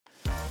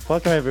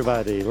Welcome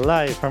everybody,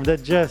 live from the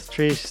Just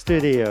Trish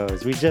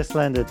studios. We just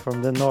landed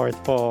from the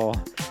North Pole.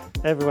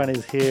 Everyone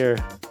is here.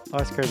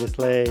 Oscar the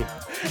Sleigh,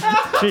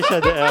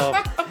 Trisha the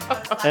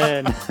Elf,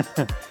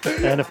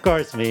 and of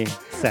course me,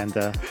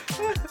 Santa.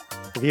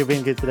 Have you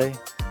been good today?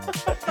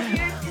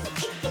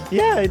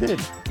 Yeah, I did.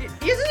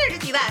 You're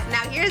supposed to do that.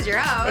 Now here's your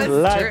host.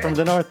 Live from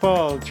the North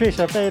Pole,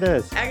 Trisha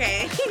Paytas.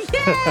 Okay.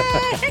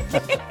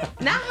 Yay!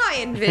 Not how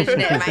I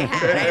envisioned it in my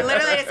head. I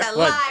literally just said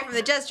live from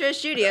the Just Trish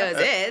studios.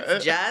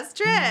 It's Just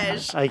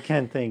Trish. I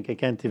can't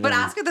even. But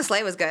Oscar the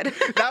Sleigh was good.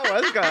 That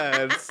was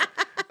good.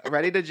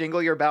 Ready to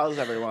jingle your bells,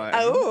 everyone.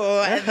 Oh,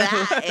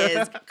 that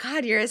is,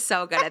 God, you're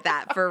so good at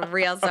that. For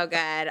real, so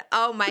good.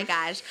 Oh my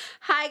gosh.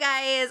 Hi,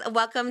 guys.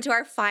 Welcome to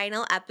our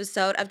final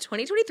episode of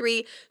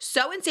 2023.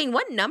 So insane.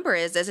 What number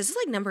is this? Is this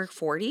like number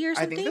 40 or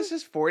something? I think this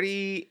is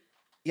 40.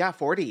 Yeah,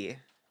 40.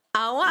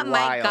 Oh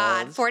my Wild.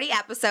 God. 40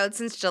 episodes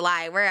since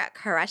July. We're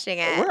crushing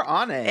it. We're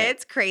on it.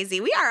 It's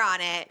crazy. We are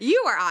on it.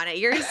 You are on it.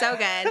 You're so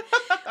good.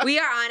 We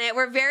are on it.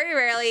 We're very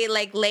rarely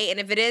like late. And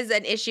if it is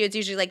an issue, it's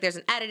usually like there's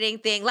an editing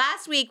thing.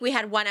 Last week we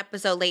had one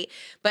episode late,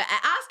 but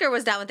Oscar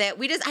was done with it.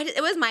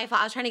 It was my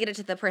fault. I was trying to get it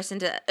to the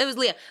person it was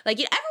Leah. Like,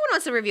 everyone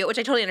wants to review it, which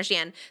I totally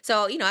understand.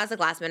 So, I was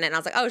like last minute and I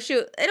was like, oh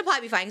shoot, it'll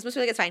probably be fine because most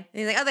people think it's fine. And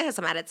he's like, oh, they have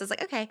some edits. I was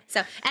like, okay.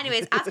 So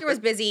anyways, Oscar was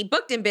busy,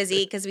 booked and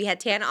busy because we had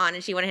Tana on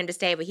and she wanted him to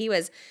stay, but you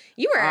were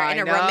in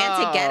a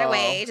romantic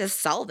getaway to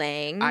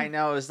solving. I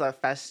know, it was a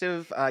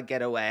festive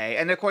getaway.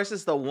 And of course,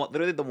 it's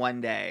literally the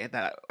one day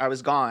that I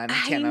was gone.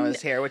 Tana was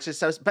here, which is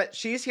so, but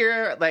she's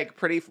here like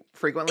pretty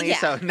frequently. Yeah.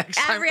 So next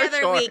time every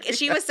other week.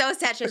 She was so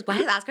sad. She was, why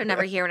is Oscar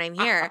never here when I'm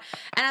here?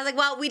 And I was like,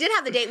 well, we did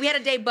have the date. We had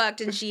a day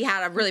booked and she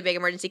had a really big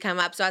emergency come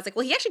up. So I was like,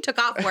 well, he actually took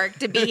off work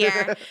to be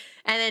here.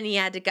 And then he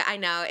had to go. I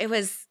know, it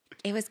was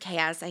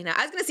chaos. I know.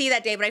 I was going to see you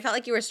that day, but I felt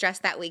like you were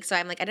stressed that week. So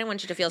I'm like, I didn't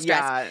want you to feel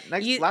stressed.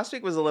 Yeah. Last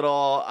week was a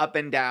little up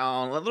and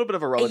down, a little bit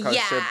of a roller coaster.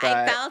 Yeah, but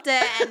I felt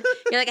it. And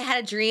you're like, I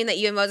had a dream that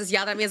you and Moses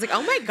yelled at me. I was like,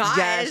 oh my gosh.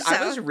 Yes,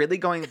 I was really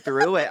going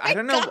through it. I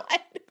don't know. God.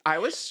 I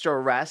was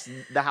stressed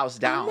the house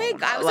down. Oh my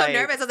God. I was so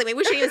nervous. I was like, maybe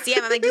we shouldn't even see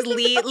him. I'm like, just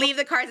leave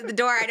the cards at the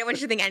door. I don't want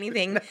you to think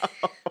anything. No.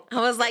 I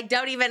was like,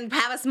 don't even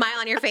have a smile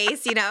on your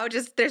face,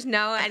 just there's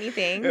no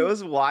anything. It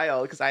was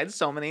wild because I had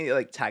so many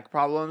like tech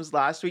problems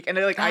last week. And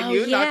I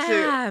knew not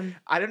to,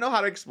 I don't know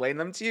how to explain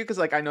them to you because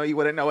like I know you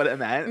wouldn't know what it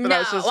meant. But I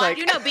was just I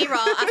do know B-roll.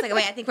 I was like,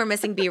 wait, I think we're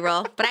missing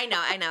B-roll. But I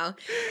know.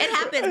 It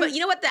happens. But you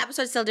know what? The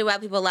episode still did well.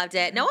 People loved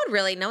it. No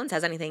one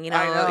says anything,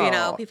 I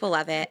know. People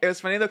love it. It was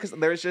funny though because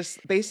there was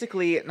just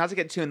basically, not to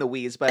get too in the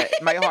weeds, but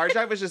my hard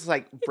drive was just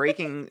like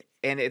breaking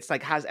and it's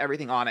like has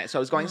everything on it. So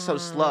I was going so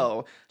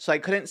slow. So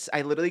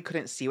I literally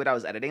couldn't see what I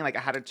was editing. Like I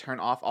had to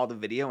turn off all the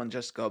video and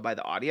just go by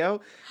the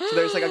audio. So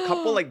there's like a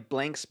couple like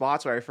blank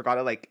spots where I forgot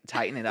to like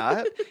tighten it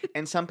up.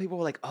 And some people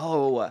were like,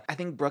 oh, I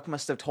think Brooke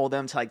must have told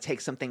them to like take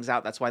some things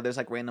out. That's why there's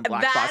like random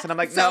black spots. And I'm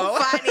like, no.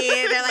 So funny.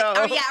 They're like,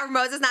 oh yeah, or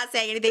Moses not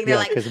saying anything. They're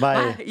like,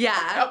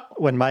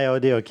 when my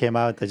audio came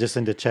out, I just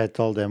in the chat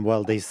told them,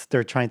 well,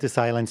 they're trying to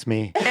silence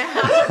me.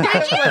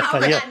 Did you? Oh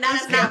my God,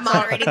 that's not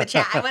moderating the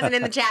chat. I wasn't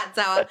in the chat,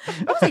 so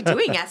what was I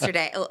doing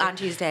yesterday on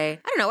Tuesday?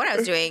 I don't know what I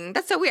was doing.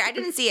 That's so weird. I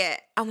didn't see it.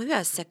 Oh, maybe I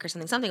was sick or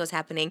something. Something was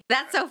happening.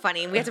 That's so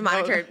funny. We have to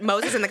monitor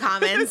Moses in the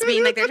comments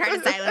being like they're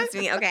trying to silence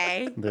me.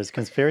 Okay. There's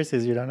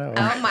conspiracies you don't know.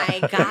 Oh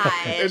my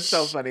gosh. It's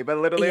so funny, but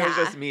literally it was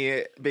just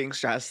me being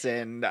stressed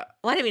and well,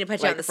 I didn't mean to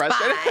put you on the spot.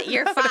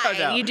 You're fine.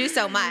 No. You do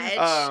so much.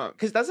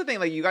 Because that's the thing.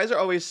 Like you guys are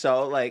always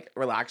so like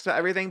relaxed about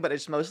everything, but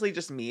it's mostly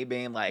just me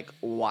being like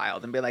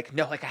wild and being like,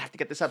 no, like I have to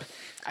get this up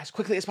as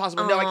quickly as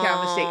possible. No, I can't have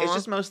a mistake. It's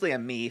just mostly a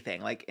me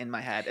thing, like in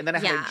my head. And then I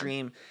had a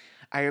dream.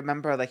 I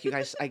remember like you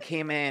guys, I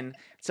came in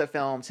to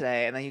film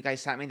today and then you guys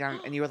sat me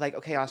down and you were like,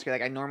 okay, Oscar,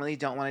 like I normally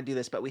don't want to do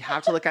this, but we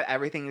have to look at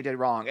everything you did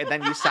wrong. And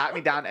then you sat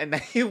me down and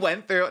then you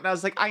went through it and I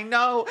was like, I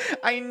know.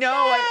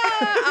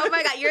 Oh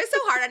my God. You're so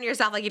hard on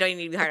yourself. Like you don't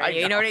need to be hard on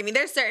you. You know what I mean?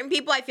 There's certain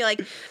people I feel like,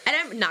 and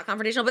I'm not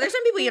confrontational, but there's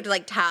some people you have to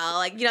like tell,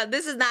 like,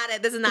 this is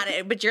not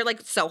it. But you're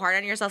like so hard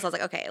on yourself. So I was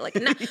like, okay, like,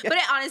 no. But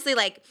it honestly,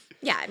 like,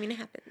 yeah, I mean, it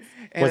happens.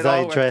 Was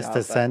I dressed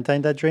as Santa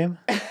in that dream?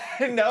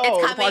 No.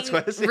 It's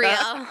coming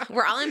real.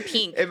 We're all in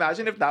pink.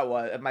 Imagine if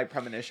my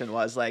premonition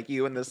was like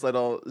you and this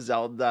little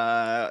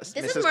Zelda This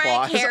Mrs. is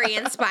Mariah Claus. Carey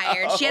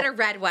inspired. She had a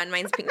red one.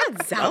 Mine's pink.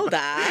 Not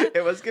Zelda.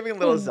 It was giving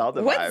little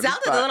Zelda what vibes. Zelda?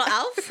 The little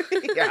elf?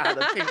 Yeah,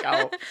 the pink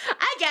elf.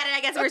 I get it.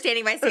 I guess we're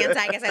standing by Santa.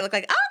 I guess I look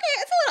like, oh,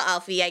 okay, it's a little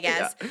elfy, I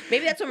guess. Yeah.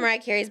 Maybe that's what Mariah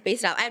Carey's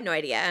based off. I have no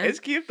idea. It's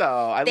cute, though.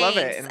 I love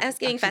it. And I was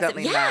getting festive.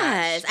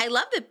 Yes. I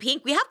love the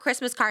pink. We have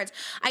Christmas cards.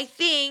 I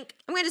think,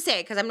 I'm going to say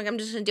it because I'm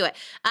just going to do it.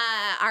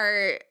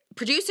 Our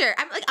producer,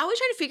 I'm like always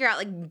trying to figure out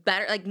like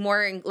better, like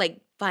more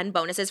like fun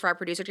bonuses for our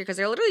producer tier because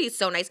they're literally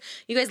so nice.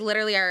 You guys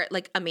literally are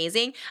like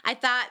amazing. I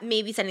thought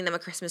maybe sending them a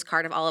Christmas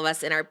card of all of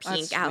us in our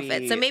pink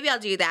outfits. So maybe I'll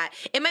do that.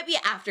 It might be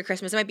after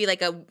Christmas. It might be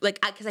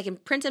because I can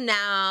print them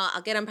now.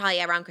 I'll get them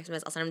probably around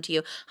Christmas. I'll send them to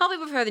you.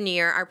 Hopefully before the new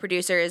year. Our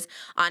producers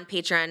on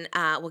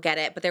Patreon will get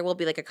it, but there will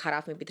be like a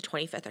cutoff, maybe the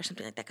 25th or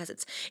something like that, because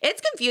it's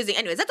confusing.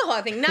 Anyways, that's the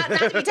whole thing. Not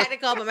to be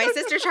technical, but my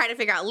sister's trying to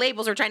figure out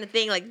labels. We're trying to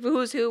think like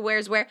who's who,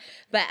 where's where.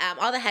 But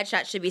all the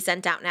headshots should be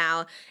sent out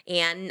now,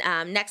 and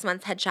next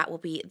month's headshot will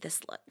be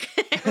this look.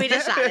 We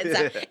just shot it.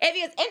 So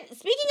and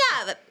speaking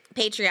of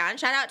Patreon,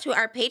 shout out to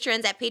our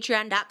patrons at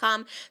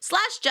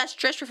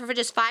patreon.com/justtrish for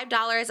just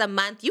 $5 a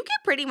month. You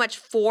get pretty much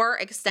 4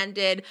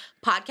 extended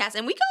podcasts,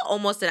 and we go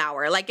almost an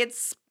hour. Like,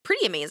 it's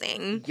pretty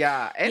amazing.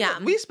 Yeah,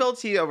 and we spill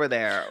tea over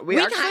there. We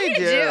actually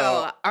do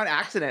on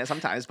accident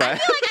sometimes, but I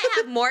feel like I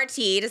have more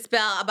tea to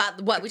spill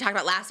about what we talked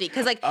about last week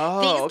because things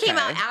came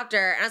out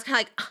after, and I was kind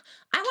of like,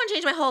 I want to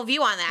change my whole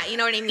view on that. You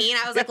know what I mean?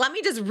 I was like, let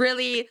me just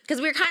really, because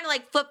we were kind of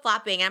like flip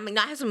flopping, and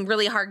I have some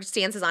really hard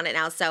stances on it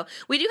now. So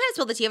we do kind of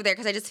spill the tea over there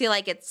because I just feel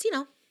like it's,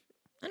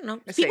 I don't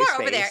know. People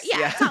are over there.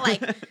 Yeah, it's not like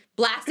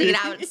blasting it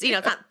out. It's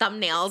not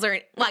thumbnails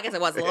or, well, I guess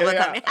it was a little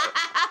bit thumbnail.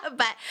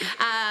 But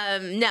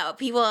no,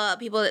 people.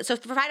 So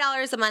for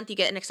 $5 a month, you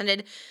get an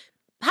extended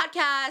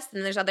podcast,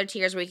 and there's other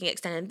tiers where you can get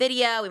extended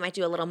video. We might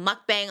do a little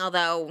mukbang,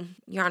 although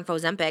you're on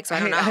Fozempic, so I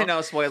don't know. I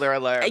know, spoiler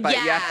alert. But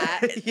yeah.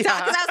 So, because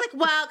I was like,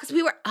 well, because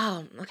we were,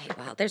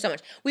 there's so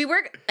much. We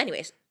were,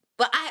 anyways.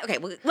 Well, let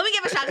me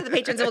give a shout out to the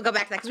patrons and we'll go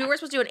back to that because we were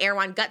supposed to do an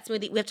Erewhon gut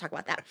smoothie. We have to talk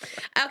about that.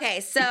 Okay,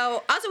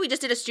 so also we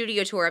just did a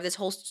studio tour of this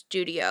whole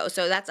studio,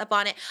 so that's up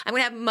on it. I'm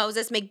going to have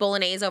Moses make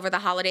bolognese over the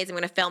holidays. I'm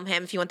going to film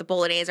him if you want the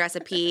bolognese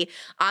recipe.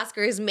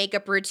 Oscar's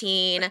makeup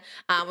routine.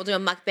 We'll do a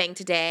mukbang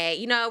today.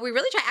 We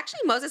really try.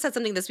 Actually, Moses said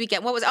something this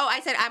weekend.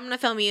 I said, I'm going to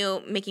film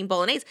you making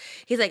bolognese.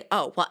 He's like,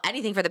 oh, well,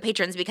 anything for the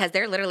patrons because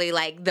they're literally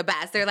like the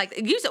best. They're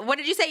like, what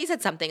did you say? You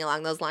said something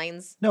along those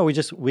lines. No,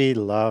 we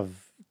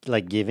love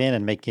like giving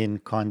and making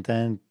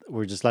content.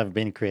 We just love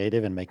being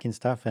creative and making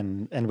stuff,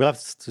 and we love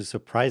to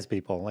surprise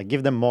people, like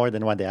give them more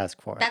than what they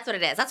ask for. That's what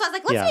it is. That's why I was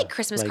like, let's make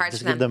Christmas cards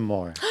just for them. Give them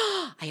more.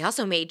 I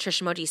also made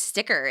Trisha Emoji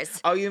stickers.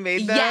 Oh, you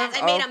made them? Yes,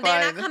 I made them. Fun.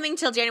 They're not coming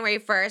till January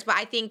 1st, but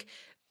I think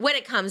when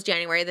it comes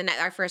January,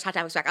 our first Hot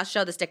Topics back, I'll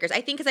show the stickers.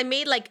 I think because I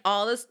made like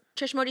all those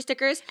Trisha Emoji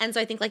stickers, and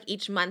so I think like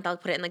each month I'll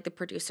put it in like the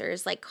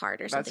producer's like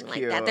card or something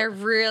like that. They're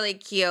really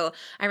cute.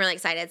 I'm really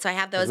excited. So I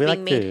have those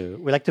being made.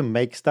 We like to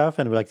make stuff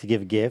and we like to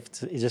give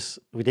gifts. It's just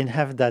we didn't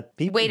have that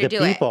way to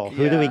do it.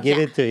 Who do we give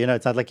it to?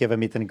 It's not like you have a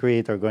meet and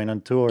greet or going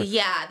on tour.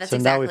 Yeah, that's so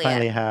exactly now we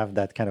finally have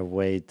that kind of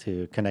way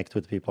to connect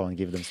with people and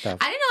give them stuff.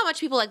 I didn't know how much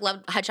people like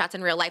love headshots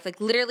in real life.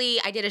 Like literally,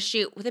 I did a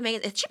shoot with a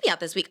magazine. It should be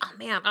out this week. Oh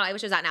man, I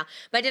wish it was out now.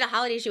 But I did a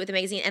holiday shoot with a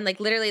magazine, and like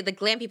literally the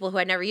glam people who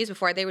I'd never used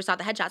before, they saw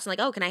the headshots and like,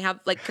 oh, can I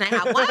have one?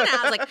 And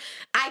I was like,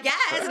 I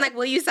guess. And like,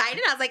 will you sign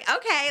it? I was like,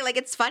 okay. Like,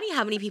 it's funny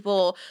how many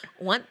people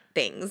want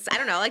things. I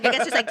don't know. Like, I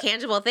guess just like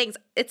tangible things.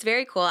 It's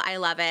very cool. I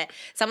love it.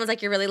 Someone's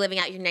like, you're really living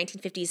out your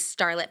 1950s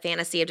starlet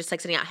fantasy of just like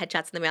sending out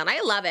headshots in the mail. And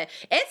I love it.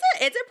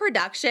 It's a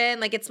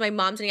production. Like, it's my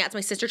mom sending out. It's my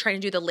sister trying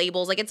to do the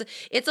labels. Like, it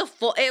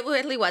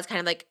really was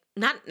kind of like,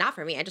 not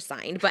for me. I just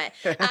signed, but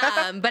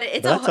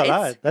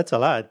That's a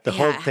lot. The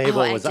whole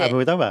table was. I mean,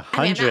 we're talking about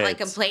hundreds. I'm not like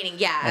complaining.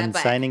 Yeah, and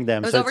signing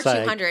them. It was over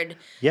 200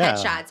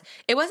 headshots.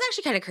 It was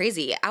actually kind of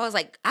crazy. I was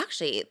like,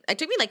 actually, it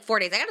took me like 4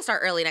 days. I got to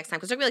start early next time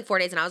because it took me like 4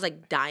 days, and I was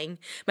like dying.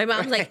 My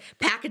mom's like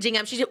packaging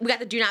them. We got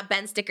the Do Not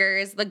Bend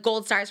stickers, the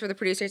gold stars for the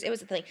producers. It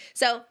was a thing.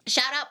 So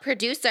shout out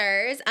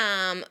producers.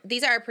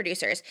 These are our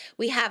producers.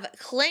 We have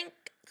Clink,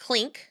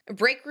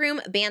 Break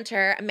Room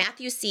Banter,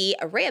 Matthew C,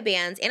 Araya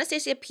Bands,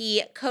 Anastasia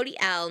P, Cody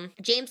L,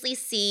 James Lee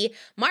C,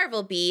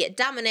 Marvel B,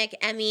 Dominic,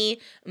 Emmy,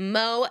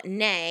 Mo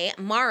Nay,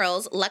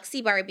 Marls,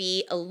 Lexi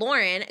Barbie,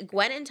 Lauren,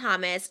 Gwen and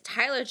Thomas,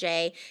 Tyler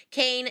J,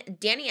 Kane,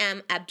 Danny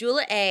M,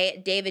 Abdullah A,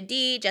 David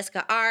D,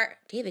 Jessica R,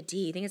 David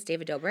D, I think it's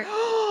David Dobrik.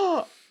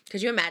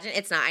 Could you imagine?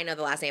 It's not. I know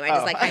the last name. I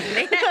just like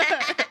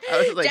I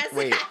was like,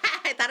 wait.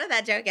 I thought of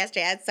that joke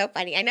yesterday. It's so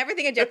funny. I never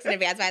think of jokes in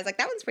advance, but I was like,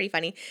 that one's pretty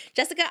funny.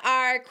 Jessica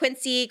R,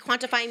 Quincy,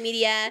 Quantify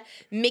Media,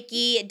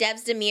 Mickey,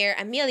 Devs Demir,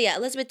 Amelia,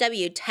 Elizabeth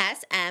W,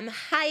 Tess M,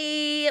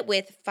 Hi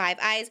with 5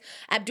 eyes,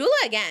 Abdullah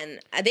again.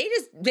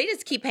 They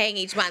just keep paying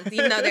each month,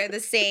 even though they're the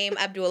same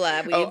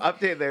Abdullah.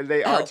 Update there.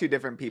 They are 2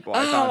 different people.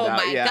 I found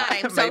out. My God,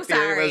 I'm so my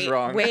theory was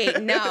wrong.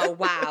 Wait, no,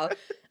 wow.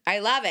 I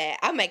love it.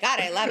 Oh my God,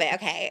 I love it.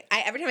 Okay.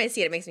 Every time I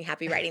see it, it makes me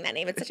happy writing that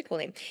name. It's such a cool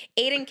name.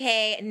 Aiden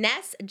K,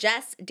 Ness,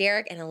 Jess,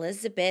 Derek, and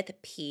Elizabeth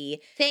P.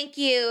 Thank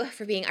you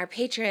for being our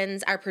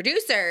patrons, our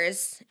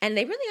producers. And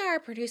they really are our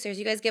producers.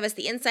 You guys give us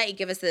the insight. You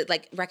give us the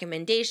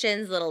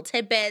recommendations, little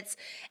tidbits,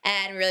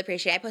 and we really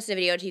appreciate it. I posted a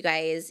video to you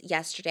guys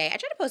yesterday. I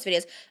try to post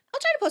videos. I'll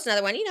try to post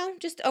another one,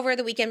 just over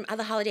the weekend,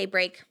 the holiday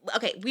break.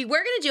 Okay, we were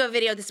going to do a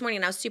video this morning,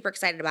 and I was super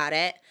excited about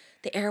it.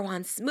 The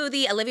Erewhon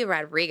smoothie, Olivia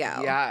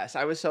Rodrigo. Yes,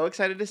 I was so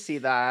excited to see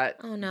that.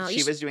 Oh, no.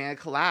 She was doing a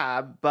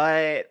collab,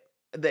 but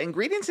the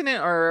ingredients in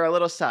it are a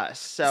little sus.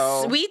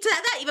 So we said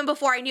that even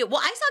before I knew. Well,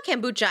 I saw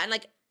kombucha, and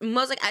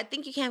Most like, I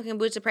think you can have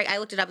kombucha I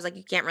looked it up. I was like,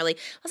 you can't really.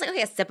 I was like,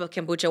 okay, a sip of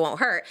kombucha won't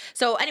hurt.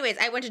 So anyways,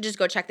 I went to just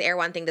go check the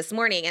Erewhon thing this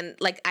morning, and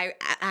like I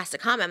asked a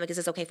comment because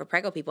it's okay for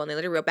preggo people, and they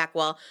literally wrote back,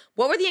 well,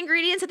 what were the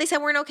ingredients that they said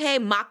weren't okay?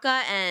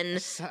 Maca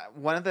and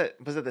one of the,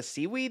 was it the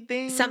seaweed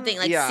thing? Something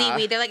like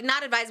seaweed. They're like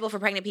not advisable for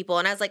pregnant people.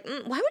 And I was like, why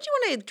would you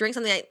want to drink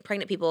something that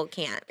pregnant people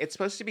can't? It's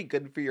supposed to be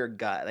good for your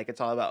gut. Like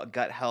it's all about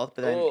gut health,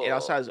 but then it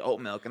also has oat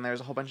milk. And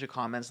there's a whole bunch of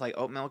comments like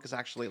oat milk is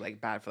actually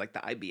like bad for like the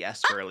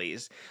IBS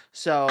girlies.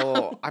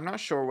 So I'm not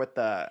sure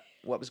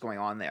what was going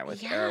on there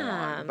with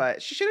Erewhon,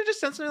 but she should have just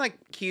sent something like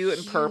cute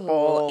and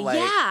purple, like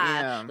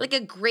like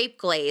a grape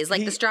glaze,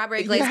 like the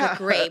strawberry glaze with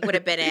grape would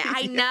have been it.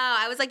 I know.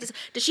 I was like,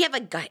 does she have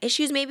like gut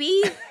issues?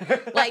 Maybe,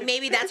 like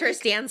maybe that's her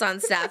stance on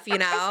stuff. You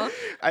know?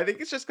 I think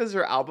it's just because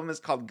her album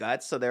is called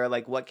Guts, so they're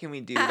like, what can we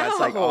do that's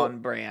like on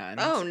brand?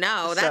 Oh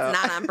no, that's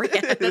not on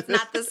brand. That's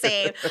not the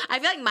same. I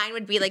feel like mine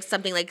would be like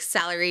something like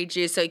celery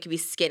juice, so it could be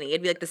skinny.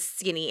 It'd be like the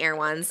skinny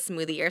Erewhon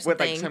smoothie or something with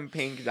like some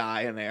pink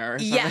dye in there.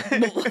 Yeah.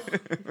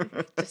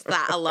 Just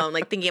that alone,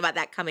 like thinking about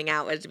that coming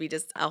out would be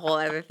just a whole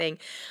other thing.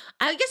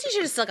 I guess you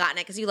should have still gotten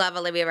it because you love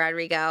Olivia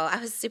Rodrigo. I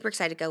was super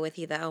excited to go with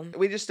you though.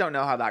 We just don't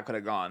know how that could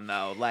have gone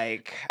though.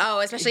 Like,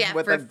 especially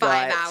after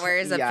 5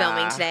 hours of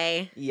filming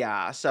today.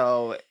 Yeah.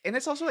 So, and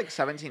it's also like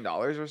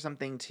 $17 or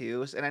something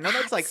too. And I know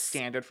that's like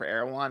standard for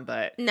Erewhon,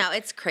 but no,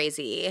 it's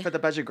crazy for the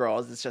budget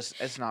girls.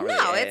 It's not really.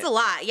 No, it's a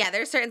lot. Yeah,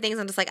 there's certain things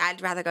I'm just like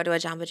I'd rather go to a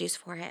Jamba Juice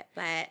for it.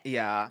 But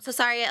yeah. So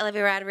sorry,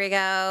 Olivia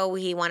Rodrigo.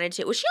 We wanted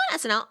to. Was she on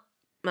SNL?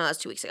 No, that was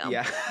 2 weeks ago.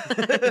 Yeah. Who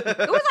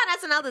was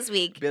on SNL this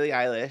week? Billie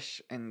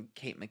Eilish and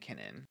Kate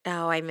McKinnon.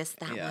 Oh, I missed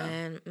that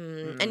one.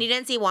 And you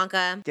didn't see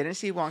Wonka. Didn't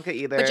see Wonka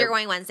either. But you're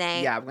going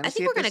Wednesday. Yeah, I'm going to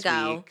see it I think we're going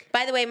to go. week.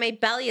 By the way, my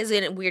belly is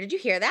in weird. Did you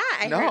hear that?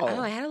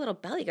 I had a little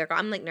belly gurgle.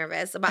 I'm like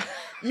nervous about,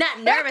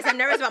 not nervous. I'm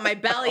nervous about my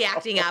belly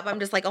acting up.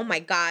 I'm just like, oh my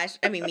gosh.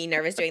 I mean, me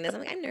nervous doing this.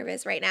 I'm like, I'm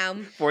nervous right now.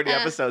 40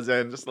 episodes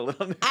in, just a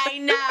little nervous. I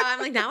know. I'm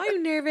like, now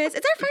I'm nervous.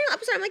 It's our final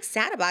episode. I'm like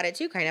sad about it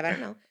too, kind of. I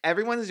don't know.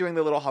 Everyone's doing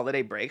the little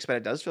holiday breaks, but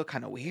it does feel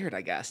kind of weird,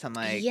 I guess. I'm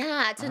like,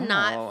 to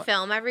not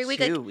film every week.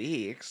 2 like,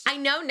 weeks. I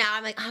know now.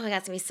 I'm like, oh my God,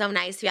 it's going to be so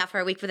nice to be out for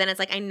a week. But then it's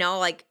like, I know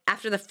like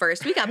after the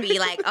first week, I'll be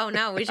like, oh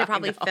no, we should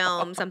probably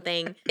film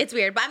something. It's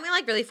weird, but I'm going to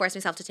like really force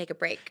myself to take a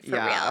break for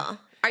real.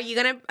 Are you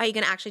gonna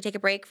actually take a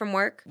break from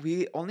work?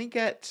 We only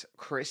get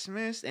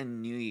Christmas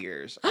and New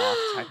Year's off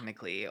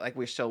technically. Like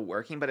we're still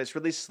working, but it's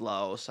really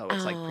slow, so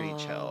it's like pretty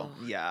chill.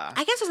 Yeah.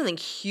 I guess if something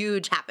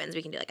huge happens,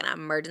 we can do like an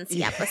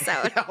emergency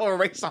episode. Or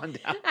race on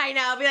down. I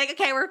know. I'll be like,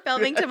 okay, we're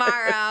filming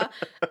tomorrow.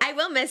 I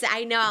will miss it.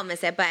 I know I'll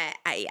miss it, but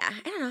I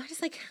don't know.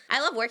 Just like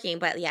I love working,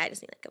 but yeah, I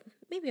just need like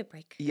maybe a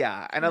break.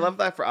 Yeah, and I love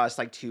that for us,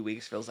 like 2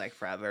 weeks feels like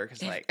forever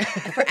because like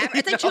forever.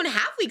 It's like 2.5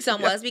 weeks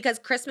almost because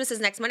Christmas is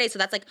next Monday, so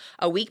that's like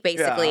a week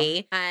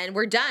basically, and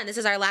we're done. This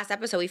is our last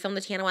episode. We filmed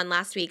the Tiana one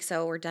last week,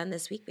 so we're done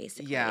this week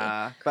basically.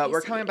 Yeah, but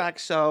we're coming back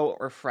so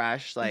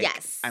refreshed. Like,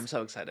 yes, I'm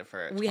so excited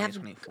for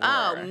 2024.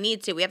 Oh, me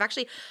too. We have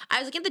actually. I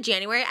was looking at the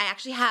January. I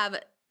actually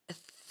have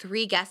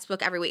 3 guests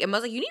book every week. And I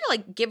was like, you need to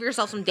like give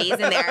yourself some days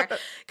in there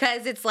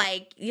because it's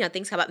like,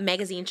 things come up,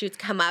 magazine shoots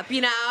come up,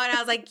 And I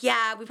was like,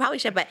 yeah, we probably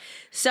should. But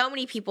so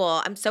many people,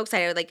 I'm so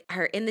excited, like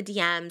her in the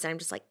DMs, and I'm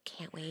just like,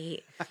 can't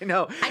wait. I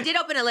know. I did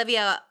open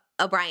Olivia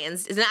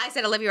O'Brien's. I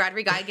said Olivia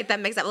Rodrigo. I get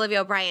them mixed up.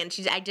 Olivia O'Brien.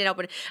 I did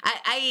open.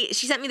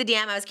 She sent me the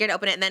DM. I was scared to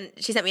open it, and then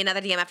she sent me another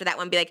DM after that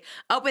one. Be like,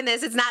 open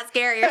this. It's not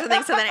scary or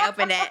something. So then I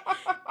opened it,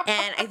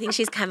 and I think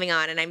she's coming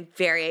on, and I'm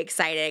very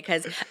excited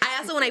because I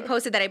also when I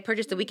posted that I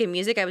purchased the Weeknd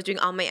music, I was doing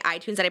all my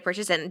iTunes that I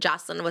purchased, and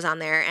Jocelyn was on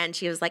there, and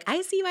she was like,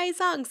 I see my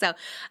song. So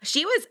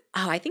she was.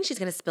 Oh, I think she's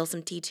gonna spill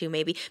some tea too,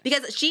 maybe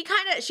because she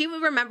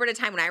remembered a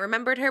time when I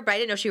remembered her, but I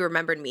didn't know she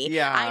remembered me.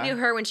 Yeah, I knew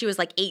her when she was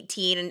like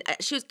 18, and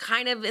she was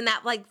kind of in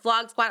that like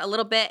vlog squad a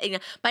little bit,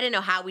 but I didn't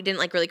know how. We didn't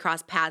like really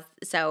cross paths,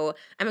 so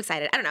I'm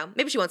excited. I don't know.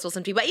 Maybe she wants to spill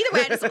some tea, but either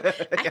way, she'll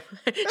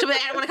be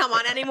like, I don't want to come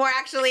on anymore.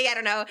 Actually, I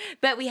don't know.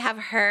 But we have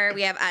her.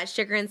 We have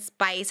Sugar and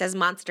Spice as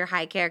Monster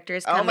High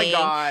characters coming. Oh my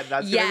God,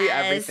 that's gonna be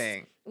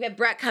everything. We have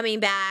Brett coming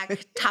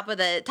back, top of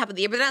the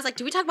year. But then I was like,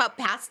 do we talk about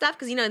past stuff?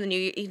 Because the New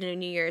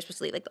Year is supposed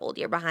to leave like the old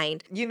year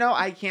behind.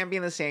 I can't be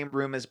in the same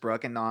room as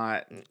Brooke and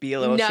not be a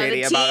little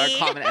shady about our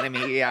common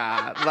enemy.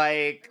 Yeah,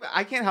 like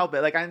I can't help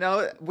it. Like I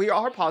know we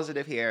are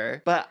positive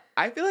here, but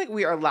I feel like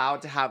we are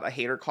allowed to have a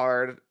hater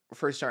card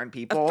for certain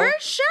people. For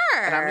sure.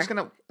 And I'm just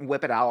gonna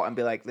whip it out and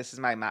be like, this is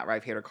my Matt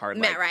Rife hater card.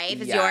 Matt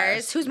Rife is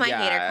yours. Who's my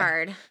hater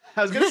card?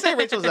 I was gonna say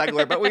Rachel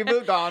Zegler, but we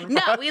moved on.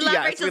 No, we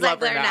love Rachel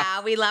Zegler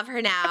now. We love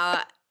her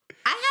now.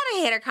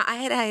 I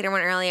had a hater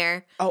one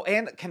earlier. Oh,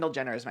 and Kendall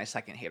Jenner is my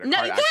second hater card,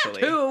 actually. No, you can't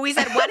two. We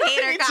said one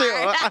hater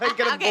card.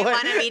 Okay,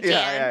 one of each.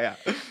 Yeah.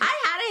 I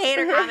had a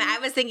hater comment. I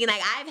was thinking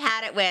like I've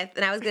had it with,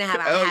 and I was going to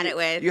have had it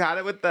with. You had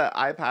it with the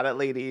I've had it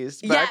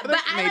ladies. But yeah, I feel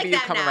like maybe you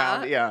come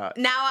around. Yeah.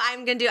 Now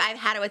I'm going to do I've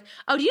had it with,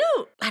 I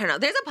don't know.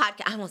 There's a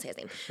podcast. I won't say his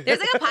name. There's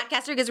like a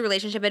podcaster who gives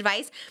relationship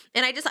advice.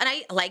 And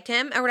I liked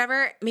him or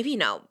whatever. Maybe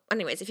no.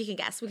 Anyways, if you can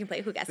guess, we can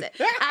play Who Guess It.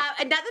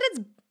 And not that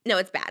it's No,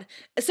 it's bad.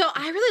 So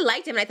I really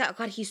liked him, and I thought, oh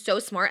God, he's so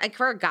smart. Like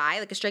for a guy,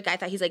 like a straight guy, I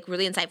thought he's like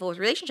really insightful with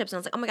relationships. And I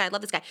was like, oh my God, I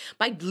love this guy.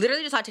 But I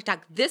literally just saw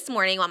TikTok this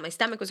morning while my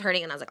stomach was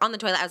hurting, and I was like on the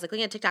toilet. I was like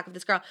looking at TikTok of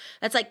this girl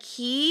that's like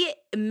he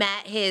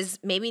met his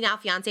maybe now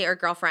fiance or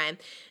girlfriend.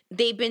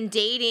 They've been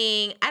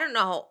dating. I don't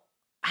know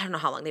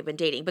how long they've been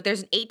dating, but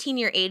there's an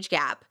 18-year age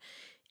gap.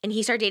 And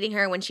he started dating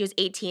her when she was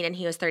 18 and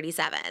he was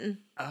 37.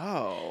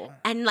 Oh.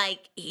 And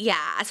like,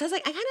 yeah. So I was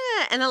like, I kind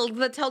of, and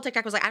the whole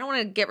TikTok was like, I don't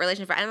want to get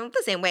relationship. I'm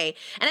the same way.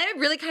 And I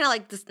really kind of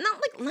like this, not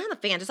a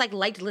fan, just like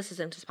liked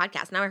listening to this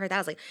podcast. Now I heard that, I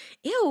was like,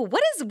 ew,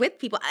 what is with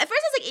people? At first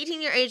I was like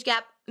 18-year age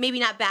gap, maybe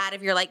not bad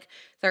if you're like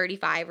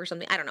 35 or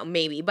something. I don't know,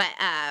 maybe, but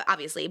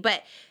obviously.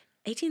 But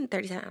 18,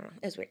 37, I don't know.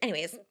 It was weird.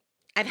 Anyways,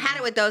 I've had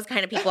it with those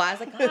kind of people. I was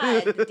like,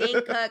 God, the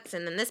Dane Cooks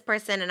and then this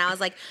person. And I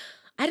was like,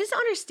 I just don't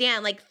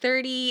understand, like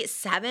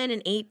 37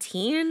 and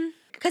 18.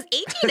 Because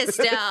 18 is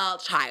still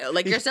child.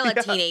 Like you're still a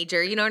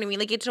teenager. You know what I mean?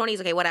 Like your 20s,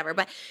 okay, whatever.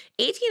 But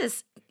 18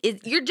 is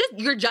you're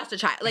just a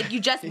child. Like you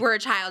just were a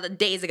child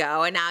days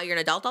ago, and now you're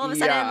an adult all of a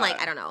sudden. Like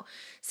I don't know.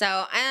 So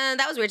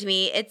that was weird to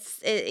me.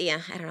 Yeah,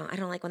 I don't know. I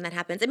don't like when that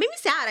happens. It made me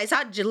sad. I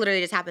saw it literally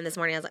just happen this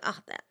morning. I was like, oh,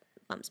 that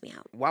bums me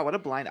out. Wow, what a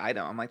blind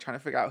item. I'm like trying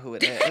to figure out who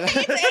it is.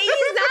 He's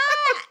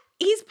not.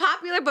 He's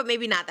popular, but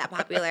maybe not that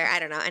popular. I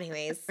don't know.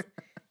 Anyways.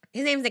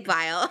 His name's Nick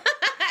Viall.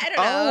 I don't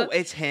know. Oh,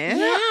 it's him?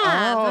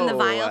 Yeah, from the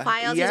Viall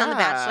Files. Yeah. He's on The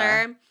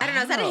Bachelor. I don't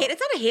know. It's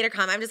not a hater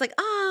comment. I'm just like,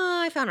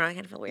 I found out. I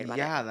kind of feel weird about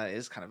it. Yeah, that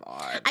is kind of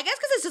odd. I guess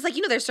because it's just like,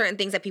 there's certain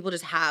things that people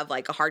just have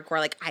like a hardcore,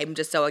 like I'm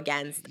just so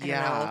against. I don't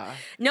know.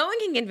 No one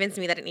can convince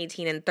me that an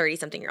 18 and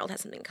 30-something-year-old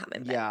has something in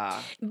common.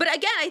 But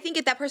again, I think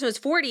if that person was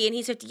 40 and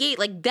he's 58,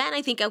 like then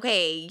I think,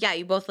 okay, yeah,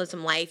 you both lived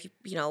some life,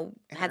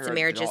 had some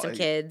marriages, some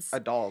kids.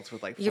 Adults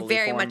with like fully You're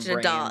very much an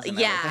adult.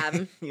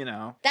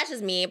 Yeah. That's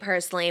just me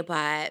personally,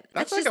 but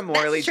that's like just, a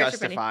morally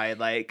justified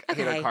like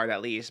hater card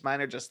at least.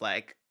 Mine are just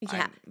like,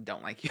 I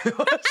don't like you.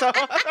 So.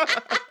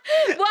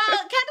 Well,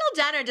 Kendall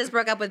Jenner just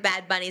broke up with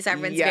Bad Bunny, so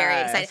everyone's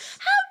very excited.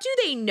 How do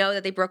they know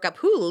that they broke up?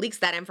 Who leaks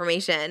that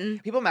information?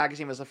 People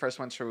Magazine was the first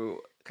one to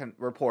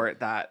report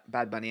that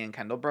Bad Bunny and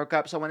Kendall broke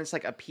up. So when it's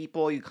like a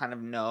People, you kind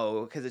of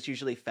know because it's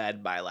usually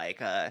fed by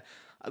like a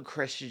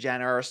Kris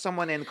Jenner or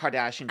someone in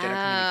Kardashian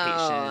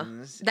Jenner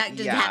Communications. That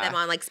just had them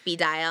on like speed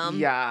dial.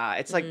 Yeah,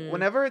 it's like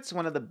whenever it's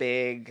one of the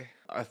big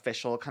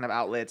official kind of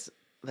outlets,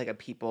 like a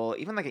People,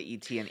 even like a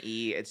ET and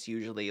E, it's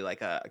usually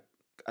like a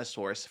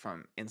source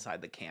from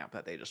inside the camp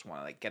that they just want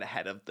to like get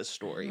ahead of the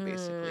story,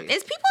 basically.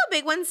 Is People a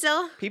big one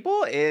still?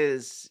 People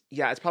is,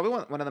 it's probably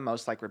one of the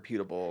most like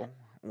reputable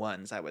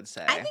ones, I would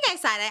say. I think I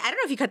said it. I don't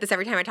know if you cut this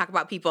every time I talk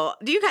about People.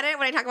 Do you cut it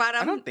when I talk about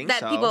them? I don't think that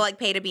so. People like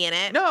pay to be in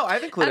it? No,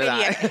 I've included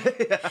that.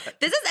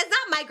 It's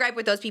not my gripe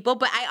with those people,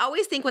 but I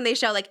always think when they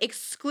show like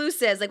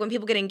exclusives, like when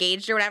people get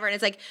engaged or whatever, and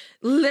it's like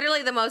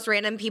literally the most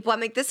random people, I'm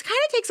like, this kind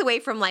of takes away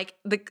from like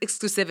the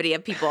exclusivity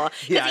of People.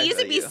 Because it used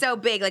to be so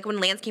big. Like when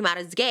Lance came out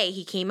as gay,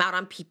 he came out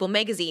on People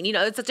magazine.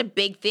 It's such a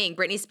big thing.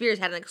 Britney Spears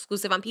had an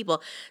exclusive on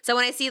People. So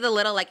when I see the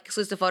little like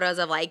exclusive photos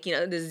of like,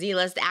 the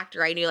Z-list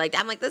actor I knew, like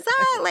I'm like, this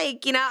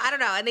like, I don't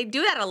know. And they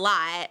do that a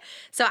lot.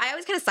 So I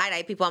always kind of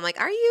side-eye people. I'm like,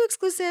 are you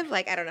exclusive?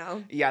 Like, I don't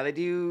know. Yeah, they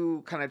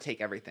do kind of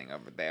take everything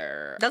over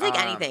there. They'll take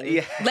anything.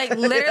 Yeah. Like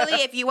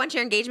literally, if you want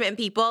your engagement in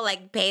People,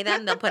 like pay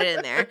them, they'll put it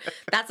in there.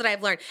 That's what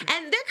I've learned. And they're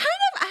kind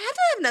of, I have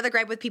to have another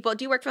gripe with People.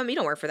 Do you work for them? You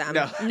don't work for them.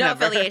 No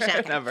never. Affiliation.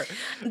 Okay. Never.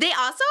 They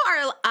also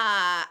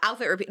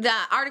are the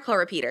article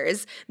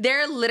repeaters.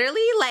 They're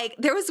literally like,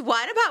 there was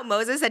one about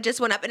Moses that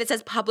just went up and it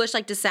says published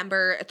like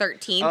December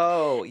 13th.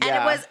 Oh, yeah. And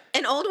it was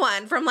an old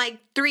one from like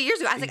 3 years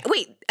ago. I was like,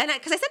 wait. And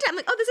because I said to him, I'm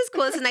like, oh, this is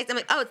cool. This is nice. I'm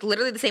like, oh, it's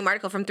literally the same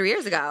article from 3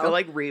 years ago. They'll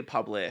like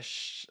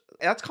republish.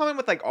 That's common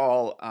with like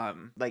all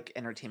like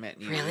entertainment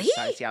news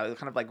sites. Yeah, it's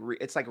kind of like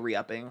it's like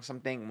re-upping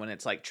something when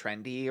it's like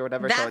trendy or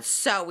whatever. That's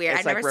so weird.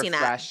 I've never seen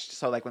that.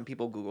 So like when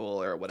people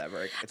Google or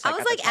whatever, it's like I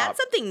was like, add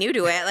something new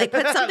to it. Like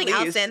put something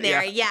else in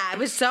there. Yeah, it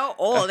was so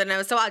old and it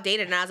was so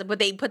outdated. And I was like, but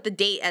they put the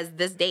date as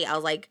this date. I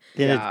was like,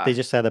 they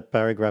just had a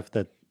paragraph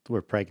that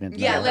we're pregnant.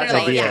 Yeah, now.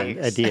 literally.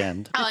 At the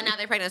end. Oh, now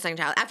they're pregnant with a second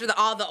child. After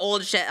all the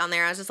old shit on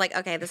there, I was just like,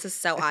 okay, this is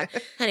so odd.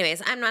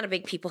 Anyways, I'm not a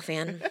big People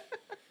fan.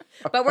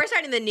 But we're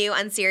starting the new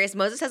unserious.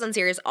 Moses says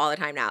unserious all the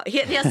time now.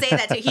 He'll say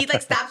that too. He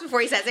like stops before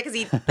he says it because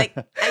he's like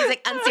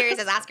unserious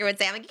as Oscar would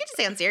say. I'm like, you can just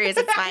say unserious.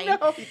 It's fine.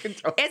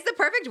 It's the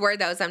perfect word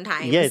though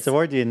sometimes. Yeah, it's a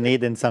word you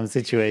need in some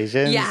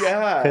situations.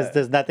 Yeah. Because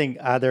there's nothing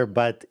other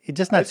but it's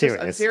just not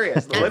serious.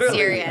 Unserious. Literally.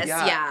 Unserious,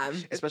 yeah.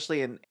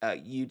 Especially in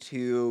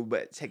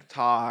YouTube,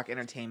 TikTok,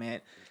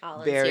 entertainment.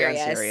 All very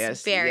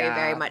unserious.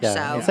 Very much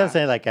so. Instead of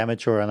saying like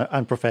amateur and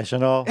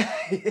unprofessional,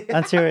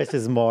 unserious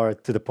is more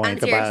to the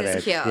point about it. Unserious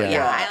is cute.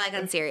 Yeah, I like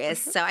unserious.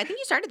 So I think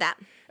you started that.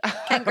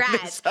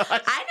 Congrats. I've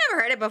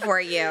never heard it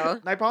before you.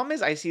 My problem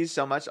is I see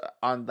so much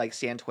on like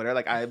Stan Twitter,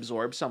 like I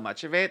absorb so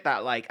much of it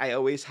that like I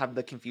always have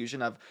the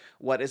confusion of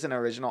what is an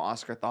original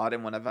Oscar thought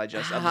and what have I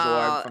just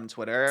absorbed from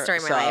Twitter. Story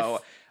of my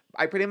life.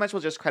 I pretty much will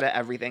just credit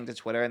everything to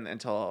Twitter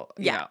until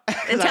you know, 'cause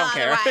I Until don't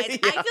care. otherwise. Yeah.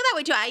 I feel that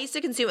way too. I used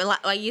to consume a lot.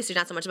 Well, I used to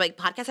not so much, but like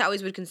podcasts I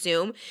always would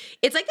consume.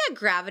 It's like that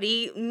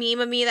gravity meme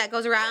of me that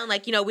goes around,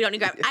 like, you know, we don't need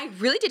gravity. I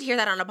really did hear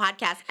that on a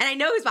podcast. And I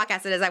know whose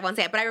podcast it is, I won't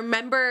say it, but I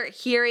remember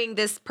hearing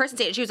this person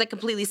say it. She was like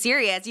completely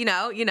serious, you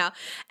know. And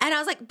I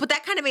was like, but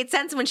that kind of made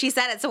sense when she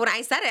said it. So when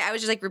I said it, I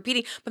was just like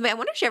repeating. But I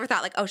wonder if she ever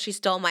thought like, oh, she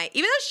stole my,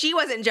 even though she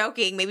wasn't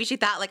joking, maybe she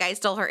thought like I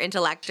stole her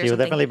intellect or She would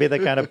something. definitely be the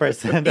kind of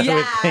person that would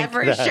Yeah, think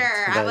for that,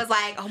 sure. I but- was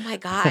like, oh my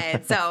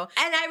God. So,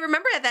 and I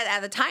remember that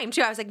at the time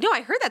too. I was like, no,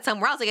 I heard that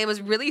somewhere else. Like it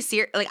was really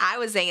serious. Like I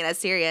was saying it as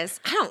serious.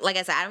 Like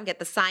I said, I don't get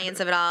the science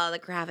of it all, the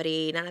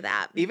gravity, none of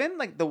that. Even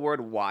like the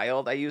word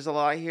wild, I use a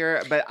lot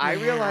here, but I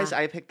Yeah. realized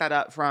I picked that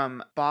up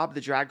from Bob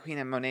the Drag Queen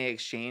and Monet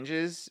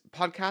Exchange's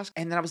podcast.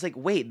 And then I was like,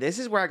 wait, this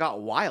is where I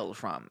got wild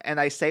from. And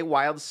I say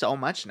wild so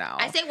much now.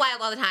 I say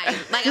wild all the time.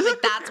 Like I'm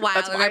like, that's wild.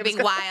 That's Or why you're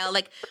being wild.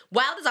 Like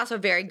wild is also a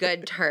very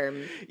good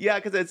term. Yeah,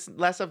 because it's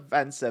less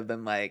offensive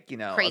than like, you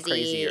know, Crazy, a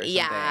crazy or something.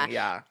 yeah.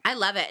 Yeah. I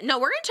love it. No,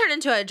 we're going to turn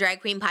into a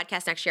drag queen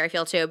podcast next year, I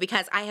feel too,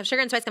 because I have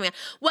Sugar and Spice coming on.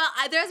 Well,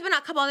 there's been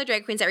a couple other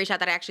drag queens that reached out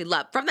that I actually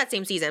love from that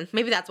same season.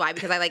 Maybe that's why,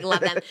 because I like love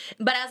them.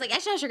 But I was like, I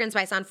should have Sugar and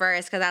Spice on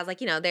first because I was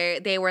like, you know,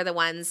 they were the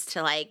ones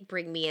to like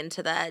bring me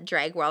into the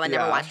drag world. I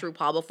never Yeah. watched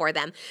RuPaul before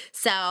them.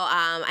 So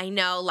I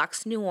know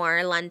Lux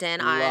Noir, London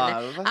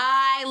Love.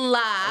 I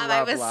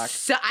love was Lux.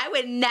 so, I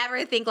would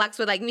never think Lux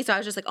would like me. So I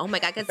was just like, oh my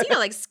God, because, you know,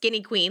 like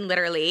skinny queen,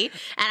 literally.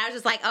 And I was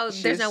just like, oh, there's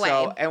She's no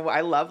so- way. And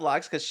I love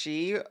Lux because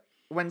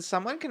when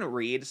someone can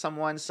read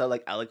someone so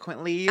like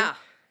eloquently, Oh.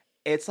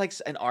 it's like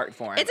an art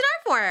form. It's an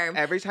art form.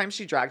 Every time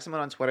she drags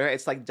someone on Twitter,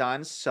 it's like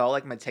done so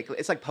like meticulous.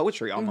 It's like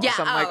poetry almost. Yeah,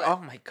 I'm like, oh.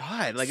 oh my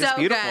God, like So it's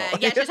beautiful.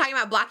 good. Yeah, she was talking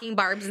about blocking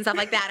barbs and stuff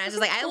like that. And I was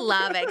just like, I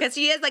love it because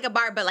she is like a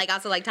barb, but like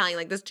also like telling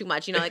like this is too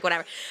much, you know, like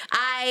whatever.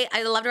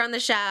 I loved her on the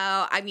show.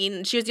 I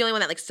mean, she was the only one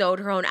that like sewed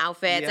her own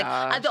outfits.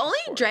 Yeah, like the only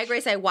she's drag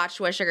race I watched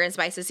was Sugar and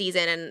Spice this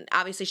season, and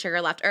obviously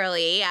Sugar left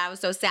early. I was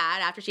so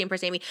sad after she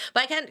impersonated me,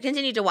 but I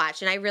continued to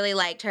watch, and I really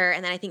liked her.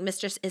 And then I think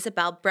Mistress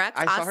Isabel Brooks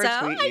I saw her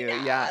also. tweet I you,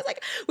 know. yeah. I was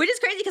like, which is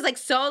crazy because like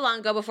so long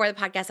ago before the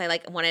podcast, I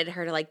like wanted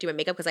her to like do my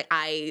makeup because like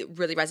I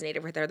really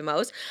resonated with her the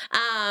most.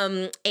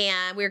 And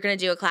we were gonna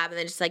do a collab, and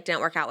then just like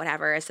didn't work out,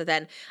 whatever. So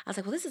then I was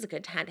like, well, this is a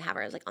good time to have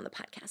her like on the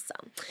podcast.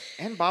 So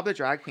And Bob the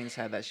Drag Queen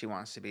said that she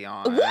wants to be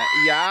on. What?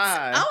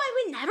 Yeah. Oh,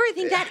 I would never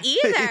think that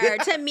either.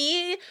 To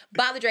me,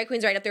 Bob the Drag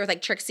Queen's right up there with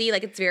like Trixie.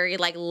 Like it's very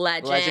like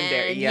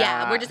Legendary,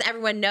 yeah. where just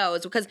everyone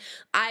knows because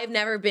I've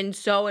never been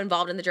so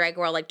involved in the drag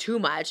world like too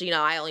much. You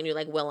know, I only knew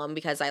like Willem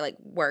because I like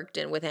worked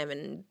with him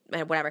and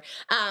whatever.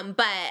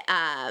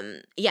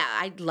 Yeah,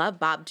 I love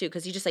Bob too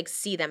because you just like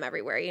see them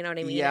everywhere. You know what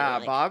I mean? Yeah,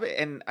 Like, Bob,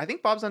 and I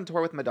think Bob's on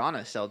tour with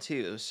Madonna still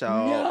too. So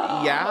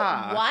No.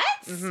 yeah.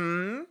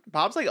 What?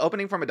 Bob's like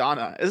opening for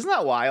Madonna. Isn't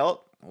that wild?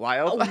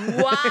 Wild.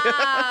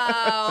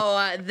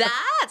 Wow,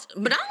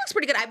 Madonna looks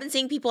pretty good. I've been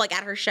seeing people like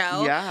at her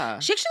show. Yeah.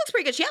 She actually looks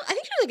pretty good. I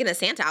think she was like in a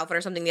Santa outfit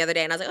or something the other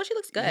day, and I was like, oh, she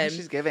looks good. Yeah,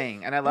 she's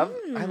giving, and I love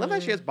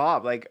that she has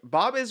Bob. Like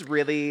Bob is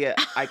really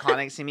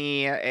iconic to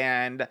me,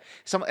 and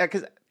some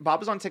because Bob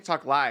was on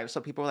TikTok Live,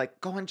 so people were like,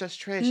 "Go on Just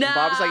Trish," and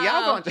Bob was like, "Yeah,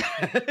 I'll go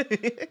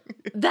on."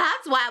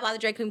 That's why I love the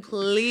drag queen.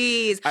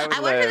 Please, I would I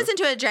want to live. listen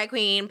to a drag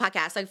queen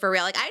podcast, like for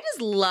real. Like I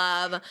just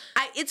love.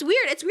 It's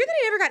weird. It's weird that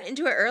I never got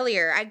into it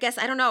earlier. I guess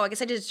I don't know. I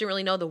guess I just didn't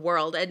really know the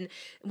world. And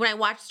when I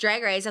watched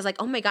Drag Race, I was like,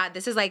 oh my God,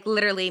 this is like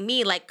literally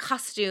me, like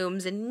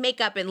costumes and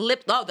makeup and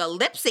the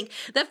lip sync.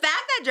 The fact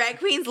that drag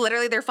queens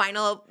literally their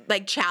final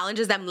like challenge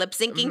is them lip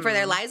syncing for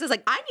their lives. I was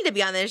like, I need to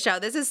be on this show.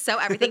 This is so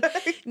everything.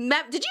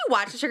 Did you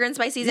watch the Sugar and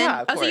Spice season?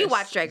 Yeah, of So you course.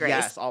 watched Drag Race?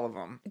 Yes, all of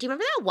them. Do you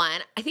remember that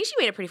one? I think she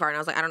made it pretty far, and I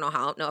was like, I don't know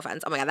how. No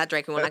offense. Oh my God, that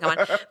drag queen will not come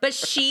on. But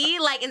she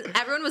like, and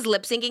everyone was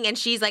lip syncing, and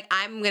she's like,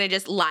 I'm gonna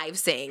just live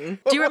sing.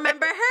 Do you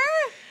remember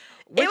her?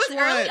 Which it was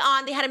early one?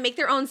 on. They had to make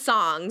their own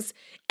songs,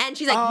 and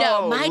she's like,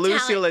 no, my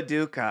Lucy talent.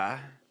 LaDuca.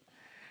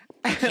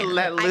 can't-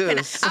 Let I couldn't-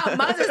 loose. Oh,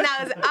 Moses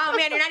now is. Oh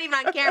man, you're not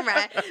even on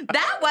camera.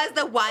 That was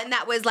the one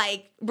that was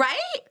like, right?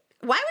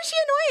 Why was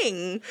she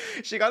annoying?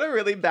 She got a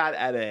really bad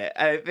edit.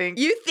 I think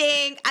You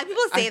think people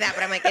say that,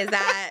 but I'm like, is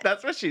that?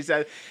 that's what she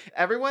said.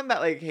 Everyone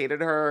that like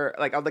hated her,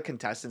 like all the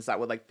contestants that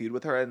would like feud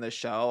with her in the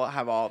show,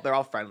 they're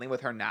all friendly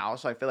with her now.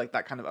 So I feel like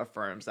that kind of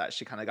affirms that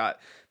she kind of got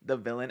the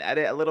villain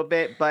edit a little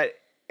bit. But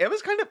it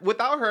was kind of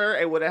without her,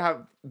 it wouldn't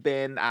have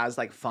been as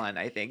like fun.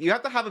 I think you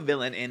have to have a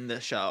villain in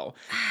the show,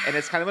 and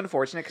it's kind of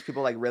unfortunate because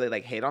people like really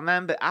like hate on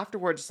them. But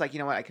afterwards, it's like, you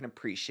know what, I can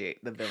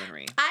appreciate the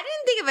villainry. I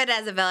didn't think of it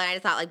as a villain. I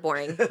just thought like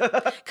boring.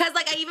 Because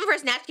like I even for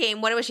Snatch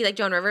Game, what was she like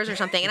Joan Rivers or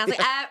something? And I was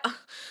like,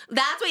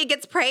 that's what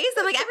gets praised.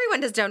 I'm like,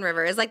 everyone does Joan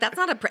Rivers. Like that's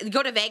not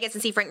go to Vegas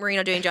and see Frank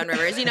Marino doing Joan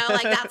Rivers. You know,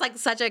 like that's like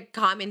such a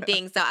common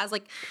thing. So I was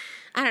like,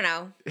 I don't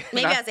know.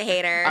 Maybe as a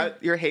hater.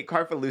 Your hate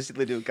card for Lucy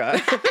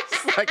LaDuca.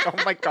 It's like, oh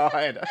my God. I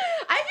feel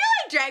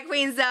like drag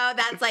queens though,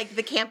 that's like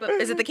the camp of,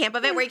 is it the camp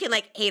of it where you can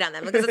like hate on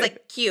them because it's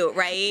like cute,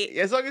 right?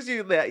 As long as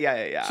you,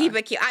 yeah. Keep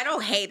it cute. I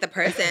don't hate the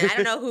person. I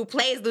don't know who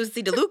plays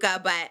Lucy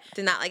DeLuca, but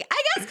did not like.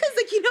 I guess because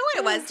like you know what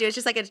it was too. It's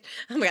just like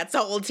oh my god,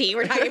 so old tea.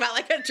 We're talking about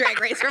like a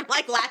drag race from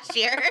like last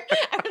year.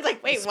 I was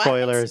like, wait, what?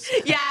 Spoilers.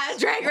 Yeah,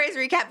 drag race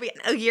recap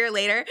a year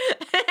later,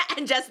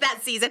 and just that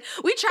season.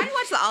 We tried to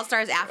watch the All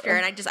Stars after,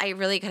 and I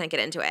really couldn't get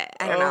into it.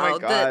 I don't know.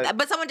 My God.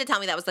 But someone did tell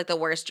me that was like the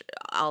worst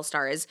All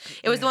Stars.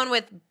 It was the one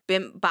with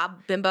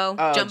Jimbo.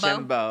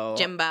 Jimbo.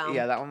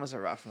 Yeah, that one was a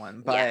rough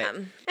one. But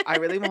I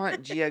really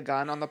want Gia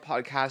Gunn on the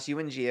podcast. You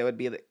and Gia would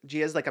be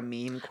Gia's like a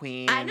meme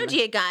queen. I know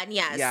Gia Gunn.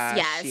 Yes, Yeah,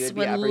 she would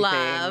be everything.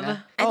 love.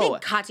 I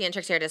think Katya and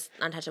Trixie are just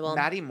untouchable.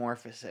 Maddie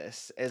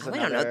Morphosis is I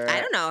another.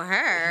 don't know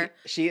her.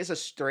 She is a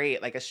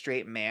straight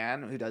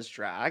man who does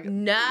drag.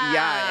 No.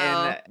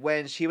 Yeah, and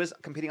when she was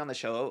competing on the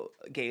show,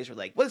 gays were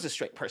like, "What is a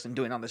straight person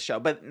doing on the show?"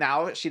 But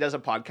now she does a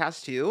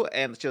podcast too,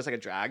 and she does like a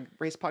drag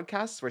race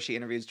podcast where she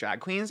interviews drag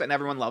queens, and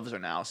everyone loves her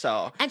now.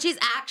 So And she's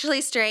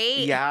actually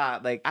straight. yeah,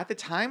 like at the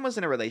time was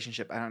in a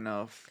relationship. I don't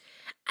know if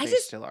they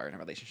still are in a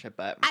relationship,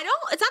 but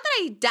It's not that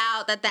I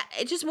doubt that.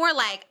 It's just more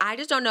like I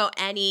just don't know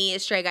any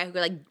straight guy who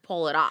could like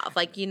pull it off.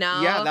 Like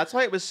yeah, that's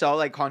why it was so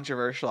like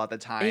controversial at the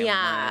time.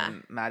 Yeah.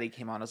 When Maddie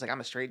came on, I was like,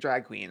 I'm a straight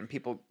drag queen, and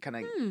people kind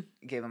of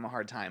gave them a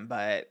hard time,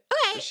 but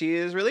Okay. she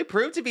is really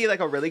proved to be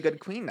like a really good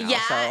queen now. Yeah,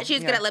 so, she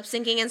was good at lip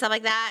syncing and stuff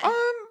like that.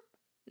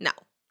 No.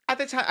 At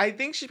the time, I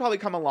think she's probably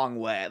come a long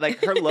way.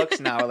 Like her looks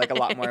now are like a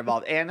lot more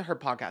involved, and her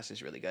podcast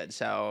is really good.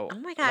 So Oh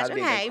my gosh, that'd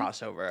be okay. a good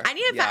crossover. I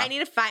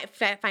need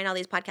to find all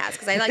these podcasts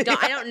because I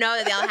don't know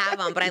that they all have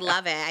them, but I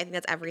love it. I think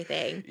that's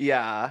everything.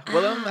 Yeah,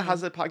 Willem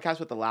has a podcast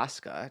with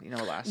Alaska. You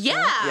know Alaska?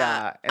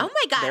 Yeah. and Oh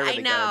my god, they're really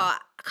I know.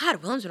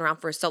 God, Willem's been around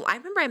for so. I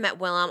remember I met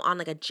Willem on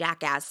like a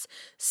Jackass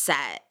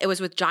set. It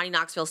was with Johnny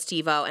Knoxville,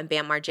 Steve-O, and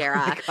Bam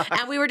Margera,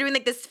 and we were doing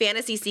like this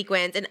fantasy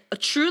sequence. And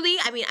truly,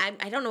 I mean,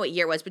 I don't know what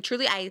year it was, but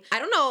truly, I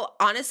don't know.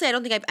 Honestly, I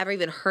don't think I've ever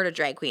even heard of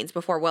drag queens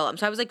before Willem.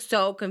 So I was like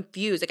so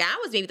confused. Like I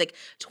was maybe like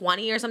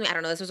 20 or something. I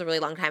don't know. This was a really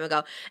long time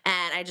ago,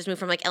 and I just moved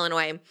from like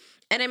Illinois,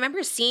 and I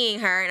remember seeing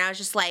her, and I was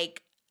just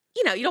like,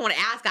 you don't want to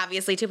ask,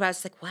 obviously, too, but I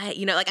was just like, what?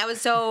 Like I was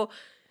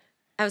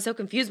so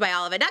confused by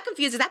all of it. Not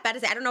confused, is that bad to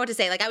say? I don't know what to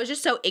say. Like, I was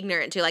just so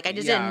ignorant, too. Like, I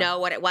just didn't know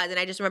what it was. And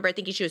I just remember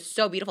thinking she was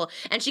so beautiful.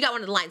 And she got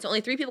one of the lines. So only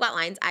 3 people got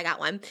lines. I got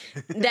one.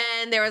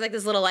 Then there was, like,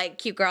 this little, like,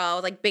 cute girl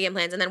with, like, big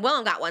implants. And then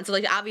Willem got one. So,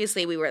 like,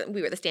 obviously, we were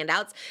the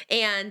standouts.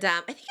 And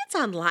I think it's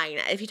online.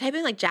 If you type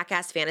in, like,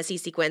 Jackass Fantasy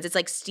Sequence, it's,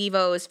 like,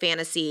 Steve-O's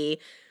Fantasy.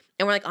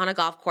 And we're, like, on a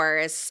golf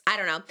course. I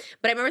don't know.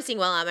 But I remember seeing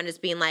Willem and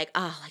just being like,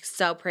 oh, like,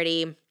 so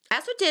pretty. I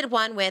also did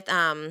one with the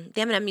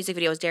Eminem music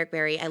video was Derek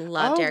Barry. I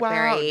love Derek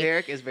Barry.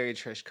 Derek is very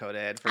Trish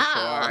coded for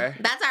sure.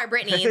 That's our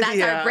Brittany.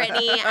 That's our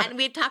Brittany. And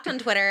we've talked on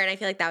Twitter, and I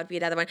feel like that would be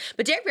another one.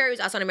 But Derek Barry was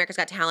also on America's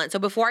Got Talent. So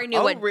before I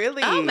knew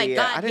really? Oh my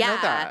God, I didn't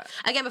know that.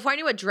 Again, before I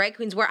knew what drag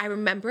queens were, I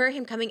remember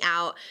him coming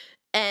out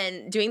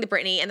and doing the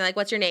Brittany, and they're like,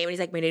 "What's your name?" And he's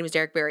like, "My name is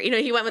Derek Barry."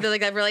 He went with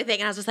like that really thing,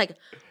 and I was just like,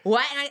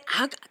 "What?" And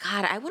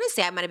I want to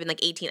say I might have been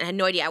like 18. I had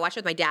no idea. I watched it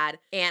with my dad,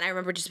 and I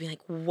remember just being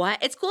like,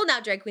 "What?" It's cool now.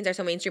 Drag queens are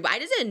so mainstream, but I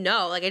just didn't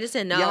know. Like, I just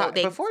didn't know. Yeah,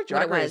 before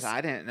Drag Race,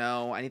 I didn't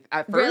know.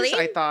 At first, Really?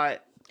 I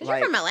thought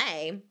You're from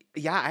LA.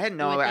 Yeah, I had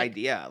no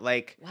idea.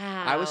 Like,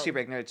 Wow. I was super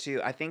ignorant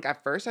too. I think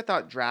at first I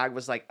thought drag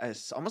was like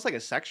almost like a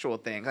sexual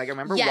thing. Like, I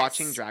remember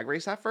watching Drag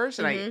Race at first,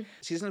 and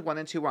seasons 1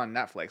 and 2 were on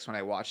Netflix when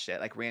I watched it,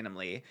 like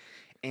randomly,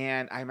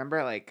 and I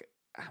remember like.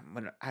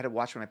 When I had to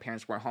watch when my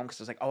parents weren't home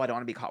because I was like, oh, I don't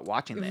want to be caught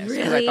watching this.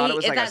 Because I thought it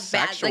was like a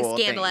sexual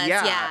like scandalous, thing.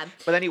 Yeah.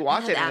 But then you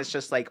watch it and it's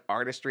just like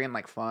artistry and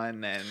like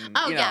fun and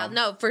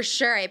no, for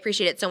sure. I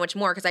appreciate it so much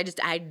more because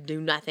I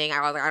do nothing.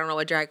 I was like, I don't know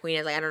what drag queen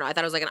is. Like, I don't know. I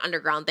thought it was like an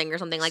underground thing or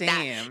something like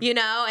that.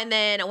 And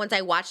then once I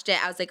watched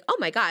it, I was like, oh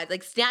my God,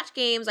 like Snatch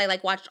Games. I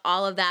like watched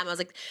all of them. I was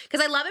like, because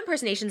I love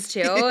impersonations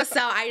too. So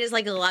I just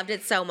like loved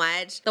it so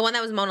much. The one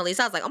that was Mona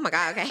Lisa, I was like, oh my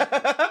God, okay.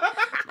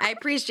 I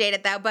appreciate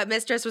it though. But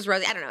Mistress was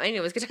Rosie. I don't know.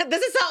 Anyways, this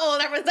is so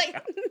old. Everyone's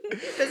like,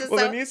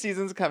 the new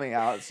season's coming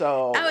out,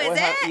 so is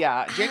it?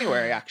 Yeah,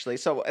 January actually.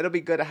 So it'll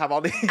be good to have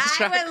all these.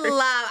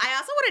 I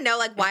also want to know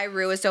like why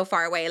Rue is so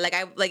far away. Like,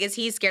 is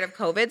he scared of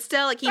COVID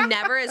still? Like, he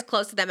never is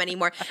close to them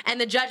anymore. And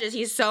the judges,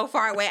 he's so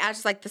far away. I was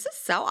just like, this is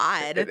so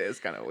odd. It is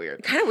kind of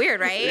weird. Kind of weird,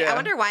 right? Yeah. I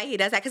wonder why he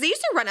does that because they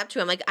used to run up to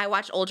him. Like, I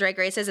watched old Drag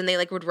Races and they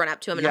like would run up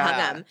to him and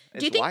hug him.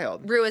 Do you think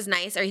wild. Rue is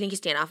nice, or you think he's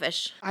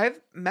standoffish? I've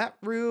met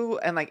Rue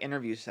in like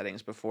interview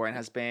settings before, and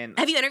has been.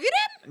 Have you interviewed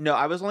him? No,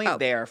 I was only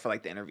there for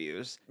like the interviews.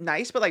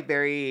 Nice, but like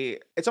very.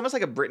 It's almost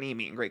like a Brittany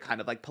meet and greet,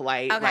 kind of like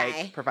polite,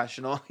 like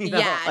professional.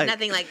 Yeah, like,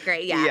 nothing like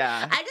great.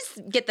 Yeah. I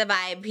just get the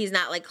vibe he's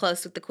not like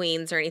close with the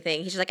queens or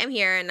anything. He's just like, I'm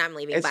here and I'm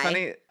leaving. It's Bye.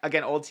 funny,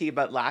 again, old tea,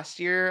 but last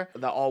year,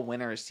 the all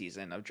winners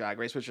season of Drag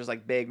Race, which was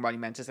like big,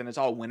 monumentous, and it's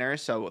all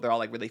winners, so they're all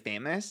like really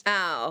famous.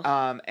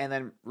 Oh. And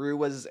then Rue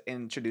was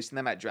introducing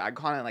them at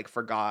DragCon and like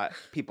forgot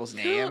people's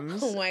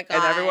names. Oh my God.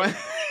 And everyone.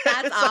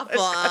 That's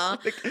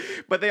awful.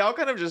 But they all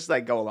kind of just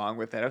like go along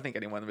with it. I don't think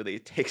anyone really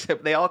takes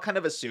it. They all kind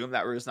of assume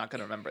that Rue's not going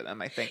to remember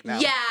them, I think now.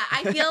 Yeah,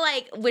 I feel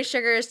like with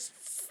Sugar's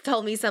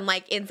told me some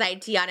like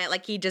inside tea on it.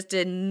 Like he just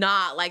did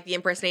not like the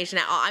impersonation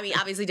at all. I mean,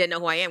 obviously didn't know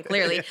who I am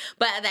clearly,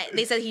 but that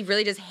they said he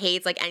really just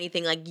hates like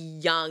anything like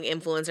young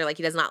influencer. Like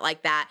he does not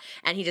like that,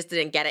 and he just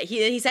didn't get it.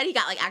 He said he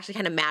got like actually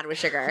kind of mad with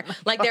Sugar.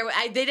 Like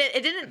it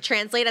didn't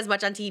translate as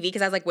much on TV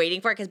because I was like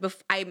waiting for it because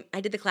I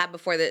did the collab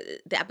before the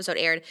episode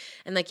aired,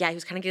 and like he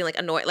was kind of getting like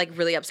annoyed, like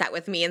really upset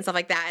with me and stuff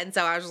like that, and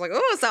so I was just like,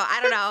 oh, so I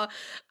don't know.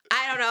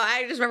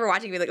 I just remember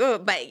watching it and be like,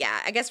 oh, but yeah,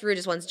 I guess Rue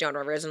just wants Joan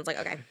Rivers, and it's like,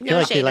 okay. I feel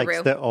like he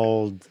likes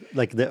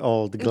the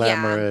old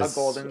glamorous a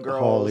Golden Girls.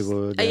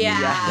 Hollywood.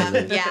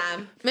 Yeah.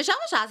 Michelle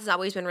Visage has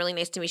always been really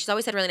nice to me. She's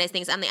always said really nice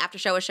things. On the after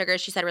show with Sugar,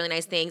 she said really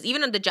nice things.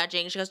 Even on the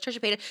judging, she goes,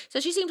 Trisha paid it. So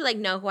she seemed to like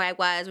know who I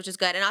was, which is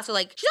good. And also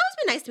like, she's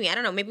always been nice to me. I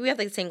don't know. Maybe we have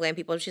like the same glam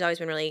people. She's always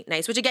been really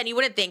nice, which again, you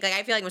wouldn't think. Like,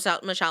 I feel like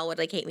Michelle would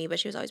like hate me, but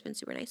she's always been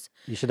super nice.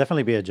 You should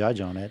definitely be a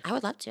judge on it. I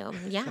would love to.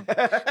 Yeah.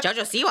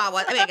 JoJo Siwa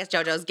was, I guess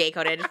JoJo's gay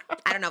coded.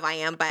 I don't know if I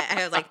am, but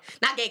I was like,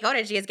 not gay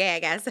coded. She is gay, I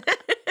guess.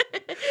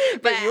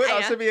 But you would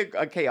also be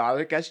a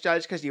chaotic guest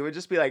judge because you would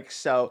just be like,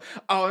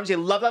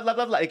 OMG,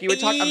 love. Like you would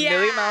talk a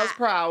million miles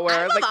per hour.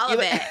 I love like, all of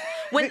it.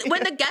 When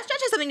the guest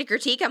judge has something to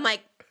critique, I'm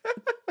like,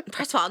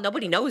 first of all,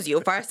 nobody knows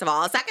you. First of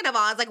all, second of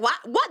all, I was like,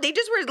 what? They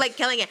just were like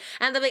killing it,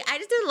 and they're like, I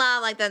just didn't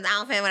love like the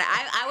outfit.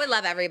 I would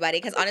love everybody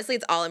because honestly,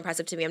 it's all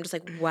impressive to me. I'm just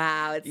like,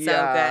 wow, it's so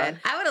good.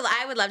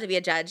 I would love to be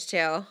a judge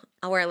too.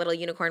 I'll wear a little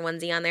unicorn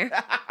onesie on there.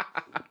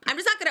 I'm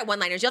just not good at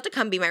one-liners. You'll have to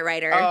come be my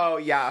writer. Oh,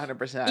 yeah,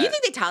 100%. You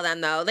think they tell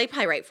them, though? They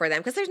probably write for them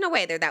because there's no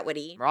way they're that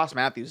witty. Ross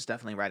Matthews is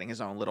definitely writing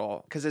his own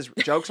little... Because his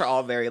jokes are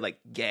all very, like,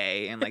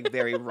 gay and, like,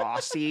 very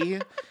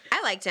Rossy.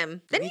 I liked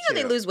him. Then,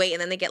 they lose weight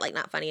and then they get, like,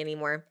 not funny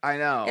anymore. I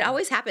know. It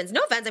always happens.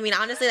 No offense. I mean,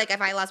 honestly, like,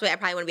 if I lost weight, I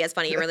probably wouldn't be as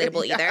funny or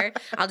relatable either.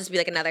 I'll just be,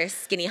 like, another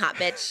skinny hot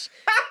bitch.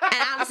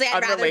 And honestly,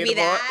 I'd rather be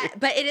that.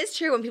 But it is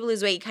true. When people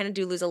lose weight, you kind of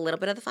do lose a little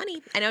bit of the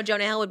funny. I know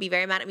Jonah Hill would be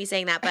very mad at me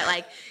saying that, but,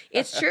 like,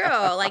 it's true.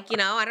 Like,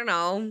 I don't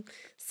know.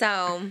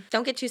 So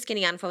don't get too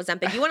skinny on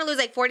Ozempic. You want to lose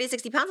like 40 to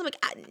 60 pounds? I'm like,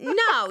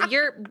 no,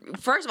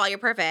 first of all, you're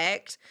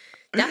perfect.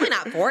 Definitely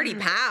not 40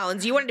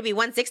 pounds. You wanted to be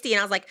 160,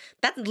 and I was like,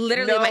 that's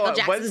literally Michael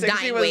Jackson's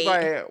dying weight.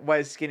 160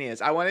 was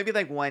skinniest. I want to be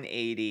like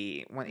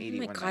 180, Oh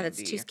my God,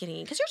 that's too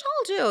skinny. Because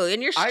you're tall, too,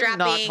 and you're strapping. I'm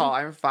not tall.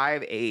 I'm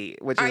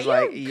 5'8", which is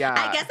I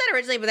guess that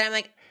originally, but then I'm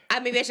like,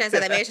 maybe I shouldn't say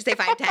that. Maybe I should say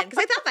 5'10", because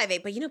I thought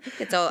 5'8", but people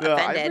get so offended.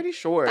 I'm pretty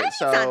short.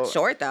 It's not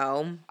short,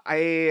 though.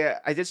 I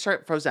did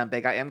start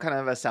Ozempic. I am kind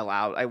of a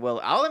sellout.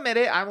 I'll admit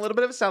it. I'm a a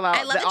bit of a sellout.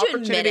 I love that you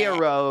admit it.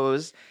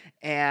 Arose.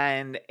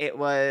 And it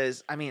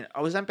was,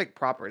 Ozempic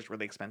proper is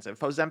really expensive.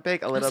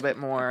 Ozempic, a little bit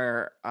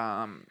more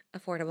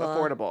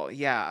affordable,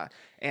 yeah,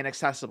 and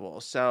accessible.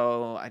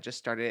 So I just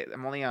started.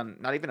 I'm only on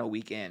not even a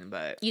week in,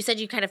 but you said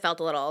you kind of felt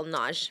a little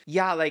nausea.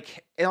 Yeah,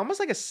 like it almost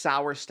like a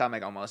sour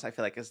stomach. Almost, I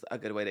feel like is a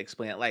good way to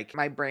explain it. Like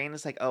my brain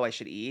is like, oh, I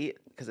should eat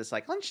because it's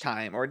like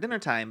lunchtime or dinner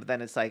time, but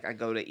then it's like I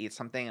go to eat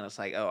something and it's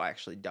like, oh, I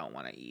actually don't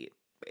want to eat.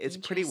 It's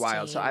pretty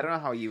wild. So I don't know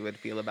how you would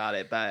feel about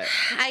it, but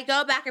I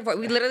go back and forth.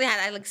 We literally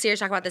had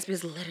seriously talk about this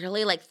because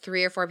literally like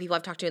 3 or 4 people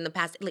I've talked to in the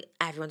past, like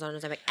everyone's on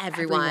Ozempic,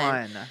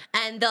 everyone,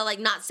 and they'll like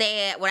not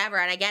say it, whatever,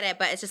 and I get it,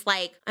 but it's just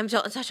like I just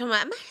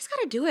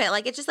gotta do it.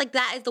 Like it's just like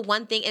that is the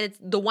one thing, and it's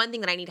the one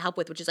thing that I need help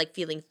with, which is like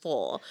feeling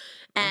full,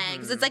 and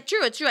because it's like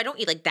it's true. I don't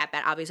eat like that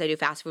bad. Obviously, I do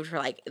fast food for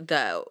like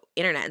the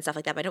internet and stuff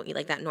like that, but I don't eat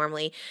like that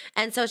normally,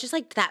 and so it's just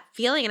like that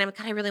feeling, and I'm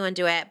God, I really want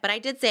to do it, but I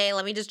did say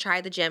let me just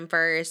try the gym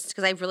first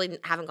because I really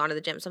haven't gone to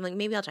the gym, so I'm like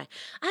maybe I'll try.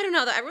 I don't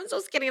know though. Everyone's so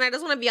skinny, and I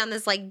just want to be on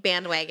this like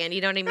bandwagon.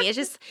 You know what I mean? It's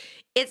just,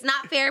 it's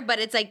not fair, but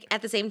it's like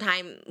at the same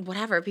time,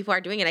 whatever people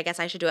are doing it, I guess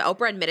I should do it.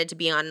 Oprah admitted to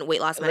being on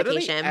weight loss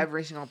medication. Literally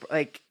every single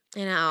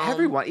know.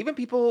 Everyone, even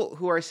people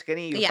who are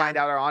skinny, you find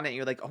out are on it, and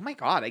you're like, oh my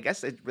God, I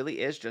guess it really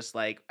is just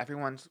like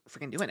everyone's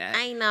freaking doing it.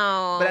 I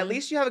know. But at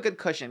least you have a good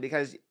cushion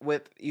because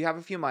you have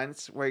a few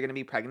months where you're going to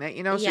be pregnant,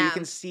 so you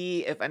can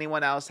see if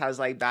anyone else has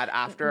like bad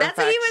after effects.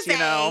 That's what he was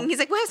saying. He's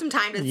like, we'll have some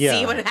time to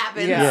see what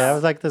happens. Yeah, I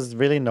was like, there's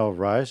really no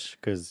rush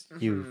because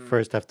you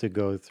first have to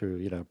go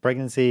through,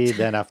 pregnancy,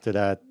 then after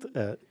that,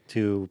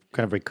 to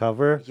kind of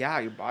recover. Yeah,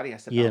 your body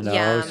has to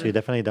so you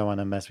definitely don't want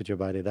to mess with your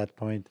body at that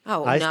point.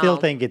 I still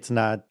think it's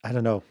not, I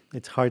don't know,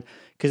 it's hard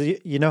because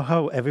you know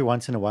how every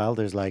once in a while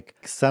there's like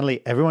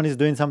suddenly everyone is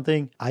doing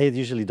something. I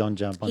usually don't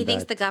jump on that. He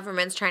thinks the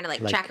government's trying to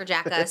like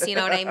tracker-jack us, you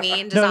know what I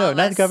mean? No,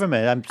 not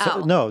government.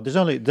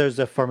 There's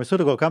a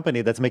pharmaceutical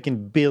company that's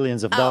making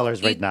billions of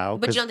dollars right now.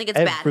 But you don't think it's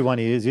bad? Everyone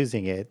is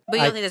using it. But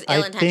you don't think there's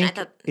ill intention? I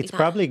think it's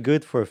probably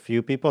good for a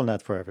few people,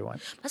 not for everyone.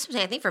 That's what I'm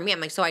saying. I think for me,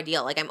 I'm like so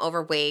ideal. Like I'm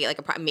overweight,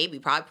 like probably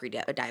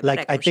pre-diabetic.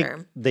 Like I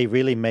think they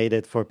really made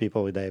it for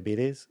people with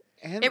diabetes.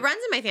 It runs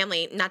in my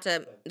family.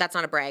 That's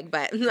not a brag,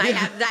 but I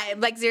have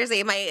like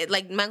seriously, my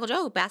Uncle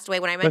Joe passed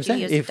away when I met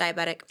you. He was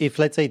diabetic. If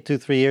let's say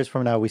 2-3 years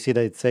from now we see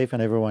that it's safe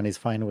and everyone is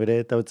fine with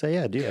it, I would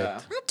say do it.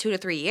 Not 2 to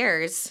 3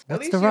 years.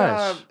 What's the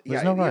rush?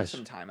 There's no rush.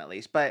 Some time at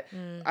least, but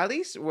at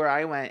least where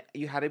I went,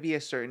 you had to be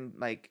a certain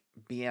like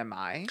BMI.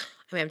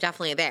 I mean, I'm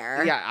definitely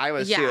there. Yeah, I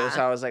was too. Yeah.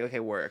 So I was like, okay,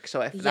 work. So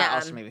that Yeah.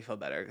 also made me feel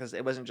better because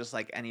it wasn't just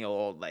like any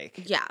old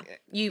like. Yeah,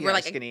 you were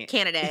like skinny a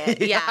candidate.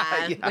 Yeah,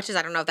 Yeah, yeah. which is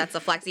I don't know if that's a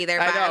flex either,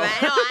 I but know.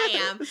 I know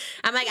I am.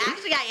 I'm like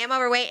actually I am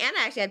overweight and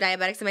I actually have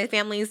diabetics in my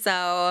family.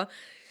 So,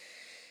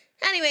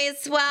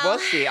 anyways, well, We'll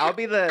see. I'll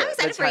be the excited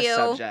test for you.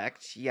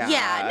 subject. Yeah.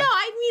 Yeah, no,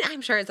 I mean,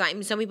 I'm sure it's fine. I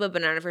mean, some people have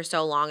been on it for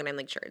so long, and I'm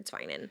like, sure, it's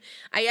fine. And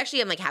I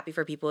actually am like happy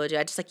for people who do.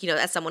 I just like,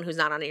 as someone who's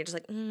not on it, you're just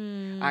like,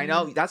 I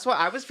know. That's what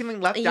I was feeling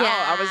left out.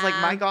 I was like,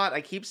 Yeah. my God,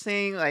 I keep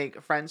seeing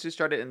like friends who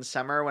started in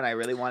summer when I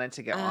really wanted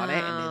to get on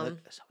it, and they look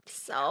so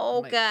so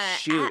I'm like, good.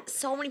 shoot.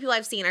 So many people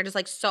I've seen are just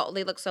like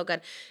they look so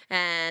good.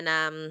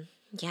 And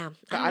yeah.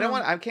 But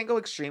I can't go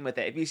extreme with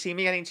it. If you see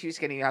me getting too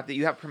skinny,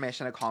 you have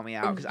permission to call me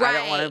out because I Right.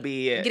 don't want to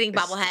be Getting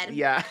bobblehead.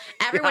 Yeah.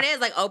 Everyone is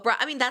like Oprah.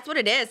 I mean, that's what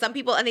it is. Some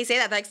people, and they say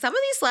that like some of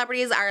these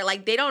celebrities are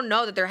like they don't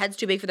know that their head's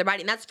too big for their body,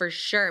 and that's for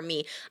sure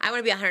me. I want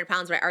to be 100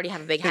 pounds, but I already have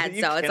a big head,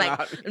 You so it's cannot.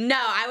 like no,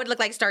 I would look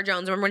like Star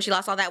Jones. Remember when she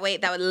lost all that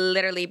weight? That would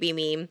literally be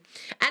me.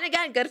 And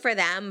again, good for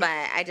them, but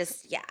I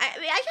just I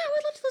would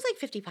love to lose like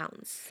 50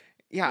 pounds.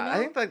 Yeah, You I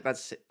know? think like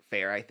that's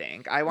fair. I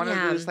think I want to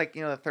Yeah. lose like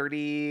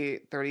 30,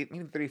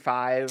 maybe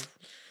 35.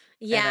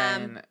 Yeah.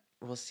 And then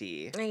we'll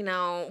see. I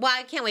know. Well,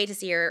 I can't wait to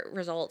see your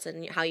results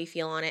and how you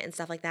feel on it and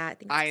stuff like that. I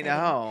think it's I exciting.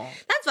 know.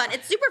 That's fun.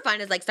 It's super fun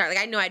to like start. Like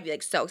I know I'd be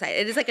like so excited.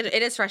 It is like it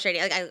is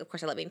frustrating. Like of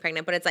course I love being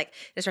pregnant, but it's like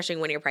it's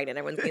frustrating when you're pregnant.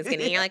 Everyone's being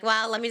skinny. And you're like,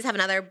 well, let me just have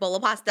another bowl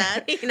of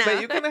pasta. You know.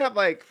 But you can have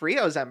like free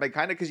Ozempic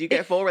kind of because you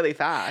get full really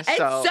fast. It's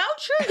so so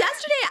true.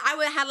 Yesterday, I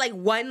would have like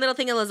one little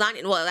thing of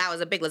lasagna. Well, that was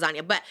a big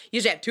lasagna, but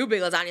usually I have two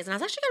big lasagnas. And I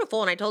was actually kind of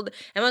full. And I told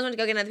Emma I was going to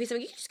go get another piece. I'm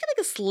like, you can just get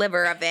like a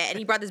sliver of it. And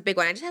he brought this big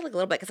one. I just had like a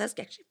little bit because I was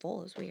actually full.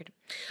 It was weird.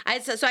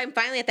 So I'm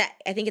finally at that.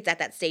 I think it's at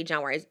that stage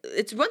now where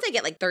it's once I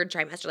get like third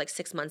trimester, like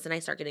 6 months, and I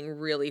start getting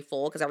really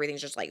full because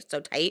everything's just like so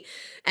tight.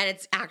 And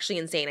it's actually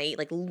insane. I eat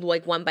like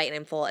one bite and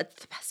I'm full.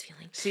 It's the best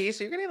feeling. see,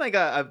 so you're getting like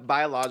a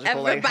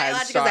biological like head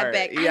biological start.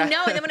 Ozempic. Yeah. I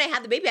know. And then when I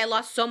had the baby, I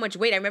lost so much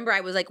weight. I remember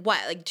I was like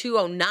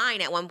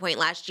 209 at one point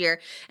last year,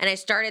 and I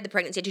started the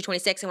pregnancy at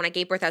 226. And when I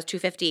gave birth, I was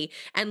 250.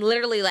 And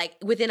literally, like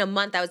within a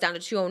month, I was down to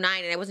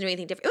 209, and I wasn't doing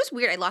anything different. It was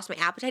weird. I lost my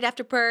appetite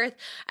after birth.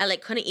 I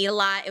like couldn't eat a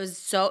lot. It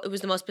was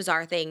the most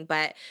bizarre thing,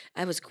 but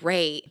it was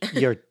great.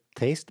 Your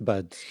taste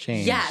buds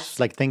changed. Yes.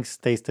 Like things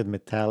tasted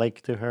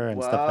metallic to her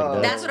and stuff like Whoa.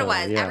 that. That's what it So,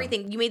 was. yeah.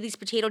 Everything. You made these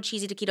potato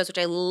cheesy taquitos,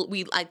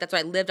 which that's what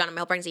I lived on in my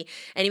whole pregnancy.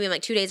 And even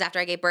like 2 days after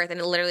I gave birth, and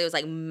it literally was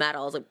like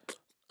metal. It was like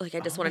I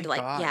just wanted to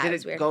like, God. yeah, Did it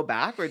was it weird. go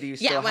back or do you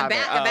still Yeah, it went have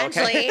back it? Oh,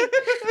 eventually.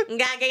 okay.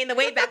 Got gained the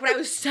weight back, but I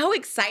was so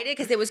excited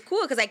because it was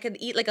cool because I could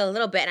eat like a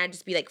little bit and I'd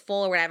just be like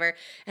full or whatever. And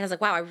I was like,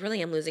 wow, I really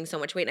am losing so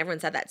much weight. And everyone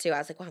said that too. I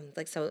was like, wow,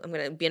 I'm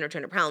gonna be under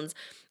 200 pounds.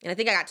 And I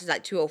think I got to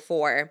like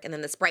 204. And then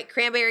the Sprite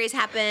cranberries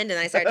happened, and then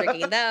I started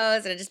drinking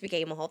those, and it just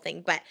became a whole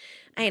thing. But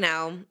I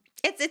know.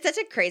 It's such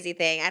a crazy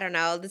thing. I don't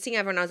know. The thing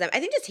everyone knows that. I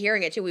think just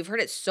hearing it too. We've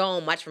heard it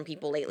so much from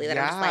people lately that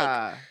I'm just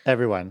like,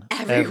 Everyone.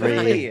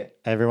 Everyone.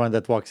 Everyone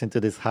that walks into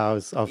this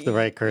house off the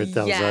record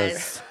tells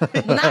yes.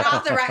 us. Not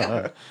off the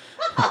record.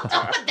 Don't put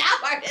that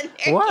part in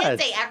there. What? You can't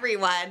say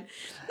everyone.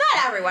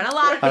 Not everyone. A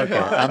lot of people.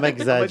 Okay, I'm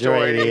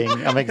exaggerating.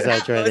 I'm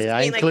exaggerating.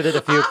 I being, like, included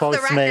a few off the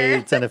record.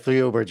 Postmates and a few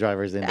Uber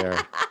drivers in there.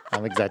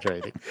 I'm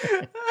exaggerating.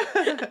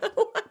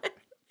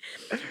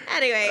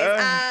 Anyways,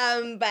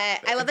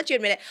 but I love that you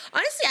admit it.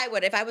 Honestly, I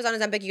would. If I was on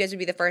Ozempic, you guys would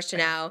be the first to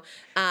know.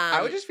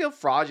 I would just feel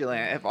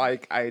fraudulent if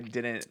like I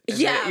didn't. admit it.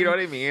 Yeah. You know what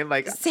I mean?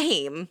 Like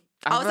Same.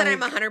 All I'm of a sudden, I'm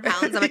like- 100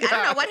 pounds. I'm like, I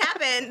don't know what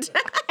happened.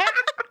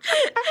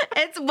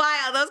 It's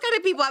wild. Those kind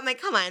of people, I'm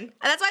like, come on. And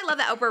that's why I love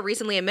that Oprah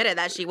recently admitted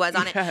that she was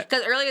on it.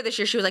 Because earlier this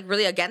year, she was like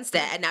really against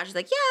it. And now she's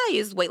like, yeah, I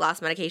use weight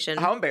loss medication.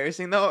 how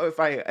embarrassing though if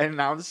I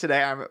announce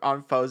today I'm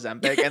on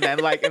Ozempic and then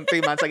like in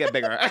 3 months I get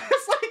bigger.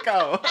 It's like,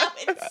 oh. That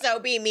would so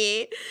be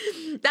me.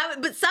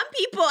 But some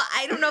people,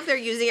 I don't know if they're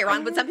using it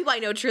wrong, but some people I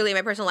know truly in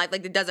my personal life,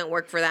 like it doesn't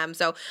work for them.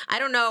 So I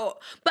don't know.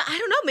 But I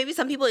don't know. Maybe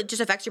some people, it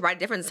just affects your body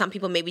different. Some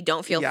people maybe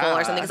don't feel full or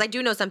Yeah. something. Because I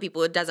do know some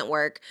people it doesn't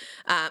work.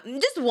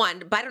 Just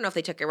one, but I don't know if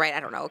they took it right. I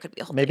don't know. It could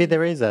be a whole Maybe thing.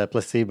 there is a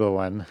placebo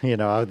one,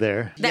 out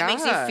there. That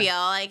makes you Yeah. feel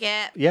like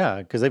it. Yeah,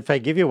 because if I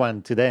give you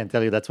one today and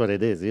tell you that's what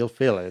it is, you'll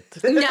feel it.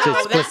 No,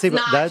 'Cause that's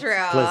not true.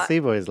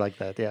 Placebo is like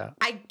that, yeah.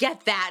 I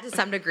get that to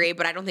some degree,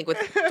 but I don't think with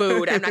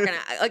food, I'm not gonna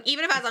like.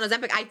 Even if I was on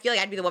Ozempic, I feel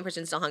like I'd be the one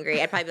person still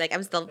hungry. I'd probably be like,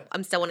 I'm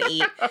still want to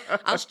eat.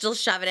 I'll still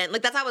shove it in.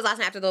 Like that's how I was last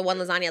night after the one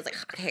lasagna. I was like,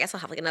 okay, I guess I'll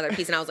have like another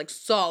piece, and I was like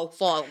so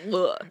full.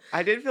 Ugh.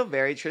 I did feel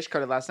very Trish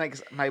coded last night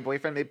because my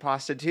boyfriend made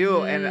pasta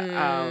too,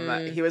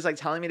 and he was like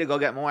telling me to go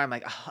get more. I'm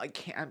like, oh, I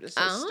can't. I'm just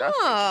so stuffed.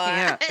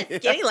 I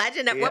can't. Skinny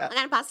legend. Yeah. What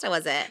kind of pasta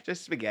was it?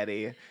 Just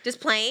spaghetti. Just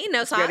plain,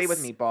 no Spaghetti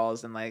sauce. with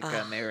meatballs and like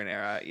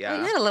marinara. I Yeah,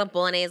 had a little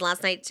bolognese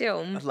last night too.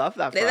 I love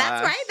that. For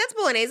That's us. right. That's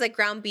bolognese, like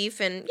ground beef,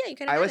 and yeah, you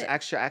kind of. I was it.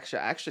 extra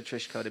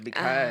Trish coded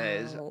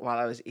because Oh. while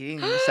I was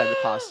eating said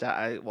pasta,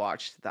 I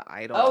watched The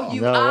Idol. Oh,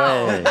 you. No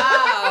oh, way.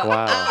 oh,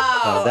 Wow.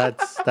 oh. No,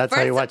 that's how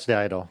First- you watch The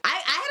Idol. I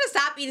had to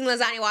stop eating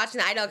lasagna watching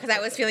The Idol because I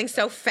was feeling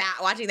so fat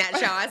watching that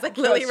show. I was like,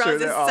 Lily That's true,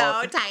 Rose is they're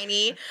all- so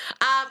tiny.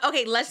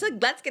 Okay, let's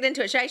get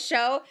into it. Should I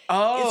show?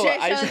 Oh, should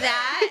I show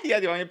that? Yeah,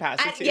 do you want me to pass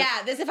it to you?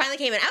 Yeah, this finally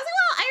came in. I was like,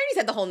 well, I already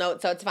said the whole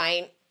note, so it's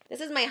fine. This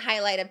is my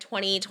highlight of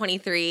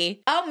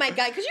 2023. Oh my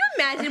God, could you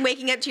imagine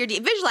waking up to your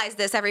visualize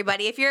this,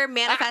 everybody. If you're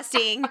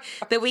manifesting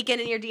the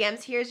weekend in your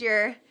DMs, here's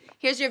your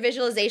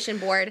visualization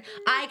board.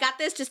 I got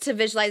this just to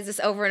visualize this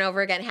over and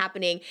over again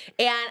happening.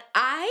 And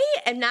I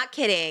am not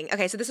kidding.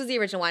 Okay, so this was the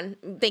original one.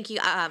 Thank you,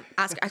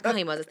 Oscar. I call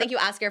him Moses. Thank you,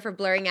 Oscar, for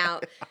blurring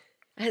out.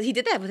 He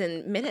did that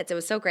within minutes. It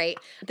was so great.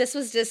 This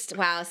was just,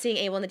 wow, seeing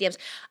Abel in the DMs.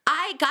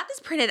 I got this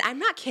printed, I'm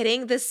not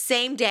kidding, the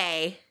same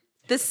day.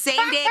 The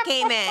same day it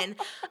came in.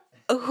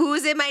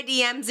 Who's in my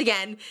DMs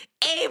again?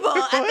 Abel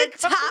at the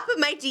top of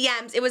my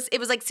DMs. It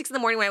was like 6 in the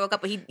morning when I woke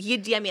up, but he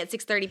DM'd me at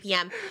 6:30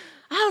 p.m.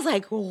 I was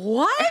like,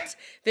 what?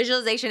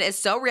 Visualization is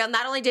so real.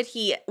 Not only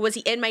was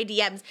he in my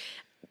DMs,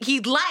 he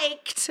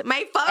liked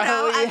my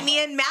photo of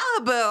me in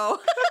Malibu.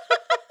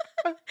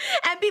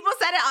 And people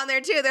said it on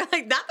there too. They're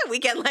like, not the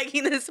Weeknd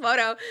liking this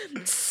photo.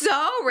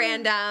 So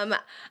random.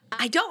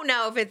 I don't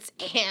know if it's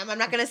him. I'm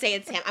not going to say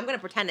it's him. I'm going to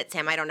pretend it's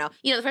him. I don't know.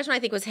 The first one I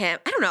think was him.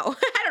 I don't know.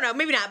 I don't know.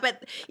 Maybe not.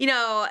 But,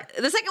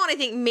 the second one I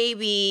think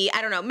maybe,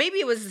 I don't know. Maybe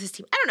it was his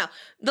team. I don't know.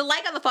 The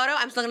like on the photo,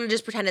 I'm still going to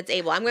just pretend it's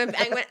Abel. I'm like,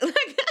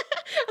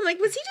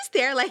 was he just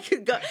there? Like, go.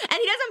 And he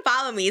doesn't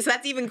follow me. So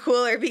that's even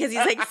cooler because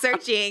he's like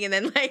searching and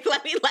then like,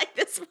 let me like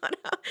this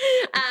photo.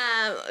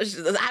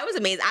 I was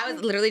amazed. I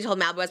was literally told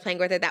Malibu I was playing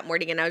with her that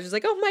morning and I was just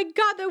like, oh my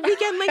God, the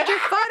Weeknd liked your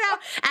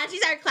photo. And she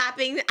started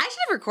clapping. I should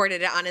have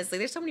recorded it, honestly.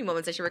 There's so many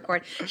moments I should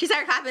record. She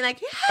started clapping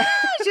like, yeah,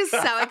 just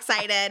so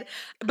excited.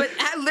 But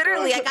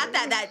I got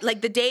that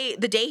like the day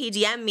he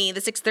DM'd me,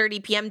 the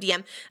 6:30 p.m.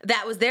 DM,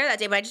 that was there that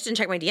day, but I just didn't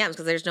check my DMs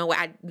because there's no way,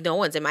 no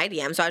one's in my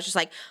DM. So I was just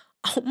like,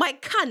 oh my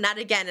God, not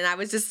again. And I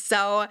was just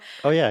so.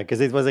 Oh, yeah,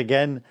 because it was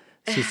again,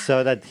 she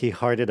saw that he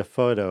hearted a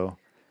photo.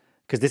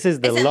 Because this is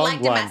the long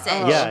one.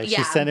 Yeah,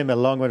 she sent him a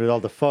long one with all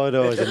the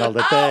photos and all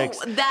the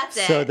text. Oh, that's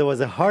it. So there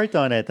was a heart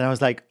on it. And I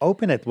was like,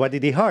 open it. What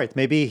did he heart?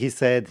 Maybe he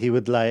said he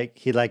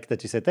liked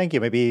that you said thank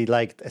you. Maybe he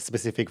liked a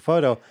specific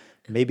photo.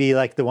 Maybe he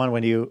liked the one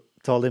when you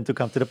told him to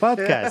come to the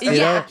podcast. You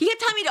know? He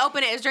kept telling me to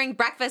open it. It was during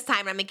breakfast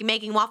time, and I'm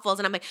making waffles,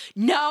 and I'm like,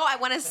 no, I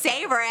want to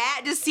savor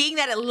it. Just seeing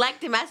that it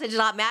liked the message a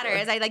lot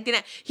matters. I liked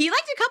it. He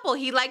liked a couple.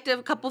 He liked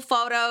a couple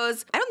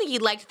photos. I don't think he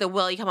liked the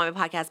 "Will you come on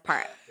my podcast"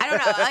 part. I don't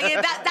know.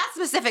 Like, that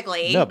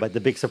specifically. No, but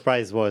the big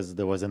surprise was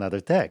there was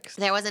another text.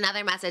 There was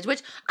another message,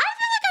 which I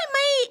feel like I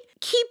might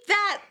keep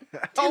that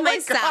to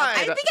myself. God.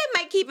 I think I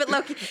might keep it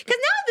low key. Because now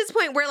at this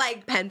point, we're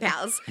like pen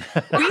pals.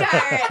 We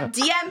are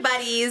DM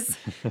buddies.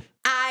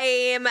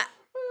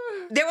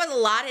 There was a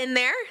lot in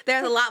there.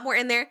 There's a lot more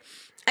in there.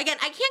 Again,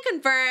 I can't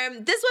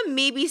confirm. This one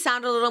maybe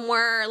sounded a little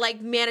more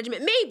like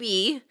management,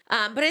 maybe.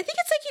 But I think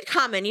it's like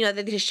common,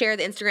 that they share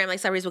the Instagram, like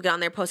celebrities will get on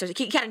their posters.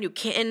 He got a new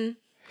kitten.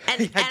 And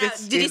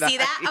did you see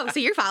that? Oh, so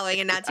you're following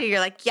it now too.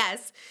 You're like,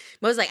 yes.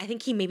 Mo was like, I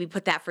think he maybe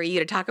put that for you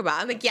to talk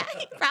about. I'm like, yeah,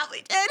 he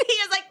probably did. He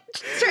was like,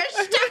 Trish,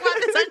 talk about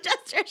this on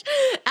Just Trish.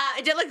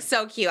 It did look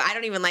so cute. I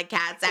don't even like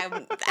cats.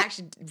 I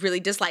actually really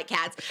dislike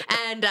cats.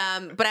 And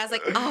but I was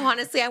like, oh,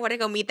 honestly, I want to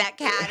go meet that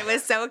cat. It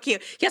was so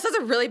cute. He also has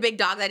a really big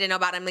dog that I didn't know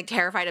about. I'm like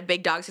terrified of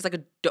big dogs. He's like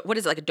what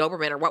is it, like a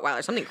Doberman or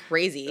Rottweiler, something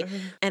crazy.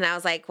 And I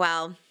was like,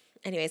 well.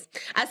 Anyways,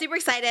 I was super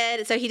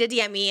excited. So he did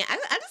DM me.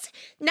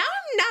 Now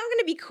I'm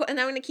gonna be cool, and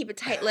I'm gonna keep it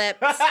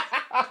tight-lipped.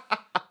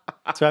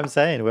 That's what I'm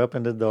saying. We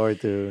opened the door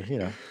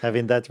to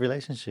having that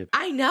relationship.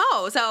 I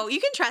know. So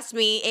you can trust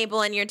me,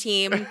 Abel, and your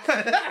team.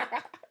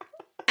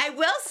 I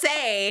will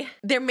say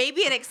there may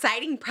be an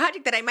exciting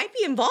project that I might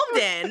be involved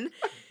in.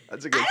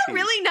 That's a good I don't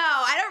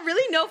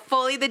really know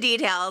fully the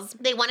details.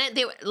 They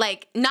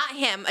not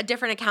him, a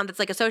different account that's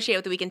like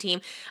associated with the Weeknd team,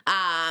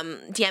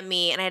 DM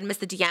me, and I had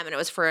missed the DM, and it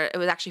was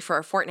actually for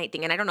a Fortnite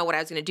thing, and I don't know what I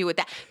was going to do with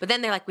that. But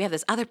then they're like, we have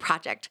this other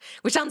project,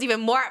 which sounds even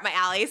more up my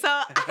alley. So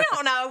I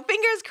don't know.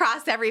 Fingers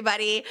crossed,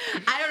 everybody.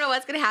 I don't know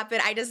what's going to happen.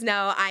 I just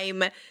know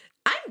I'm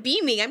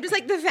beaming. I'm just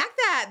like, the fact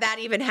that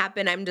even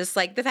happened, I'm just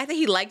like, the fact that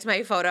he liked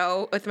my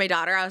photo with my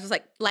daughter, I was just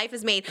like, life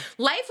is made.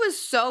 Life was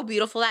so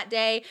beautiful that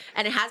day,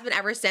 and it has been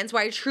ever since,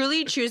 where I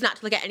truly choose not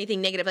to look at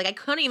anything negative. Like, I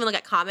couldn't even look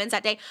at comments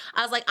that day.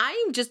 I was like,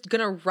 I'm just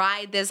gonna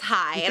ride this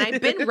high, and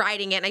I've been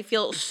riding it, and I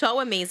feel so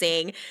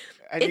amazing.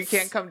 And you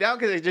can't come down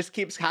because it just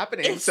keeps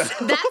happening. So.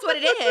 That's what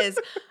it is.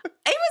 It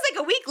was like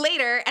a week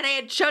later, and I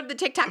had showed the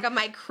TikTok of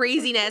my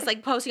craziness,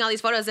 like posting all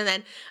these photos, and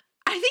then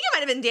I think it might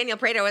have been Daniel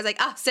Prater was like,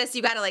 oh, sis,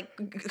 you got to like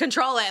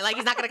control it. Like,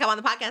 he's not going to come on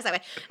the podcast that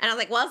way. And I was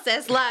like, well,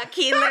 sis, look,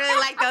 he literally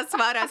liked those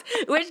photos,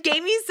 which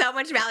gave me so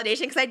much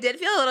validation because I did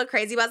feel a little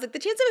crazy. But I was like, the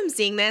chance of him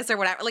seeing this or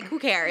whatever, like, who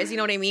cares? You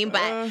know what I mean?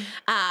 But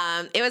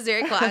it was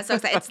very cool. I was so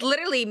excited. It's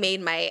literally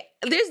made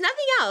there's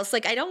nothing else.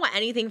 Like, I don't want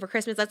anything for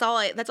Christmas. That's all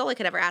I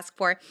could ever ask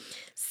for.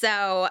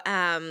 So the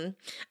chance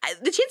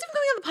of him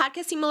going on the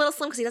podcast seemed a little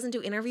slim because he doesn't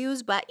do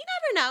interviews, but you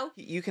never know.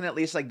 You can at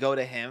least like go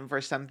to him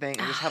for something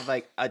and just have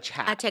like a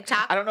chat. A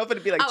TikTok? I don't know if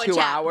it'd be like 2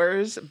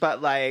 hours,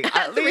 but like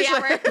at least 3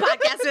 hour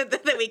podcast with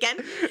the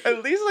Weeknd.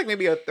 At least like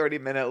maybe a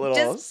 30-minute little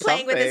just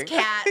playing something. with his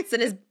cats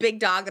and his big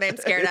dog that I'm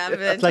scared of.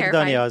 It's like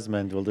Donny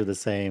Osmond will do the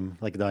same.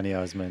 Like Donny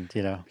Osmond,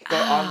 Go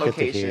on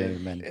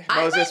location.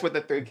 Moses with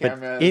the 3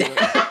 cameras.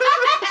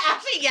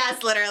 Actually,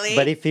 Yes, literally.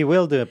 But if he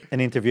will do an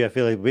interview, I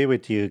feel like be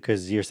with you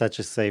because you're such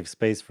a safe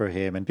space for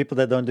him. And people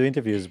that don't do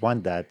interviews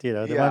want that. You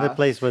know, they want a Yeah.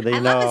 place where they I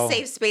know. love a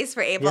safe space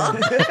for Abel.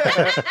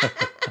 Yeah.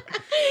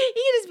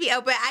 You can just be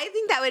open. I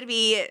think that would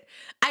be.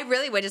 I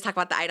really would just talk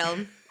about the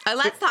Idol.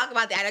 Let's talk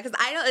about the Idol because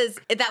Idol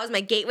that was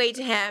my gateway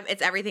to him.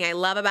 It's everything I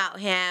love about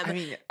him. I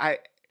mean,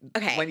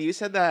 Okay. when you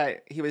said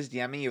that he was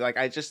DMing you, like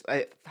I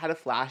had a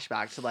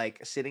flashback to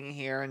like sitting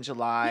here in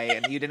July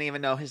and you didn't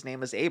even know his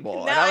name was Abel. No,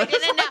 And I was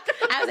didn't know.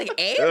 I was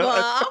like, Abel.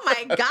 Oh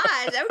my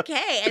gosh.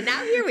 Okay, and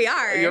now here we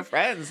are. You're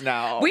friends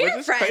now. We're which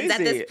is friends at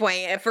this crazy.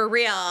 point, for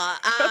real.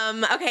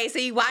 Okay, so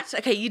you watched.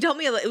 Okay, you told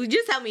me. You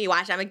just tell me you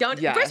watched. I'm like, don't.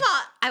 Yeah. First of all,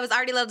 I was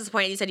already a little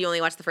disappointed. You said you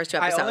only watched the first 2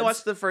 episodes. I only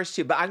watched the first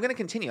 2, but I'm gonna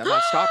continue. I'm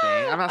not stopping.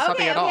 I'm not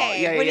stopping at all.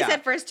 Yeah, When yeah. you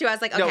said first 2, I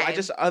was like, okay.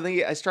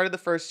 No, I started the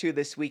first 2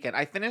 this weekend.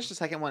 I finished the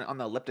second one on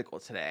the elliptical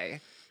today.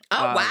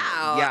 Oh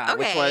wow. Yeah, Okay.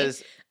 which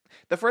was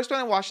the first one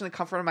I watched in the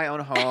comfort of my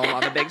own home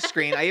on the big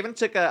screen. I even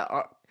took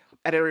a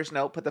editor's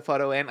note, put the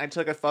photo in. I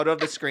took a photo of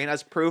the screen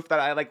as proof that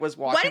I was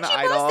Why watching did the you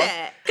Idol. post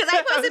it? Because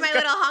I posted my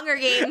little Hunger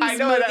Games I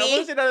know, movie and I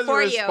posted it as a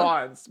for you.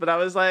 response, but I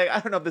was like, I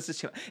don't know if this is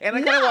too. And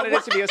I kind of No, wanted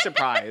it to be a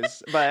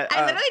surprise, but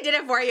I literally did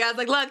it for you. I was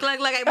like, look,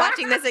 I'm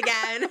watching this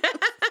again.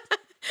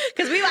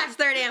 Because we watched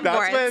third and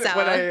fourth. that's So.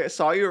 when I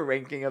saw your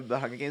ranking of the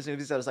Hunger Games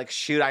movies. I was like,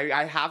 shoot,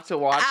 I have to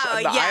watch Oh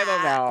the yeah, Idol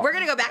now. we're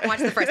gonna go back and watch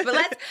the first. But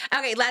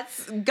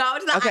let's go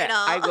to the Okay, Idol.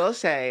 I will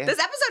say This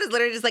episode is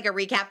literally just like a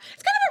recap.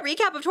 It's kind of a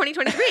recap of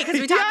 2023 because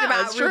we talked Yeah,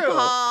 about it's true.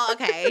 RuPaul.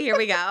 Okay, here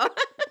we go.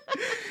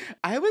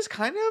 I was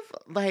kind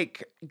of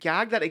like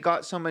gagged that it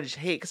got so much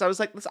hate because I was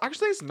like, this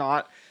actually is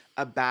not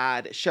a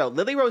bad show.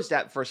 Lily Rose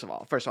Depp, first of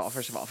all.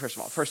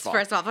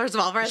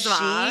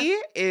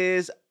 She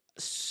is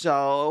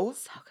so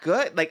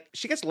good. Like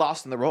she gets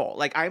lost in the role.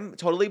 Like I'm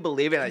totally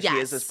believing that she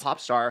is this Yes. pop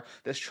star,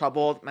 this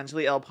troubled,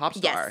 mentally ill pop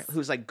star Yes.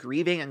 who's like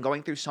grieving and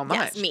going through so much.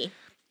 Yes, me.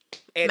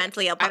 And-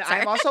 Mentally ill pop And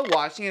star. I'm also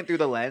watching it through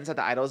the lens that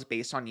the Idol is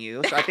based on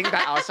you. So I think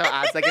that also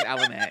adds like an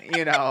element,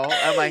 you know?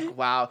 I'm like,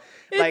 wow.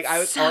 Like I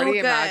was It's so already good.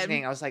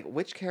 imagining, I was like,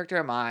 which character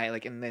am I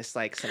like in this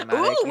like cinematic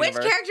Ooh, which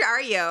universe? character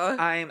are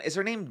you? Is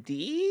her name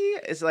Dee?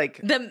 Is like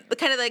The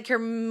kind of like her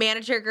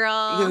manager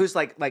girl. who's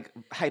like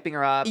hyping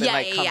her up and Yeah,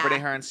 like yeah, yeah.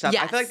 comforting her and stuff.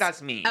 I feel like Yes.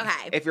 that's me.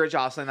 Okay. If you're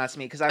Jocelyn, that's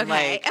me. Because I'm Okay.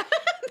 like, but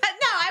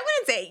no, I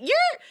wouldn't say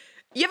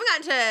you haven't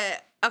gotten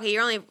to. Okay,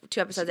 you're only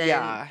 2 episodes in.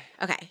 Yeah.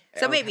 Okay,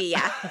 so Okay. maybe yeah.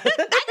 I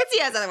could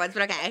see as other ones,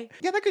 but okay.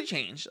 yeah, that could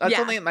change. That's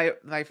Yeah. only my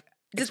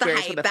Just the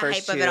experience hype, with the first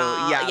hype of two. it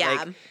all, yeah.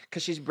 like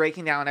because she's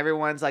breaking down.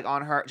 Everyone's like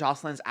on her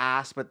Jocelyn's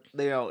ass, but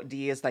you know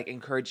Dee is like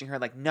encouraging her,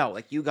 like, no,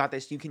 like you got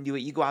this, you can do it.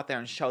 You go out there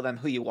and show them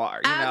who you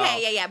are. You know?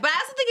 Okay, yeah. But I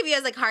also think of you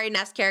as like Hari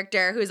Neff's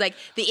character, who's like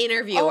the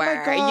interviewer. Oh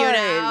my god, You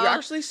know, you're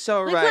actually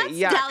so Like, right. let's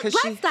Yeah, because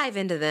let's dive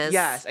into this.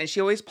 yes, and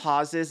she always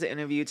pauses the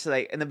interview to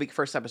like in the big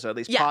first episode, at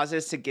least Yeah.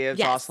 pauses to give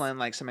Yes. Jocelyn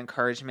like some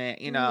encouragement.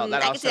 You know, Mhm,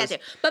 that I also can see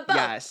that too. But both.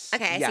 yes,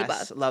 Okay, I see yes,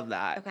 both. love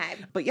that. Okay.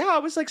 But yeah, I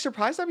was like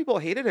surprised that people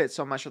hated it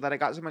so much or that I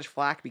got so much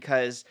flack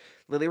because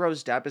Lily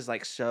Rose Depp is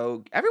like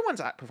so everyone's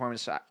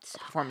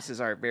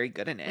performances are very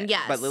good in it.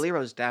 Yes. But Lily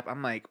Rose Depp,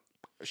 I'm like,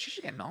 she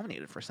should get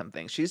nominated for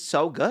something. She's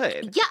so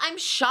good. Yeah, I'm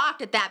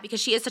shocked at that because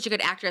she is such a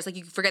good actress. Like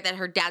you forget that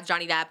her dad's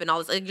Johnny Depp and all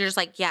this. Like, you're just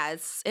like, yeah,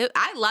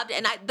 I loved it.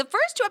 And the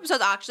first 2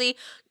 episodes actually,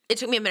 it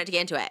took me a minute to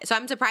get into it. So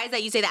I'm surprised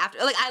that you say that after.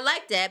 Like I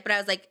liked it, but I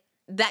was like,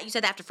 that you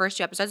said that after first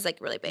 2 episodes is like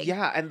really big.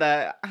 Yeah, and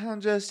the I'm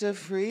just a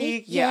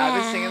freak. Yeah,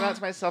 I've been singing that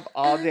to myself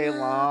all day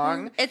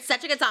long. It's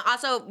such a good song.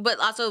 But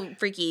also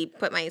Freaky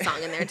put my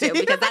song in there too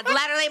because that's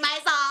literally my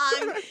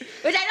song,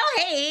 which I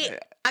don't hate.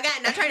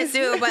 Again, not trying to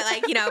sue, but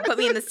like, you know, put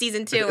me in the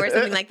season 2 or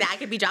something like that. I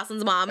could be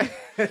Jocelyn's mom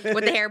with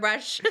the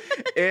hairbrush.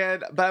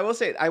 But I will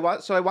say I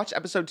watched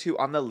episode 2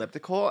 on the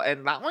elliptical,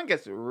 and that one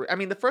gets. I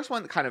mean, the first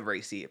one kind of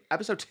racy.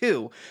 Episode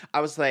 2,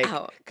 I was like,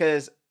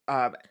 because.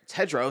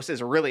 Tedros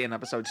is really in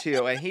episode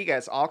 2, and he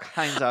gets all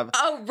kinds of.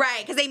 Oh right,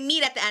 because they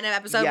meet at the end of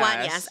episode 1.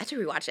 Yes, I have to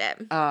rewatch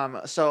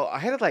it. So I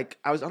had to like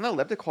I was on the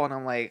elliptical and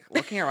I'm like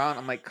looking around.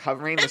 I'm like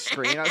covering the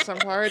screen at some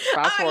parts,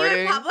 fast Are forwarding.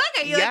 you in public?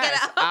 Are you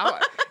yes,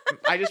 like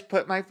I just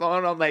put my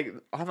phone on like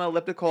on the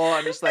elliptical.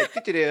 I'm just like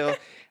do.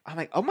 I'm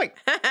like, oh my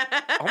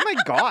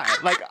god!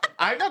 Like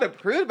I'm not a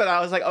prude, but I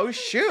was like, oh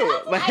shoot!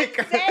 That's like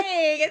what I'm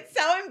saying. It's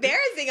so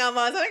embarrassing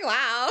almost. I'm like,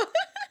 wow.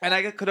 And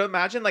I could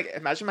imagine my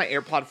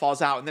AirPod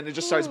falls out and then it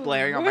just starts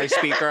blaring on my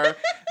speaker.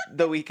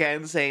 The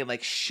Weeknd saying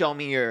like, "Show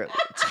me your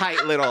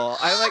tight little."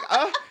 I'm like,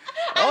 oh.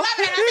 I love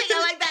it.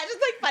 I like that.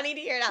 Just like funny to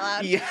hear it out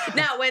loud. Yeah.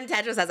 No, when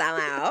Tedros says out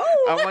loud.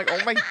 Oh. I'm like, oh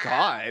my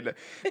god.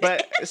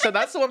 But so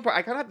that's the one part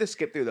I kind of have to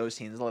skip through those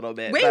scenes a little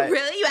bit. Wait, but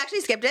really? You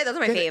actually skipped it? Those are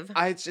my fave.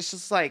 It's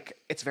just like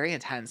it's very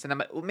intense,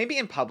 and maybe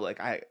in public.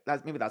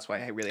 Maybe that's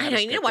why I really. I had know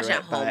to you need to skip watch through it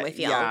at home. but I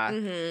feel. Yeah,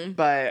 Mm-hmm.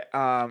 but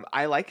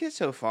I like it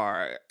so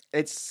far.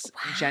 It's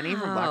Jenny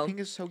from Wow. Blackpink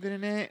is so good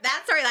in it.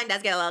 That storyline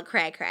does get a little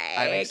cray.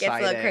 I'm It gets a little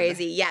excited.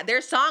 crazy. Yeah,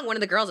 their song, one of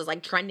the girls, is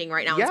like trending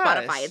right now on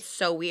Spotify. It's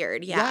so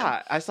weird.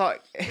 Yeah. I saw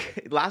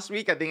it last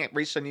week. I think it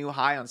reached a new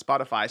high on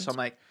Spotify. So I'm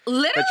like,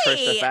 Literally. the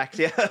Trisha effect.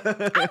 Yeah,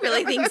 I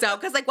really think so.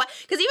 Because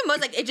even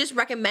most like it just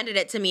recommended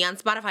it to me on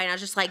Spotify, and I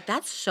was just like,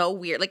 that's so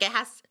weird. Like it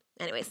has.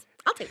 Anyways,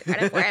 I'll take the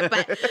credit for it.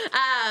 But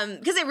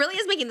because it really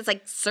is making this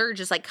like surge,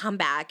 just like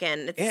comeback,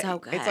 and it's so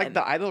good. It's like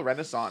the Idol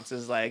Renaissance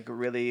is like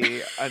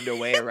really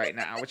underway right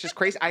now, which is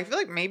crazy. I feel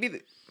like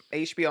maybe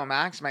HBO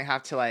Max might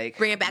have to like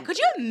bring it back. Could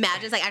you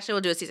imagine? It's like, actually,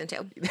 we'll do a season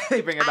 2. They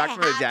bring it back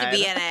from the dead. To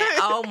be in it.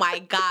 Oh my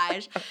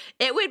gosh,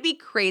 it would be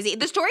crazy.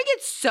 The story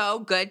gets so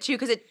good too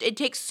because it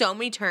takes so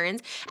many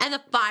turns, and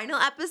the final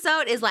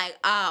episode is like,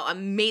 oh,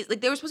 amazing. Like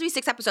there were supposed to be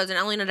 6 episodes, and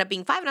it only ended up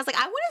being 5. And I was like,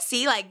 I want to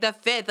see like the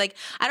 5th. Like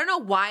I don't know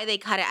why they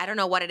cut it. I don't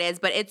know what it is,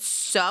 but it's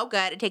so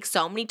good. It takes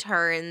so many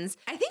turns.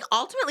 I think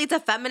ultimately it's a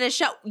feminist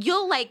show.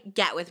 You'll like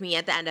get with me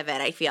at the end of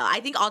it. I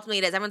think ultimately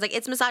it is. Everyone's like,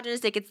 it's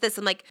misogynistic. It's this.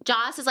 I'm like,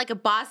 Joss is like a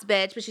boss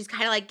bitch, but she's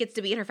kind of like gets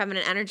to be in her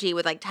feminine energy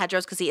with like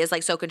Tedros because he is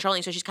like so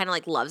controlling. So she's kind of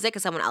like loves it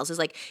because someone else is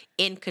like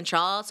in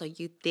control. So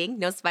you think,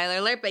 no spoiler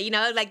alert, but you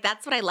know, like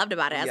that's what I loved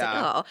about it. I was like,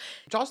 oh.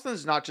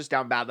 Jocelyn's not just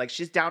down bad, like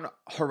she's down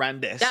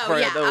horrendous Oh, for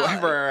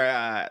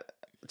yeah.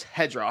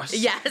 Tedros.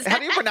 Yes. How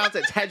do you pronounce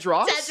it?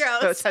 Tedros?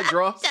 Tedros.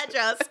 Tedros.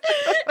 Tedros.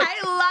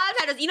 I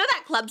love Tedros. You know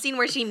that club scene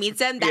where she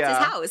meets him? That's Yeah.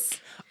 his house.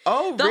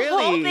 Oh, The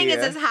really? whole thing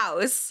is his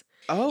house.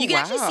 Oh, you can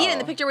actually see it in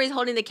the wow. picture where he's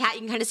holding the cat. You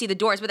can kind of see the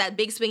doors, but that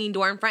big swinging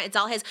door in front, it's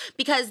all his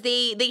because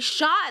they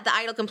shot the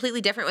Idol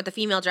completely different with the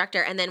female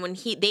director. And then when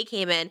they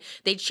came in,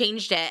 they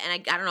changed it. And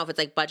I don't know if it's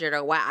like budget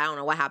or what. I don't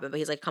know what happened, but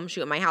he's like, come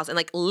shoot at my house. And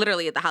like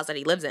literally at the house that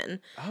he lives in.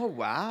 Oh,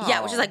 wow.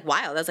 Yeah, which is like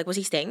wild. I was like, was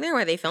he staying there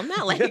where they filmed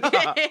that? Like,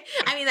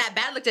 I mean, that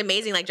bed looked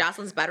amazing. Like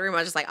Jocelyn's bedroom. I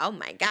was just like, oh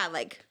my God.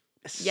 Like,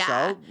 yeah.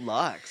 So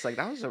luxe. Like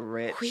that was a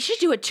rich. We should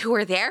do a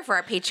tour there for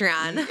our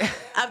Patreon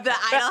of the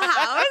Idol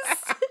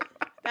house.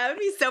 That would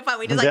be so fun.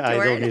 We just The like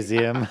Idol toured.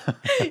 Museum. That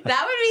would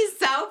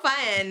be so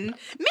fun.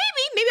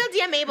 Maybe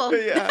I'll DM Mabel.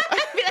 Yeah.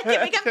 Be like,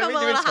 can we come Can film we a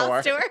do a little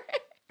house tour? tour?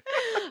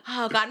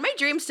 Oh God, my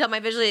dream still, my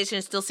visualization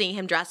is still seeing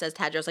him dressed as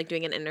Tedros, like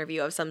doing an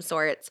interview of some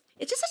sorts.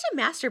 It's just such a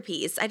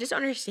masterpiece. I just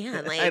don't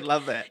understand. Like I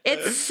love it.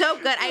 It's so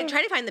good. I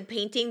tried to find the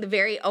painting, the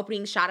very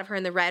opening shot of her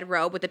in the red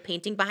robe with the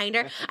painting behind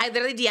her. I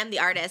literally DM'd the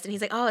artist, and he's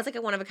like, "Oh, it's like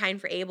a one of a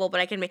kind for Abel, but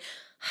I can make."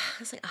 I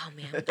was like, "Oh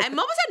man!" I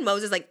almost had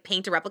Moses like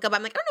paint a replica, but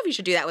I'm like, I don't know if you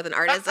should do that with an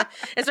artist,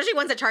 especially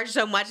ones that charge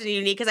so much and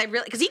unique.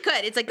 Because he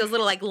could. It's like those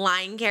little like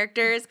line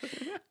characters.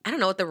 I don't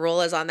know what the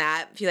rule is on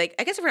that. If you like,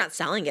 I guess if we're not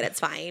selling it, it's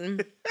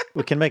fine.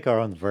 We can make our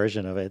own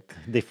version of it,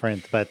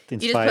 different but You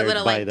just inspired put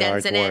little by like the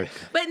dents in artwork. it.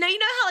 But no, you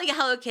know how like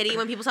Hello Kitty,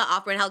 when people saw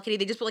off-brand Hello Kitty,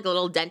 they just put like a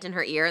little dent in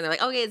her ear and they're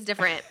like, okay, it's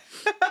different.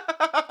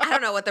 I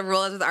don't know what the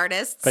rule is with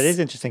artists. But it's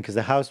interesting because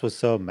the house was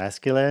so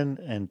masculine,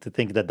 and to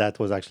think that that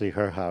was actually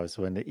her house.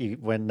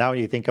 When now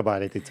you think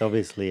about it, it's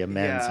obviously a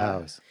man's Yeah.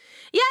 house.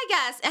 Yeah, I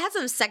guess. It had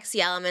some sexy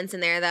elements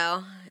in there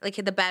though. Like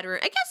the bedroom.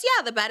 I guess,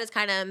 yeah, the bed is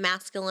kind of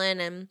masculine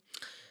and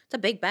it's a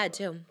big bed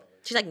too.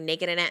 She's like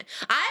naked in it.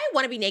 I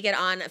want to be naked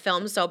on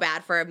film so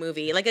bad for a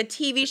movie, like a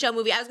TV show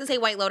movie. I was gonna say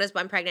White Lotus,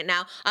 but I'm pregnant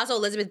now. Also,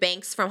 Elizabeth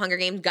Banks from Hunger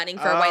Games gunning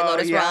for a White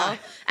Lotus role.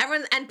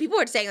 Everyone and people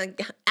were saying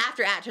like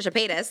after Trisha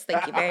Paytas,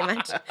 thank you very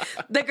much.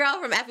 The girl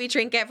from Effie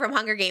Trinket from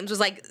Hunger Games was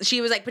like,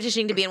 she was like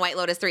petitioning to be in White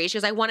Lotus 3. She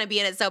was like, want to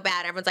be in it so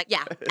bad. Everyone's like,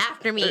 yeah,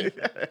 after me,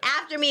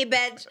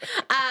 bitch.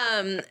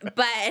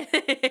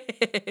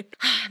 But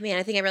man,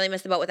 I think I really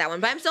missed the boat with that one.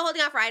 But I'm still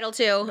holding out for Idol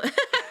 2.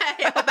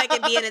 I hope I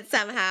can be in it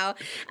somehow.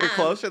 We're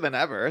closer than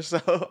ever,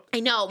 so. I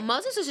know.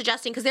 Moses is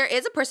suggesting, because there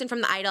is a person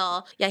from the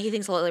Idol. Yeah, he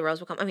thinks Lily Rose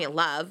will come. I mean,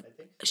 love.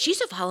 She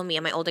used to follow me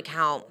on my old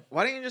account.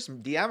 Why don't you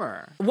just DM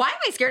her? Why am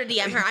I scared to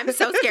DM her? I'm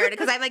so scared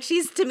because I'm like,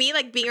 she's to me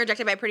like being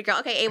rejected by a pretty girl.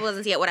 Okay, Abel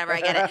doesn't see it, whatever,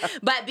 I get it.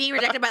 But being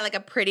rejected by like a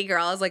pretty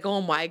girl is like,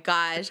 oh my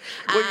gosh.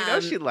 Well, you know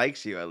she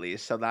likes you at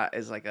least, so that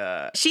is like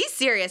a. She's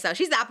serious though.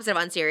 She's the opposite of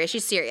unserious.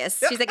 She's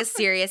serious. She's like a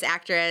serious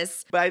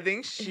actress. But I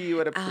think she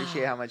would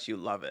appreciate how much you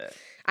love it.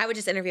 I would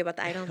just interview about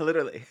the Idol.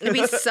 Literally. It'd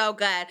be so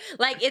good.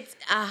 Like it's,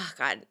 oh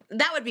God,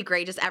 that would be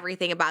great. Just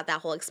everything about that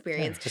whole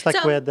experience. Just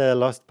like we had the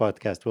Lost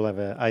podcast, we'll have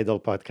an Idol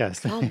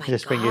podcast. Oh my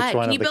Just bring God. each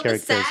one Can of you the build a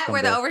characters set from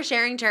where the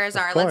oversharing chairs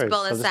are? Let's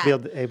build a I'll set. just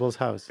build Abel's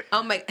house.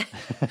 Oh my,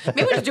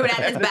 maybe we should do it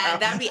at his bed.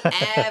 That'd be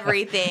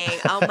everything.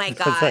 Oh my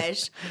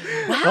gosh.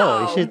 Wow.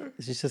 Oh,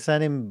 you should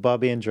send him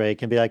Bobby and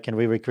Drake and be like, can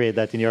we recreate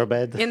that in your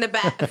bed? In the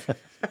bed.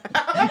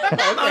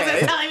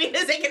 Moses telling me to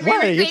say, can we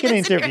Why? You recreate can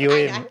this in interview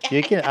your- him. Okay.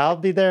 You can. I'll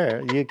be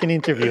there. You can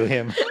interview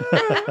him.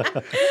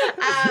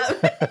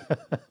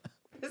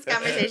 This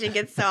conversation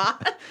gets so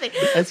off.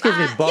 Excuse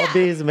me. Bobby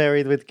Yeah. is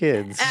married with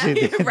kids.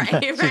 She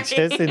Right.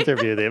 just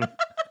interviewed him.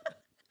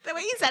 The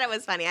way you said it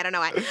was funny. I don't know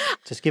why.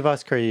 Just give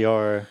Oscar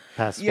your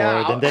passport,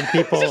 Yeah, and then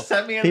people just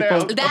send me in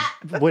there.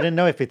 wouldn't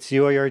know if it's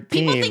you or your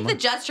team. People think the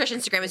Just Trish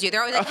Instagram is you.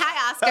 They're always like,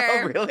 "Hi, Oscar."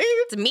 Oh, really?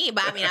 It's me,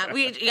 but I mean,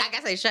 I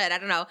guess I should. I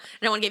don't know. I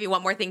don't want to give you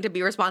one more thing to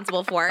be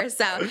responsible for.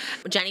 So,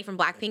 Jenny from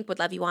Blackpink would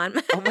love you on.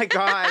 Oh my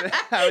God.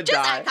 I would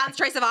Just die. icons,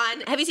 Troye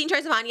Sivan. Have you seen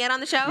Troye Sivan yet on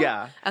the show?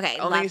 Yeah. Okay.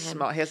 Only love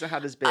small. him. He hasn't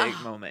had his big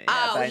moment yet,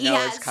 Oh, but I he know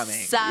has it's coming.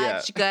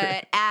 such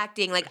good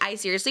acting. Like, I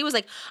seriously was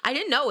like, I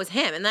didn't know it was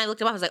him. And then I looked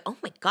him up. I was like, oh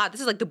my God,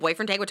 this is like the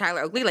boyfriend tag with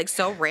Tyler Oakley, like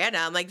so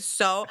random, like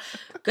so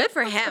good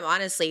for him,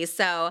 honestly.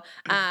 So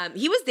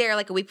he was there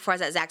like a week before I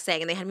was at Zach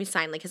Sang, and they had me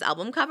sign like his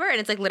album cover, and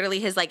it's like literally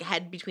his like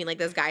head between like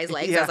this guy's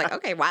legs. I was like,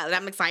 okay, wow, and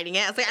I'm signing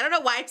it. I was like, I don't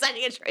know why I'm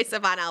signing a Troye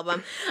Sivan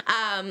album,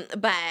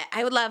 but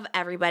I would love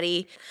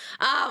everybody.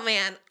 Oh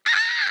man,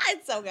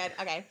 it's so good.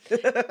 Okay,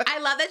 I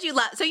love that you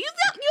love. So you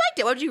liked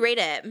it. What would you rate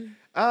it?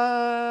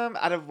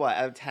 Out of what?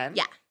 Out of 10?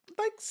 Yeah,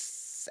 like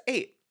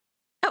 8.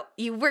 Oh,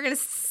 you were gonna.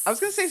 I was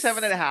gonna say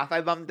 7.5.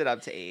 I bumped it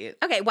up to 8.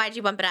 Okay, why'd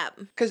you bump it up?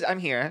 Because I'm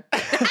here.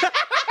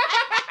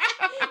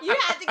 You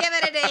had to give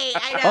it an 8.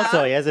 I know.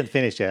 Also, he hasn't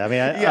finished yet. I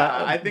mean,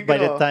 I think by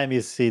the time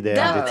you see the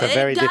end, it's a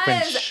very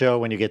different does. show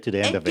when you get to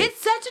the end of it.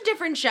 It's such a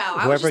different show. I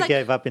was Whoever just like,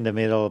 gave up in the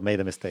middle made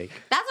a mistake.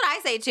 that's what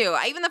I say too.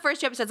 Even the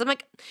first 2 episodes, I'm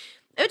like,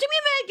 it took me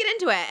a minute to get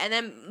into it, and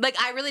then like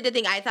I really did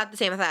think I thought the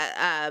same. I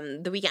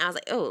thought the Weeknd, I was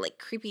like, oh, like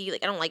creepy.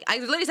 Like I don't like. I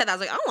literally said that I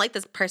was like, I don't like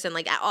this person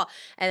like at all.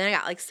 And then I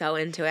got like so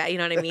into it. You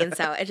know what I mean?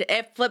 So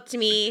it flipped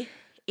me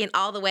in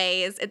all the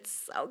ways.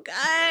 It's so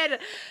good.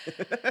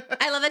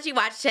 I love that you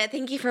watched it.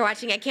 Thank you for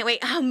watching. I can't wait.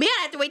 Oh man,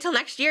 I have to wait till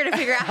next year to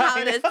figure out how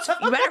it is.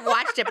 You better have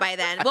watched it by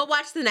then. We'll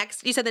watch the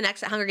next. You said the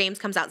next Hunger Games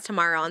comes out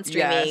tomorrow on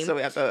streaming.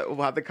 Yeah, so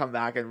we'll have to come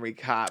back and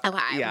recap.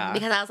 Okay. Yeah.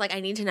 Because I was like, I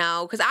need to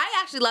know. Because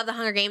I actually love the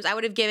Hunger Games. I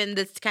would have given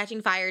this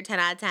Catching Fire 10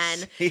 out of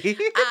 10.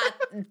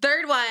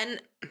 Third one,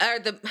 or I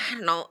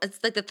don't know,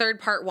 it's like the third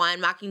part 1,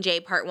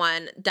 Mockingjay part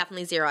 1,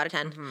 definitely 0 out of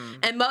 10. Mm-hmm.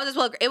 And Moses,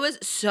 well, it was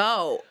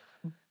so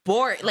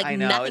boring. Like I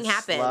know, nothing it's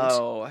happened.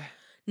 slow.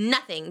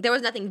 Nothing. There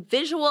was nothing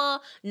visual,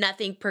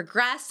 nothing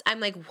progressed. I'm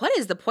like, what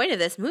is the point of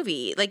this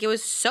movie? Like, it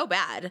was so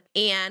bad.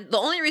 And the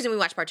only reason we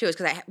watched part 2 is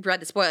because I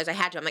read the spoilers. I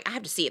had to. I'm like, I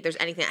have to see if there's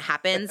anything that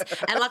happens.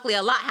 And luckily,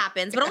 a lot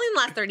happens, but only in the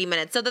last 30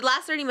 minutes. So the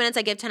last 30 minutes,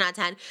 I give 10 out of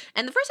 10.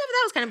 And the first half of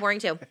that was kind of boring,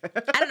 too.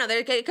 I don't know.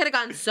 It could have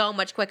gone so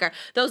much quicker.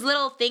 Those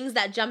little things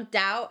that jumped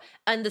out,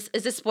 and this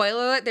is a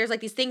spoiler alert. There's like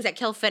these things that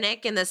kill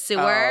Finnick in the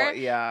sewer. Oh,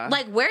 yeah.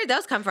 Like, where did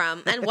those come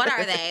from? And what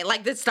are they?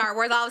 Like, the Star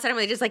Wars all of a sudden,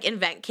 where they just like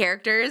invent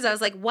characters. I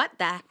was like, what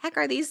the heck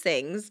are these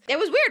things? It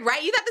was weird,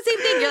 right? You thought the same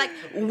thing. You're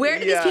like, where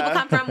did these people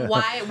come from?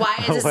 Why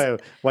is this?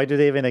 Why do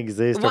they even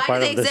exist? Or Why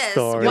part do they of the exist?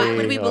 story? Why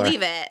would we or-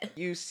 believe it?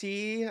 You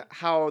see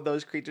how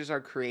those creatures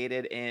are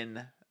created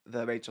in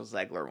the Rachel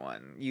Zegler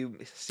one. You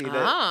see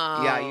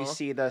you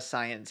see the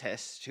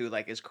scientist who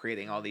like is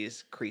creating all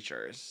these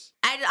creatures.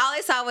 All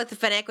I saw with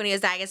Finnick when he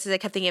was dying is I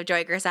kept thinking of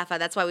Joey Graceffa.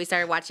 That's why we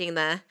started watching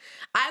I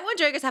want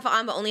Joey Graceffa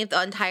on, but only if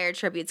the entire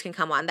tributes can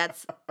come on.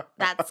 That's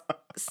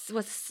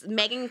with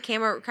Megan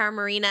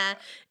Camarena,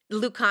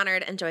 Luke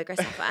Connard, and Joey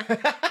Graceffa.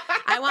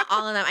 I want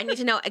all of them. I need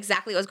to know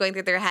exactly what was going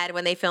through their head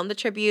when they filmed the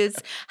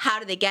tributes. How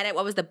did they get it?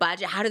 What was the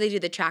budget? How did they do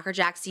the Tracker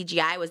Jack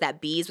CGI? Was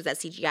that bees? Was that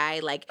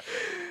CGI? Like,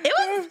 it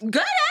was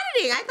good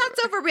editing. I thought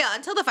so for real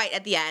until the fight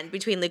at the end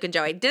between Luke and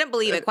Joey. Didn't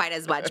believe it quite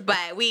as much,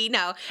 but we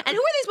know. And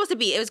who are they supposed to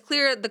be? It was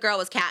clear the girl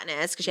was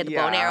Katniss because she had the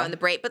bow and arrow and the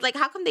braid. But like,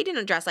 how come they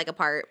didn't dress like a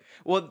part?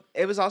 Well,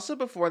 it was also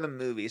before the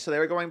movie, so they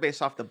were going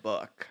based off the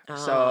book.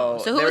 Oh.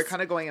 So they were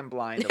kind of going in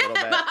blind a little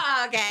bit.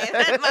 Okay,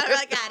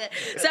 I got it.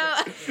 So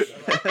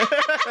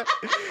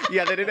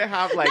yeah, they didn't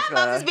have like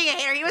not Moses being a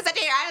hater. He was such a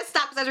hater. I had to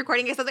stop because I was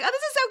recording it. So I was like, oh,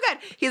 this is so good.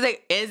 He's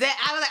like, is it?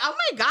 I was like, oh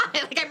my God,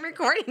 like I'm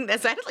recording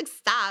this. So I had to like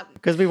stop.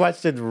 Because we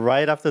watched it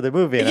right after the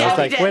movie, and I was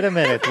like, wait a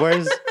minute,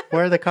 where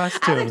are the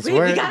costumes?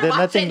 Wait,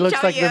 nothing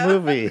looks like the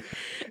movie.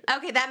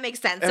 Okay, that makes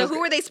sense. So who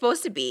were they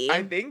supposed to be?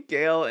 I think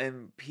Gale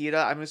and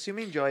Peeta. I'm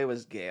assuming Joey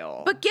was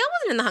Gale. But Gale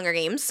wasn't in the Hunger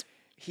Games.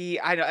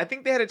 I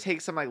think they had to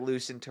take some like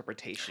loose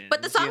interpretation.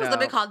 But the song was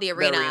literally called The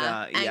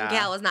Arena, and yeah.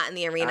 Gale was not in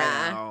the arena.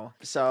 I know.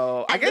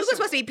 So And I guess Luke was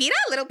supposed to be Peeta,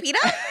 little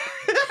Peeta.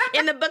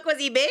 In the book, was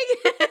he big?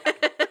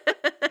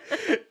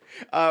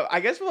 I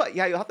guess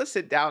you'll have to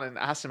sit down and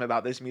ask him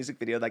about this music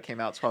video that came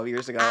out 12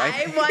 years ago.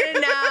 I want to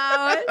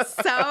know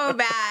so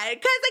bad.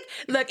 Because,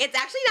 like, look, it's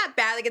actually not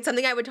bad. Like, it's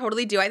something I would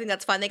totally do. I think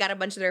that's fun. They got a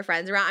bunch of their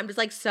friends around. I'm just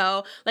like,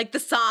 the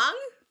song,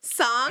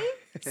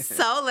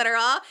 so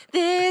literal.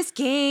 This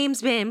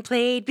game's been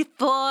played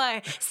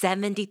before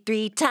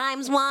 73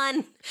 times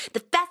 1. The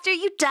faster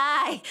you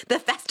die, the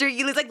faster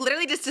you lose. Like,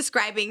 literally just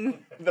describing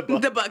the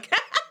book.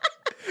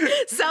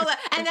 So,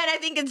 and then I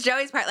think it's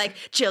Joey's part, like,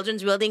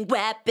 children's wielding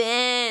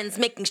weapons,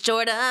 making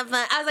short of.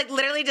 I was like,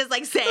 literally just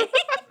like saying,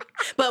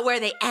 but were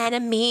they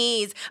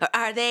enemies or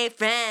are they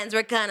friends?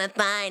 We're gonna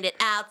find it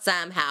out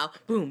somehow.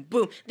 Boom,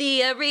 boom.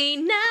 The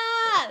arena.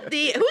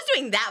 Who's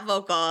doing that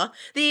vocal?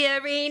 The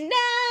arena.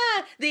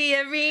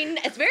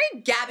 It's very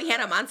Gabby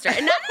Hanna Monster,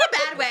 and not in a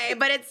bad way,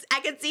 but I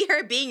could see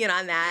her being in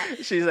on that.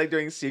 She's like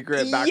doing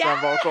secret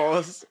background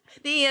vocals.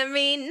 The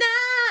arena.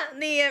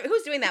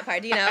 Who's doing that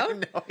part? Do you know? I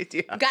have no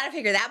idea. Gotta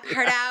figure that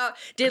part out.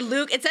 Did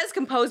Luke? It says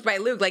composed by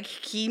Luke. Like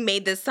he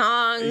made this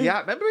song.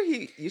 Yeah, remember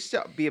he used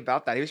to be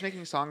about that. He was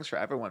making songs for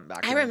everyone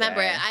back. I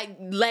remember it.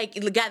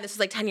 Again, this was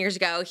like 10 years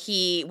ago.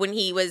 When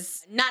he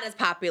was not as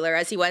popular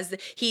as he was,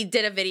 he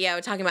did a video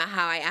talking about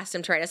how I asked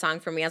him to write a song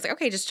for me. I was like,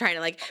 okay, just trying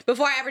to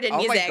before I ever did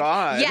music. Oh my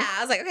God. Yeah,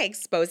 I was like, okay,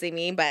 exposing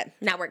me, but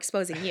now we're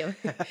exposing you.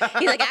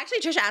 He's like, actually,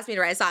 Trisha asked me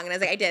to write a song, and I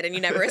was like, I did, and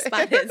you never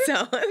responded.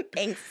 So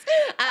thanks.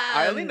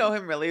 I only know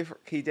him really.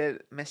 He did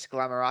did Miss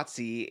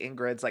Glamorazzi,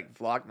 Ingrid's like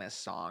Vlogmas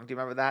song. Do you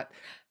remember that?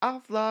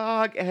 I'll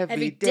vlog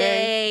every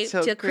day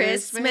till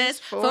Christmas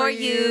for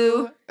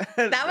you.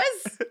 That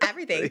was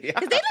everything.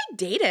 Because they like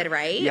dated,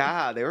 right?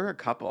 Yeah, they were a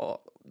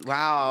couple.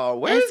 Wow,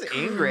 where's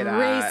Ingrid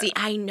at? Crazy.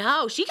 I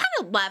know. She kind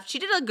of left. She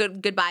did a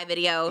good goodbye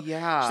video.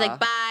 Yeah. She's like,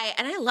 bye.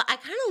 And I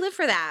kind of live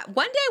for that.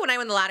 One day when I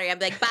win the lottery, I'd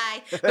be like,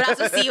 bye. But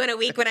also see you in a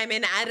week when I'm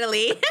in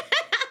Italy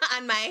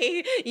on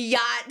my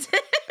yacht.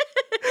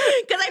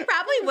 Because I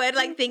probably would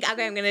like think,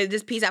 okay, I'm gonna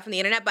just peace out from the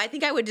internet, but I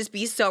think I would just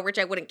be so rich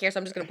I wouldn't care, so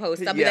I'm just gonna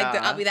post. I'll be like,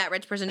 I'll be that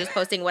rich person just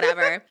posting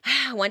whatever.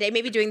 One day,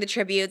 maybe doing the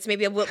tributes.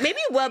 Maybe it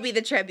will be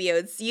the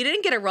tributes. You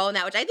didn't get a role in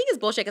that, which I think is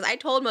bullshit. Because I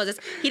told Moses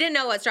he didn't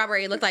know what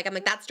Strawberry looked like. I'm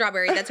like, that's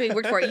Strawberry. That's who he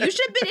worked for. You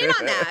should have been in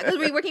on that. Because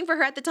were you working for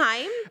her at the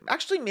time?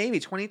 Actually, maybe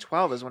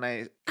 2012 is when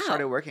I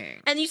started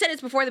working. And you said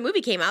it's before the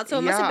movie came out, so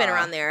it must have been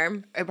around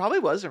there. It probably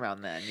was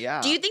around then.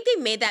 Yeah. Do you think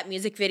they made that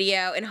music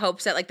video in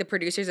hopes that like the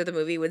producers of the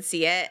movie would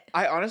see it?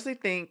 I honestly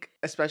think,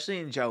 especially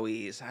in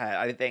Joey's head,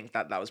 I think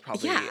that was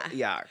probably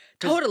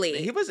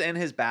totally. He was in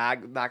his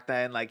bag back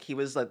then. Like he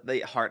was like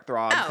the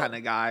heartthrob kind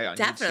of guy on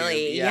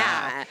definitely, YouTube.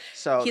 Yeah.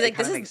 So he's like,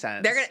 this makes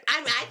sense. They're gonna.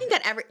 I think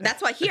that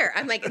that's what here.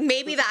 I'm like,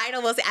 maybe the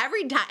Idol will say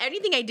every time.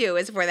 Anything I do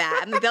is for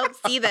that. I mean, they'll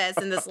see this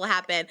and this will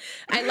happen.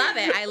 I love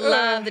it. I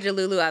love the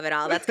Delulu of it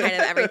all. That's kind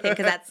of everything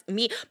because that's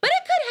me. But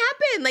it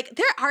could happen. Like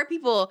there are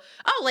people.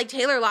 Oh, like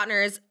Taylor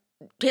Lautner's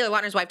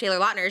wife, Taylor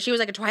Lautner, she was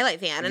like a Twilight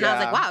fan. And I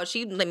was like, wow,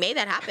 she like, made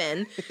that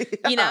happen.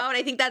 You know? And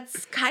I think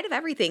that's kind of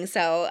everything.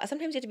 So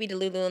sometimes you have to be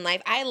Delulu in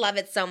life. I love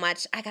it so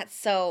much. I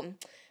don't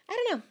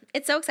know.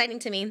 It's so exciting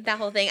to me, that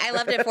whole thing. I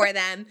loved it for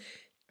them.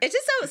 It's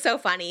just so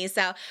funny.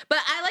 So, but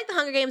I like the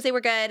Hunger Games. They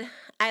were good.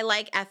 I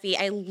like Effie.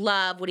 I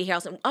love Woody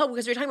Harrelson. Oh,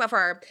 because we were talking about for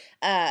our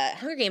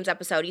Hunger Games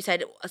episode, you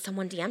said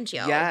someone DM'd you.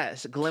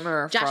 Yes,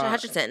 Glimmer. Josh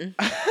Hutcherson.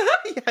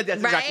 Yeah, that's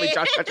exactly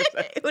Josh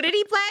Hutcherson. Who did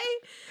he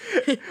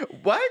play?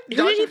 What? Who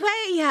did he play?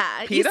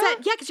 Yeah. Peta? You said,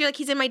 yeah, because you're like,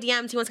 he's in my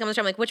DMs. He wants to come on the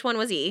show. I'm like, which one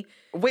was he?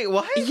 Wait,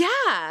 what?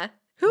 Yeah.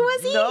 Who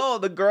was he? No,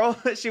 the girl.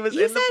 She was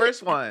in the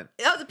first one.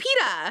 Oh, the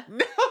Peta.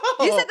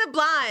 No. You said the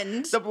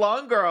blonde. The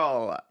blonde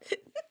girl.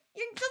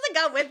 You're supposed to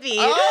go with me.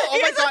 Oh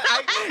my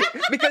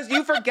God. Because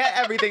you forget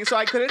everything, so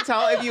I couldn't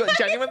tell if you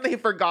genuinely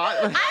forgot.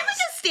 I'm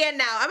just stan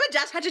now. I'm a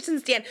Josh Hutcherson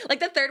stan. Like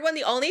the third one,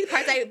 the only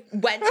parts I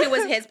went to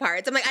was his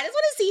parts. I'm like, I just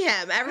want to see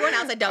him. Everyone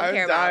else I don't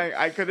care about.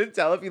 I couldn't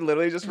tell if you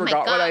literally just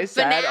forgot what I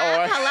said.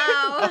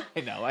 Hello.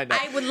 I know.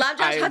 I would love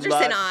Josh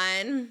Hutcherson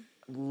on.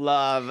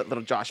 Love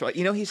little Joshua.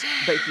 You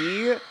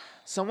know,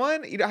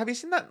 someone, have you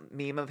seen that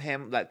meme of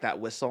him, like that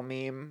whistle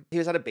meme? He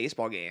was at a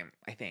baseball game,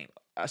 I think.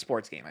 A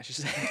sports game, I should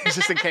say,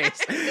 just in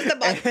case.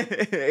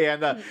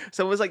 And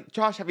someone was like,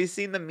 Josh, have you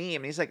seen the meme?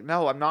 And he's like,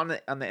 no, I'm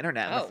not on the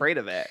internet. I'm afraid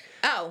of it.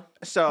 Oh.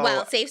 So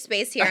well, safe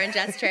space here on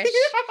Just Trish.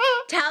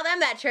 Tell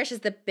them that Trish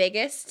is the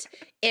biggest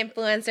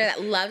influencer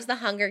that loves the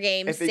Hunger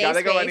Games. If you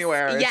gotta go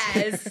anywhere.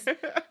 Yes.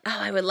 Oh,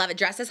 I would love it.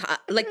 Dress as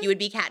like you would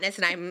be Katniss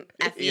and I'm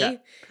Effie. Yeah.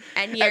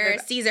 And you're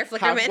Caesar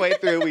Flickerman. Halfway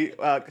through, we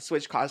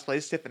switched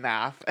cosplays to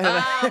FNAF.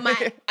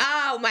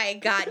 Oh my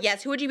God.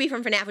 Yes. Who would you be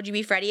from FNAF? Would you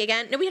be Freddy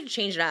again? No, we have to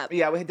change it up.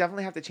 Yeah, we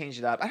definitely have to change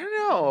it up. I don't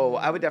know.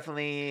 I would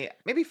definitely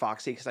maybe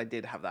Foxy because I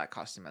did have that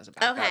costume as a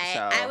backup. Okay. So.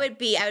 I would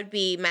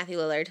be Matthew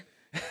Lillard.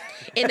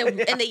 In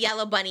the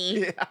yellow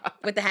bunny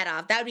with the head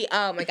off. That would be,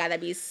 oh my God,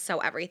 that'd be so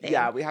everything.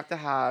 Yeah, we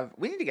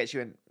need to get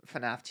you in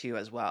FNAF 2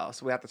 as well.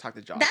 So we have to talk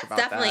to Josh about that.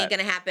 That's definitely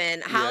going to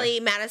happen. Holly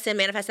Madison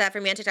manifested that for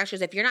me on TikTok. She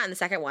goes, if you're not in the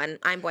second one,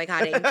 I'm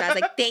boycotting. So I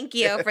was like, thank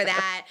you for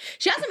that.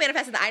 She also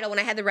manifested the Idol when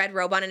I had the red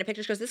robe on in a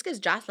picture. She goes, this gives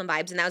Jocelyn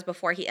vibes. And that was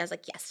before I was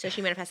like, yes. So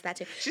she manifested that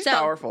too. She's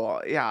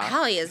powerful. Yeah.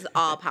 Holly is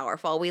all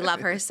powerful. We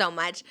love her so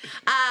much.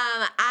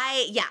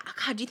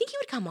 God, do you think he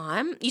would come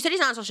on? You said he's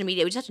not on social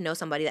media. We just have to know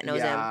somebody that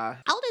knows him. How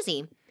old is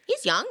he?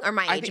 He's young, or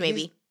my age,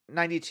 maybe.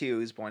 92.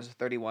 He's born, so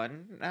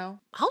 31 now.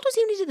 How old was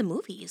he when he did the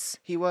movies?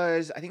 He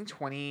was, I think,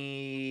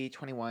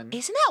 21.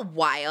 Isn't that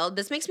wild?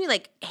 This makes me,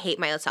 like, hate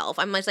myself.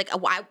 I'm just like,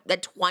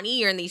 at 20,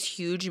 you're in these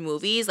huge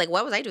movies. Like,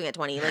 what was I doing at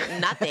 20? Like,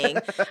 nothing.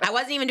 I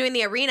wasn't even doing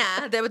the arena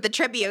with the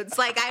tributes.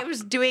 Like, I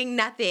was doing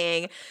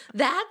nothing.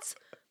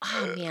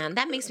 Oh man,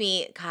 that makes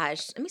me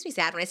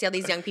sad when I see all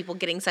these young people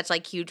getting such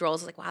like huge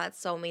roles. It's like, wow, that's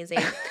so amazing.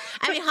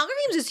 I mean, Hunger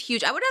Games is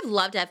huge. I would have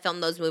loved to have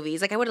filmed those movies.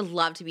 Like, I would have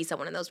loved to be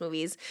someone in those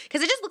movies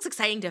because it just looks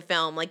exciting to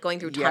film, like going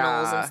through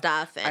tunnels and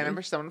stuff. And I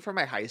remember someone from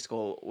my high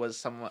school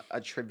was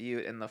a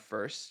tribute in the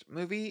first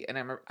movie,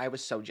 and I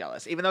was so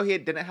jealous, even though he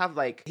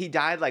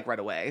died like right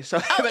away. So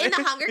in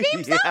the Hunger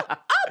Games though? Oh,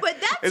 but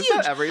that's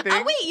huge. That everything?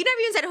 Oh wait, you never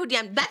even said who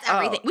DM'd. That's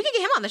everything. We could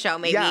get him on the show,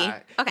 maybe.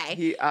 Yeah.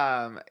 Okay.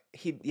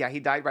 He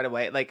died right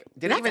away. Like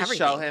didn't even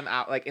show him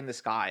out like in the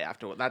sky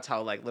afterward. That's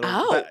how like little.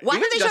 Oh, why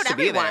did they show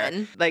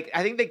everyone? Like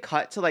I think they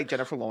cut to like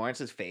Jennifer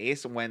Lawrence's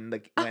face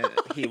when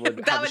he would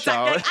have that the was show.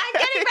 so good. I'm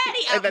getting ready.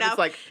 And then it's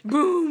like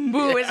boom,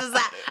 boom. It's just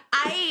that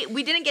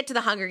We didn't get to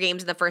the Hunger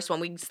Games in the first one.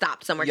 We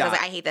stopped somewhere because I was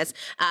like, I hate this.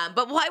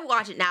 But we'll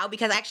watch it now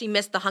because I actually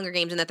missed the Hunger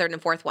Games in the third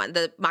and fourth one,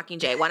 the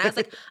Mockingjay one. I was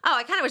like, oh,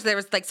 I kind of wish there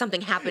was like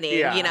something happening,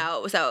 you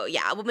know? So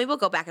yeah, well, maybe we'll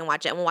go back and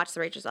watch it, and we'll watch the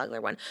Rachel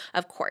Zegler one,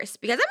 of course,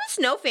 because I'm a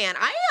Snow fan.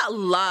 I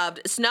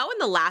loved Snow in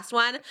the last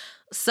one.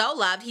 So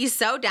loved. He's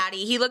so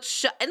daddy. He looked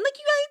and like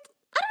you guys.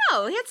 I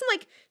don't know. He had some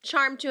like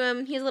charm to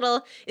him. He's a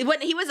little when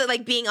he was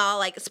like being all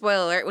like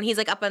spoiler alert when he's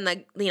like up on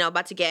the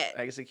about to get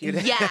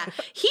executed. Yeah,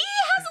 he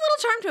has a little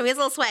charm to him. He has a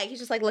little swag. He's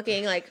just like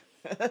looking like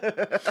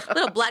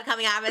little blood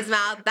coming out of his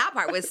mouth. That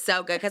part was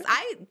so good because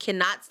I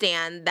cannot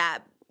stand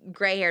that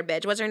gray-haired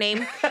bitch. What's her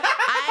name?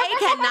 I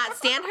cannot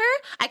stand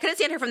her. I couldn't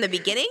stand her from the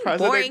beginning.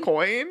 President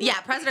Coin? Yeah,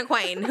 President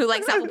Coin, who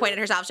like self-appointed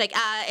herself. She's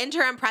like,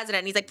 interim president.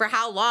 And he's like, for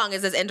how long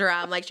is this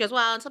interim? Like, she goes,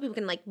 well, until people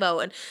can like vote.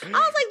 And I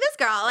was like, this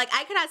girl, like,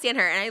 I could not stand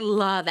her. And I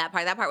love that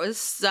part. That part was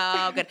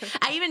so good.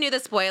 I even knew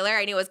the spoiler.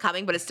 I knew it was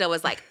coming, but it still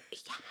was like,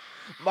 yeah.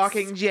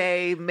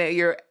 Mockingjay, may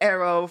your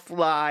arrow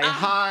fly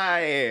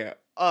high.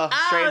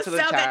 Straight to the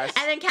chest.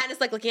 Good. And then Katniss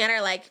like looking at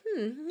her like,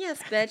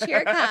 yes, bitch, here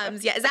it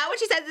comes. Yeah, is that what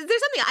she said? Is there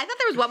something? I thought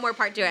there was one more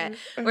part to it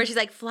where she's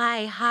like,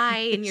 fly high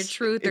in your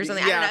truth or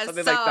something. Yeah, I don't know. It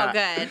was something so like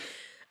that. good.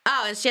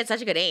 Oh, and she had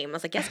such a good aim. I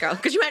was like, yes, girl.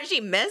 Could you imagine she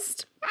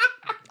missed?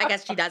 I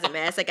guess she doesn't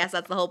miss. I guess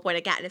that's the whole point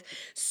of Katniss.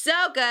 So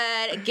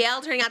good.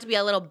 Gail turning out to be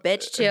a little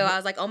bitch too. I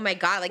was like, oh my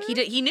God. Like he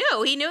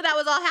knew that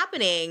was all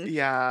happening.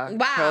 Yeah.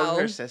 Wow.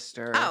 Killed her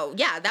sister. Oh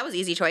yeah, that was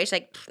easy choice.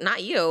 Like,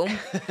 not you.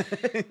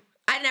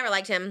 I never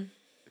liked him.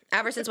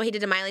 Ever since what he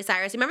did to Miley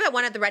Cyrus. You remember that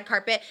one at the red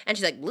carpet? And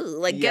she's like, get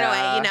away.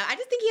 I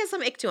just think he has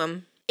some ick to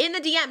him. In the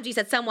DMs, you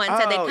said someone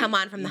said they'd come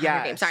on from the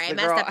Hunger Games. Sorry, I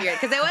messed up your...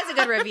 Because it was a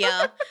good reveal.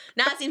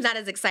 Now it seems not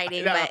as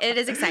exciting, but it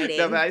is exciting.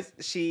 No, but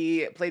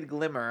she played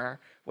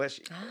Glimmer,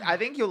 which I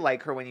think you'll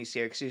like her when you see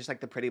her because she's just like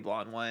the pretty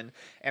blonde one.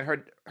 And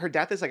her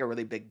death is like a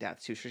really big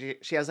death, too.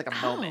 She has like a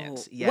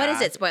moment. Yeah. What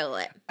is it? Spoil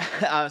it.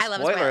 I love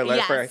spoiler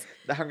alert for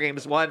the Hunger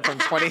Games 1 from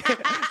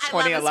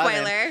 2011.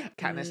 Spoiler.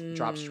 Katniss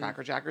drops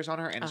Tracker Jackers on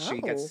her and she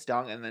gets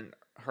stung and then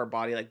her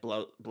body like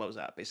blows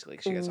up basically.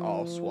 She gets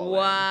all swollen.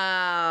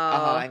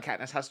 Wow. And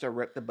Katniss has to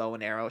rip the bow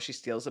and arrow. She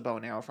steals the bow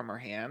and arrow from her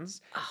hands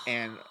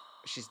and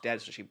she's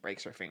dead, so she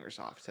breaks her fingers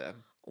off to...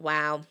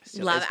 Wow.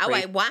 Love it. Oh,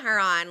 I want her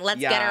on.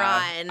 Let's get her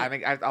on. I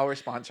think I'll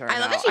respond to her. I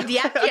love that she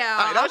DM'd you.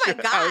 Oh my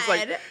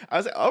God. I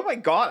was like, oh my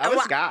God. I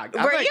was gagged.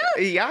 Were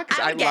you? Yeah, because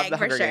I love the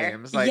Hunger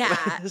Games. Like,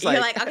 yeah. You're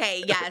like,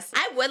 okay, yes.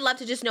 I would love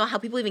to just know how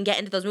people even get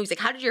into those movies. Like,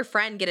 how did your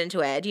friend get into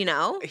it? Do you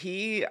know?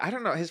 I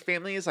don't know. His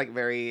family is like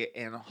very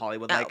in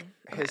Hollywood. Like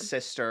his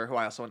sister, who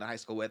I also went to high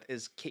school with,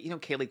 is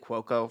Kaylee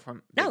Cuoco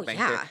from Big Bang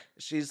Theory.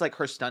 She's like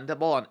her stunt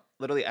double on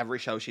literally every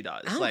show she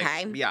does. Okay.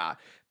 Like, yeah.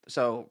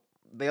 So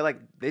they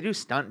do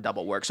stunt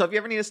double work. So if you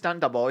ever need a stunt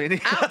double, you need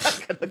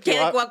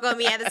Kaylee Cuoco and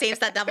me had the same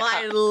stunt double.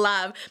 I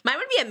love. Mine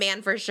would be a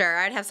man for sure.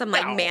 I'd have some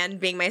like man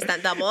being my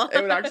stunt double. It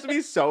would actually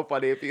be so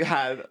funny if you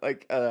had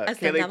like a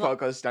Kaylee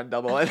Cuoco stunt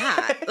double.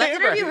 Yeah, let's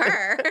interview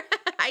her.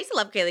 I used to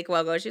love Kaylee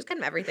Cuoco. She was kind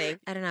of everything.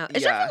 I don't know.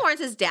 Is Jennifer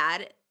Lawrence's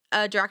dad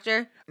a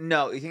director?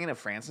 No, you're thinking of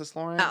Frances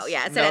Lawrence? Oh,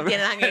 yeah. So at the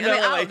end of the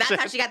Hunger Games,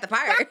 that's how she got the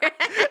part.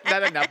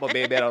 Not a Nepo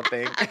baby, I don't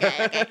think. Okay.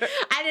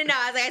 I didn't know.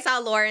 I was like, I saw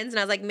Lawrence and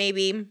I was like,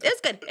 maybe. It was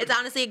good. It's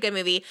honestly a good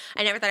movie.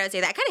 I never thought I would say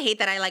that. I kind of hate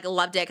that I like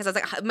loved it because I was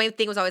like, my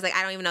thing was always like,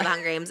 I don't even know the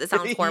Hunger Games. It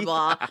sounds horrible.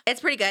 Yeah.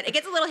 It's pretty good. It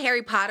gets a little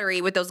Harry Pottery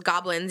with those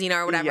goblins,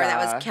 or whatever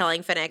that was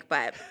killing Finnick,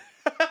 but...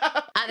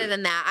 Other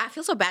than that, I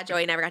feel so bad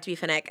Joey never got to be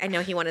Finnick. I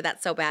know he wanted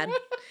that so bad.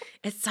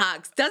 It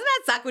sucks. Doesn't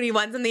that suck when you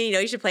want something,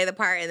 you should play the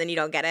part and then you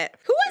don't get it?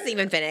 Who was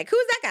even Finnick?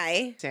 Who's that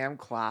guy? Sam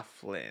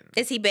Claflin.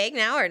 Is he big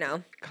now or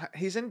no?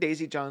 He's in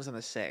Daisy Jones and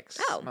the Six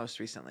most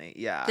recently.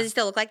 Yeah. Does he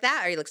still look like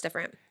that or he looks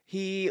different?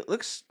 He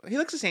looks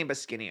the same but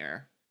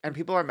skinnier. And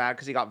people are mad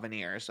because he got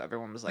veneers, so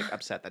everyone was like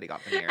upset that he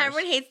got veneers.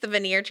 Everyone hates the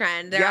veneer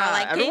trend. They're all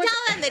like, can you tell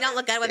them they don't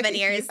look good with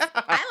veneers?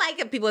 I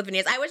like people with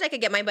veneers. I wish I could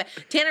get mine, but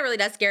Tana really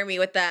does scare me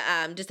with the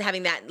just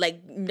having that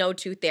like no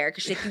tooth there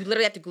because you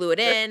literally have to glue it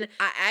in.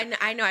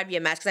 I know I'd be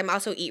a mess because I'm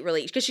also eat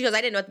really because she goes,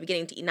 I didn't know at the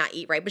beginning to not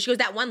eat right, but she goes,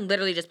 that one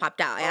literally just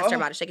popped out. I asked her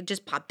about it. She's like, it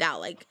just popped out.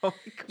 Like,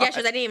 yeah, she goes,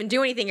 I didn't even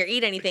do anything or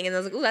eat anything, and I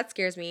was like, ooh, that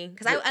scares me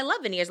because I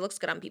love veneers. It looks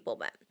good on people,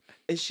 but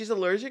she's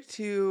allergic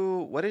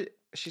to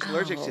She's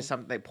allergic to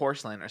something, like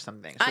porcelain or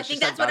something. So I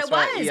think that's what it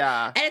was.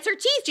 Yeah. And it's her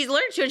teeth. She's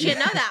allergic to it. She didn't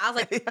know that. I was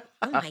like,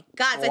 oh my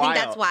God. So I think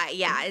that's why.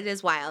 Yeah, it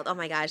is wild. Oh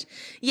my gosh.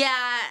 Yeah,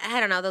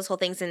 I don't know. Those whole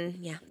things. And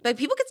yeah. But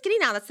people get skinny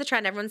now. That's the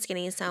trend. Everyone's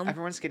skinny. So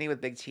everyone's skinny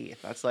with big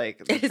teeth. That's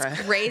like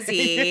it's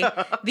crazy.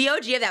 Yeah. The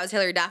OG of that was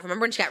Hilary Duff.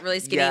 Remember when she got really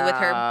skinny with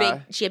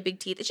her she had big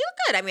teeth. She looked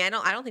good. I mean, I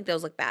don't think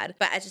those look bad.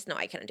 But I just know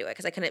I couldn't do it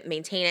because I couldn't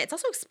maintain it. It's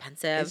also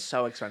expensive. It's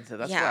so expensive.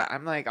 That's why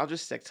I'm like, I'll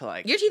just stick to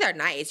like. Your teeth are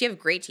nice. You have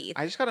great teeth.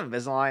 I just got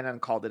Invisalign and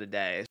called it a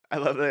day. I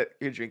love that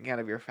you're drinking out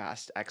of your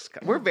Fast X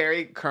cup. We're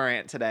very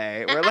current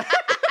today. We're like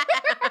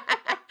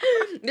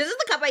This is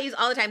the cup I use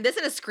all the time. This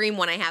and a Scream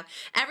one I have.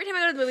 Every time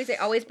I go to the movies, I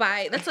always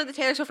buy. That's like the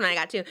Taylor Swift one I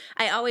got too.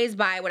 I always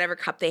buy whatever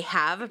cup they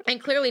have.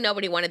 And clearly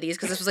nobody wanted these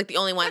because this was like the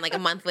only one. Like a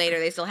month later,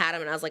 they still had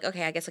them, and I was like,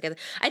 okay, I guess I'll get them.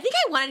 I think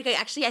I wanted to get.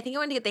 Actually, I think I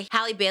wanted to get the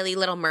Halle Bailey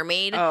Little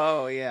Mermaid.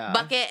 Oh yeah.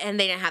 Bucket, and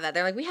they didn't have that.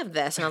 They're like, we have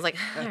this, and I was like,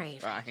 all right.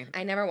 Fine.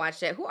 I never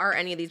watched it. Who are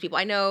any of these people?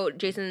 I know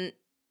Jason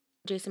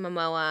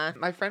Momoa.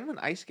 My friend went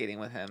ice skating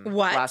with him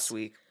What? last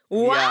week.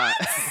 What?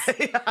 Yeah.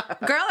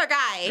 Yeah. Girl or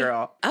guy?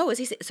 Girl. Oh, was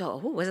he? So,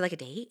 was it like a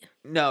date?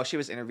 No, she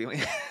was interviewing.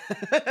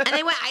 And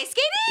they went ice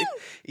skating?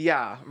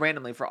 Yeah,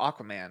 randomly for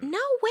Aquaman. No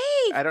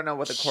way. I don't know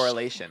what the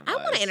correlation was.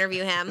 I want to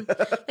interview him.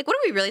 Like, what do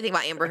we really think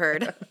about Amber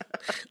Heard?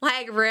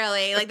 Like,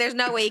 really? Like, there's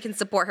no way you can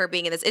support her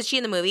being in this. Is she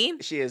in the movie?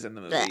 She is in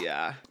the movie, Blech.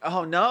 yeah.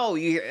 Oh, no.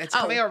 It's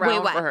coming wait,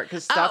 around what? for her.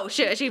 Cause Oh,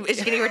 shit. Is she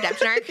getting a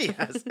redemption arc?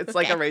 Yes. It's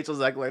like a Rachel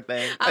Zegler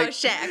thing. Oh, Like,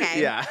 shit.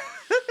 Okay. Yeah.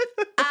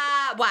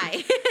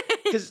 Why?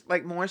 Because,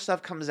 like, more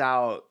stuff comes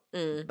out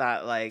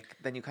that, like,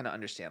 then you kind of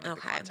understand, like, the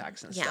Okay.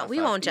 context and Yeah, stuff.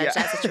 we won't judge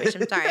that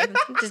situation. Sorry. I'm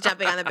just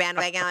jumping on the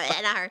bandwagon.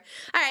 Not her.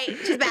 All right,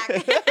 she's back.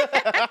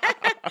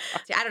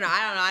 See, I don't know.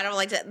 I don't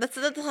like to.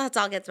 That's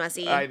all gets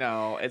messy. I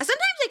know. Sometimes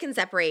I can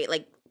separate,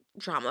 like,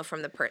 drama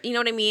from the person. You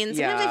know what I mean?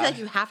 Sometimes I Yeah. feel like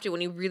you have to when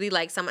you really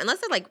like someone. Unless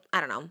they're like, I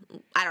don't know.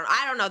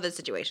 I don't know the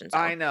situation. So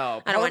I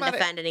know. I don't want to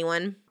defend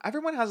anyone.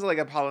 Everyone has, like,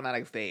 a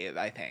problematic fave,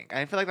 I think.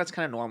 I feel like that's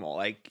kind of normal.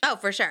 Like, Oh,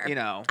 for sure. you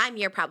know. I'm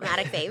your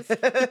problematic fave.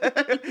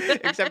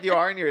 Except you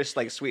are in your,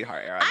 like,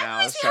 sweetheart era I'm now.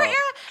 my sweetheart era,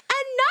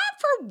 and not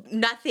for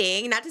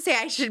nothing. Not to say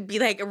I should be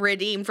like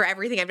redeemed for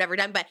everything I've ever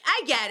done, but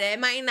I get it.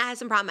 Mine has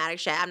some problematic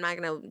shit. I'm not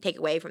gonna take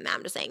away from that.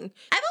 I'm just saying.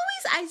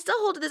 I still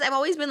hold to this. I've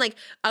always been like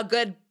a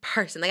good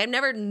person. Like I've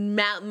never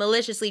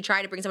maliciously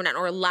tried to bring someone down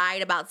or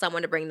lied about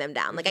someone to bring them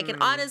down. Like I can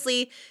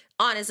honestly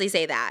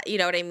say that, you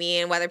know what I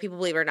mean? Whether people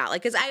believe it or not.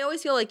 Like, cause I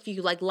always feel like if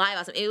you like lie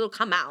about something, it will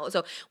come out.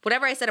 So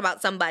whatever I said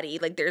about somebody,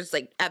 like there's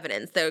like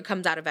evidence that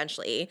comes out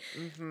eventually.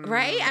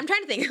 Right? I'm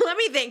trying to think. Let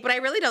me think, but I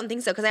really don't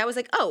think so. Cause I was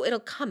like, oh, it'll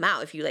come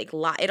out if you like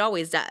lie. It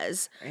always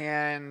does.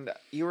 And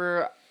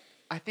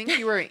I think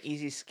you were an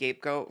easy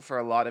scapegoat for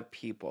a lot of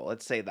people.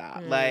 Let's say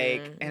that.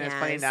 It's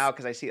funny yes. now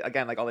because I see,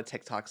 again, like all the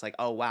TikToks, like,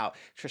 oh, wow,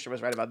 Trisha was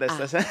right about this.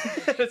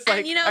 It's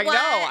like, you know I what?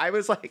 know. I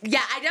was like.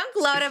 Yeah, I don't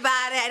gloat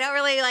about it. I don't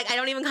really I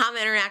don't even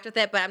comment or interact with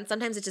it, but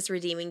sometimes it's just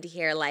redeeming to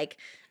hear like,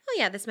 oh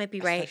yeah, this might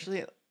be right.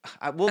 Especially,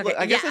 Okay,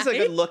 I guess yeah. it's a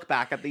good look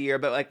back at the year,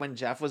 but like when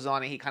Jeff was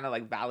on it, he kind of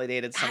like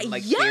validated some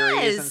like Yes.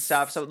 theories and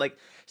stuff. So like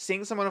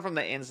seeing someone from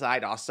the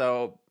inside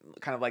also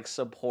kind of like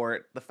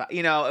support the fact,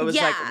 it was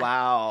Yeah. like,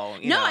 wow.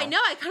 No, I know.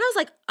 I kind of was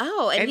like,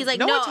 oh, and he's like,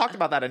 no no. one talked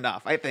about that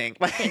enough, I think.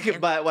 Thank you.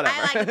 But whatever.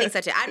 I like to think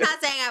so too. I'm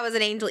not saying I was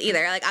an angel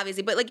either, like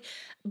obviously, but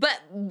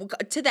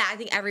to that, I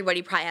think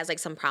everybody probably has like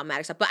some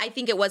problematic stuff. But I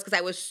think it was because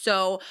I was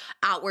so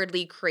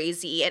outwardly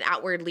crazy and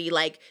outwardly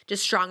like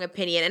just strong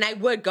opinion, and I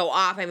would go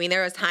off. I mean,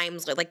 there was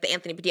times like the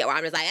Anthony Padilla where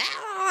I'm just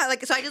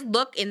like, so I just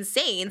look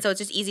insane. So it's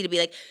just easy to be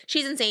like,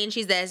 she's insane,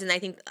 she's this, and I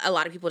think a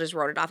lot of people just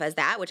wrote it off as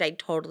that, which I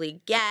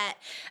totally get.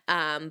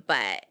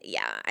 But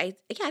yeah, I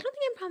don't think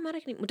I'm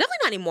problematic anymore. Definitely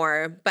not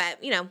anymore. But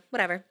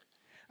whatever.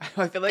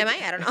 I feel like. Am I?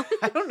 I don't know.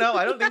 I don't know.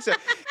 I don't think so.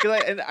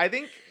 And I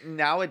think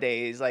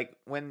nowadays, like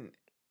when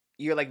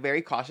you're like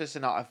very cautious to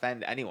not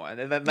offend anyone,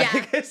 and then like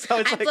so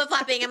it's I'm like flip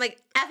flopping. I'm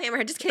like, F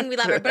Amber, just kidding, we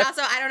love her, but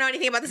also I don't know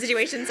anything about the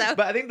situation, so.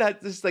 But I think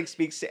that just like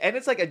speaks to, and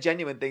it's like a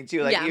genuine thing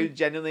too. Like Yeah. you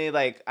genuinely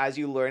like as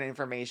you learn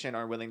information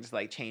are willing to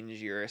like change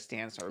your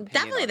stance or opinion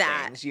Definitely on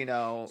that. things,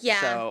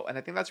 Yeah. So, and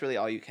I think that's really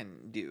all you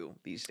can do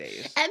these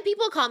days. And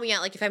people call me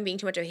out like if I'm being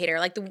too much of a hater.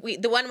 Like the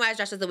one where I was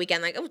dressed as the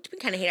Weeknd, like, oh, we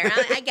kind of hate her.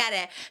 And I get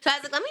it. So I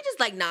was like, let me just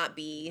like not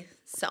be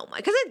so much,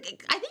 because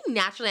I think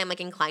naturally I'm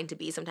like inclined to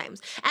be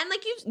sometimes. And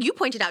like you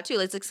pointed out too,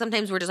 it's like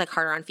sometimes we're just like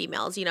harder on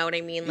females. You know what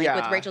I mean? Like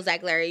with Rachel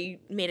Zegler, you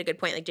made a good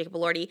point. Like Jacob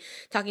Elordi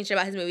talking shit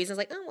about his movies. I was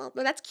like, oh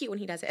well, that's cute when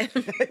he does it.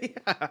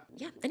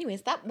 Yeah.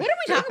 Anyways, what did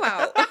we talk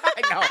about?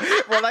 I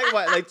know. We're like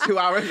what, like 2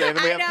 hours in, and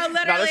we I know, have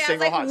literally. not a I was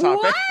single like, hot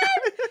topic. what?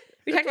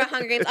 We talked about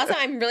Hunger Games. Also,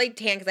 I'm really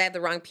tan because I have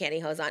the wrong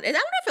pantyhose on. And I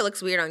wonder if it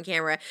looks weird on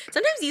camera.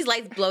 Sometimes these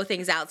lights blow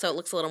things out, so it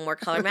looks a little more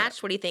color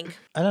matched. What do you think?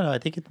 I don't know. I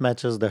think it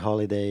matches the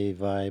holiday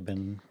vibe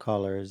and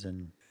colors,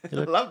 and I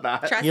love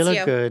that. Trust you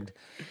look good.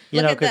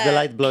 Look at because the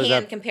light blows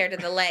hand up. compared to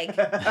the leg.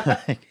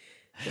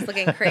 It's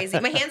looking crazy.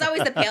 My hand's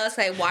always the palest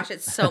because I wash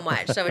it so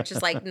much, so it's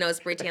just like no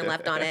spray tan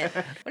left on it.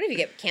 What if you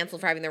get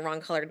canceled for having the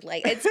wrong colored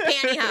leg? It's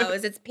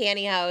pantyhose. It's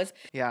pantyhose.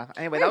 Yeah.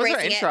 Anyway, We're that was our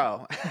erasing it.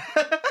 intro.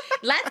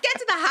 Let's get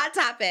to the hot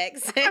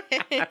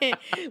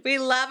topics. We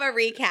love a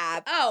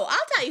recap. Oh,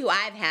 I'll tell you who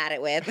I've had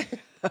it with.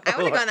 I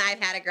want to go on the I've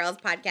Had It Girls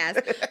podcast.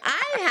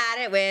 I've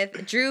had it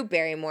with Drew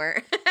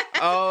Barrymore.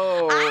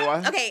 Oh.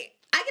 Okay,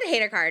 I get a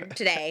hater card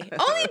today.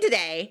 Only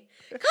today.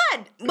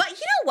 God, but you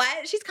know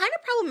what? She's kind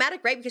of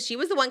problematic, right? Because she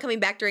was the one coming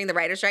back during the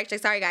writer's strike. She's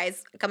like, sorry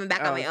guys, coming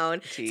back on my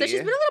own. tea. So she's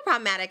been a little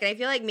problematic, and I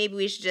feel like maybe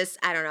we should just,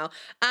 I don't know.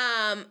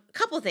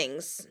 Couple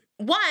things.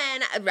 One,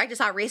 I just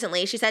saw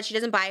recently, she said she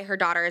doesn't buy her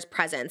daughters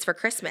presents for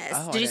Christmas.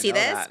 Oh, Did you I didn't see know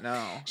this? that.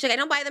 No. She's like, I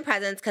don't buy them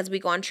presents because we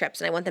go on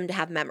trips and I want them to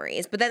have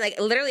memories. But then, like,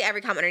 literally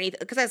every comment underneath,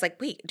 because I was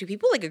like, wait, do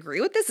people, like,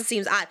 agree with this? It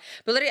seems odd.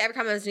 But literally every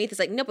comment underneath is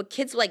like, no, but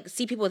kids, like,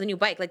 see people with a new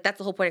bike. Like, that's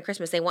the whole point of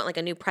Christmas. They want, like,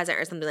 a new present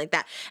or something like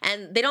that.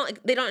 And they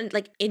don't,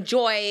 like,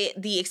 enjoy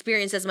the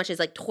experience as much as,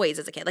 like, toys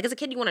as a kid. Like, as a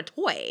kid, you want a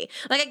toy.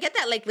 Like, I get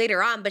that, like,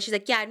 later on. But she's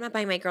like, yeah, I'm not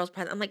buying my girls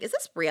presents. I'm like, is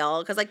this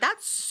real? Because, like,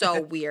 that's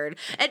so weird.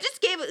 It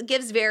just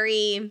gives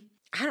very...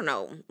 I don't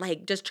know,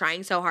 like just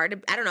trying so hard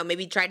to, I don't know,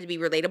 maybe try to be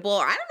relatable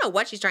or I don't know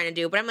what she's trying to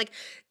do, but I'm like,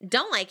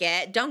 don't like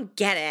it. Don't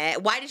get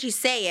it. Why did she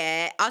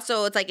say it?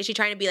 Also, it's like, is she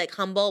trying to be like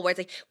humble where it's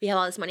like, we have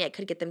all this money, I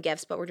could get them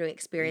gifts, but we're doing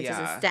experiences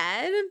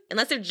instead?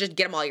 Unless they're just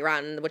get them all year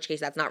round, in which case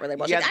that's not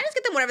relatable. Yeah, I just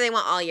get them whatever they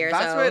want all year.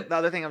 That's so. what the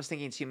other thing I was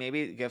thinking too.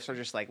 Maybe gifts are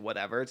just like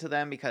whatever to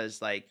them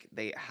because like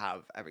they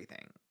have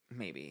everything.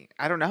 Maybe.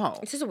 I don't know.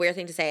 It's just a weird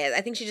thing to say. I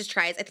think she just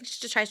tries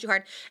too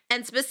hard.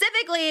 And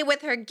specifically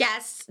with her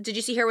guests, did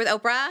you see her with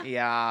Oprah?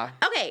 Yeah.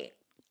 Okay.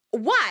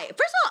 Why?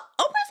 First of all,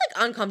 Oprah's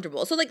like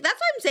uncomfortable. So like that's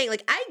what I'm saying.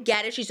 Like I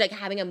get it. She's like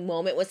having a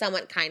moment with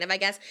someone, kind of, I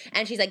guess.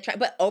 And she's like,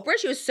 but Oprah,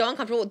 she was so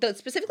uncomfortable.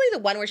 Specifically the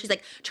one where she's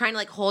like trying to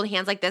like hold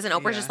hands like this, and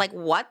Oprah's just like,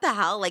 what the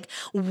hell? Like,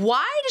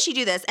 why does she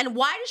do this? And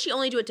why does she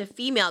only do it to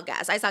female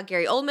guests? I saw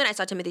Gary Oldman, I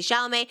saw Timothée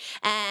Chalamet,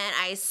 and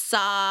I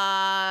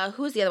saw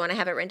who's the other one? I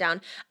have it written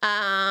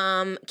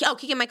down.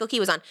 Keegan-Michael Key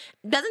was on.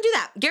 Doesn't do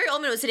that. Gary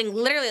Oldman was sitting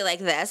literally like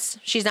this.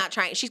 She's not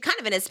trying. She's kind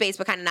of in his space,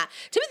 but kind of not.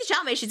 Timothée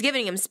Chalamet, she's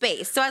giving him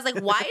space. So I was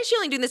like, why is she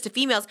only doing this to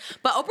females?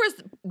 But Oprah's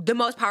the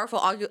most powerful,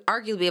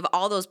 arguably, of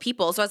all those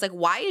people. So I was like,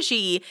 why is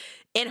she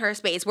in her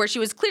space where she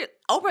was clear?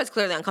 Oprah's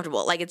clearly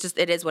uncomfortable. Like, it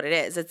is what it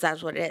is.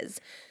 That's what it is.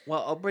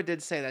 Well, Oprah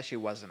did say that she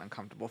wasn't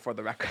uncomfortable for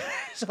the record.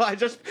 So I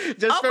just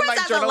Oprah for my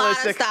says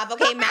journalistic... a lot of stuff.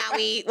 Okay,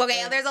 Maui.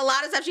 Okay, there's a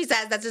lot of stuff she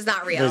says that's just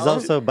not real. There's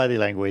also body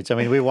language. I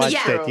mean, we watched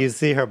Yeah. it. You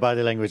see her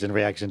body language in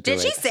reaction to it.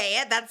 Did she say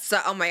it? That's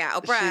so, oh my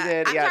God. Oprah. She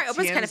did, I'm yeah. sorry,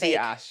 Oprah's kind of TMZ fake.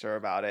 asked her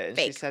about it, and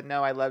she Fake. said,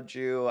 "No, I loved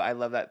you. I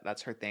love that.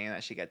 That's her thing, and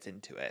that she gets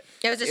into it."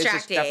 It was It's distracting.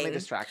 just definitely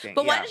distracting.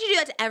 But why yeah. does she do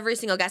that to every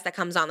single guest that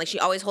comes on? Like, she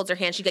always holds her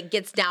hand. She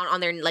gets down on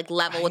their like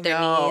level with their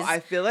knees. I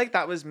feel like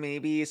that was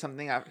maybe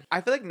something.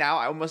 I feel like now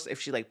I almost,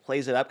 if she like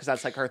plays it up because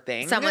that's like her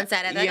thing. Someone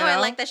said it. They're you like, oh, I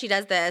know? like that she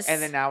does this.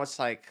 And then now it's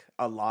like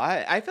a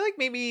lot. I feel like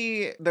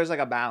maybe there's like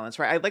a balance,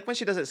 right? I like when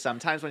she does it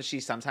sometimes, when she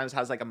sometimes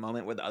has like a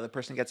moment where the other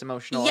person gets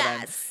emotional. Yes.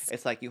 And then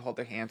it's like you hold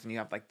their hands and you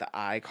have like the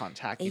eye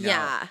contact, you know?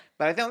 Yeah.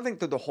 But I don't think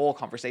through the whole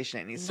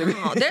conversation it needs to be.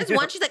 No, there's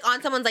one, she's like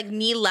on someone's like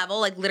knee level,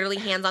 like literally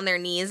hands on their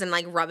knees and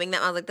like rubbing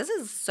them. I was like, this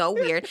is so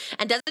weird.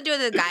 And doesn't do it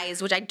to the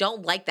guys, which I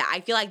don't like that.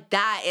 I feel like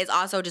that is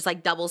also just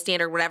like double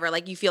standard, whatever.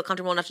 Like you feel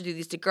comfortable enough to do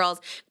these to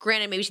girls.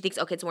 Granted, maybe she thinks,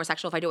 okay, it's more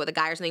sexual if I do it with a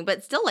guy or something, but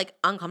it's still like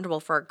uncomfortable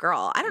for a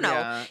girl. I don't know.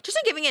 Yeah. Just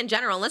like giving it in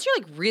general, unless you're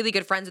like really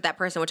good friends with that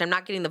person, which I'm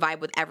not getting the vibe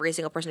with every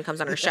single person who comes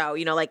on her show.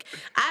 You know, like,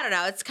 I don't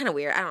know. It's kind of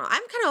weird. I don't know.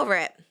 I'm kind of over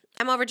it.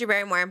 I'm over Drew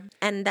Barrymore,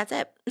 and that's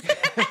it.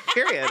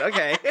 Period.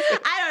 Okay. I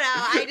don't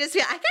know. I just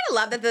feel, I kind of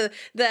love that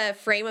the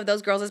frame of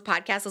those girls'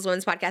 podcast, those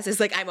women's podcast, is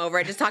like, I'm over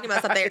it. Just talking about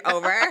stuff they're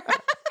over.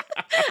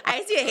 I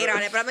used to hate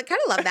on it, but I'm like, kind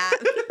of love that.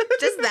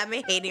 Just them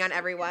hating on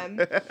everyone.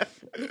 And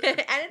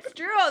it's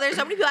true. There's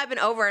so many people I've been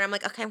over, and I'm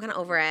like, okay, I'm kind of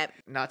over it.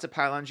 Not to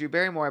pile on Drew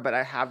Barrymore, but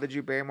I have the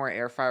Drew Barrymore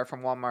air fryer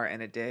from Walmart,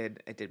 and it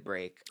did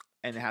break.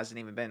 And it hasn't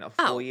even been a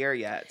full year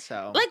yet,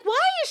 so. Like, why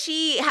does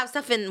she have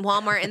stuff in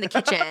Walmart in the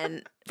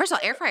kitchen? First of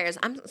all, air fryers.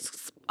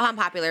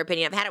 Unpopular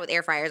opinion. I've had it with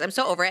air fryers. I'm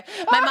so over it.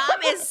 My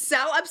mom is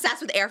so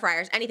obsessed with air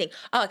fryers. Anything.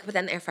 Oh, I can put that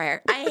in the air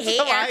fryer. I hate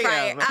So air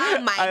fryer.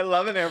 Oh my. I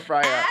love an air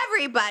fryer.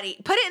 Everybody,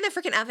 put it in the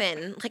freaking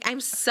oven. Like,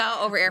 I'm so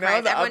over air No,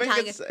 fryers. the Everyone oven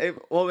telling gets,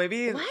 you. well,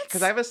 maybe What?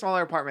 because I have a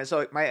smaller apartment,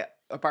 so my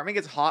apartment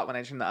gets hot when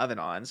I turn the oven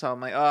on. So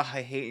I'm like, oh,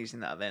 I hate using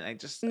the oven. I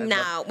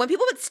No. When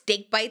people put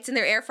steak bites in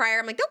their air fryer,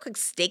 I'm like, don't cook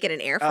steak in an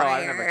air fryer.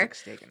 Oh, I never cook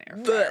steak in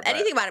air fryer.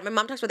 Anything about it. My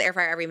mom talks about the air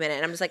fryer every minute,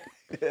 and I'm just like,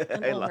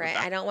 I'm over it.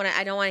 I don't want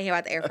to hear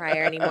about the air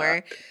fryer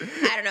anymore.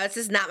 I don't know. It's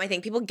just not my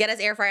thing. People get us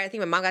air fryer. I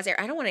think my mom got us air.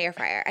 I don't want an air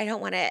fryer. I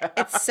don't want it.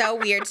 It's so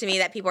weird to me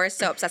that people are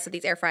so obsessed with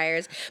these air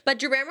fryers. But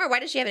Drew Barrymore, why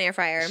does she have an air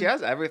fryer? She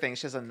has everything.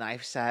 She has a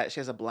knife set. She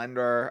has a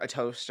blender, a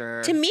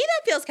toaster. To me,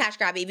 that feels cash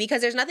grabby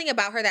because there's nothing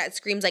about her that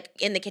screams like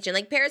in the kitchen.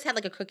 Like Paris had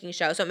like a cooking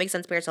show, so it makes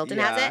sense Paris Hilton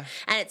has Yeah. it,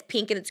 and it's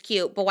pink and it's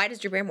cute. But why does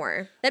Drew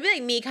Barrymore? That'd be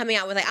like me coming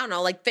out with like, I don't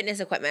know, like fitness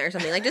equipment or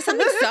something. Like just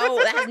something so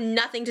that has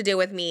nothing to do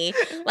with me.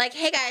 Like,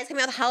 hey guys,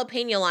 coming out with a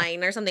jalapeno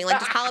line or something. Like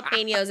just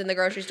jalapenos in the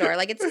grocery store.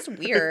 Like it's just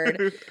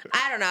weird.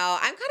 I don't know.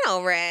 I'm kind of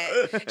over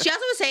it. She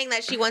also was saying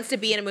that she wants to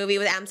be in a movie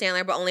with Adam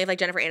Sandler, but only if like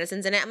Jennifer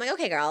Aniston's in it. I'm like,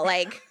 okay, girl.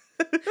 Like,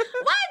 what?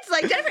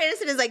 Like Jennifer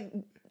Aniston is like.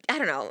 I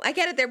don't know. I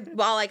get it. They're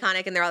all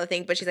iconic and they're all the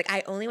thing, but she's like,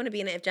 I only want to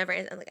be in it if Jennifer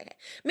Aniston. I'm like, okay.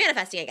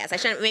 Manifesting, I guess. I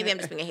shouldn't. Maybe I'm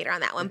just being a hater on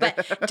that one,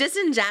 but just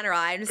in general,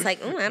 I'm just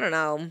like, I don't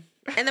know.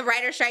 And the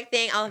writer strike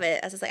thing, all of it.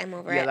 I was just like, I'm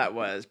over it. Yeah, that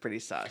was pretty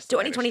sus. the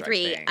writer's strike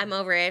 2023, thing. I'm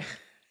over it.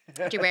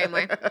 Drew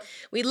Barrymore.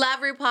 We love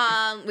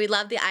RuPaul. We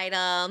love The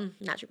Idol.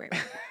 Not Drew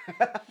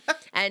Barrymore.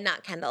 And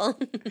not Kendall.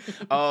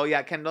 Oh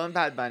yeah, Kendall and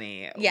Bad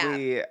Bunny. Yeah.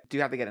 We do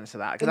have to get into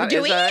that. 'Cause that Do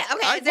is we? Okay.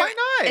 why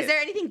not? Is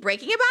there anything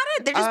breaking about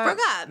it? They just broke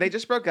up. They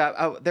just broke up.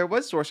 Oh, there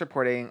was source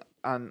reporting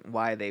on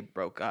why they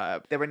broke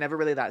up. They were never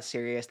really that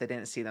serious. They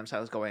didn't see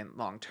themselves going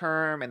long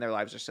term, and their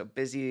lives are so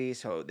busy,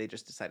 so they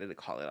just decided to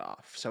call it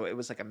off. So it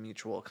was like a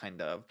mutual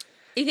kind of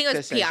You think it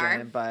was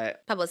decision, PR?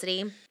 but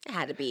Publicity? It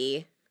had to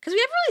be. Because we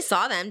never really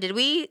saw them, did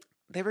we?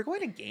 they were going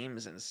to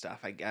games and stuff,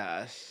 I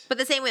guess. But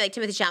the same way, like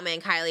Timothy Chalamet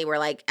and Kylie were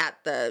like at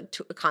the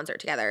concert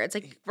together. It's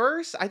like,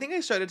 First, I think I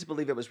started to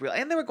believe it was real,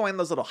 and they were going on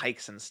those little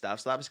hikes and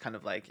stuff, so that was kind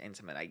of like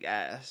intimate, I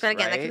guess. but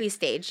again, that right? could be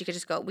staged. You could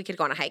just go. We could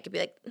go on a hike and be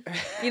like,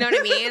 you know what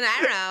I mean? I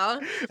don't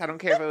know. I don't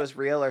care if it was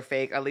real or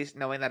fake. At least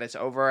knowing that it's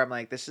over, I'm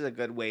like, this is a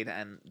good way to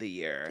end the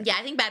year. Yeah,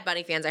 I think Bad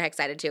Bunny fans are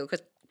excited too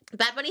because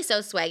Bad Bunny's so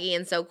swaggy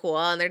and so cool,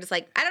 and they're just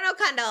like, I don't know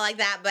Kendall like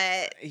that,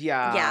 but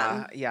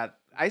Yeah.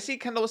 I see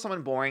Kendall with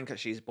someone boring because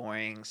she's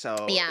boring.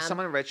 So Yeah.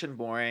 someone rich and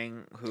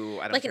boring who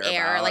I don't like an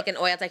care heir, about. like an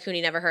oil tycoon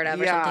you never heard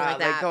of or something like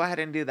that. go ahead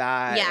and do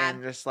that. Yeah.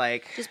 And just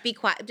like Just be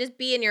quiet. Just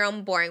be in your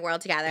own boring world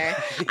together.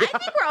 I think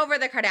we're over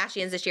the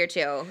Kardashians this year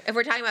too. If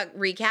we're talking about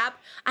recap,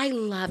 I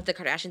loved the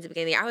Kardashians at the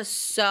beginning of the year. I was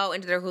so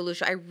into their Hulu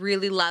show. I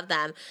really love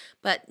them.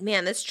 But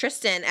man, this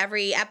Tristan,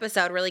 every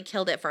episode really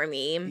killed it for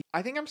me.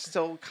 I think I'm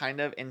still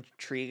kind of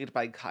intrigued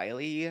by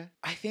Kylie.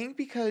 I think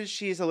because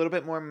she's a little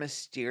bit more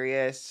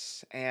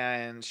mysterious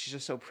and she's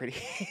just so pretty.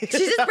 She's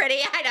just pretty.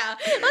 I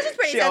know. Well, she's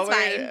pretty, so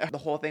it's fine. The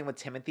whole thing with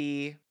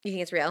Timothy. You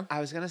think it's real? I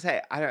was gonna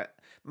say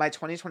my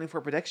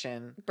 2024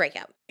 prediction: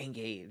 Breakup.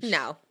 engaged.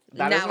 No.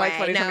 That is No my way,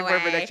 no 2024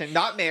 way. prediction.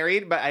 Not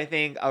married, but I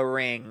think a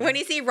ring. When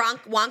you see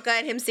Wonka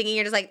and him singing,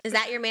 you're just like, is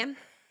that your man?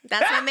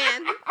 That's my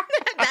man.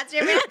 That's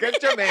your man.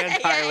 Get your man,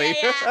 Kylie.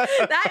 Yeah.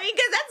 I mean,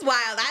 because that's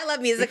wild. I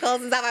love musicals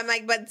and stuff. I'm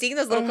like, but seeing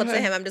those little clips of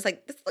him, I'm just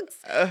like, this looks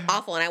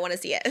awful, and I want to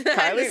see it.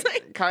 I'm just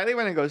like, Kylie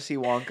went to go see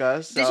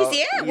Wonka. So, did she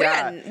see it?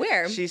 Yeah,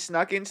 Where? She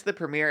snuck into the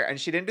premiere, and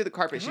she didn't do the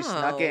carpet. She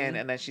snuck in, Oh.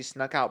 and then she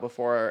snuck out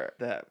before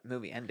the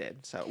movie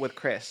ended. So with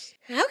Chris.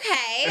 Okay.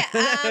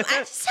 I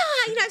just,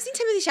 I've seen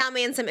Timothy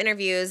Chalamet in some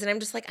interviews, and I'm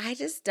just like, I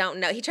just don't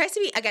know. He tries to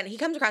be, again, he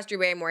comes across Drew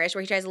Barrymore-ish,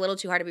 where he tries a little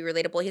too hard to be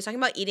relatable. He's talking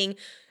about eating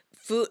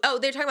food. Oh,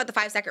 they're talking about the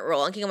 5-second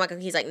rule. And King of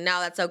Wonka, he's like, no,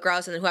 that's so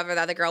gross. And then whoever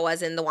the other girl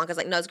was in the Wonka's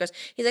like, no, it's gross.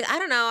 He's like, I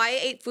don't know. I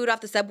ate food off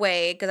the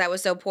subway because I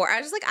was so poor. I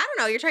was just like, I don't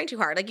know. You're trying too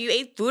hard. Like, you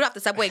ate food off the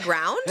subway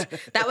ground?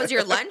 That was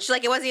your lunch?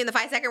 Like, it wasn't even the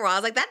 5-second rule. I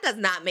was like, that does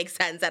not make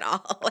sense at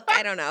all. Like,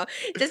 I don't know.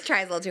 Just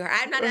tries a little too hard.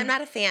 I'm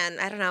not a fan.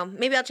 I don't know.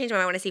 Maybe I'll change my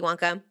mind when I see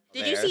Wonka.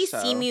 Did you see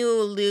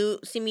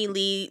Simu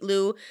Lee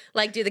Lou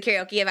like do the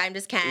karaoke of I'm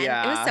Just Ken?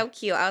 Yeah. It was so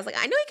cute. I was like,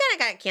 I know he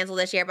kind of got canceled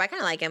this year, but I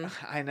kind of like him.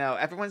 I know.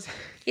 Everyone's.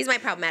 He's my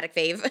problematic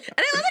fave. And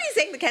I love that he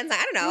sang the Ken song.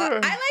 I don't know. I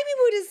like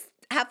people who just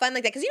have fun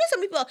like that. Because, some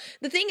people,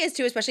 the thing is,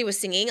 too, especially with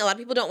singing, a lot of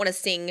people don't want to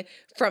sing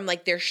from,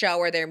 like, their show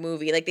or their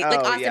movie. Like, like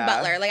Austin yeah.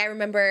 Butler. Like, I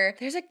remember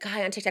there's a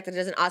guy on TikTok that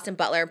does an Austin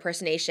Butler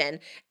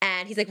impersonation.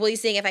 And he's like, will you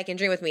sing If I Can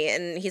Dream With Me?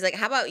 And he's like,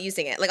 how about you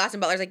sing it? Like, Austin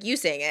Butler's like, you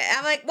sing it. And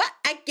I'm like, what?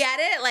 I get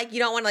it. Like, you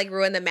don't want to, like,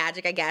 ruin the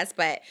magic, I guess.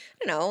 But,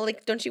 I don't know.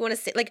 Like, don't you want to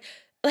sing?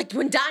 Like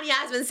when Don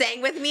Yasmin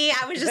sang with me,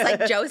 I was just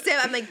like, Joseph.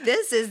 I'm like,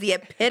 this is the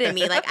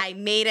epitome. Like, I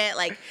made it.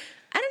 Like,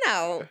 I don't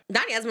know.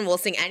 Don Yasmin will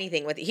sing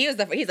anything with you.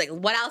 He's like,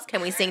 what else can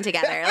we sing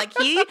together? Like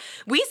we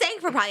sang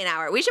for probably an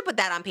hour. We should put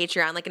that on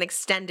Patreon, like an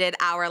extended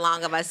hour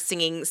long of us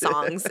singing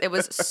songs. It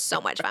was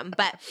so much fun.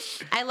 But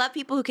I love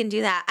people who can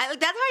do that.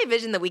 That's how I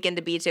envision the Weeknd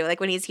to be too. Like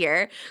when he's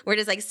here, we're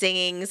just like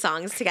singing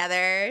songs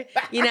together.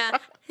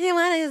 You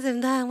want to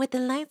sit down with the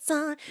lights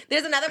on.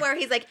 There's another one where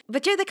he's like,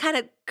 but you're the kind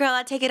of girl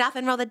I'd take it off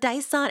and roll the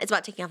dice on. It's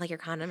about taking off like your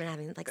condom and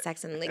having like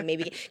sex and like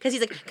maybe because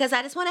he's like, because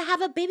I just want to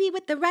have a baby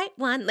with the right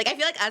one. Like I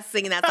feel like us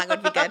singing that song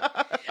would be good.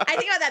 I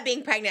think about that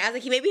being pregnant. I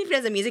was like, maybe if he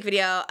does a music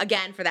video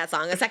again for that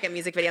song, a second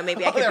music video,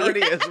 maybe I could there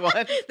be. already is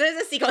one. There's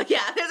a sequel.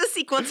 Yeah, there's a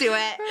sequel to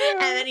it.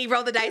 And then he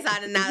rolled the dice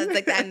on, and now it's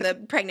like I'm the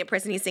pregnant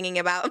person he's singing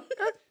about.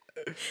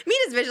 Me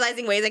just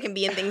visualizing ways I can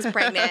be in things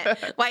pregnant.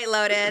 White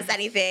Lotus,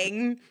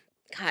 anything.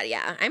 God,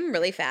 yeah, I'm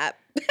really fat.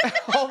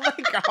 Oh my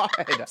God.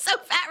 I'm so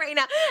fat right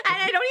now.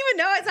 And I don't even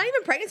know. It's not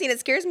even pregnancy. And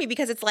it scares me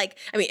because it's like,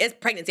 I mean, it's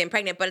pregnancy. I'm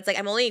pregnant, but it's like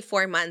I'm only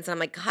 4 months. And I'm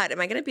like, God,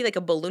 am I going to be like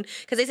a balloon?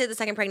 Because they say the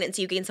second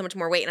pregnancy, you gain so much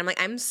more weight. And I'm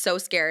like, I'm so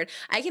scared.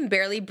 I can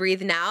barely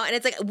breathe now. And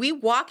it's like, we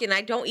walk and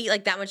I don't eat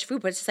like that much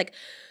food, but it's just like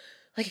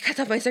it cuts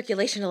off my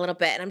circulation a little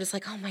bit. And I'm just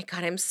like, oh my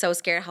God, I'm so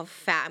scared how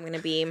fat I'm going to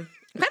be. I'm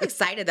kind of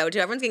excited though, too.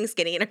 Everyone's getting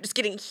skinny and I'm just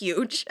getting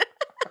huge.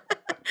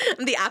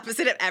 I'm the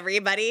opposite of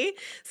everybody.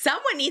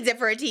 Someone needs it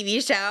for a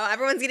TV show.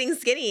 Everyone's getting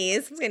skinny.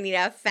 Someone's going to need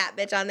a fat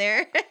bitch on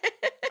there.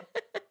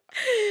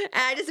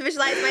 And I just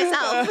visualize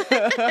myself.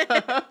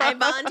 I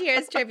volunteer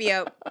as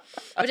tribute,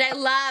 which I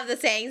love the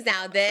sayings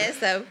now. This,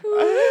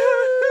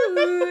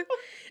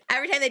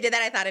 every time they did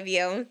that, I thought of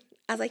you.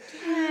 I was like,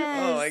 yes.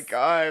 Oh my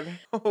God.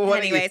 What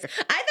Anyways, I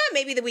thought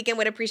maybe the Weeknd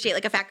would appreciate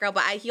like a fat girl,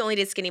 but he only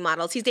did skinny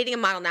models. He's dating a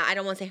model now. I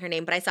don't want to say her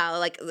name, but I saw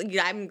like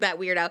I'm that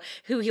weirdo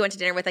who he went to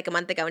dinner with like a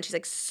month ago, and she's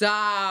like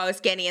so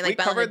skinny and like we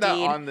Bella covered that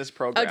Hadid. on this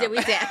program. Oh, did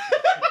we say it?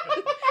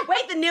 Wait,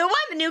 Wait, the new one?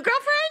 The new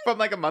girlfriend? From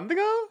like a month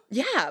ago?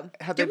 Yeah.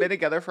 Have they been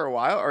together for a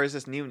while, or is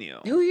this new?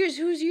 Who's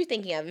you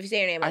thinking of? If you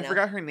say her name, I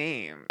forgot her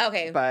name.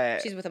 Okay,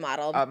 but she's with a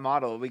model. A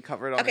model. We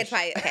covered on. Okay, it's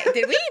fine. Okay,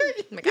 did we?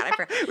 Oh my god, I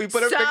forgot. We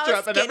put a picture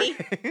up and skinny.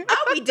 everything.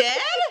 Oh, we did?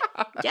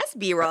 Yes,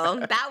 B-roll.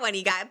 That one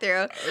you got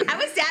through. I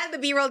was sad the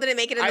B-roll didn't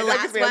make it in the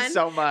last we one. had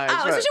so much. Oh,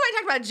 but- especially when I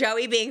talked about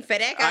Joey being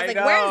Fittick. I was like,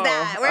 know. where's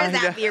that? Where's I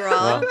that know. B-roll?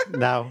 Well,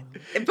 now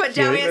Put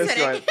Joey in This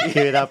Fittick. one.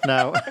 cue it up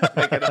now.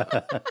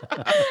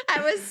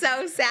 I was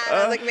so sad.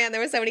 I was like, man,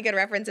 there were so many good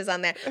references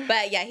on there.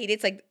 But yeah, he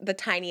dates like the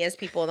tiniest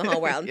people in the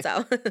whole world.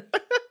 So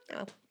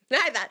oh.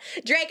 I thought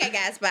Drake, I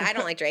guess, but I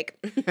don't like Drake.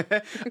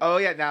 Oh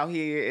yeah, now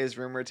he is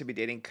rumored to be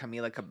dating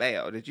Camila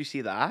Cabello. Did you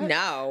see that?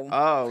 No.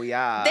 Oh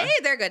yeah.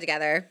 They're good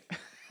together.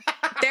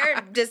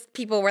 They're just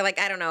people were like,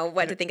 I don't know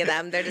what to think of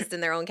them. They're just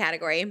in their own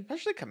category.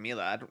 Especially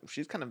Camila.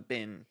 She's kind of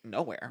been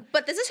nowhere.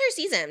 But this is her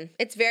season.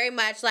 It's very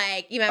much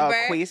like, you remember?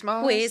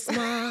 Christmas?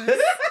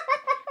 Christmas.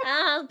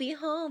 I'll be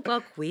home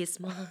for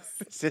Christmas.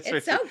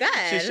 It's so good.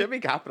 She should be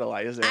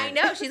capitalizing. I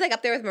know. She's like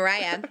up there with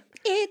Mariah.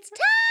 It's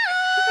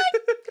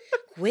time.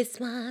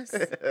 Christmas.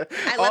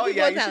 I love Oh people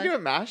yeah, with you should that. do a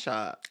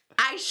mashup.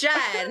 I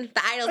should.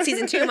 The Idol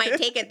season 2 might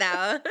take it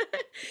though.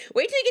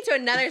 Wait till you get to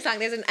another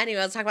song. Anyway,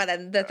 let's talk about that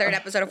in the third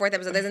episode or fourth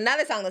episode. There's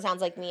another song that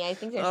sounds like me. I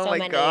think there's Oh so my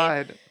many.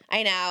 god.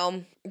 I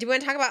know. Do we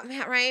want to talk about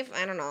Matt Rife?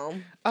 I don't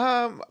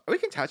know. We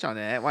can touch on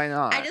it. Why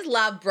not? I just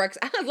love Brooks.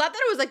 I love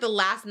that it was like the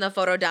last in the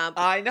photo dump.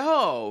 I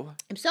know.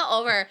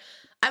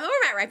 I'm over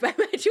Matt Rife, but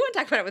I do want to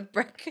talk about it with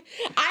Brooke.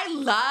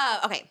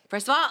 Okay,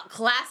 first of all,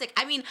 classic.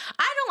 I mean,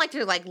 I don't like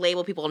to like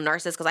label people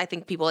narcissists because I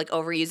think people like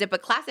overuse it,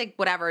 but classic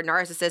whatever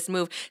narcissist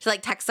move to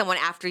like text someone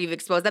after you've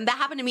exposed them. That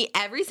happened to me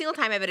every single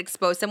time I would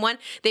expose someone.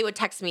 They would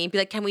text me and be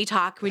like, can we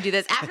talk? Can we do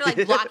this? After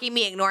like blocking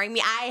me, ignoring me.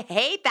 I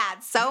hate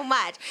that so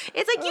much.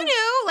 It's like, you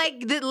knew,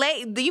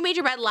 like you made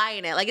your bed, lie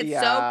in it. Like it's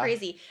so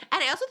crazy.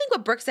 And I also think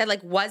what Brooke said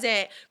like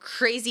wasn't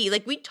crazy.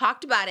 Like we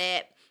talked about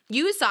it.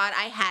 You saw it,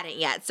 I hadn't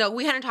yet. So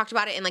we hadn't talked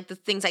about it in like the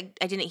things I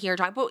didn't hear her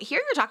talk about.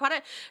 Hearing her talk about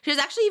it, she was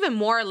actually even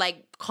more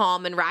like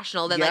calm and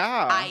rational than like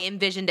I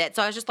envisioned it.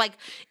 So I was just like,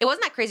 it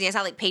wasn't that crazy. I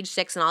saw like Page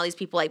 6 and all these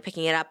people like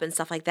picking it up and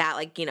stuff like that.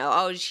 Like, you know,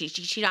 oh, she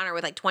cheated on her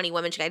with like 20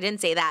 women. I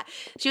didn't say that.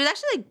 She was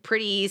actually like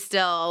pretty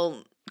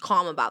still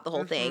calm about the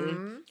whole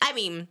thing. I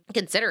mean,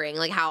 considering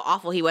like how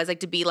awful he was, like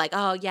to be like,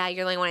 oh yeah,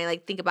 you're the only one I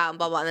like think about and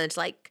blah, blah. And then it's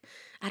like,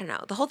 I don't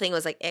know. The whole thing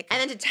was like ick. And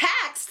then the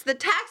text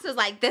was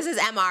like, this is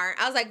MR.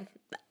 I was like,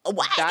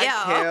 what?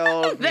 That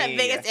killed me. The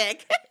biggest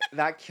ick.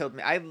 That killed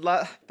me. I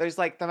love. There's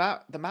like the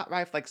Matt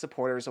Rife like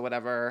supporters or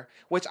whatever,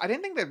 which I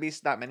didn't think there'd be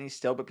that many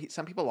still, but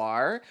some people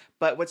are.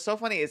 But what's so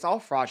funny, it's all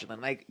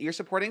fraudulent. Like you're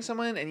supporting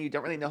someone and you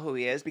don't really know who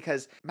he is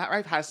because Matt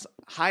Rife has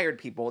hired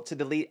people to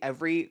delete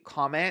every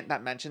comment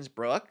that mentions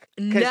Brooke.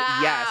 No,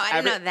 I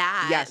didn't know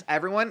that. Yes,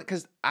 everyone.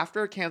 Because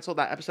after Cancel,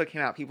 that episode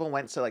came out, people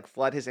went to like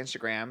flood his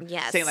Instagram,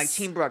 saying like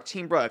Team Brooke,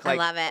 Team Brooke. Like,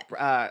 I love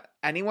it.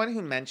 Anyone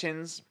who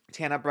mentions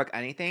Tana Brooke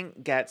anything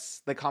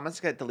the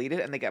comments get deleted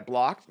and they get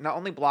blocked. Not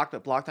only blocked,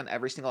 but blocked on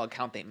every single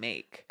account they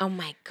make. Oh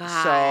my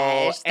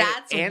gosh. So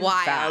that's and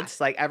wild.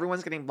 fast. Like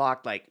everyone's getting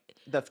blocked. Like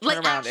the turnaround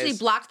like actually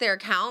blocked their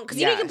account because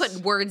you know you can put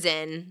words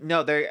in.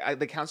 No, the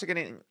accounts are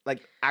getting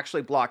like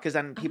actually blocked because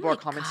then people are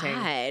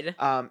commenting.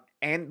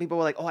 And people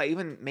were like, "Oh, I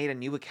even made a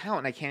new account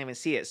and I can't even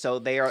see it." So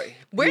they are.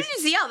 Where did you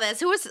see all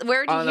this?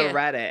 Where did you on hear? the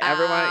Reddit?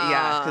 Everyone,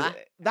 because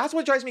that's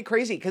what drives me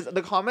crazy. Because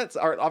the comments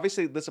are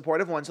obviously the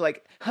supportive ones.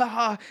 Like,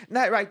 haha,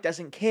 Matt Rife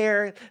doesn't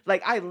care.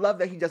 Like, I love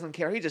that he doesn't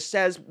care. He just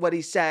says what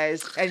he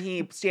says and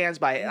he stands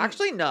by it.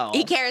 Actually, no,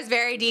 he cares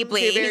very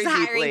deeply. He's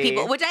hiring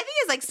people, which I think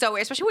is like so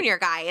weird, especially when you're a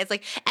guy. It's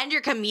like, and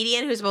you're a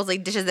comedian who supposedly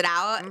dishes it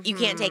out. You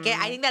can't take it.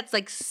 I think that's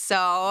like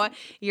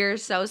you're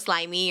so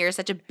slimy. You're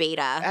such a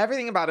beta.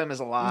 Everything about him is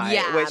a lie,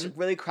 which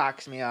really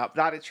cracks me up.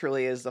 That it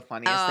truly is the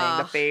funniest thing.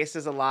 The face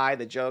is a lie.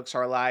 The jokes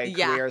are a lie.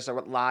 Your careers are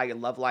a lie. Your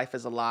love life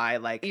is a lie.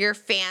 Like your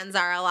fans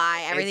are a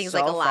lie. Everything's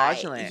like a lie.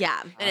 Fraudulent.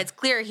 Yeah, and it's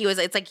clear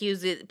it's like he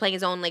was playing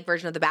his own like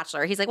version of The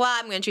Bachelor. He's like, well,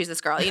 I'm going to choose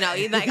this girl. You know,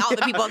 like all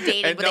the people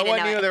dating, and but no they one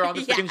didn't know knew they were on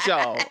the freaking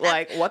show.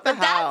 Like, what the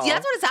hell?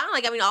 That's what it sounded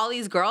like. I mean, all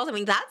these girls. I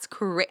mean, that's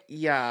correct.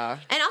 Yeah.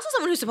 And also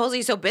someone who's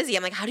supposedly so busy.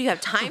 I'm like, how do you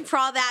have time for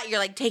all that? You're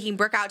like taking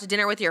Brooke out to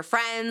dinner with your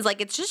friends. Like,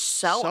 it's just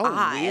so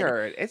odd.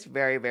 Weird. It's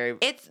very, very.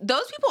 It's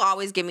those people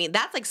always give me.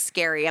 That's like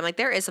scary. I'm like,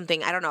 there is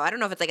something. I don't know. I don't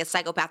know if it's like a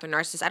psychopath or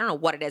narcissist. I don't know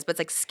what it is, but it's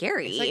like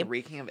scary. It's like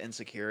reeking of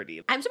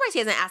insecurity. I'm surprised he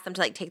hasn't asked them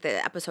to like take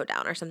the episode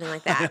down or something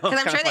like that. Because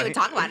I'm sure they would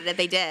talk about it if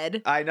they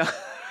did. I know.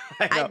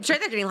 I'm sure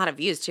they're getting a lot of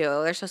views too.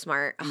 They're so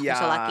smart. Oh, yeah,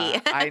 they're so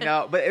lucky. I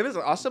know, but it was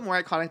also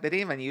more iconic. They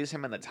didn't even use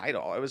him in the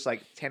title. It was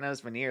like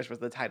Tana's Veneers was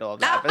the title of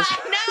the episode.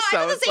 No, so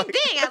I did the same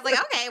thing. I was like,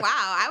 okay, wow,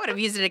 I would have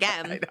used it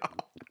again. I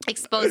know.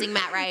 Exposing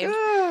Matt Rife.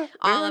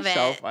 All of it.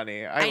 So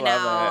funny. I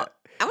love it.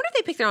 I wonder if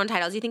they pick their own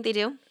titles. Do you think they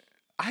do?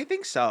 I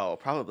think so,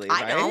 probably.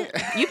 I right? don't.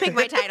 You pick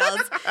my titles,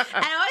 and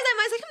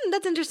I was like,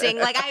 that's interesting.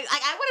 Like I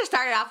would have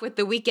started off with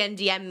The Weeknd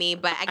DM me,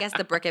 but I guess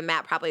the Brooke and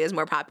Matt probably is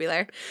more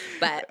popular.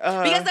 But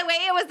because the way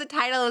it was, the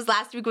title was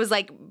last week was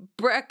like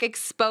Brooke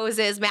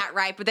exposes Matt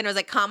Rife, but then it was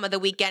like comma The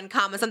Weeknd,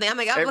 comma something. I'm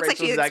like, oh, it looks like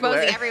she's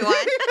exposing everyone.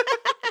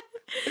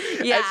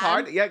 Yeah. It's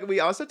hard. Yeah, we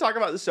also talk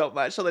about this so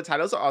much, so the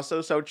titles are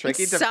also so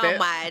tricky to So fit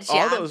much, all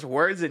yeah. those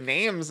words and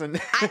names. And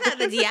I thought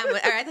the DM,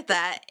 or I thought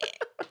the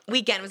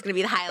Weeknd was going to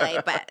be the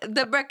highlight, but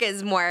the Brooke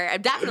is more,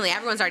 definitely,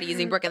 everyone's already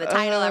using Brooke in the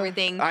title,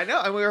 everything. I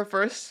know, and we were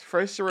first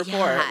to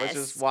report, which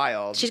is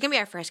wild. She's going to be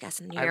our first guest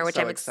in the year, which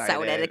so I'm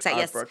excited.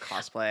 Yes. Brooke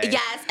cosplay.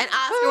 Yes, and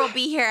Oscar will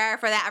be here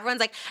for that. Everyone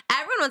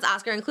wants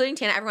Oscar, including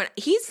Tana. Everyone,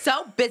 he's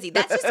so busy.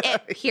 That's just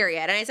it,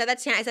 period. And I said that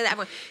to Tana, I said that to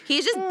everyone.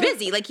 He's just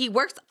busy. Like, he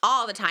works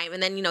all the time,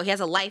 and then, he has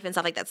a life and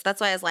stuff like that. So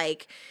that's why I was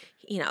like,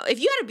 if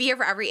you had to be here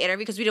for every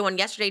interview, because we did one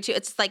yesterday too,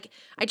 it's like,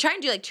 I try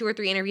and do like 2 or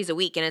 3 interviews a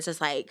week, and it's just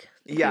like,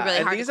 yeah, really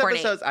and these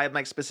episodes I'm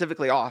like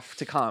specifically off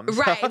to come. So.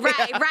 Right. You're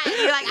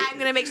like, I'm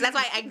gonna make sure. That's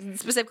why I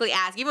specifically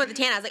asked. Even with the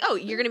Tana, I was like, oh,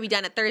 you're gonna be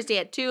done at Thursday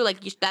at 2.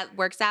 Like that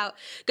works out.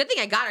 Good thing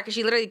I got her because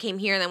she literally came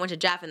here and then went to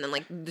Jeff and then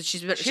like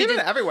she's been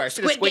everywhere.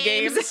 She did Squid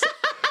Games.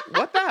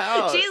 What the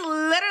hell? She's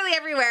literally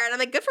everywhere, and I'm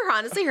like, good for her.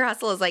 Honestly, her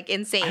hustle is like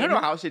insane. I don't know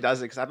how she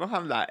does it because I don't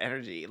have that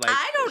energy. Like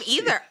I don't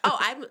either. Oh,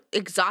 I'm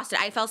exhausted.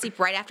 I fell asleep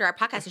right after our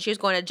podcast, and she was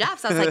going to Jeff.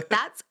 So I was like,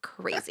 that's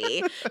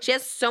crazy. She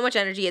has so much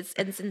energy. It's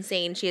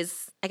insane. She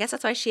is. I guess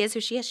that's why she is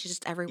who she is. She's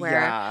just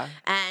everywhere. Yeah.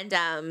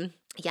 And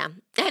yeah.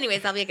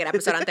 Anyways, that'll be a good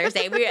episode on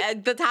Thursday.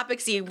 The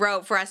topics you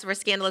wrote for us were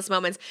scandalous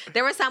moments.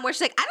 There was some where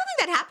she's like, I don't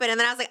think that happened, and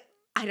then I was like,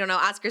 I don't know.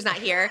 Oscar's not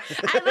here.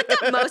 I looked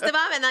up most of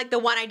them, and like the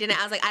one I didn't,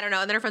 I was like, I don't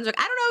know. And then her friends were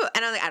like, I don't know.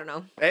 And I was like, I don't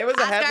know. It was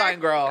Oscar? a headline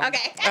girl.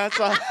 Okay. That's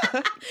all.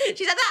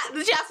 She said that.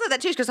 She also said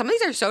that too. She goes, some of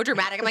these are so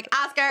dramatic. I'm like,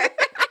 Oscar.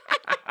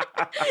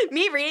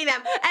 Me reading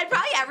them. And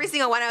probably every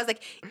single one, I was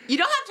like, you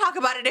don't have to talk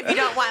about it if you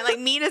don't want. Like,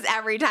 me is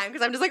every time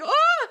because I'm just like,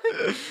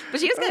 oh. But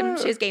she was good.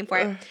 She was game for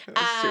it.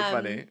 That's too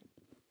funny.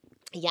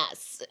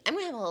 Yes. I'm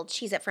going to have a little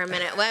cheese it for a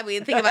minute. What do we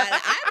think about it?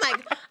 I'm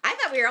like, I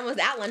thought we were almost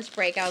at lunch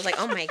break. I was like,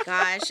 oh my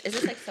gosh. Is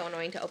this like so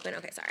annoying to open?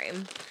 Okay, sorry.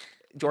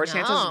 George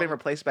Santos has been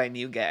replaced by a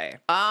new gay.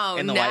 Oh,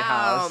 in the White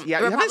House. Yeah,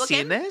 you haven't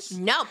seen this?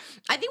 No.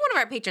 I think one of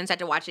our patrons had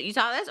to watch it. You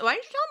saw this? Why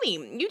didn't you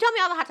tell me? You tell me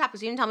all the hot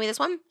topics. You didn't tell me this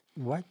one?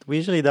 What? We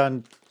usually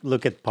don't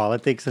look at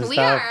politics and We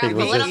stuff. are.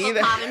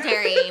 Political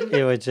commentary.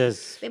 It was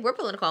just... We're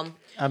political.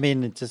 I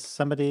mean, it just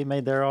somebody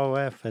made their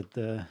OF at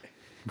the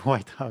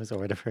White House or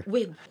whatever.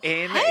 Wait,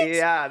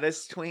 Yeah,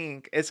 this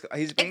twink. He's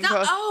being...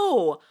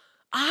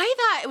 I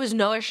thought it was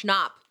Noah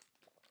Schnapp.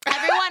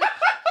 Everyone...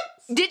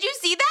 Did you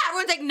see that?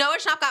 Everyone's like, Noah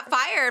Schnapp got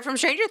fired from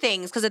Stranger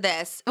Things because of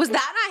this. Was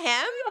that not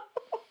him?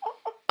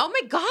 Oh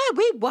my God,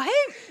 wait,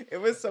 what? It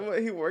was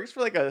someone, he works for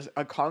like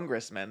a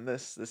congressman,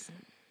 this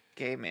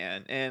gay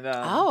man. And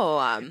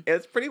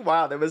it's pretty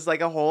wild. It was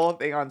like a whole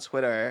thing on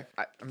Twitter.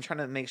 I'm trying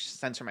to make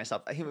sense for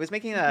myself. He was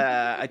making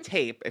a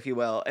tape, if you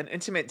will, an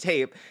intimate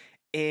tape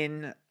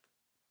in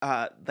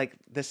like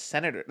the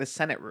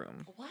Senate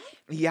room. What?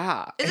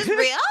 Yeah. Is this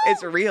real?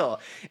 It's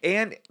real.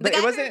 And the guy it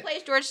who wasn't...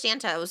 replaced George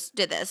Santos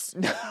did this.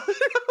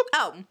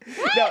 Oh.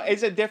 What? No,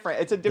 it's a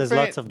different There's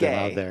lots of gay. them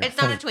out there. It's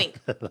not a twink.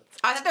 I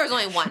thought there was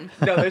only one.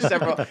 No, there's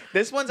several.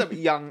 This one's a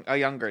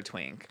younger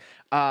twink.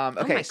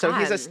 Okay, so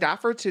he's a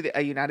staffer to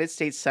a United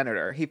States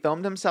senator. He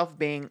filmed himself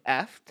being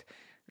effed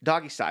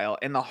doggy style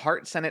in the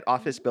Hart Senate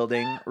office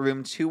building,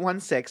 room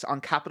 216 on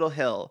Capitol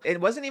Hill.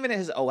 It wasn't even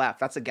his OF.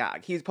 That's a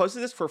gag. He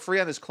posted this for free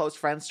on his close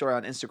friend story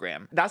on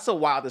Instagram. That's the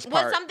wildest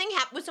part. Was something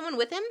was someone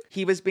with him?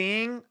 He was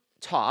being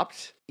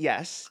topped,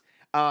 yes,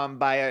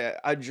 by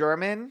a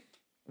German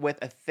with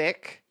a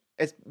thick...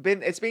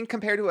 It's being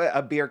compared to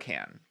a beer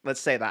can. Let's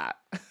say that.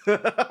 Who's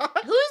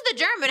the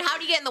German? How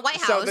do you get in the White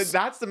House? So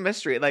that's the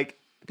mystery. Like,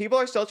 people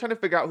are still trying to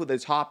figure out who the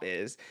top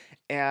is,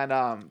 and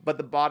but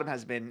the bottom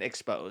has been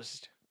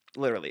exposed.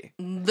 Literally.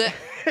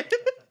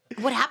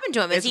 What happened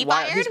to him? Is he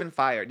wild. fired? He's been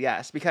fired,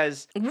 yes.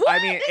 Because, what? I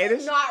mean, it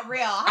is not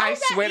real. How I is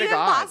that swear to even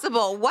God.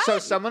 possible? What? So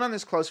someone on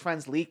his close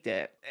friends leaked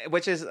it,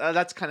 which is,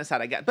 that's kind of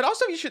sad, I get. But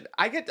also,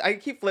 I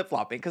keep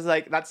flip-flopping, because,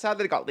 like, that's sad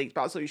that it got leaked,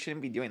 but also you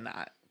shouldn't be doing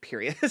that,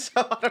 period. So,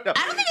 I don't know.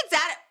 I don't think it's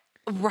that...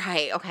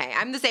 Right, okay.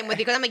 I'm the same with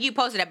you, because I'm like, you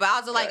posted it, but I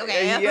was like,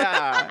 okay.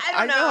 Yeah,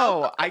 I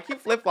know. I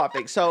keep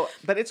flip-flopping. So,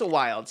 but it's a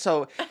wild.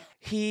 So...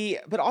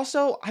 but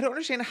also, I don't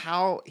understand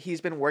how he's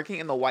been working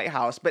in the White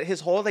House, but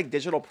his whole like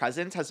digital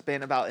presence has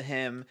been about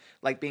him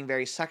like being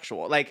very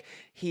sexual. Like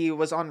he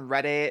was on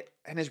Reddit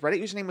and his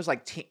Reddit username was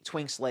like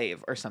Twink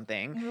Slave or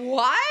something.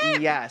 What?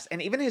 Yes.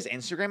 And even his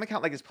Instagram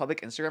account, like his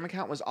public Instagram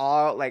account was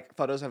all like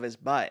photos of his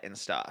butt and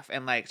stuff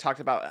and like talked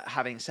about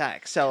having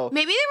sex. So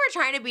maybe they were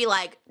trying to be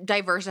like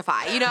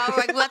diversify, you know,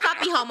 like let's not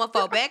be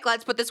homophobic.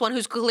 Let's put this one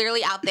who's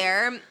clearly out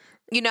there,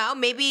 you know,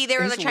 maybe they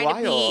were like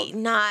trying to be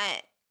not...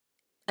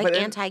 like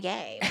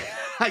anti-gay.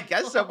 I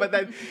guess so, but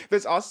then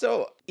there's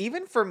also,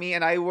 even for me,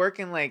 and I work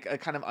in like a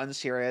kind of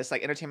unserious,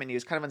 like entertainment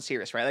news, kind of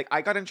unserious, right? Like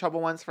I got in trouble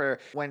once for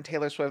when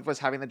Taylor Swift was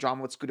having the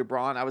drama with Scooter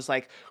Braun. I was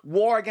like,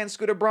 war against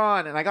Scooter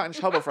Braun, and I got in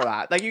trouble for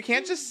that. Like you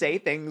can't just say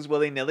things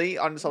willy-nilly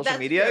on social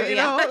media, true, you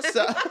know?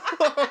 So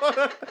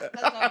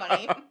that's so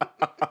funny.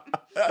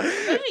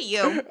 Especially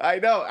you. I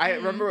know. I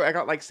remember I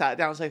got like sat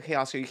down. I was like, "Hey,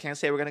 Oscar, you can't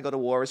say we're gonna go to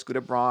war with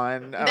Scooter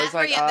Braun." I That's was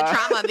where like, you have the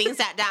trauma of being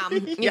sat down.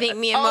 You think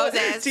me and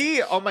Moses?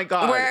 See, oh my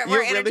god,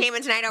 We're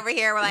entertainment tonight over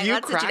here. We're like, you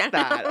let's sit you cracked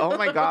down. that. Oh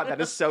my god, that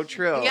is so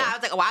true. Yeah, I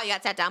was like, wow, you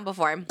got sat down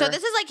before. So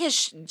this is like his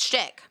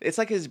shtick. It's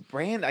like his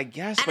brand, I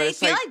guess. And but I it's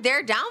feel like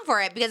they're down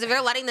for it because if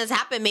they're letting this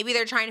happen, maybe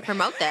they're trying to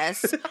promote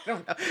this. I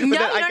don't know. You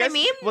know what I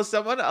mean? Well,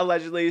 someone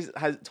allegedly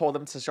has told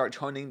him to start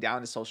toning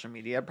down his social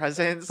media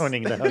presence.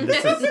 Toning down. Tone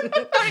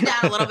it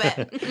down a little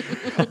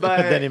bit. But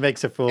then he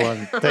makes a fool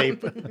on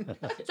tape.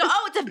 So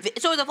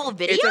it's a full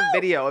video? it's a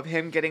video of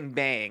him getting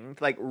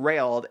banged, like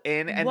railed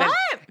in, and What?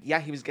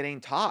 then he was getting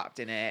topped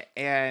in it,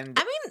 and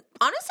I mean,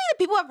 honestly, the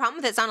people who have a problem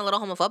with it sound a little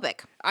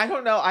homophobic. I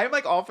don't know. I'm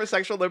like all for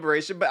sexual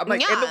liberation, but I'm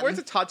like in the Yeah. words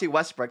of Tati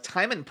Westbrook,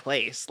 time and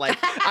place. Like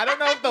I don't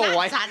know if the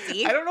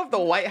Tati. I don't know if the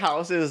White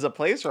House is a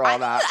place for all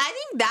that. I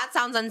think that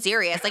sounds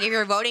unserious. Like if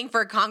you're voting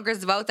for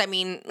Congress votes, I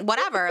mean,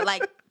 whatever.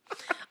 Like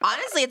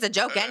honestly, it's a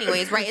joke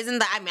anyways, right? Isn't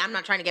that, I mean, I'm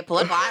not trying to get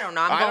political. I don't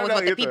know. I'm I going don't with know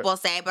what the either. people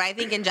say, but I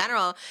think in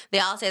general, they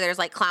all say there's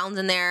like clowns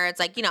in there. It's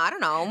like, I don't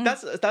know.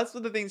 That's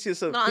what the thing too.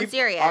 So Not people,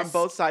 unserious. on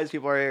both sides,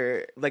 people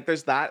are like,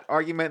 there's that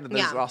argument, and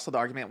there's Yeah. also the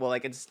argument. Well,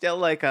 like it's still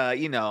like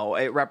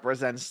it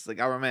represents the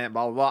government,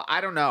 blah blah blah.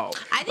 I don't know.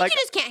 I think like, you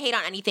just can't hate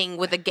on anything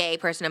with a gay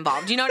person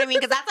involved. You know what I mean?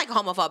 Because that's like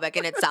homophobic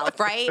in itself,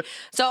 right?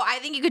 So I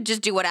think you could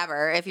just do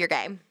whatever if you're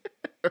gay.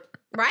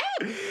 Right?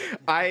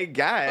 I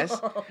guess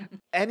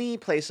any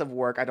place of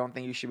work, I don't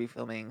think you should be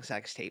filming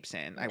sex tapes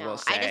in. I will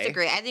say. I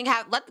disagree. I think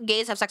let the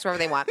gays have sex wherever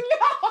they want.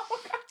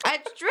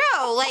 It's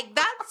true. Like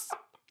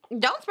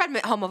don't spread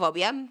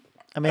homophobia.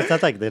 I mean, it's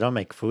not like they don't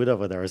make food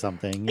over there or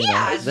something. You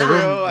Yeah, know, it's the true,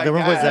 I room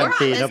was guess. We're on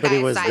empty. this Nobody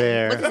guy's was side.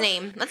 there. What's his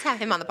name? Let's have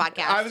him on the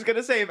podcast. I was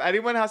gonna say if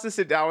anyone has to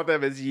sit down with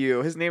him, it's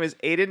you. His name is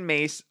Aiden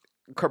Mace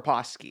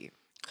Karposky.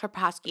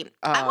 Karposky.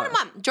 I want him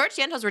on. George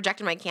Santos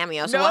rejected my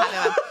cameo, so No. we'll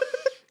have him on.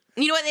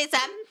 You know what they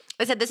said?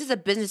 They said this is a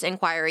business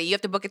inquiry. You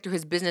have to book it through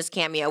his business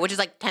cameo, which is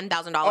like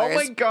 $10,000. Oh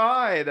my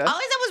god. All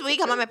I said was, will you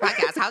come on my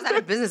podcast? How's that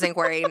a business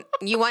inquiry?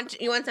 You want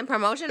some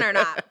promotion or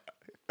not?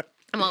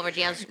 I'm over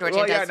George Well,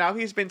 Santos. yeah. Now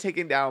he's been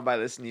taken down by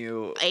this the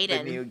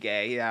Aiden. new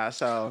gay. Yeah.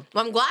 So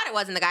Well, I'm glad it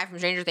wasn't the guy from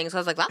Stranger Things. I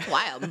was like, that's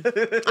wild.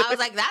 I was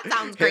like, that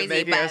sounds crazy.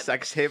 making a But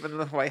sex tape in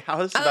the White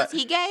House. oh, but is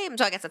he gay?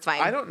 So I guess that's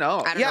fine. I don't know.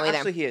 I don't yeah, know either.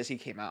 actually, he is. He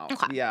came out.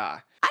 Okay. Yeah.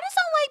 I just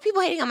don't like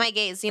people hating on my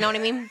gays. You know what I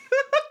mean?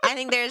 I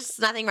think there's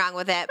nothing wrong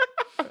with it.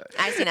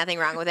 I see nothing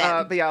wrong with it.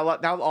 But yeah, a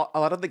lot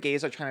of the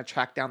gays are trying to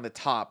track down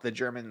the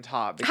German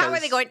top. Because, How are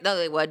they going? No,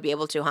 they would be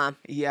able to, huh?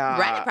 Yeah.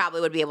 Reddit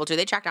probably would be able to.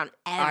 They track down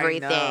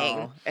everything.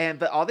 I know.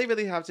 But all they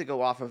really have to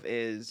go off of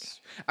is,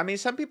 I mean,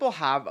 some people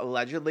have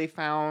allegedly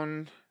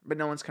found, but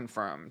no one's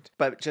confirmed.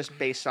 But just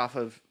based off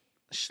of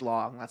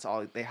schlong, that's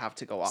all they have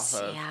to go off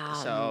of. Yeah.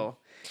 So.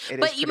 It is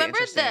But you pretty remember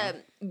the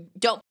interesting.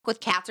 Don't Fuck with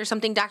Cats or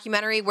something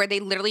documentary where they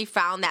literally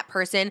found that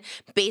person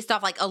based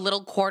off like a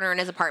little corner in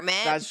his apartment?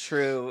 That's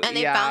true. And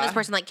they yeah. found this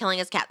person like killing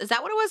his cat. Is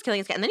that what it was? Killing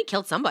his cat. And then he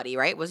killed somebody,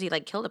 right? Was he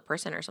like killed a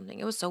person or something?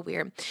 It was so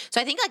weird. So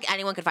I think like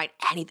anyone could find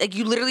anything. Like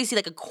you literally see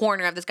like a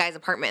corner of this guy's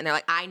apartment and they're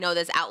like, I know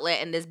this outlet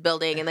and this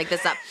building and like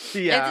this up.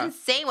 Yeah. It's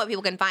insane what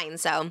people can find.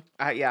 So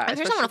Yeah. I'm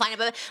sure someone will find it.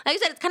 But like I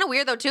said, it's kind of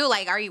weird though too.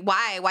 Like,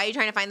 why are you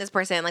trying to find this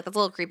person? Like that's a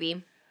little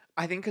creepy.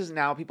 I think because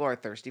now people are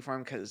thirsty for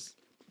him because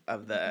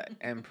of the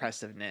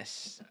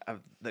impressiveness of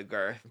the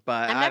girth.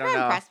 But I'm I never don't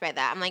know. impressed by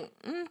that. I'm like,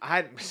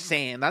 I'm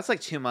saying that's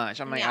like too much.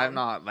 I'm like, Yeah. I'm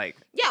not like,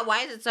 yeah,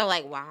 why is it so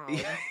like, wow?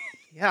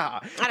 yeah.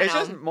 don't It's know.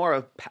 just more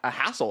of a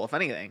hassle, if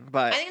anything.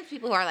 But I think it's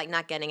people who are like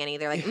not getting any.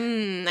 They're like, I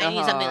need something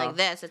Uh-huh. like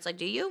this. It's like,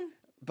 do you?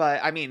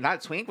 But I mean,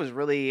 that twink was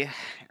really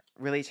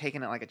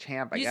taking it like a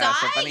champ. I You guess.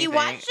 saw if it? You anything.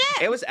 watched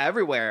it? It was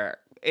everywhere.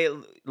 It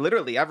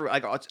literally everywhere,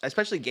 like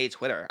especially gay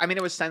Twitter. I mean,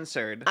 it was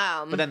censored,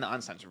 but then the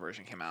uncensored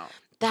version came out.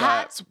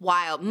 That's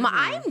wild.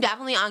 I'm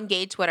definitely on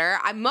gay Twitter.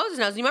 Moses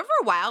knows. You remember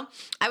for a while,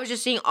 I was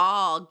just seeing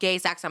all gay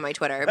sex on my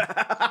Twitter.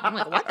 I'm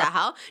like, what the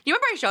hell? You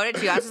remember I showed it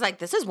to you? I was just like,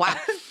 this is wild.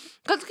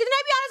 Because can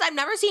I be honest? I've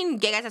never seen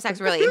gay guys have sex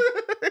really.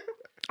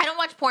 I don't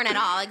watch porn at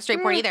all, like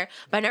straight porn either.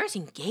 But I've never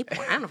seen gay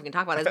porn. I don't know if we can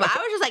talk about this, but I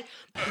was just like,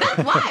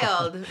 that's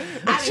wild.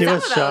 I mean, She some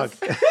was of those-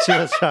 shocked. She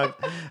was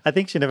shocked. I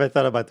think she never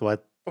thought about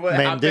what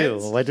men do.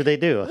 happens? What do they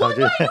do? Well,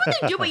 no, I know what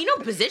they do, but you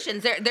know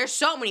positions. There's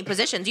so many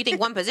positions. You think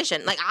one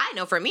position. Like, I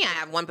know for me, I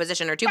have one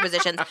position or two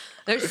positions.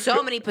 There's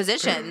so many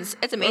positions.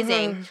 It's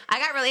amazing. I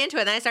got really into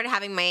it. Then I started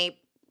having my,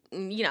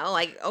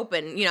 like,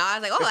 open. I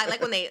was like, oh, I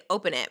like when they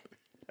open it.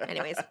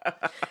 Anyways.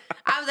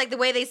 I was like, the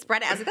way they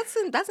spread it, I was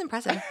like, that's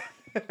impressive.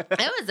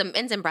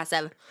 It's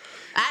impressive.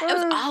 It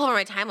was all over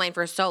my timeline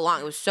for so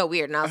long. It was so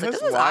weird. And I was like,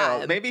 this is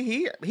wild. odd. Maybe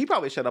he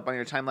probably showed up on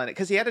your timeline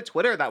because he had a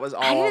Twitter that was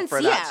I all didn't for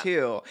see that it.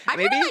 too. I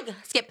Maybe kind of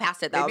like skip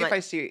past it though. maybe I'm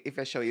like, if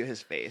I show you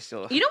his face,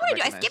 you'll. you know what I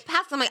do? I recognize. skip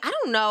past. I'm like, I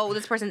don't know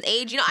this person's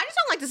age. I just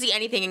don't like to see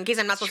anything in case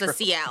I'm not supposed to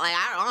see it. Like,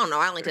 I don't know.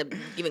 I don't like to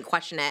even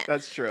question it.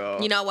 That's true.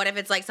 What if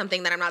it's like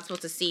something that I'm not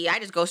supposed to see? I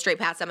just go straight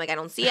past it. I'm like, I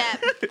don't see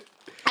it.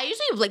 I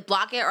usually like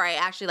block it, or I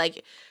actually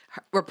like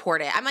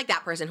report it. I'm like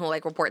that person who will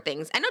like report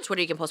things. I know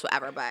Twitter you can post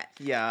whatever, but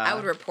Yeah. I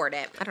would report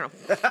it. I don't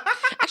know.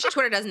 Actually,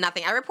 Twitter does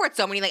nothing. I report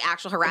so many like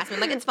actual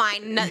harassment. Like it's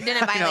fine. Didn't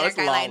violate it's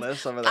our guidelines.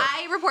 lawless over there.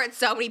 I report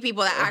so many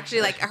people that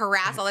actually like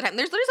harass all the time.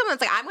 There's literally someone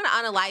that's like, I'm gonna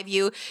unalive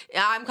you.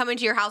 I'm coming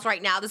to your house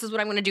right now. This is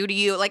what I'm gonna do to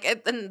you. Like,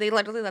 and they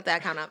literally let that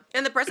account up.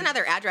 And the person had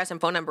their address and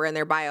phone number in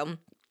their bio.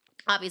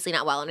 Obviously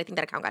not well, and I think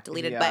that account got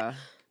deleted. But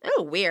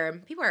oh,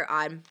 weird. People are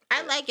odd.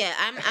 I like it.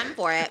 I'm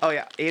for it. Oh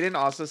yeah. Aiden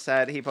also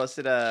said he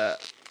posted in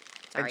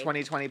Sorry.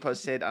 2020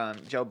 posted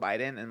Joe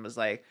Biden and was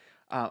like,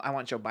 I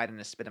want Joe Biden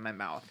to spit in my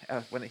mouth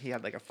when he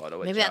had like a photo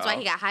with Maybe Joe. that's why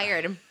he got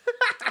hired.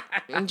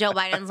 And Joe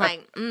Biden's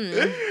like,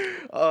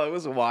 Oh, it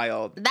was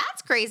wild.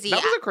 That's crazy.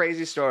 That was a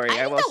crazy story. I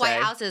think will the say.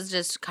 White House is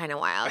just kind of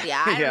wild.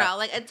 Yeah, I don't know.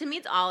 Like to me,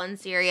 it's all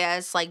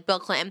unserious. Like Bill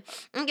Clinton.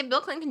 Like, if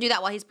Bill Clinton can do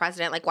that while he's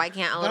president, like why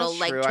can't a little That's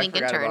like true. twink I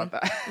and forgot turn?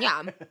 about that.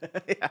 Yeah.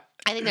 Yeah.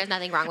 I think there's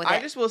nothing wrong with it. I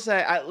just will say,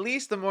 at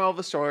least the moral of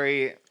the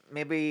story,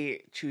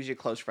 maybe choose your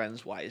close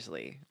friends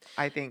wisely.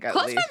 I think at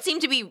Close least. friends seem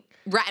to be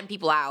ratting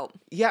people out.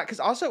 Yeah, because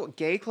also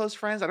gay close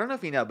friends, I don't know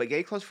if you know, but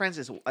gay close friends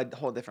is a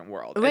whole different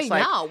world. Wait, It's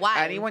like no,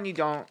 why? anyone you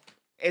don't.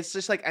 It's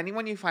just like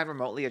anyone you find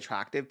remotely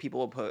attractive,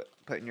 people will put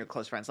in your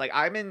close friends. Like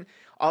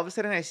all of a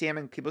sudden I see him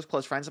in people's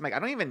close friends. I'm like, I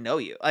don't even know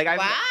you. Like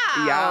Wow.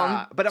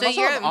 Yeah, but So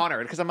I'm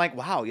honored because I'm like,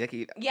 wow, like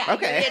Yeah,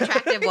 okay, you're the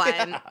attractive one.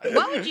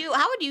 Yeah.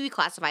 How would you be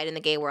classified in the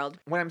gay world?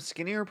 When I'm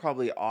skinnier,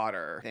 probably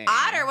otter. thing.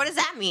 Otter, what does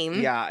that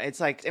mean? Yeah, it's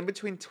like in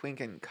between twink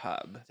and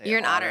cub. Say You're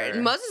an otter.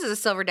 Moses is a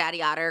silver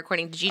daddy otter,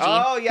 according to Gigi.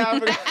 Oh yeah. I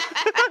forgot.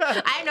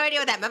 I had no idea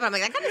what that meant, but I'm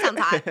like, that kind of sounds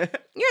hot.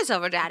 You're a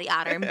silver daddy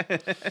otter.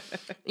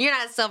 You're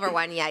not a silver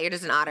one yet. You're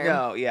just an otter.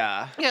 No,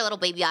 yeah. You're a little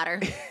baby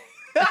otter.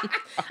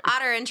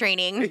 Otter in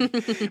training.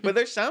 But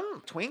there's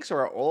some twinks who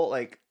are old,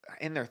 like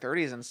in their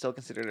 30s and still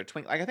considered a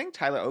twink. Like I think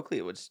Tyler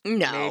Oakley would.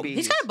 No, maybe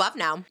he's kind of buff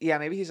now. Yeah,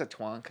 maybe he's a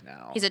twunk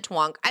now. He's a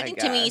twonk. I think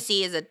Timmy guess.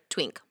 C is a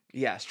twink.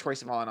 Yes, Troye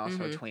Sivan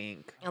also a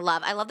twink. I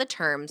love the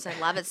terms. I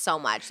love it so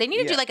much. They need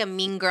to do Yeah. like a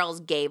Mean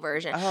Girls gay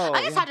version. Oh,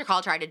 I guess yeah. Dr.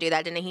 Call tried to do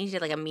that, didn't he? He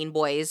did like a Mean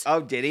Boys.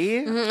 Oh, did he?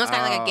 It was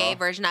kind of like a gay Oh.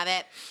 version of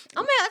it.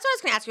 Oh man, that's what I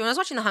was gonna ask you when I was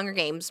watching the Hunger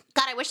Games.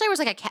 God, I wish there was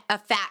like a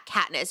fat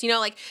Katniss. You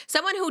know, like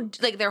someone who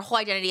like their whole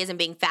identity isn't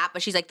being fat,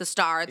 but she's like the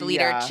star, the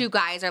leader. Yeah. Two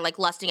guys are like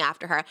lusting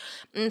after her,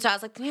 and so I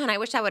was like, man, I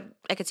wish I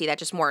could see that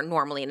just more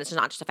normally, and it's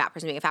not just a fat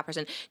person being a fat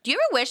person. Do you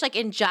ever wish, like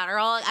in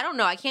general, I don't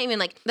know, I can't even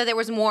like that there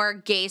was more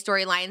gay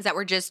storylines that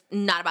were just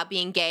not about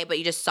being gay, but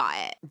you just saw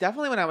it.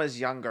 Definitely when I was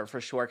younger,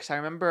 for sure. Because I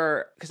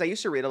remember, because I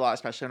used to read a lot,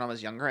 especially when I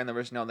was younger, and there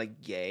was no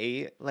like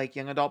gay, like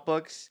young adult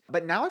books.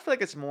 But now I feel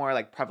like it's more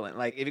like prevalent.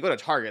 Like if you go to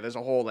Target, there's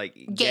a whole like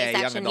gay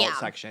young section, adult yeah.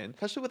 section.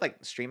 Especially with like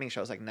streaming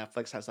shows, like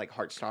Netflix has like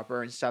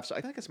Heartstopper and stuff. So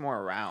I think it's more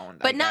around.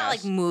 But I not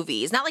guess. like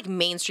movies, not like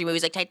mainstream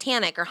movies like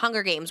Titanic or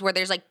Hunger Games where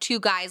there's like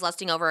two guys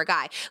lusting over a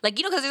guy. Like,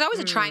 you know, because there's always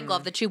a triangle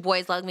of the two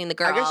boys loving the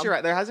girl. I guess you're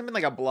right. There hasn't been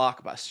like a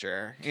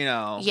blockbuster, you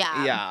know?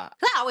 Yeah. Yeah.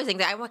 'Cause I always think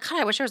that,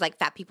 I wish there was like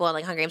fat people in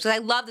like Hunger Games. Because I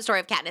love the story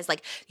of Katniss.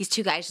 Like, these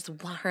two guys just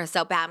want her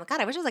so bad. I'm like, God,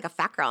 I wish there was like a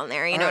fat girl in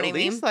there. You know what I At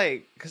mean? least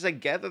like, because I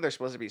get that they're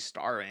supposed to be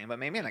starring, but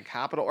maybe in the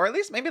Capitol, or at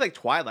least maybe like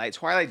Twilight.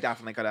 Twilight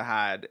definitely could have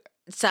had,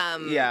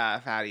 Some.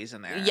 fatties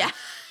in there. Yeah.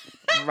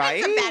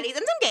 Right? Some fatties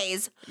and some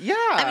gays. Yeah.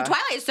 I mean,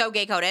 Twilight is so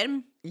gay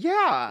coded.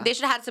 Yeah. They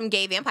should have had some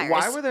gay vampires.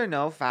 Why were there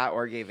no fat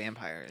or gay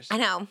vampires? I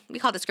know. We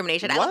call it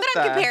discrimination. I love What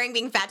that I'm the- comparing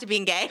being fat to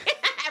being gay.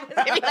 I was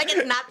gonna be like,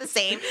 it's not the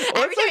same.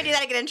 Every time I do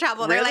that, I get in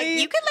trouble. They're like,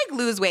 Really? you could like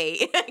lose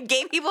weight.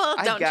 Gay people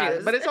don't guess.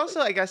 choose. But it's also,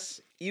 I guess,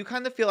 you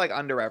kind of feel like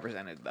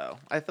underrepresented, though.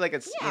 I feel like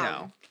it's,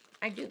 Yeah.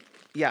 I do.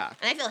 yeah.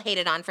 And I feel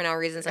hated on for no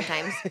reason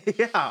sometimes.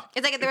 Yeah.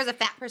 It's like if there was a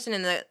fat person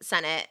in the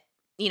Senate,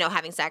 you know,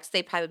 having sex,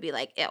 they'd probably be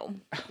like, ew.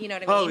 You know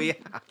what I mean? Oh,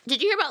 yeah.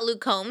 Did you hear about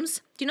Luke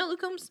Combs? Do you know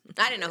Luke Combs?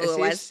 I didn't know who Is it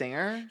he a was.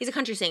 singer? He's a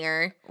country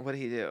singer. What did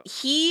he do?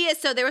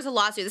 So there was a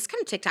lawsuit. This is kind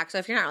of TikTok, so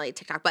if you're not really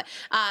TikTok, but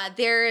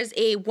there's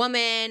a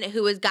woman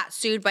who got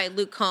sued by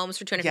Luke Combs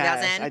for $250,000.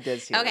 Yes, I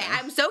did see Okay, that.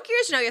 I'm so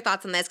curious to know your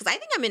thoughts on this because I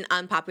think I'm an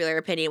unpopular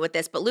opinion with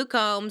this. But Luke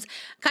Combs,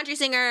 country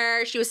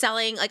singer, she was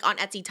selling like on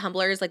Etsy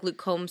tumblers, like Luke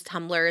Combs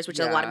tumblers, which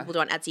a lot of Yeah. people do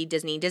on Etsy.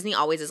 Disney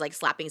always is like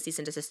slapping cease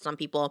and desist on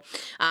people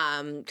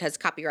because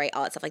copyright,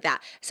 all that stuff like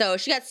that. So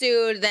she got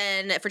sued.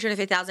 Then for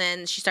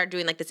 $250,000, she started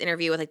doing like this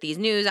interview with like these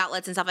news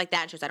outlets and stuff like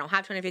that. And she was, I don't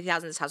have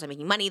 $250,000. This is how I'm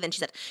making money. Then she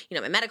said, you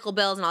know, my medical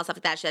bills and all stuff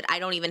like that. She said, I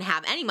don't even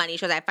have any money.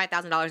 She goes, I have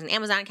 $5,000 in an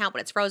Amazon account,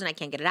 but it's frozen. I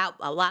can't get it out,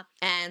 blah, blah, blah.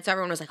 And so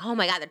everyone was like, oh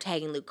my God, they're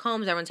tagging Luke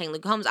Combs. Everyone's tagging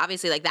Luke Combs.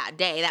 Obviously, like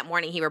that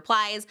morning, he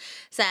replies,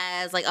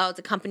 says like, oh, it's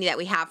a company that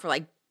we have for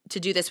like, to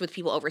do this with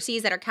people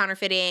overseas that are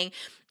counterfeiting.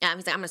 He's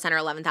like, I'm gonna send her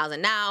 $11,000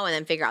 now and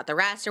then figure out the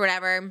rest or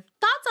whatever.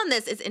 Thoughts on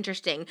this is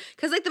interesting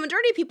because like the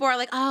majority of people are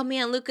like, oh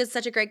man, Luke is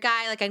such a great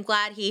guy. Like I'm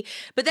glad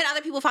but then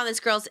other people found this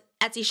girl's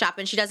Etsy shop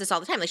and she does this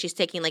all the time. Like she's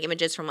taking like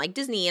images from like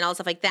Disney and all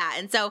stuff like that.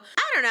 And so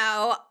I don't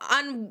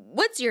know.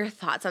 What's your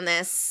thoughts on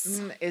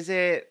this?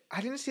 I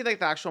didn't see like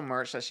the actual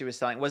merch that she was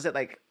selling. Was it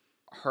like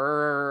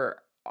her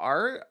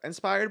art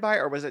inspired by,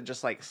 or was it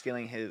just like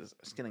stealing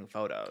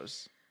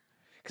photos?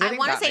 I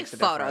want to say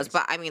photos,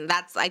 but I mean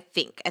I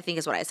think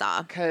is what I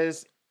saw.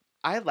 Because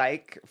I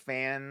like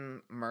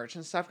fan merch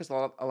and stuff because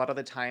a lot of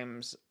the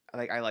times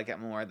like I like it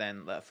more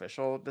than the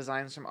official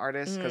designs from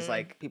artists because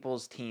like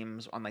people's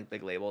teams on like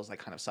big labels like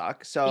kind of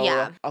suck. So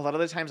Yeah. a lot of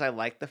the times I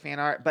like the fan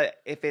art, but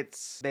if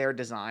it's their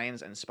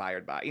designs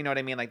inspired by, you know what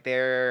I mean? Like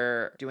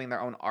they're doing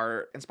their own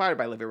art inspired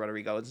by Olivia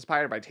Rodrigo, it's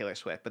inspired by Taylor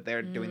Swift, but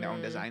they're doing their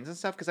own designs and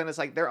stuff because then it's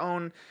like their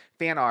own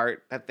fan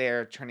art that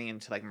they're turning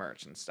into like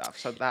merch and stuff.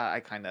 So that I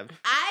kind of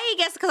I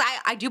guess because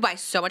I do buy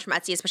so much from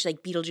Etsy, especially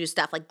like Beetlejuice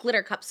stuff, like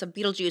glitter cups of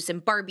Beetlejuice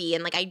and Barbie,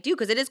 and like I do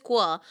because it is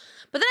cool.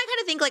 But then I kind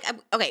of think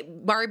like, okay,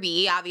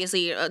 Barbie,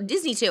 obviously,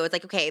 Disney too. It's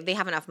like, okay, they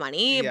have enough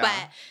money, Yeah.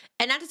 but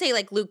and not to say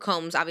like Luke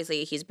Combs,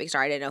 obviously he's a big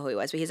star. I didn't know who he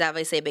was, but he's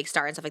obviously a big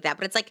star and stuff like that.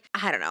 But it's like,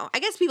 I don't know. I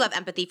guess people have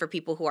empathy for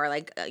people who are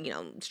like,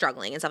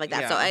 struggling and stuff like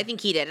that. So Yeah. I think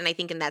he did, and I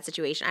think in that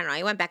situation, I don't know.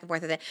 I went back and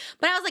forth with it,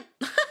 but I was like,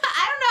 I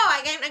don't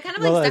know. I kind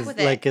of like stuck with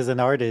it. Like as an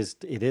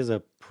artist, it is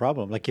a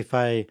problem. Like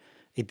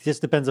it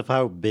just depends of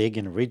how big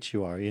and rich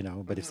you are,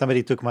 But if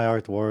somebody took my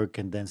artwork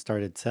and then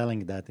started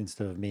selling that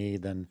instead of me,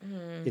 then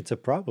it's a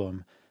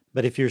problem.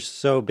 But if you're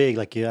so big,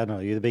 like I don't know,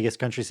 you're the biggest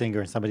country singer,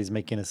 and somebody's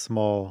making a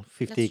small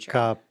 50 That's true.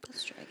 cup,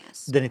 That's true, I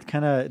guess. then it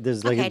kind of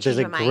there's Okay, I there's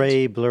a changed my mind.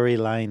 gray, blurry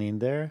line in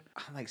there.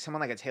 like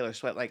someone like a Taylor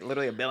Swift, like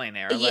literally a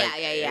billionaire. Yeah, like,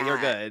 yeah. You're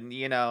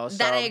good, So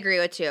That I agree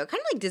with too. Kind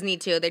of like Disney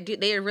too.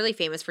 They're really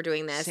famous for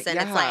doing this, and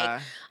it's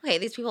like, okay,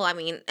 these people. I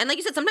mean, and like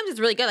you said, sometimes it's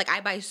really good. Like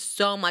I buy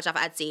so much off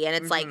Etsy, and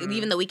it's like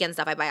even the Weeknd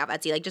stuff I buy off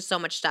Etsy. Like just so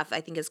much stuff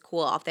I think is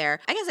cool off there.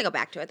 I guess I go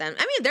back to it then.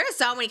 I mean, there's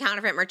so many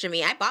counterfeit merch in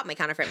me. I bought my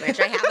counterfeit merch.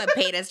 I have a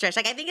paid as Trish.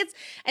 Like I think it's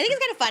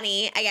kind of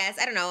funny. I guess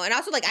I don't know. And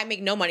also like I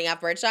make no money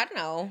off merch, so I don't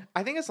know.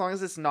 I think as long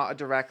as it's not a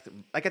direct,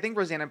 like I think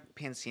Rosanna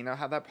Pansino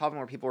had that problem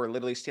where people were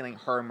literally stealing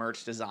her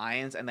merch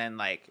designs and then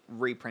like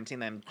reprinting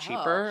them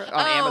cheaper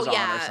on Amazon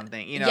or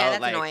something. Yeah,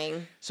 that's like,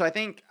 annoying. So I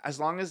think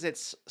as long as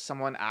it's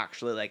someone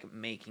actually like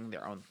making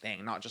their own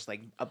thing, not just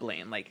like a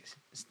blatant like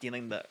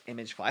stealing the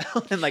image file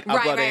and like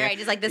uploading. Right.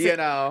 Just like this.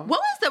 What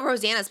was the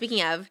Rosanna?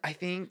 Speaking of, I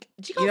think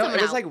Did you call it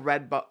someone was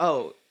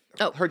out?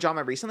 like her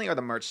drama recently or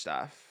the merch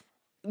stuff.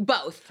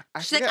 both.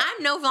 She's like, forget-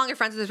 I'm no longer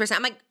friends with this person.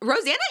 I'm like,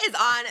 Rosanna is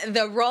on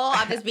the roll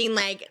of just being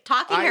like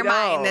talking I her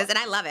mind, know. this, and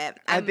I love it.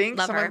 I think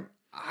love her.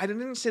 I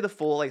didn't see the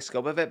full like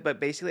scope of it, but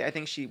basically I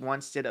think she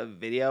once did a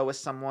video with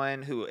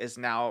someone who is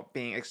now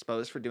being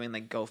exposed for doing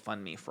like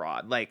GoFundMe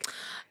fraud. Like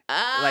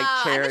I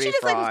thought charity she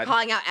just like was fraud.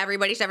 calling out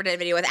everybody she ever did a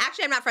video with.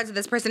 Actually, I'm not friends with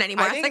this person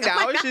anymore. I was think like, oh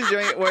now my she's God.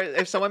 doing it where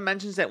if someone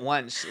mentions it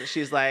once,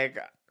 she's like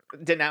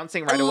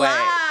denouncing right Love. away.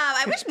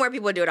 I wish more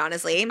people would do it,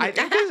 honestly. I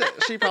think 'cause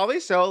she probably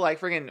so like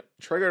freaking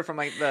triggered from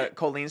like the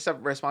Colleen stuff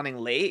responding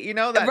late, that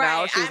now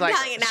Right, she's I'm like,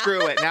 telling it now.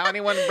 screw it. Now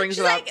anyone brings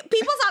She's it up. like,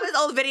 people saw this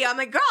old video. I'm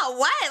like, girl,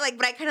 what? Like,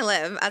 but I kind of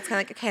live. I was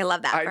kind of like, okay, I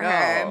love that I for know.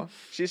 her.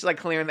 She's like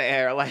clearing the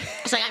air. Like,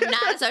 She's like, I'm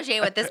not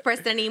associated with this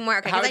person anymore.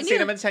 Okay, 'cause haven't I seen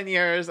knew. him in 10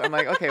 years. I'm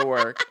like, okay,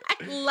 work.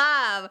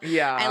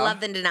 Yeah. I love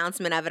the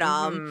denouncement of it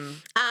all.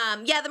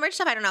 Yeah, the merch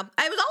stuff, I don't know.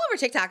 I was all over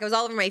TikTok. It was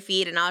all over my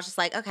feed, and I was just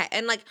like, okay.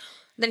 And like,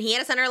 then he had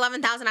to send her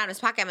 $11,000 out of his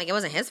pocket. I'm like, it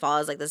wasn't his fault.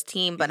 It was like this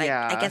team, but I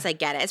guess I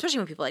get it, especially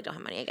when people like don't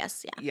have money. I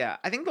guess, yeah. Yeah,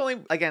 I think the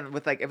only, again,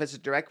 with like if it's a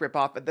direct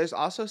ripoff, but there's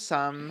also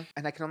some,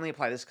 and I can only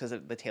apply this because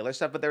of the Taylor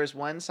stuff, but there was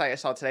one site I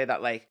saw today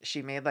that like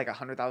she made like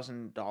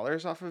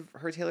 $100,000 off of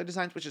her Taylor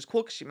designs, which is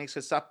cool because she makes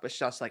good stuff, but she's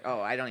just like, oh,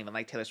 I don't even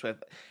like Taylor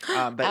Swift,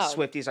 but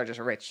Swifties are just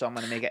rich, so I'm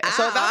gonna make it.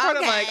 So that part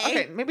I'm like,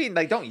 okay, maybe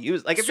like don't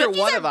use, like if you're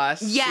one of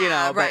us,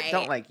 but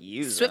don't like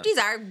use them. Swifties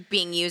are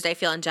being used, I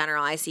feel, in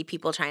general. I see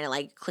people trying to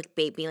like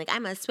clickbait, being like,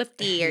 I'm a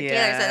Swiftie or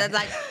Taylor. So that's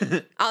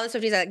like, all the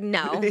Swifties are like,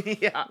 no,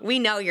 we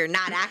know you're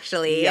not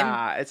actually.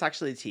 Yeah, it's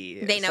actually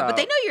tea. They know, but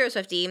they know you're a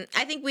Swiftie.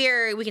 I think we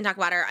can talk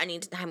about her any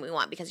time we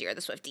want because you're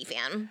the Swiftie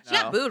fan. She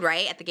got booed,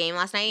 right, at the game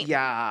last night?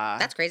 Yeah.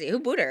 That's crazy. Who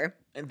booed her?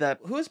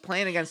 Who was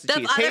playing against the The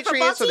Chiefs? other football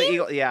Patriots or the team?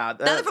 Eagles? Yeah.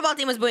 The other football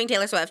team was booing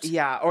Taylor Swift.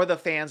 Yeah, or the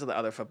fans of the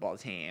other football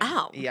team.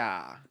 Oh.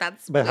 Yeah.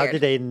 That's But how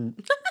weird. did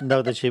they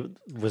know that she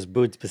was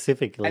booed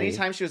specifically?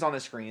 Anytime she was on the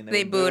screen,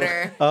 They would booed boo.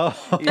 her.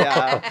 Oh.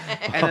 Yeah.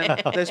 And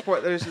then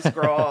there's this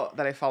girl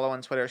that I follow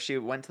on Twitter. She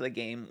went to the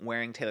game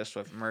wearing Taylor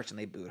Swift merch and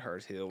they booed her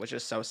too, which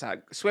is so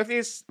sad.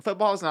 Swifties,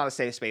 football is not a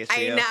safe space for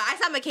you. I know. I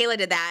saw Michaela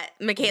did that.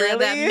 Michaela,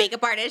 Really? the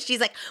makeup artist. She's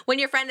like, when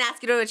your friend asks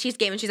you to go to a Chiefs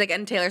game, and she's like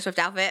in a Taylor Swift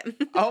outfit.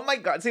 Oh my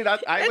god. See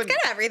that That's kind of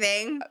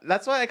everything.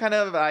 That's why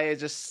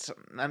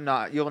I'm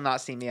not, you'll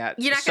not see me at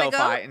You're not gonna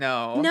SoFi. go?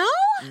 No. No?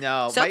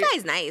 No.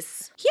 SoFi's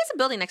nice. He has a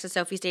building next to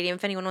Sophie Stadium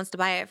if anyone wants to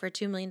buy it for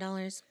 $2 million.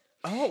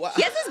 Oh, wow.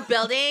 He has this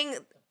building.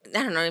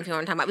 I don't know if you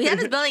want to talk about. But he had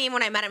this building even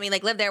when I met him. He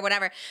like lived there,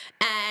 whatever.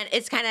 And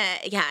it's kind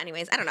of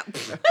anyways, I don't know.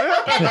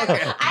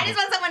 I just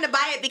want someone to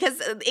buy it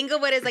because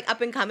Inglewood is like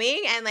up and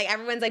coming, and like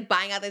everyone's like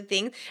buying out the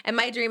things. And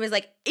my dream is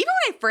like, even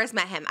when I first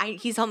met him,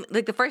 he told me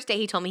like the first day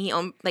he told me he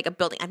owned like a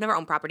building. I've never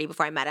owned property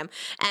before I met him,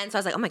 and so I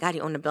was like, oh my god,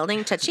 you own a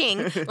building? Cha-ching!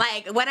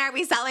 Like when are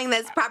we selling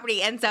this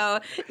property? And so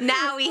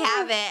now we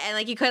have it, and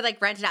like you could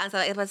like rent it out. And so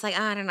it was like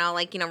I don't know,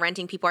 like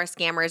renting people are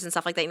scammers and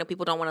stuff like that.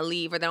 People don't want to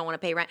leave or they don't want to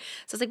pay rent.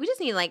 So it's like we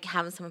just need to like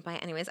have someone buy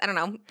it. Anyways, I don't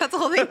know. That's the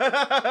whole thing.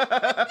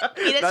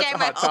 Need to share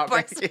my old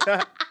personal.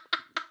 Yeah.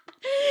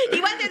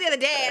 He went there the other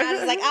day, and I was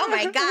just like, "Oh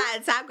my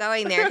god, stop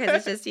going there!"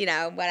 Because it's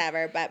just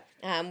whatever. But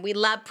we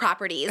love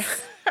properties.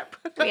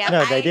 Yeah,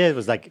 No, the idea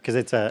was like, because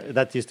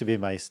that used to be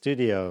my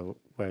studio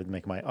where I'd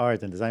make my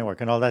art and design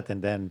work and all that.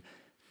 And then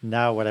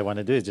now what I want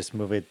to do is just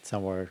move it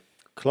somewhere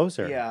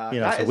closer. Yeah, You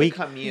know, that so is a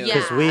commute. Yeah.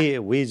 because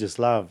we just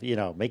love,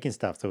 making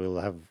stuff. So we'll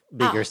have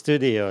bigger Oh.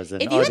 studios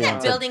and If you had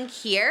audience. that building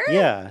here,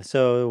 Yeah.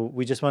 So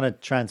we just want to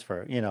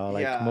transfer,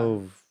 Yeah.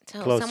 move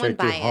So closer someone to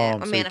buy it. home I'm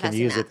so you can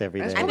manifesting use that. it every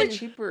It's day. probably been-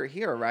 cheaper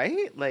here,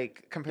 right?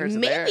 Like compared to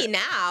there. maybe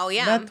now,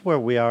 yeah. Not where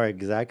we are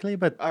exactly,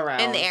 but Around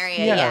In the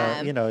area,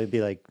 yeah. it'd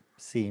be like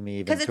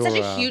Simi, Because it's such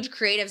a Ventura. huge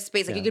creative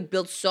space. Like Yeah. you could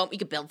build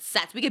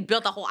sets. We could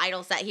build the whole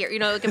idol set here. You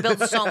could build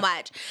so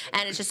much,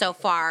 and it's just so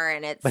far.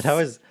 And it's. But I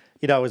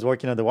was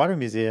working at the water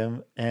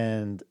museum,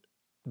 and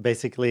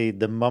basically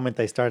the moment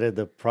I started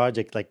the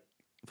project, like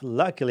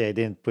luckily I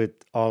didn't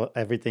put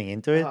everything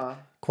into it. Uh-huh.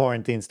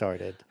 Quarantine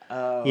started,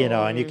 Oh.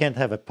 and you can't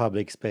have a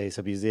public space,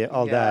 a museum,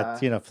 all that.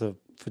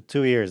 For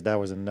 2 years that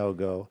was a no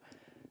go,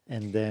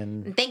 and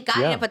then Thank God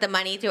you yeah. didn't put the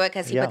money to it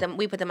because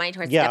we put the money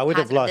towards. yeah, the I would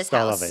have deposit lost this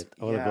all house. of it.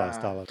 I would have lost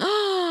Yeah. all of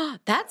it.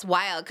 That's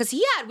wild because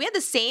we had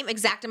the same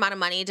exact amount of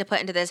money to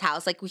put into this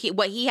house. Like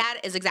what he had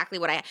is exactly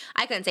what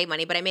I couldn't save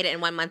money, but I made it in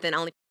 1 month and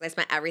only I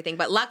spent everything.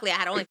 But luckily I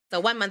had only so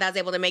 1 month I was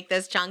able to make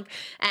this chunk.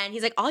 And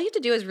he's like, all you have to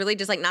do is really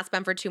just like not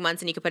spend for 2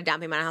 months and you could put a down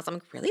payment on a house. I'm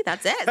like, really?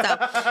 That's it?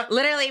 So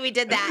literally we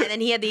did that, and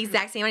then he had the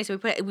exact same money. So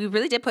we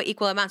really did put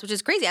equal amounts, which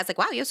is crazy. I was like,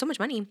 wow, you have so much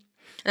money.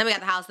 And then we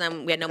got the house, and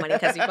then we had no money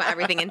because we put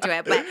everything into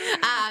it. But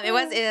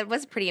it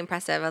was pretty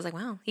impressive. I was like,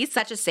 wow, he's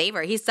such a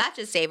saver. He's such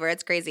a saver.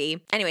 It's crazy.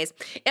 Anyways,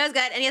 it was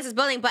good. And he has this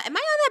building. But am I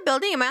on that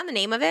building? Am I on the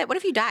name of it? What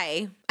if you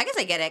die? I guess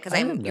I get it because I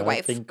I'm don't your know, I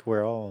wife. think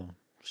we're all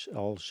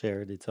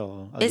shared. It's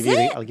all. Is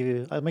it?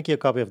 I'll make you a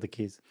copy of the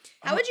keys.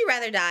 How would you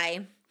rather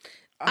die?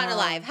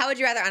 Unalive. How would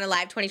you rather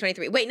unalive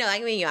 2023? Wait, no, I'm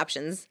giving you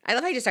options. I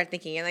love how you just start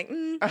thinking. You're like,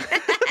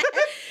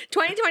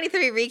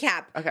 2023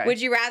 recap. Okay.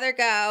 Would you rather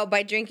go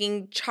by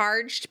drinking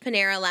charged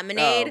Panera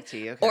lemonade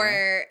tea, okay.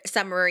 or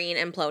submarine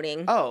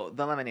imploding? Oh,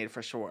 the lemonade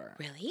for sure.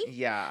 Really?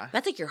 Yeah.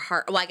 That's like your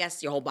heart. Well, I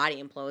guess your whole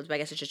body implodes, but I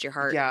guess it's just your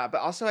heart. Yeah,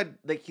 but also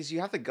because you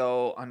have to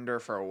go under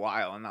for a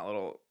while in that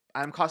little.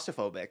 I'm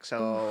claustrophobic,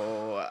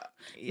 so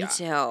yeah. Me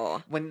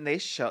too. When they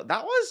show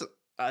that was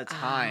a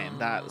time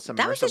that Oh, submersible.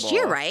 that was this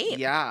year, right?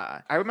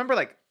 Yeah, I remember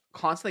like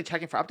constantly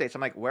checking for updates.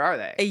 I'm like, where are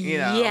they?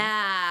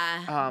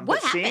 Yeah.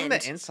 What but seeing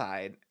happened? the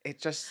inside,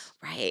 it just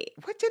Right.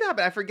 what did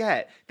happen? I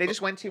forget. They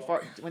just went too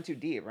far, went too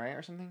deep, right,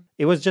 or something.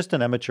 It was just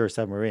an amateur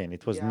submarine.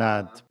 It was Yeah.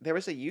 not. There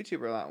was a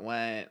YouTuber that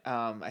went.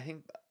 I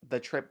think the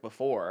trip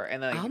before,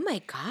 and then Oh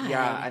my God.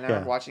 yeah, and I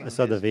remember watching. I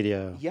saw the his-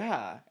 video.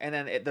 Yeah, and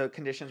then the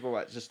conditions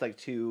were just like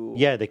too.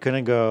 Yeah, they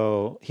couldn't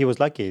go. He was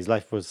lucky; his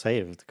life was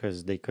saved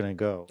because they couldn't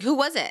go. Who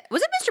was it?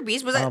 Was it Mr.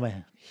 Beast? Was it? Oh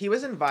man, He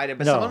was invited,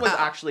 but No. someone was Oh.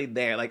 actually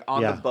there, like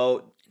on Yeah. the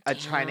boat,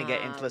 trying to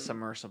get into the Damn.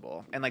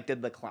 submersible, and like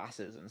did the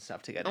classes and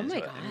stuff to get Oh into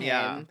my it. God.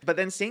 Yeah, but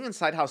then seeing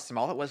inside how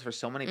small it was for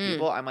so many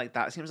people, I'm like,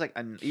 that seems like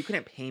you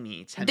couldn't pay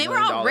me $10 They were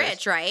million. all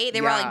rich, right? They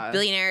were all Yeah. like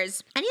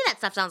billionaires. Any of that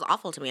stuff sounds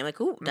awful to me. I'm like,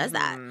 who does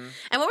that? Mhm.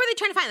 And what were they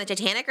trying to find? The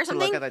Titanic or To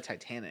something? look at the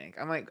Titanic,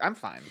 I'm like, I'm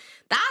fine.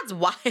 That's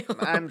wild.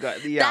 I'm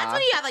good. Yeah, That's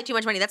when you have like too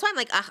much money. That's why I'm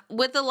like,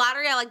 with the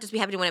lottery, I like just be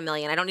happy to win $1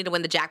 million. I don't need to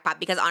win the jackpot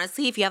because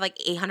honestly, if you have like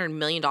 $800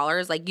 million,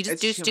 like you just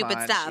It's do too stupid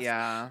much, stuff.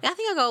 Yeah. I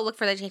think I'll go look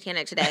for the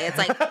Titanic today. It's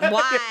like,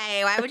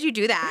 why? Why would you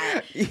do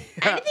that? Yeah.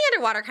 Anything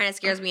underwater kind of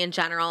scares me in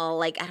general.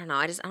 Like, I don't know.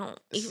 I don't.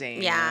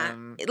 Yeah.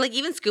 Same. Like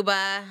even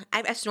scuba,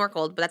 I've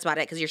snorkeled, but that's about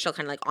it because you're still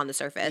kind of like on the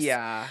surface.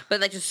 Yeah. But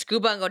like just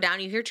scuba and go down,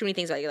 you hear too many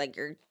things about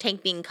your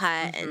tank being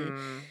cut and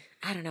Mhm.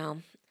 I don't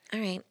know. All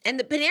right. And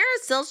the Panera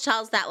still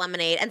sells that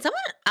lemonade. And someone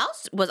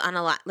else was on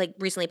a lot, like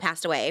recently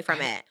passed away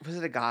from it. Was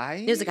it a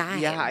guy? It was a guy.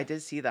 Yeah, I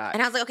did see that.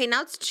 And I was like, okay,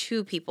 now it's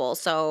 2 people.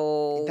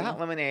 So That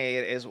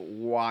lemonade is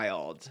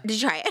wild.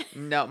 did you try it?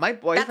 No, my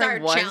boyfriend That's our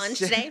once challenge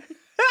today.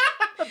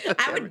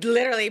 I would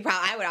literally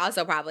I would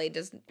also probably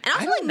just and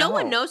also don't like no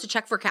one know. knows to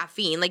check for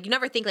caffeine. Like you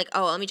never think like,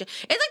 oh, let me check.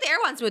 It's like the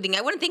Erewhon smoothing.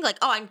 I wouldn't think like,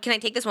 oh, can I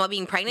take this while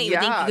being pregnant? You would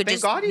think you could thank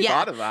just God you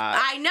thought of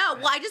that. I know.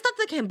 Well, I just thought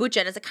the kombucha,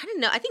 and it's like, kind of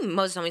no. I think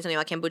Moses told me something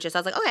about kombucha, so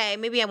I was like, okay,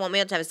 maybe I won't be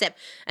able to have a sip.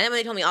 And then when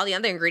they told me all the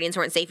other ingredients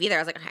weren't safe either, I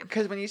was like, okay.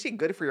 Because when you see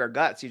good for your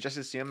guts, you just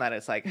assume that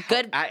it's like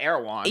Good- at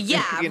Erewhon.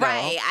 Yeah, you know?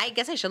 right. I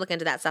guess I should look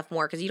into that stuff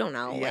more because you don't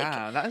know.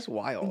 Yeah, that is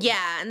wild. Like,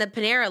 yeah, and the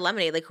Panera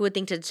lemonade, like who would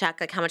think to check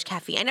like how much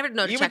caffeine? I never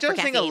know to You would check for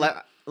just think caffeine.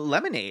 of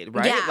lemonade,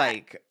 right? Yeah.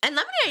 Like, And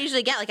lemonade, I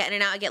usually get like at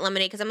In-N-Out, I get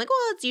lemonade because I'm like, well,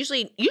 it's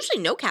usually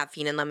no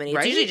caffeine in lemonade.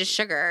 Right? It's usually just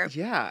sugar.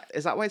 yeah.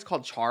 Is that why it's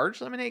called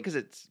charged lemonade? Because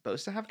it's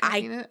supposed to have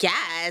caffeine in I it?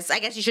 guess. I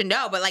guess you should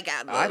know, but like,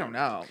 I don't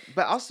know.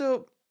 But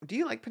also, do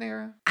you like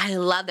Panera? I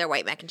love their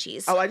white mac and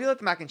cheese. Oh, I do like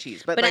the mac and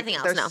cheese, but like, nothing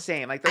else, they're no. the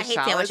same. Like I their hate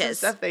salads and sandwiches.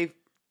 stuff,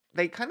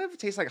 they kind of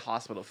taste like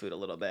hospital food a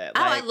little bit.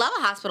 Oh, I Like, love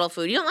a hospital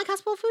food. You don't like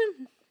hospital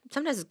food?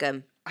 Sometimes it's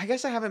good. I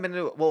guess I haven't been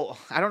to. Well,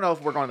 I don't know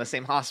if we're going to the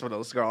same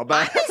hospitals, girl, I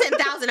but was in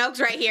Thousand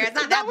Oaks right here. It's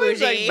not that was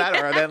like bougie.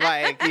 better than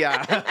like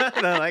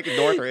than like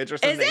Northridge or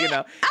something. Is it? You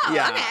know? Oh,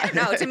 yeah. okay. I don't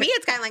know. To me,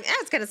 it's kind of like,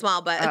 it's kind of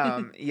small, but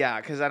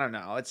Yeah, because I don't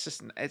know.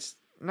 It's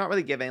not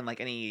really giving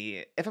like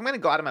any. If I'm gonna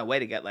go out of my way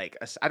to get like,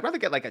 I'd rather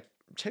get like a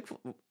Chick-fil.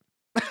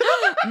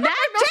 not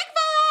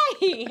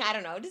Chick-fil-A. I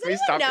don't know. Does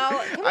anyone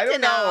know? Come I to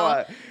don't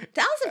know.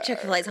 To also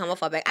Chick-fil-A is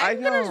homophobic. I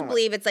I'm gonna know.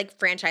 believe it's like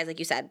franchise, like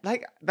you said.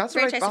 Like that's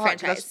what I Franchise to thought. 'Cause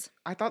franchise.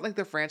 I thought like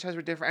the franchise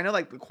were different. I know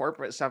like the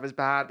corporate stuff is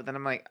bad, but then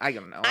I'm like, I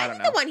don't know. I don't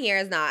think know. the one here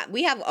is not.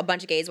 We have a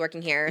bunch of gays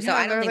working here, so Yeah,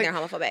 I don't think they're,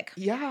 they're homophobic.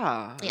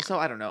 Yeah. Yeah. So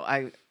I don't know.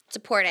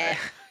 Support it.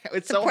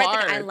 It's so Support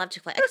hard. I love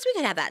Chick-fil-A. I guess we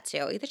could have that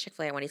too. Either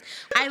Chick-fil-A or Wendy's.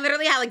 I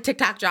literally had like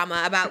TikTok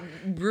drama about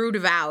rude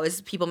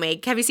vows people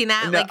make. Have you seen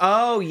that? No, Like,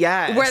 oh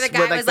yes. where the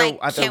guy was like,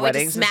 at the can't wait to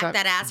weddings and smack stuff?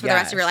 that ass for the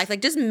rest of your Yes. life.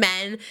 Like, just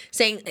men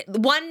saying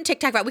one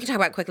TikTok vow. We can talk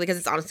about it quickly because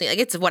it's honestly, like,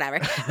 it's whatever.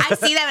 I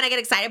see that and I get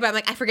excited, but I'm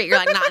like, I forget you're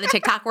like not in the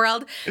TikTok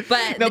world.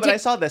 But No, the but I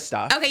saw this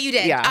stuff. Okay, you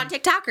did. Yeah. On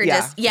TikTok or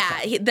Yeah,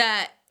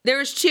 just, there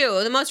was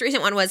two. The most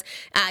recent one was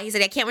he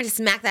said, I can't wait to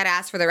smack that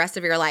ass for the rest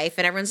of your life.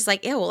 And everyone's just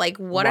like, ew, like,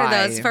 what are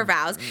Why? those for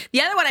vows?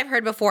 The other one I've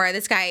heard before,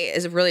 this guy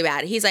is really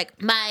bad. He's like,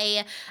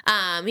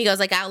 he goes,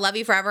 like, I'll love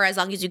you forever as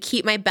long as you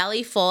keep my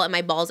belly full and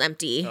my balls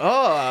empty.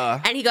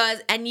 Oh. And he goes,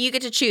 and you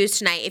get to choose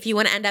tonight if you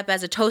want to end up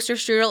as a toaster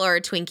strudel or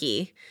a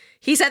Twinkie.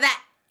 He said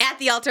that at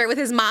the altar with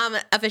his mom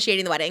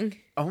officiating the wedding.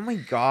 Oh my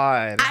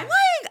god. I'm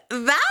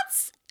like,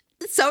 that's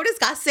so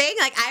disgusting.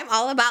 Like, I'm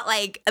all about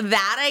like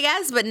that, I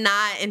guess, but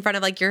not in front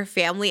of like your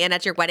family and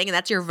at your wedding and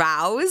that's your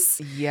vows.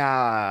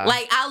 Yeah.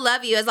 Like, I'll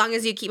love you as long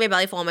as you keep my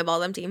belly full and my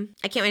balls empty.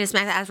 I can't wait to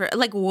smack that ass for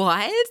like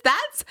what?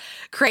 That's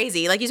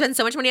crazy. Like, you spend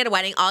so much money at a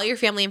wedding, all your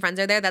family and friends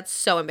are there. That's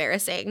so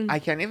embarrassing. I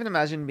can't even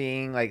imagine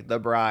being like the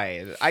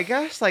bride. I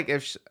guess like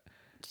if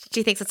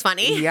She thinks it's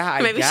funny. Yeah,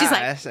 I Maybe she's like,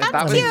 guess. If that's that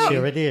I was mean, cute. she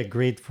already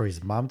agreed for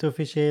his mom to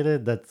officiate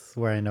it. That's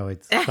where I know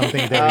it's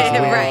something there is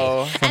Oh. weird.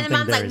 Right. Something And the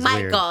mom's there like, is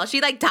Michael. weird.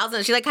 She like tells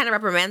him, she like kind of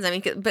reprimands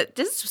him. But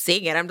just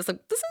seeing it, I'm just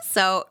like, this is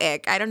so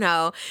ick. I don't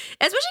know.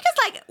 Especially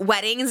because like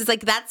weddings, it's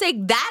like, that's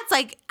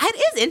like, it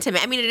is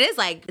intimate. I mean, it is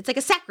like, it's like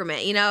a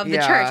sacrament, you know, of the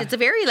Yeah. church. It's a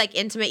very like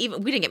intimate,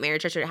 even we didn't get married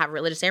at church or have a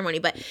religious ceremony,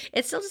 but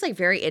it's still just like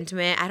very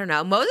intimate. I don't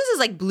know. Moses is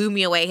like blew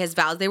me away, his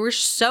vows. They were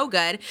so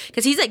good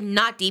because he's like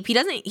not deep.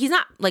 He's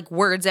not like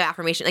words of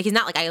affirmation. Like, he's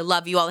not like, I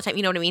love you all the time.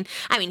 You know what I mean?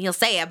 I mean, he'll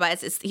say it, but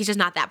he's just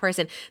not that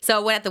person.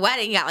 So when at the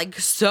wedding, he got like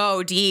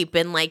so deep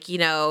and like, you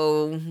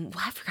know,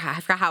 I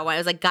forgot how it went. It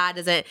was like, God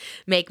doesn't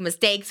make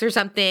mistakes or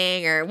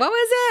something, or what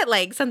was it?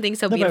 Like something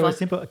so No, but it beautiful. was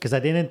simple because I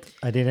didn't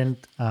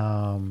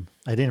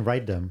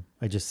write them.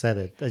 I just said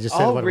it. I just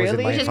said Oh, what was in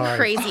really? my Which is heart.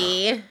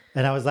 crazy.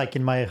 And I was like,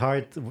 in my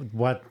heart,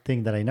 what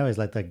thing that I know is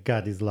like that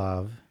God is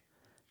love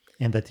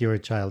and that you're a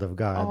child of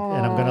God.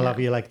 And I'm going to love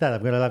you like that.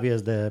 I'm going to love you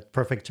as the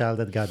perfect child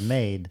that God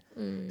made.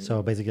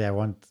 So basically, I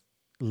won't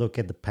look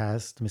at the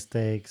past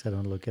mistakes. I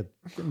don't look at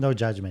no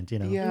judgment, you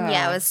know.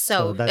 Yeah, it was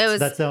so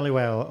That's the only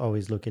way I'll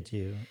always look at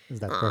you is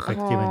that perfect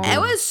human being. It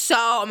was so,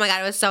 oh my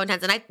God, it was so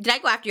intense. And did I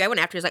go after you? I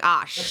went after you. I was like,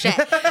 oh shit.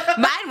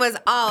 Mine was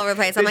all over the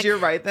place. I'm did like, you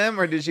write them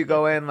or did you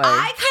go in like I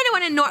kind of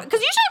went in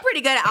because usually I'm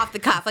pretty good at off the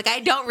cuff. Like, I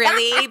don't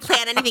really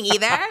plan anything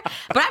either,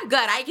 but I'm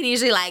good. I can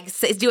usually like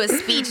do a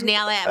speech,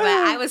 nail it. But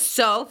I was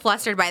so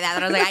flustered by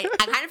that I was like,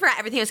 I kind of forgot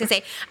everything I was gonna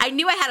say. I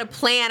knew I had a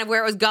plan of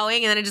where it was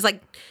going, and then it just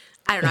like,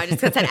 I don't know. I just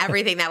said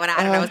everything that went out.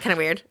 I don't know. It was kind of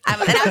weird. I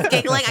was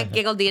giggling. I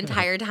giggled the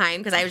entire time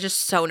because I was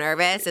just so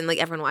nervous and like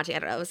everyone watching. I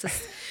don't know. It was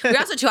just, we were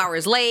also 2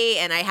 hours late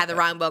and I had the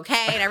wrong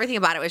bouquet and everything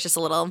about it was just a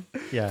little.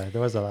 Yeah,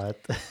 there was a lot.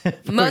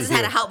 Moses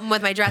had to help him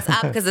with my dress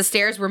up because the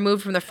stairs were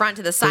moved from the front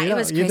to the side. It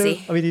was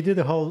crazy. You do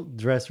the whole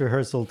dress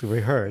rehearsal to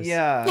rehearse.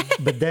 Yeah.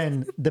 But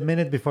then the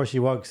minute before she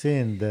walks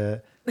in,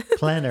 the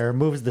planner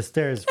moves the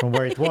stairs from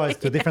where it was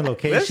to a different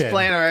location. This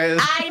planner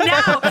is I know. And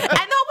the whole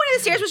point of the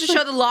stairs was to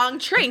show the long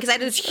train because I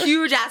had this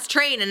huge ass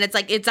train and it's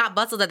like, it's not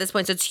bustled at this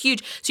point. So it's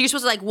huge. So you're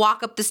supposed to like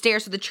walk up the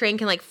stairs so the train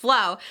can like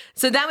flow.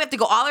 So then we have to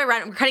go all the way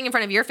around. We're cutting in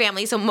front of your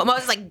family. So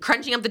Moses is like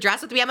crunching up the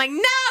dress with me. I'm like, no,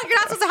 you're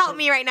not supposed to help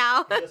me right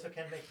now. You also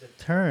can make the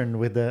turn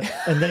with the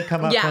and then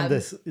come up Yeah. on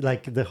this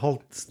like the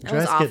whole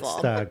dress gets awful.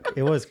 stuck.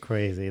 It was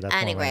crazy. That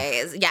moment.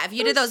 Anyways, yeah, if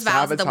you did those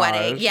vows at the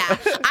wedding, Sabotage. yeah.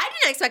 I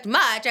didn't expect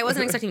much. I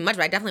wasn't expecting much,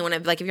 but I definitely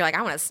want to, like, if you're like,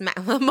 I want to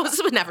smack,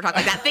 Moses would never talk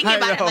like that. Thinking I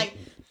about it, know. like,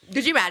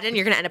 could you imagine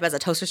you're going to end up as a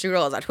toaster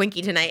strudel, as a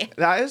Twinkie tonight?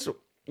 that is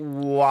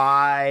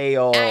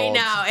wild. I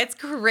know. It's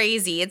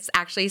crazy. It's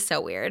actually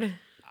so weird.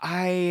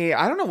 I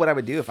don't know what I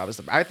would do if I was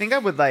the I think I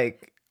would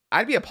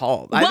I'd be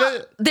appalled.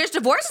 Well, there's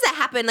divorces that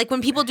happen, like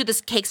when people do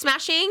this cake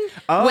smashing,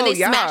 when they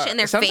smash it in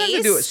their Sometimes face.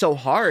 they do it so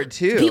hard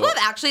too. People have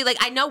actually, like,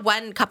 I know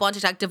one couple on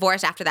TikTok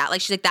divorced after that.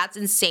 Like, she's like, that's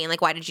insane.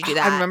 Like, why did you do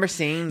that? I remember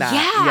seeing that.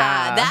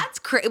 Yeah, that's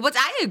crazy. But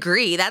I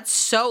agree. That's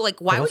so, like,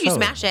 why But would you also,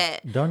 smash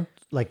it? Don't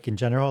like in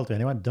general to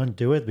anyone. Don't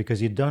do it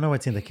because you don't know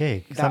what's in the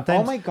cake. That- Sometimes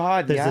oh my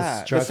God, there's yeah, a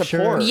the structure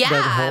support. Yeah.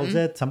 that holds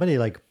it. Somebody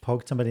like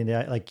poked somebody in the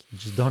eye. Like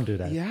just don't do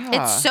that. Yeah.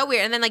 It's so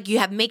weird. And then, like, you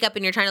have makeup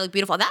and you're trying to look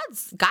beautiful.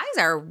 Guys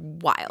are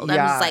wild.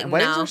 Yeah. I'm just like,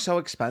 Weddings no. are so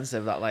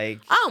expensive that like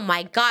Oh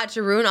my God,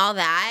 to ruin all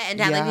that and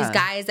to have like Yeah. these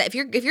guys that if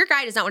your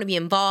guy does not want to be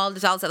involved,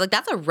 it's all stuff, like,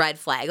 that's a red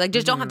flag. Like,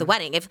 just don't have the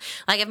wedding. If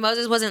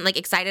Moses wasn't like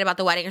excited about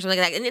the wedding or something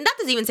like that, and that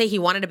doesn't even say he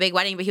wanted a big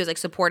wedding, but he was like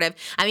supportive.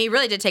 I mean, he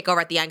really did take over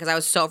at the end because I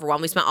was so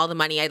overwhelmed. We spent all the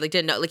money. I like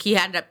didn't know. Like,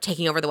 he ended up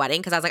taking over the wedding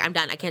because I was like, I'm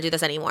done. I can't do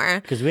this anymore.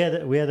 Because we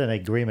had an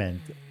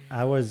agreement.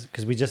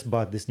 Because we just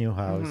bought this new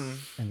house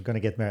and gonna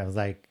get married. I was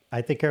like,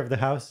 I take care of the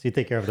house, you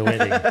take care of the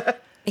wedding.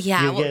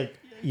 Yeah. well,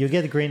 You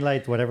get green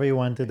light, whatever you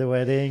want at the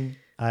wedding.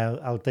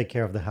 I'll take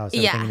care of the house.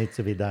 Yeah. Everything needs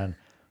to be done.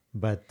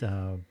 But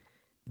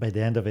by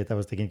the end of it, I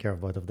was taking care of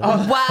both of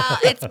them. Well,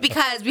 it's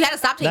because we had to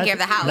stop taking care of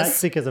the house.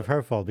 That's because of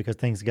her fault, because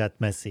things got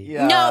messy.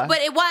 Yeah. No, but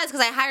it was because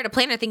I hired a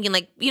planner thinking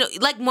like,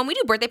 like when we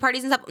do birthday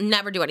parties and stuff,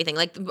 never do anything.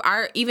 Like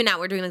even now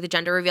we're doing like the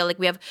gender reveal. Like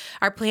we have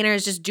our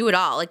planners just do it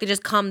all. Like they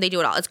just come, they do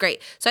it all. It's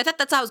great. So I thought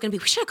that's how I was going to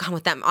be. We should have gone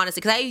with them, honestly,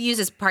 because I use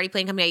this party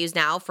planning company I use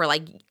now for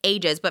like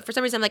ages. But for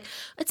some reason I'm like,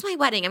 it's my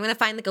wedding. I'm going to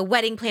find like a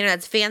wedding planner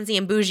that's fancy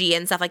and bougie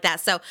and stuff like that.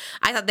 So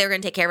I thought they were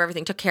going to take care of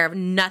everything, took care of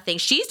nothing.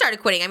 She started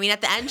quitting. I mean,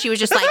 at the end, she was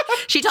just like,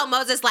 she told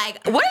Moses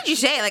like, what did you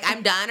say? Like,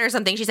 I'm done or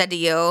something she said to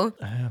you.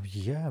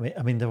 Yeah,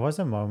 I mean, there was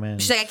a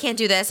moment. She's like, I can't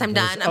do this. I'm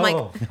done. I'm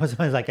like, it was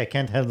like, I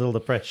can't handle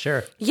the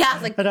pressure. yeah. I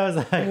was like, And I was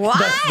like, what?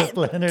 That's the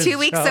planner's 2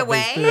 weeks job is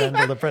away? to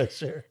handle the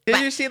pressure. Did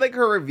you see like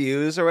her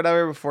reviews or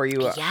whatever before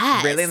you?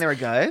 Yes. Really, and they were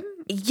good.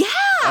 yeah.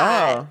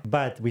 Oh,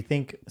 But we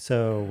think,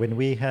 so when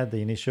we had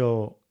the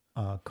initial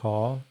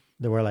call,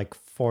 there were like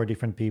 4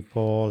 different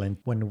people. And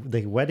when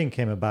the wedding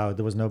came about,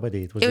 there was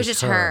nobody. It was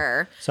just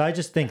her. So I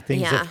just think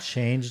things Yeah. have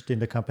changed in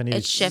the company.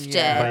 It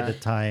shifted. By the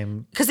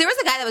time. Because there was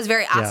a guy that was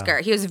very Oscar.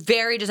 He was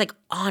very just like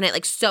on it,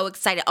 like so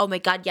excited. Oh my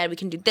God, yeah, we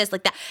can do this,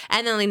 like that.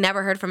 And then we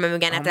never heard from him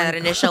again after that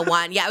initial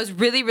one. Yeah, it was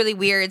really, really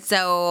weird.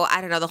 So I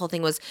don't know. The whole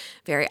thing was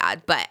very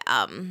odd. But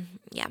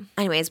yeah.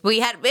 Anyways,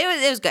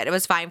 it was good. It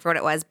was fine for what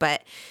it was.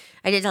 But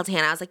I did tell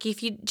Tana, I was like,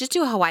 if you just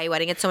do a Hawaii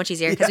wedding, it's so much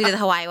easier because we did the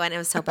Hawaii one. It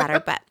was so better.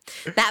 But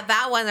that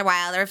vow one's a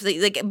while.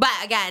 Like, but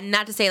again,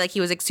 not to say like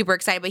he was like super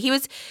excited,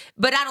 but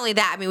but not only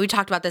that, I mean, we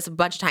talked about this a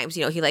bunch of times.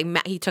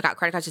 He took out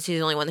credit cards because he's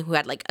the only one who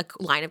had like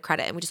a line of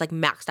credit, and we just like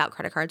maxed out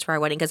credit cards for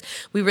our wedding because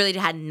we really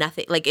had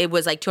nothing. Like it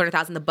was like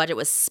 $200,000. The budget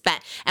was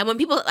spent. And when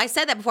I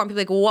said that before, and people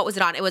were like, well, what was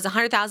it on? It was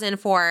 $100,000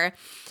 for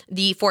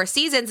the 4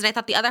 seasons, and I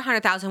thought the other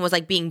 $100,000 was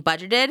like being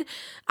budgeted.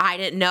 I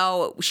didn't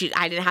know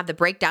I didn't have the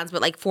breakdowns,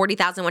 but like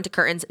 $40,000 went to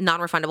curtains,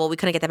 non-refundable. We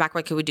couldn't get that back.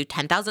 Like, could we do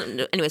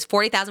 $10,000? Anyways,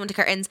 $40,000 went to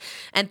curtains,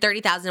 and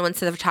 $30,000 went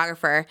to the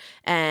photographer,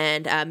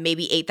 and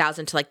maybe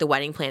 $8,000 to like the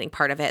wedding planning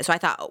part of it. So I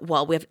thought,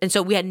 well,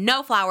 so we had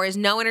no flowers,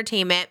 no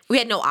entertainment. We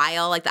had no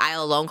aisle. Like the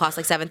aisle alone cost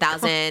like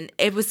 $7,000.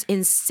 It was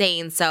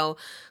insane. So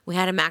we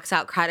had to max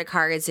out credit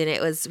cards,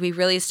 and we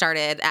really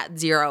started at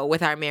zero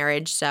with our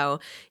marriage. So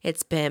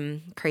it's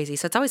been crazy.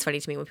 So it's always funny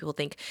to me when people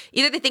think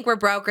either they think we're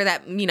broke or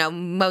that,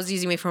 Mo's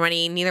using me for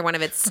money. Neither one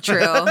of it's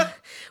true.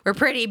 We're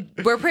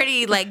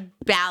pretty like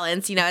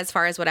balanced, as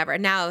far as whatever.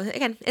 Now,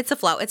 again, it's a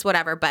flow. It's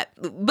whatever. But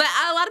a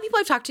lot of people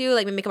I've talked to,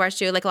 like makeup artists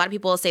too, like a lot of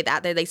people say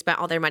that they spent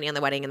all their money on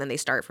the wedding and then they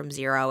start from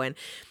zero, and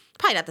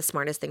probably not the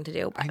smartest thing to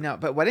do. But. I know,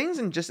 but weddings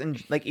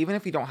like even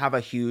if you don't have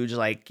a huge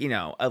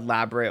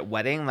elaborate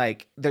wedding,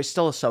 like they're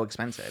still so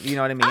expensive. You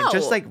know what I mean? Oh.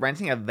 Just like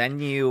renting a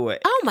venue.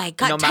 Oh my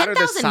God, no matter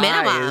the size,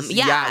 minimum.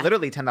 Yeah,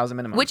 literally $10,000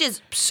 minimum, which is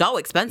so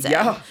expensive.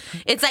 Yeah,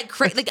 it's like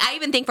crazy. Like I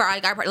even think for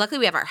our party, luckily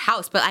we have our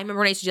house, but I remember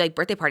when I used to do like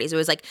birthday parties, it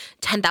was like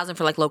 $10,000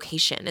 for like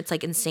location. It's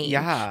like insane.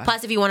 Yeah.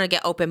 Plus, if you want to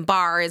get open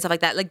bar and stuff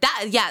like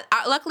that. Yeah.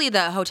 Luckily,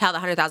 the hotel, the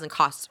 $100,000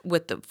 costs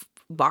with the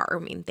bar.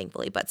 I mean,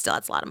 thankfully, but still,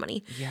 that's a lot of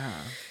money. Yeah.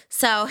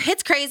 So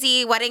it's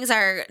crazy. Weddings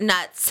are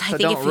nuts. So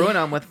don't ruin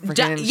them with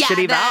freaking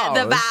shitty vows.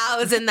 The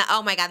vows and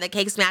oh my God, the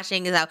cake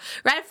smashing is a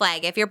red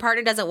flag. If your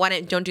partner doesn't want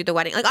it, don't do the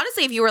wedding. Like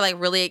honestly, if you were like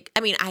really, I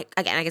mean, I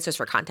guess it's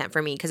for content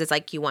for me because it's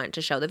like you want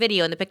to show the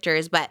video and the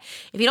pictures. But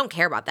if you don't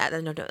care about that,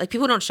 then don't do it. Like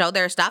people don't show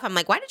their stuff. I'm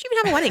like, why did you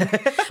even have a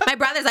wedding? My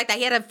brother's like that.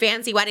 He had a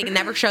fancy wedding and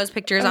never shows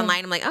pictures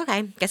online. I'm like,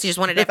 okay, guess he just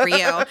wanted it for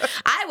you.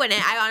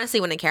 I honestly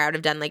wouldn't care. I would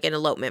have done like an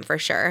elopement for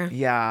sure.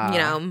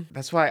 Yeah.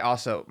 That's why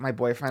also my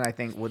boyfriend, I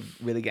think, would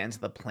really get into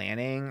the planning.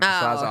 So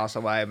that's also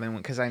why I've been,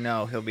 because I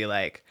know he'll be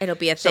like, it'll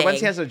be a thing. So once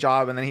he has a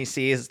job and then he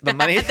sees the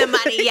money. The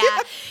money, yeah.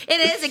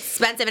 It is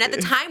expensive. And at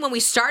the time when we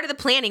started the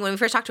planning, when we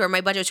first talked to her, my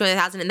budget was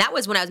 $200,000. And that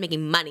was when I was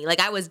making money. Like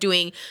I was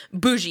doing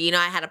bougie,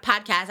 I had a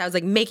podcast. I was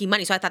like making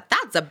money. So I thought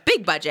that's a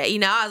big budget,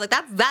 I was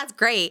like, that's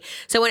great.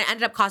 So when it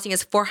ended up costing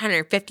us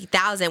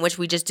 $450,000, which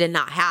we just did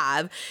not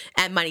have,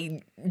 and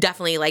money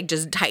definitely like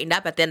just tightened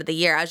up at the end of the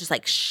year, I was just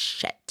like,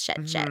 shit.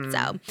 Mm-hmm.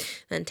 So,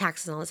 and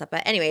taxes and all this stuff.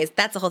 But anyways,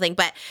 that's the whole thing.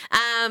 But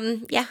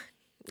yeah.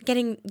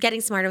 Getting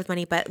smarter with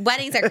money, but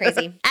weddings are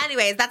crazy.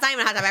 Anyways, that's not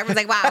even a hot topic.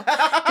 Everyone's like,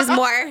 wow, there's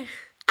more.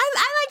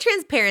 I like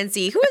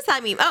transparency. Who was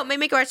telling me? Oh, my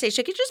makeup artist,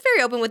 you're just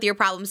very open with your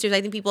problems too. I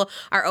think people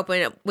are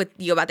open with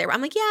you about their.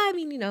 I'm like, yeah, I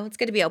mean, it's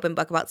good to be open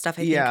book about stuff.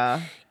 I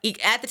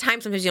think at the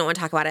time, sometimes you don't want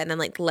to talk about it, and then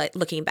like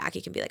looking back,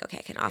 you can be like, okay,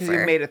 I can offer.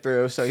 You made it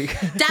through, so you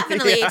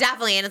definitely,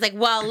 and it's like,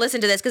 well,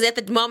 listen to this, because at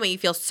the moment you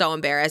feel so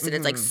embarrassed, and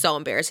it's like so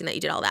embarrassing that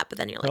you did all that, but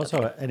then you're like, also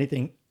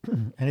okay.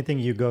 anything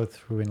you go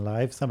through in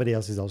life, somebody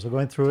else is also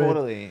going through it.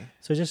 Totally.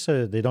 So just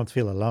so they don't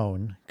feel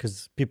alone,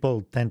 because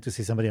people tend to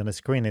see somebody on the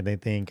screen and they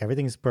think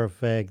everything is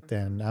perfect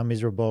and I'm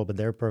miserable, but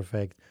they're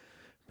perfect.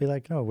 be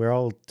like, oh, we're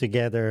all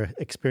together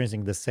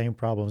experiencing the same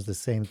problems, the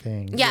same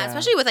things. Yeah,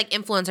 especially with like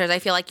influencers, I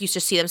feel like you used to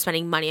see them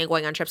spending money and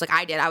going on trips. Like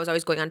I did, I was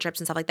always going on trips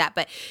and stuff like that.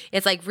 But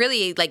it's like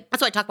really like that's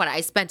why I talk about it.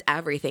 I spent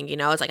everything, you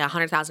know. It's like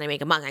 $100,000 I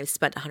make a month. I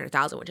spent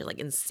 $100,000, which is like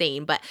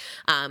insane. But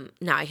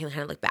now I can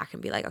kind of look back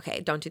and be like,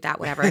 okay, don't do that,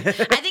 whatever. I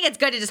think it's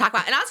good to just talk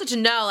about, and also to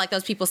know like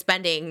those people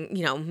spending,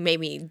 you know,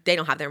 maybe they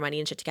don't have their money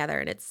and shit together,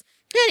 and it's.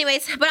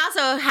 Anyways, but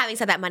also having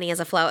said that, money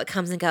is a flow. It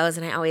comes and goes,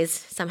 and I always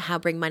somehow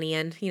bring money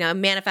in. You know, it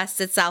manifests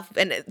itself,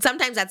 and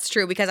sometimes that's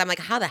true because I'm like,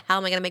 how the hell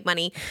am I going to make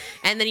money?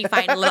 And then you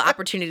find little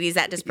opportunities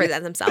that just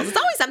present themselves. It's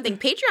always something.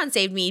 Patreon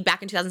saved me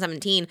back in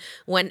 2017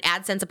 when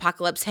AdSense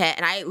apocalypse hit,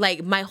 and I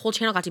like my whole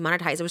channel got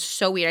demonetized. It was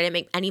so weird. I didn't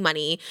make any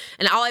money,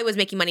 and all I was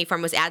making money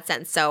from was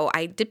AdSense. So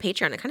I did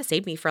Patreon. It kind of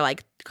saved me for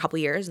like a couple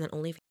years, and then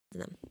OnlyFans.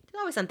 And then it's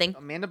always something.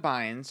 Amanda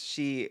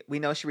Bynes, we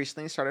know she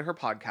recently started her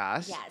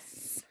podcast.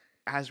 Yes.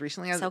 As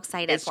recently as so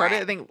excited it started,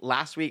 for it. I think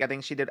last week. I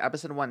think she did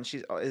episode 1.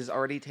 She is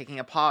already taking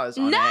a pause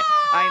on it.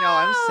 I know,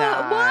 I'm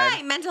sad.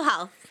 Why? Mental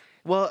health.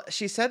 Well,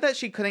 she said that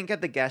she couldn't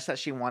get the guests that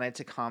she wanted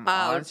to come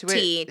on to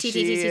it.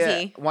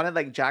 She wanted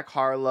like Jack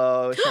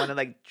Harlow. She wanted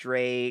like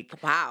Drake.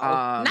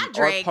 Wow. Not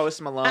Drake. Or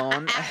Post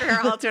Malone. After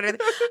her whole Twitter.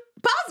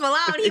 Post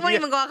Malone, he won't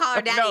even go and call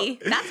her daddy.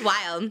 No. That's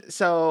wild.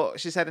 So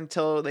she said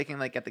until they can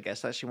like get the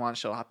guests that she wants,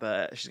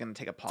 she's gonna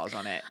take a pause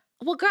on it.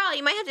 Well, girl,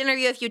 you might have to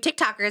interview a few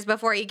TikTokers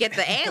before you get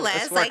the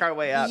A-list. Let's work our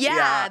way up.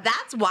 Yeah,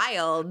 that's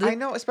wild. I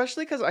know,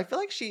 especially because I feel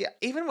like she,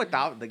 even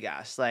without the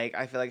guests, like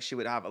I feel like she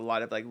would have a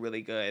lot of like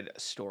really good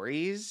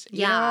stories.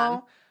 You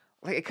know?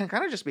 Like it can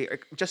kind of just be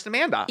just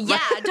Amanda. Yeah.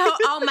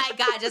 Oh my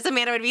God, just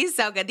Amanda would be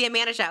so good. The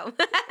Amanda Show.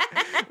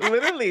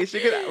 Literally, she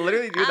could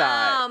literally do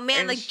that. Oh man,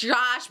 and like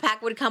Josh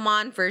Peck would come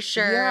on for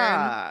sure.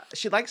 Yeah,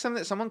 she liked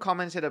something. Someone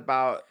commented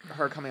about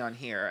her coming on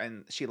here,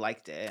 and she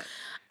liked it.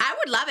 I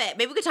would love it.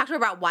 Maybe we could talk to her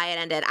about why it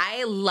ended.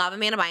 I love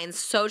Amanda Bynes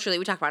so truly.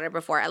 We talked about her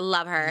before. I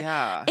love her.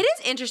 Yeah, it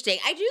is interesting.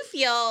 I do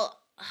feel.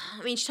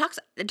 I mean,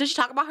 does she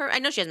talk about her? I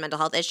know she has mental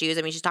health issues.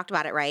 I mean, she's talked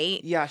about it,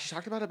 right? Yeah, she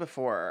talked about it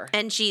before.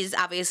 And she's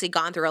obviously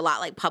gone through a lot,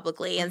 like,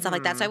 publicly and stuff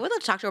like that. So I would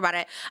love to talk to her about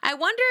it. I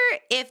wonder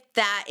if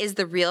that is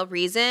the real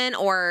reason,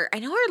 or I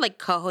know her, like,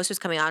 co-host was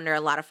coming under a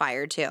lot of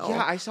fire, too.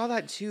 Yeah, I saw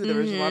that, too. There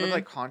was a lot of,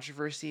 like,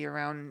 controversy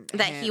around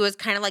that him. He was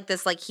kind of like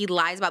this, like, he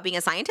lies about being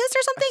a scientist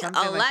or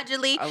something.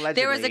 Allegedly.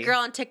 There was a girl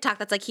on TikTok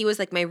that's like, he was,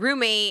 like, my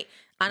roommate,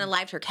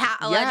 unalived her cat,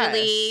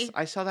 allegedly. Yes,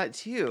 I saw that,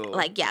 too.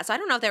 Like, yeah. So I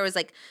don't know if there was,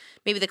 like,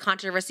 maybe the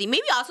controversy.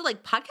 Maybe also,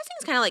 like, podcasting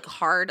is kind of, like,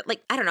 hard.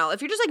 Like, I don't know.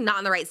 If you're just, like, not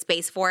in the right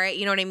space for it,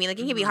 you know what I mean? Like,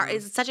 it can be hard.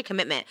 It's such a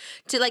commitment.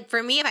 To, like,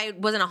 for me, if I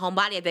wasn't a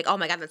homebody, I'd be like, oh,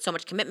 my God, that's so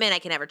much commitment. I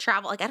can never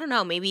travel. Like, I don't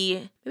know.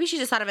 Maybe she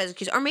just thought of it as an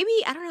excuse. Or maybe,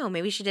 I don't know.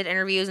 Maybe she did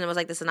interviews and it was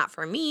like, this is not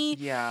for me.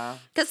 Yeah.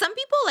 Because some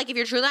people, like, if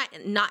you're truly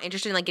not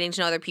interested in, like, getting to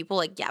know other people,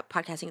 like, yeah,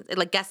 podcasting,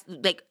 like,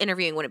 like,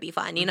 interviewing wouldn't be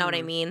fun. You know what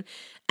I mean?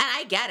 And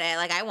I get it.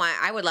 Like,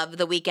 I would love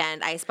The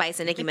Weeknd, Ice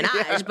Spice, and Nicki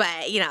Minaj.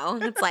 But, you know,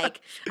 it's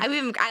like,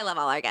 I love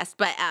all our guests.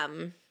 But,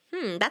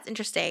 that's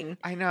interesting.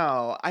 I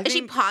know. Is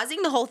she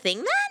pausing the whole thing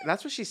then?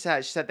 That's what she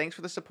said. She said, thanks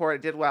for the support.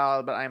 It did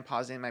well, but I am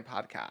pausing my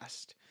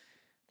podcast.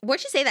 Where'd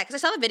she say that?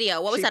 Because I saw the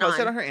video. What was that on? She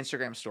posted on her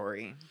Instagram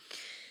story.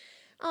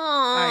 Oh,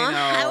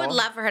 I would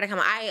love for her to come.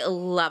 I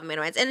love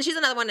Amanda Bynes. And she's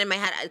another one in my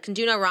head. I can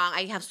do no wrong.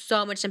 I have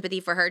so much sympathy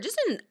for her, just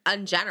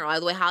in general.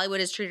 The way Hollywood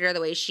has treated her,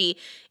 the way she,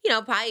 you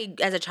know, probably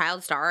as a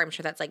child star, I'm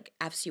sure that's like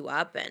F's you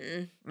up.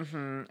 And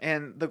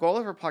And the goal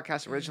of her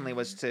podcast originally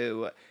was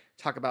to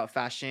talk about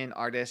fashion,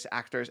 artists,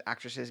 actors,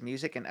 actresses,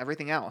 music, and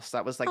everything else.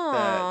 That was like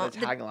the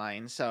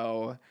tagline.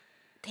 So,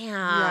 damn.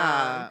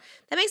 Yeah.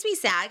 That makes me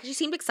sad because she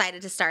seemed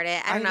excited to start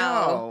it. I don't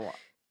know.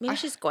 Maybe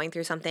she's going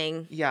through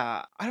something.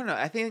 Yeah, I don't know.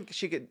 I think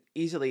she could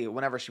easily,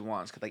 whenever she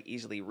wants, could like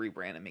easily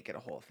rebrand and make it a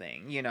whole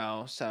thing, you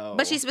know? So,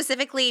 but she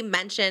specifically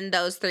mentioned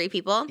those 3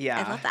 people.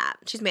 Yeah, I love that.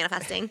 She's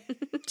manifesting.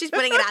 She's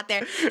putting it out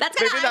there. That's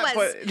kind of how I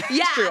was.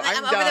 Yeah, true.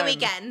 I'm over the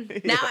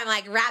weekend. Now I'm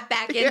like wrapped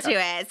back into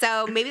it.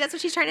 So maybe that's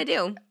what she's trying to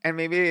do. And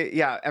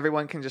maybe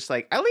everyone can just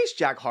like at least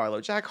Jack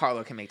Harlow. Jack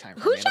Harlow can make time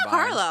for Who's Amanda Jack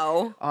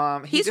Bynes.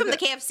 Harlow? He's from the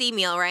KFC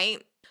meal,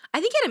 right? I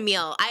think he had a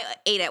meal. I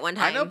ate it one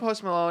time. I know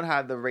Post Malone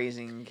had the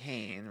Raising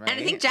Cane, right? And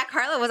I think Jack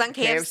Harlow was on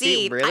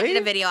KFC. Really? I did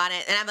a video on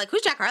it, and I'm like,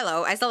 "Who's Jack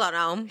Harlow?" I still don't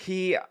know.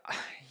 He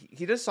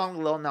did a song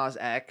with Lil Nas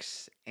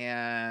X,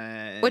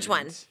 and which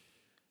one?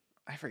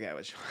 I forget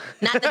which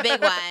one. Not the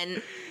big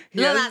one.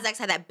 Lil Nas X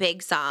had that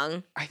big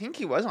song. I think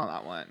he was on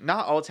that one.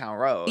 Not Old Town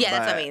Road. Yeah,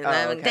 that's what I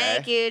mean. Okay.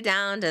 Take you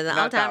down to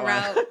the Old Town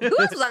Road. Who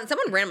else was on?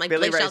 Someone random, like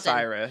Billy Blake Ray Shelton.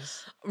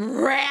 Cyrus.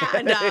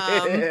 Random.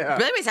 Yeah.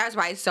 Billy Ray Cyrus is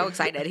probably so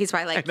excited. He's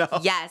probably like,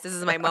 yes, this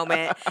is my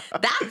moment.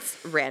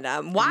 That's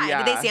random. Why?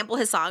 Yeah. Did they sample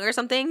his song or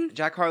something?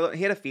 Jack Harlow,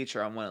 he had a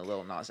feature on one of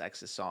Lil Nas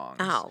X's songs.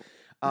 Oh,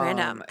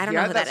 random. I don't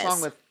know who that is. He had that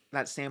song with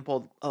that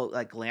sampled,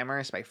 like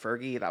Glamorous by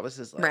Fergie. That was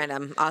his like,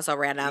 random. Also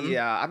random.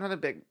 Yeah, I'm not a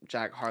big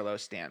Jack Harlow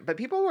stan, but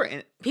people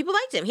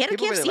liked him. He had a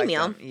KFC really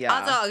meal. Yeah.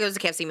 Also, it was a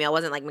KFC meal. It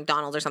wasn't like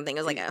McDonald's or something. It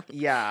was like a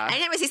I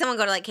never see someone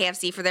go to like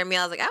KFC for their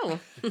meal. I was like, oh,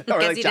 or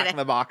like Jack in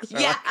the Box.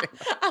 Yeah.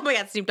 Oh my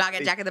God, Snoop Dogg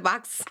at Jack in the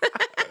Box.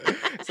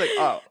 It's like,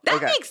 oh, That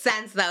okay. makes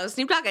sense though.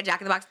 Snoop Dogg at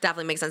Jack in the Box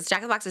definitely makes sense. Jack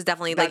in the Box is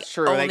definitely like That's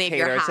true. They only if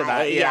you're cater to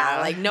high. that,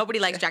 yeah. Like nobody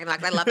likes Jack in the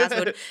Box. I love fast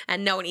food,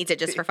 and no one eats it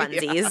just for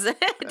funsies.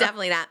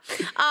 Definitely not.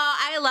 Oh,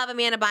 I love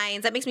Amanda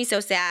Bynes. That makes me so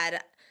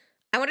sad.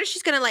 I wonder if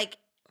she's gonna like,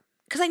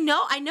 because I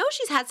know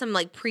she's had some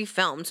like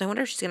pre-filmed, so I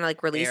wonder if she's gonna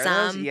like release Air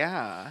those? some.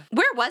 Yeah.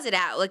 Where was it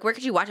at? Like, where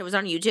could you watch it? Was it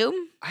on YouTube?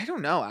 I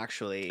don't know,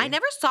 actually. I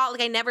never saw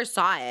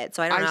it,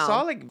 so I don't know. I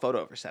saw like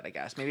photo overset, I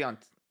guess. Maybe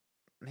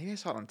I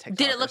saw it on TikTok.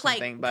 Did it look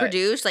like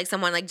produced, like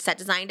someone like set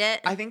designed it?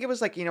 I think it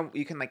was like,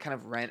 you can like kind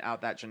of rent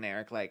out that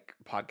generic like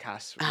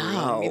podcast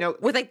room,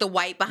 with like the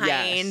white behind.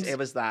 Yes, it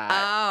was that.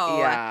 Oh.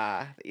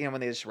 Yeah. When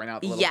they just rent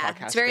out the little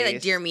podcast it's very like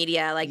space. Dear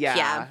Media, like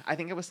yeah. I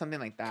think it was something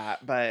like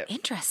that, but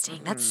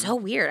interesting. That's so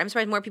weird. I'm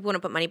surprised more people want to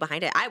put money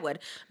behind it. I would.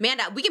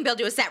 Amanda, we can build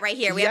you a set right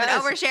here. We have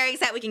an oversharing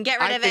set. We can get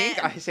rid of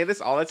it. I say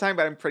this all the time,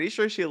 but I'm pretty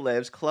sure she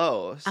lives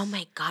close. Oh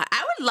my God.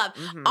 I would love,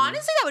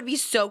 honestly, that would be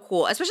so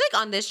cool. Especially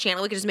like on this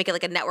channel, we could just make it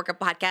like a network of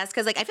podcasts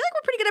because like I feel like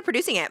we're pretty good at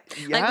producing it.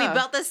 Yeah. Like we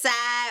built the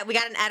set, we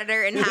got an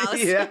editor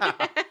in-house. Yeah.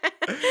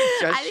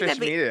 I think that'd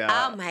be, media.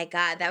 oh my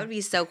God, that would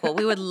be so cool.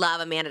 We would love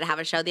Amanda to have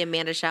a show, The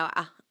Amanda Show.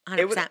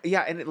 100%.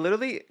 And it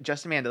literally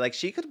just Amanda, like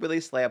she could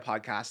really slay a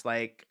podcast,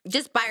 like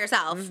just by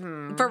herself,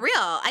 for real.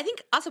 I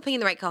think also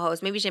picking the right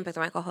co-host. Maybe she didn't pick the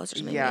right co-host or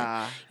something.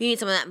 Yeah, you need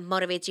someone that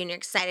motivates you and you're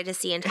excited to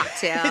see and talk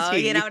to.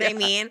 You know what I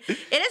mean? It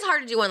is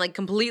hard to do one like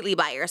completely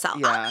by yourself.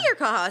 Yeah. I'll be your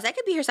co-host. I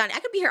could be her son. I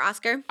could be her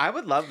Oscar. I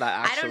would love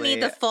that. Actually, I don't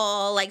need the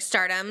full like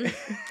stardom.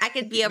 I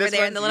could be over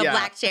there in the little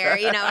black chair.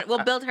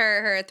 We'll build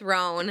her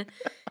throne.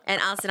 And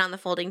I'll sit on the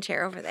folding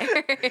chair over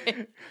there.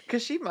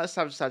 Because she must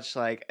have such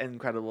like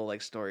incredible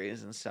like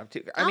stories and stuff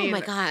too. I mean,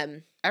 my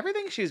God,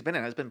 everything she's been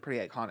in has been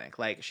pretty iconic.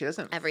 Like she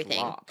doesn't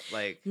flop.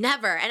 Like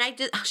never. And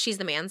she's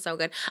the man, so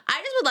good.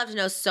 I just would love to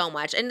know so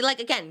much. And like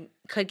again,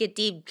 could get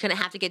deep, couldn't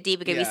have to get deep.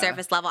 It could be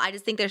surface level. I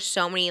just think there's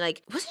so many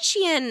like. Wasn't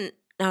she in?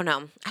 Oh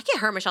no, I get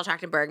her Michelle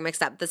Trachtenberg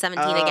mixed up. The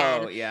 17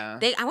 again. Oh yeah.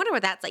 I wonder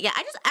what that's like. Yeah,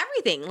 I just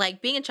everything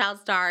like being a child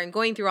star and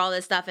going through all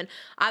this stuff, and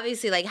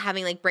obviously like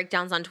having like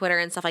breakdowns on Twitter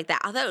and stuff like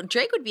that. Although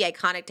Drake would be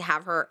iconic to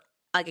have her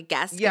like a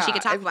guest because she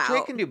could talk about.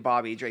 Drake can do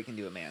Bobby, Drake can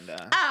do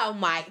Amanda. Oh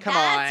my,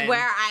 that's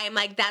where I'm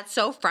like that's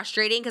so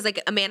frustrating because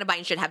like Amanda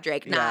Bynes should have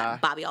Drake,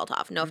 not Bobby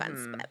Althoff. No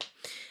offense, but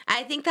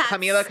I think that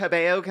Camila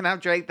Cabello can have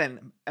Drake,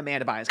 then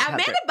Amanda Bynes can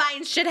have Drake.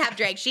 Amanda Bynes should have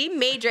Drake. She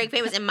made Drake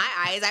famous in my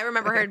eyes. I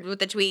remember her with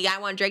the tweet, I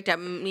want Drake to,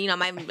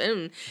 my,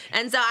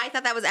 and so I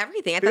thought that was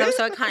everything. I thought it was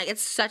so iconic.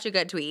 It's such a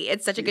good tweet.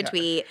 It's such a good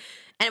tweet.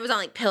 And it was on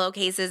like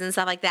pillowcases and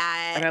stuff like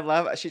that. And I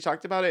love, she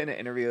talked about it in an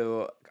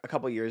interview a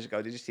couple years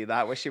ago. Did you see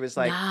that? Where she was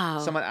like,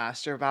 someone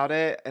asked her about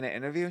it in an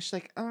interview. She's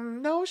like,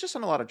 no, it's just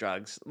on a lot of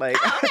drugs. Like,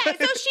 okay.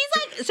 So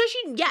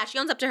she's like, she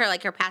owns up to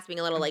her past being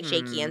a little like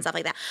shaky and stuff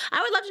like that.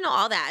 I would love to know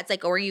all that. It's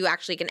like, were you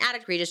actually like an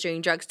addict? Were you just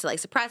doing drugs to like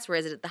suppress? Where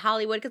is it at the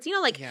Hollywood? Because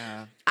I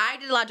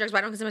did a lot of drugs, but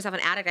I don't consider myself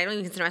an addict. I don't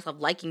even consider myself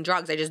liking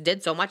drugs. I just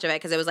did so much of it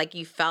because it was like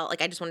you felt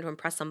like I just wanted to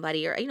impress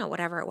somebody or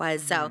whatever it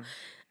was. So.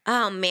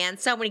 Oh man,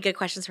 so many good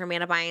questions for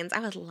Amanda Bynes.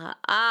 I would love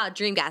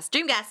dream guest.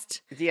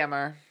 DM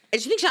her. Do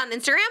you think she's on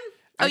Instagram?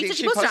 Oh, you said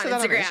she posted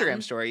on Instagram.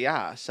 Instagram story,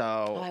 yeah. So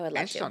I would love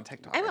and she's on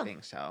TikTok, I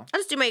think so. I'll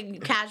just do my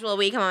casual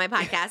week on my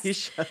podcast. You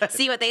should.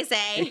 See what they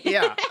say.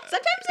 Yeah.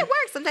 Sometimes it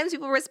works. Sometimes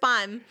people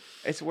respond.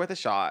 It's worth a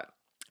shot.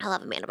 I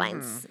love Amanda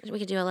Bynes. We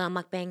could do a little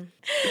mukbang.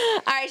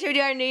 All right, should we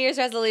do our New Year's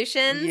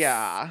resolutions?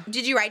 Yeah.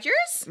 Did you write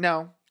yours?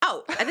 No.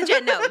 Oh, I thought you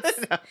had notes.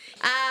 No.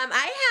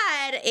 I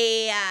had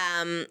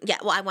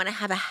I want to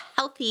have a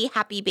healthy,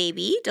 happy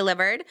baby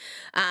delivered.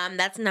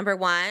 That's number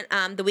one.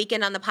 The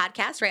Weeknd on the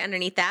podcast, right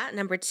underneath that.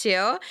 Number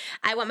two,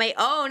 I want my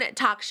own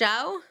talk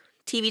show.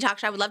 TV talk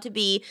show. I would love to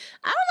be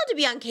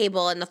on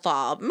cable in the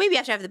fall. Maybe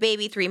after I have the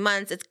baby, 3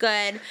 months, it's good.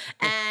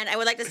 And I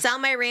would like to sell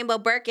my rainbow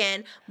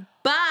Birkin,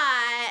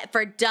 but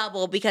for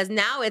double because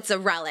now it's a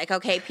relic.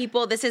 Okay,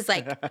 people, this is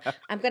like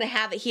I'm gonna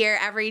have it here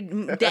every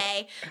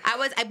day.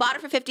 I bought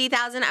it for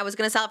 $50,000. I was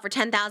gonna sell it for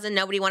 $10,000.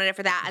 Nobody wanted it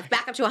for that. It's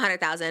back up to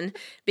 $100,000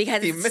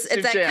 because it's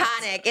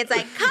iconic. It's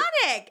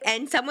iconic,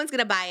 and someone's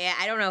gonna buy it.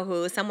 I don't know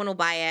who. Someone will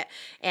buy it,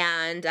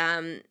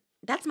 and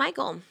that's my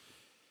goal.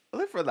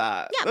 Live for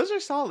that. Yeah. Those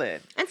are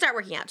solid. And start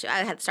working out too.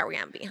 I had to start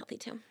working out and being healthy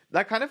too.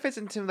 That kind of fits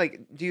into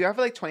like, do you have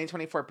like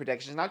 2024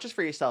 predictions, not just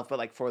for yourself, but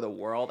like for the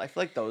world? I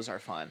feel like those are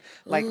fun.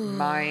 Like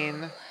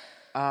mine,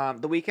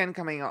 the Weeknd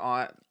coming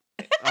on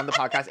the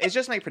podcast, it's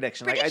just my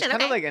prediction. Like it's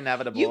kind of like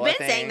inevitable. You've been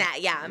saying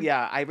that, yeah.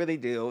 Yeah, I really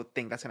do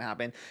think that's gonna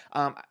happen.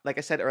 Like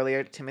I said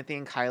earlier, Timothy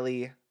and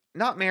Kylie.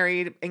 Not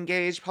married,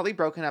 engaged, probably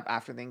broken up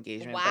after the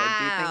engagement. Wow. But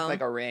I do think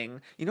like a ring.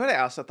 You know what I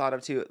also thought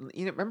of too?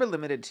 Remember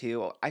Limited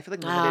 2? I feel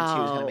like Limited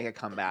 2 is going to make a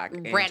comeback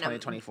in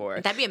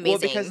 2024. That'd be amazing. Well,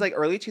 because like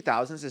early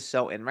 2000s is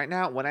so in right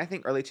now. When I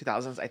think early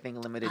 2000s, I think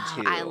Limited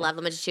 2. I love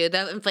Limited 2. The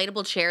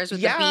inflatable chairs with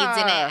the beads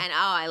in it. And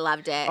I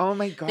loved it. Oh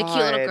my God. The cute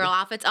little girl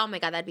outfits. Oh my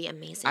God, that'd be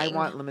amazing. I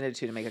want Limited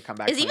 2 to make a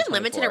comeback. Is even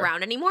Limited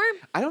around anymore?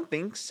 I don't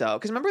think so.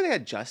 Because remember they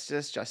had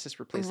Justice. Justice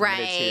replaced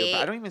Limited 2.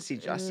 But I don't even see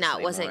Justice anymore. No,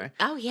 it wasn't.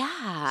 Oh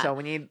yeah. So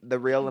we need the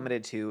real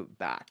Limited 2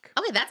 back.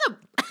 Okay, that's a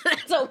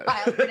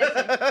wild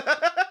prediction.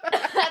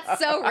 That's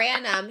so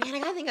random. Man, I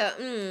gotta think of.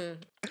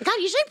 God,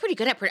 usually I'm pretty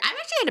good at. I'm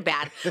actually kind of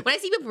bad when I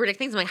see people predict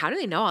things. I'm like, how do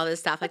they know all this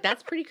stuff? Like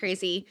that's pretty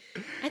crazy.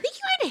 I think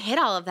you kind of hit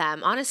all of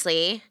them,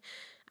 honestly.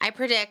 I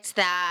predict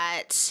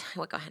that.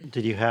 What? Go ahead.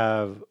 Did you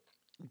have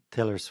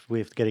Taylor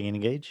Swift getting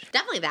engaged?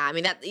 Definitely that. I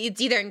mean, that it's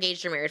either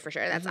engaged or married for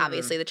sure. That's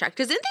obviously the track.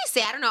 Because didn't they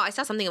say? I don't know. I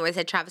saw something where it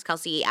said Travis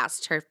Kelce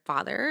asked her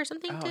father or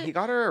something. Oh, he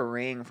got her a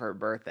ring for her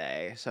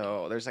birthday.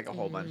 So there's like a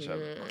whole bunch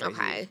of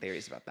crazy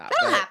theories about that.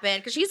 That'll happen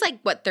because she's like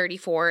what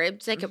 34.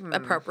 It's like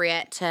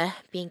appropriate to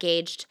be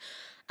engaged.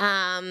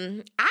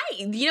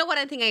 You know what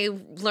I think I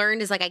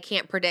learned is like I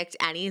can't predict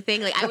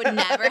anything. Like I would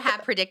never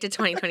have predicted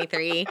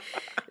 2023.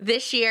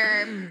 This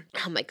year,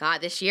 oh my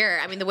God, this year.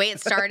 I mean, the way it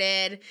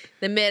started,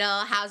 the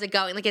middle, how's it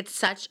going? Like it's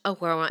such a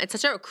whirlwind. It's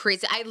such a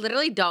crazy. I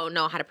literally don't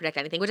know how to predict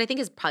anything, which I think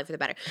is probably for the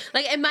better.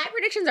 Like, and my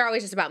predictions are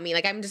always just about me.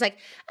 Like I'm just like, okay,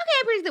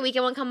 I predict the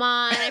Weeknd will come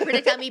on. I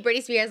predict I'll meet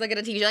Britney Spears like at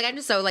a TV show. Like I'm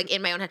just so like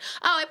in my own head.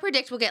 Oh, I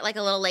predict we'll get like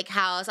a little lake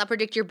house. I'll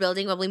predict your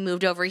building will be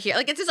moved over here.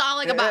 Like it's just all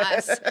like about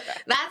us.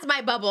 That's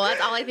my bubble.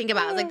 That's all I think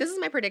about. Like, this is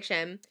my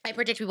prediction. I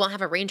predict we won't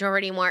have a Range Rover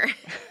anymore.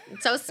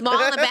 It's so small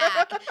in the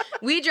back.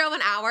 We drove an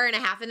hour and a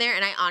half in there,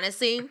 and I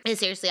honestly, and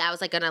seriously, I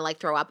was like gonna like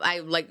throw up. I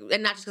like,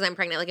 and not just because I'm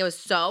pregnant. Like it was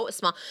so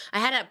small. I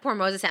had a poor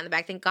Moses in the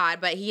back, thank God,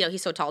 but he,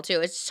 he's so tall too.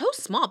 It's so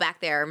small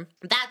back there.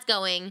 That's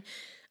going.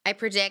 I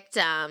predict.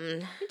 Let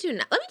me do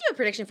a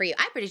prediction for you.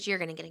 I predict you're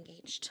gonna get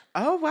engaged.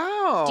 Oh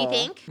wow! Do you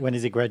think? When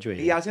is he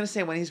graduating? Yeah, I was gonna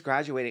say when he's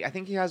graduating. I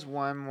think he has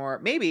one more,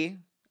 maybe.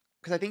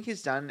 Because I think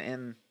he's done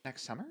in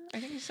next summer. I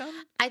think he's done.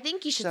 I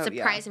think you should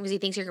surprise him because he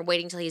thinks you're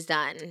waiting until he's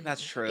done.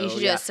 That's true. You should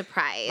do a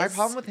surprise. My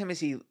problem with him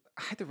is I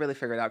had to really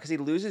figure it out because he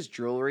loses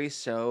jewelry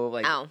so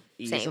like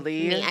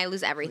easily. Me, I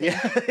lose everything.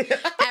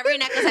 Every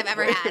necklace I've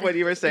ever had. What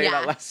you were saying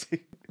about last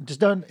week. Just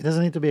don't. It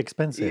doesn't need to be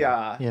expensive.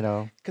 Yeah, you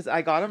know. Because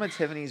I got him a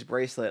Tiffany's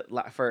bracelet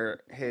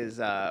for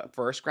his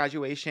first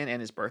graduation and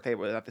his birthday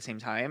was at the same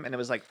time, and it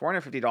was like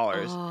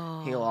 $450.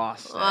 Oh. He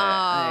lost it.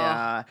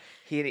 Yeah,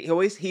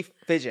 he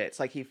fidgets.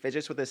 Like he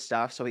fidgets with his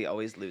stuff, so he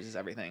always loses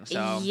everything.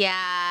 So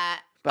yeah.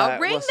 But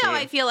a ring, though,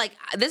 I feel like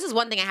this is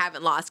one thing I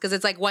haven't lost because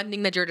it's like one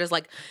thing that you're just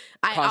like,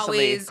 I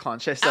constantly always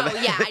conscious of it.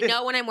 Yeah, I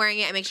know when I'm wearing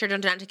it. I make sure to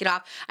not take it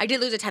off. I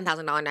did lose a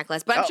 $10,000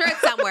 necklace, but I'm sure it's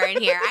somewhere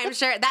in here. I'm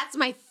sure that's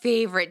my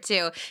favorite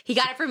too. He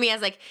got it for me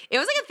as like it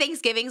was like a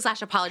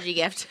Thanksgiving/apology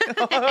gift. Or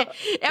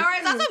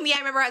it's also me. I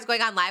remember I was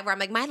going on live where I'm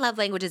like, my love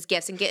language is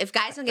gifts, and if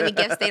guys don't give me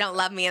gifts, they don't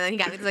love me. And then he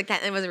got me like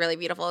that. It was really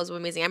beautiful. It was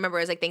amazing. I remember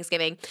it was like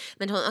Thanksgiving. And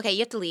then told him, okay, you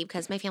have to leave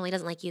because my family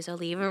doesn't like you, so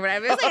leave or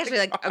whatever. It was like, actually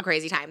like a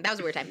crazy time. That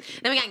was a weird time.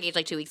 Then we got engaged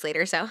like 2 weeks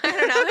later, so I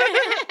don't know.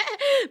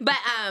 But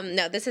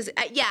no, this is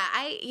God,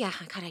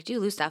 I do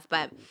lose stuff,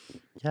 but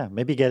yeah,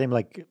 maybe get him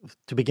like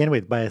to begin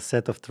with buy a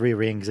set of 3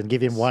 rings and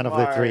give him one of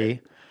the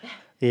 3.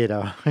 You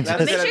know, make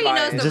sure he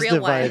knows the real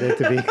one. It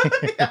to be.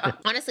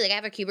 Honestly, like I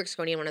have a Kubrick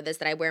Scronian one of this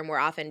that I wear more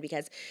often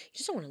because you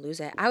just don't want to lose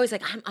it. I always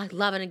like I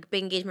love a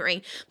big engagement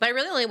ring, but I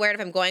really only wear it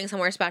if I'm going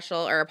somewhere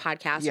special or a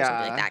podcast or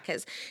something like that.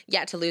 Because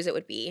to lose it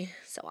would be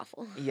so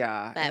awful.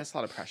 Yeah, but, and it's a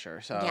lot of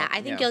pressure. So yeah,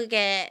 I think you'll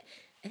get.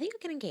 I think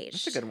you'll get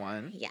engaged. That's a good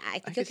one. Yeah, I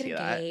think you'll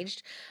get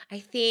engaged. I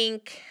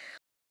think.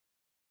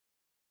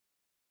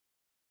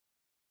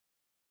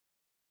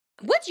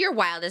 What's your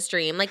wildest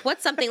dream? Like,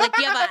 what's something like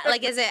you have a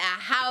like? Is it a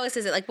house?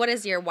 Is it like what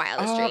is your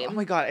wildest dream? Oh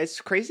my God,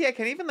 it's crazy. I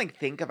can't even like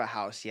think of a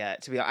house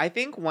yet. To be honest, I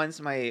think once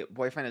my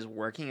boyfriend is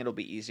working, it'll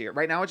be easier.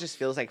 Right now, it just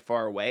feels like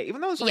far away.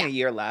 Even though there's only a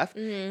year left,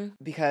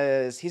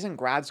 because he's in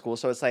grad school,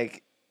 so it's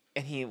like,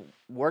 and he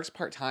works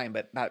part time,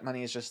 but that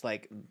money is just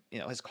like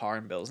his car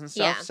and bills and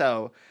stuff. Yeah.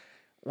 So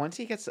once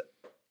he gets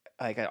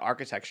like an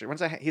architecture,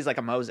 he's like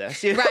a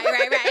Moses,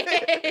 right.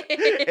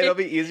 It'll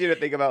be easier to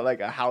think about like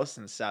a house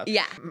and stuff.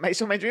 Yeah.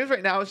 So my dreams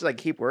right now is to like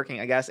keep working,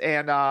 I guess,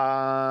 and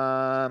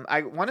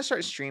I want to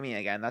start streaming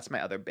again. That's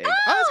my other big.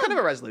 That's kind of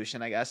a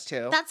resolution, I guess,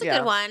 too. That's a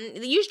good one.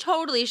 You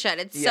totally should.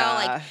 It's so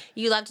like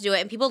you love to do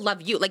it, and people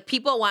love you. Like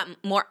people want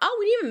more. Oh,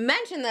 we didn't even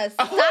mention this.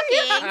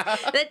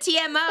 The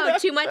TMO,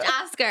 too much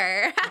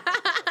Oscar.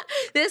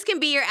 This can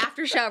be your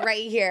after show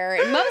right here.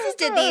 Moses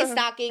did these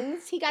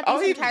stockings. He got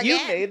these from Target.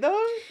 You made them?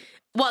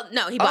 Well,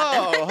 no, he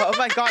bought them. Oh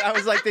my God! I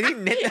was like, did he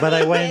knit them? But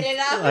I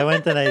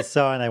went and I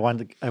saw, and I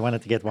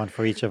wanted to get one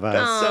for each of us.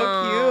 That's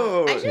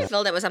so cute. I should have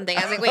filled it with something.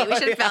 I was like, wait, we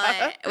should fill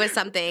it with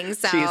something.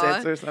 So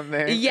Cheez-Its or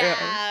something.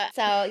 Yeah.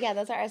 So yeah,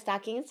 those are our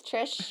stockings.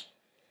 Trish,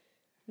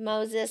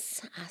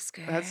 Moses,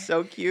 Oscar. That's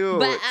so cute.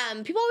 But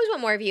people always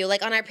want more of you.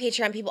 Like on our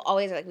Patreon, people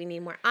always are like, we need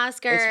more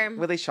Oscar. It's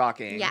really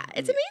shocking. Yeah,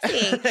 it's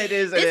amazing. It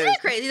is. Isn't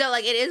it crazy though?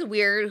 Like it is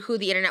weird who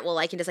the internet will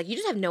like and dislike. You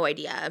just have no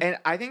idea. And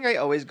I think I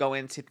always go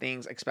into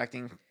things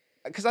expecting.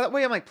 Because that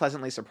way I'm like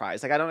pleasantly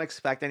surprised. Like I don't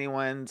expect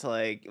anyone to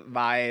like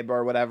vibe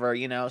or whatever,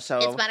 so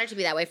it's better to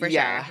be that way for sure.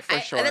 Yeah, for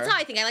sure. That's how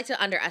I think. I like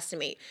to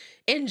underestimate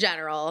in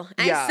general.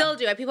 I still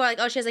do. People are like,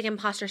 oh, she has like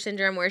imposter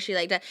syndrome where she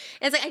like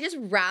it's like I just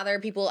rather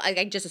people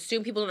I just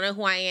assume people don't know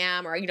who I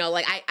am or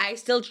like I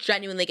still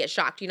genuinely get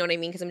shocked, you know what I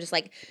mean? Because I'm just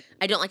like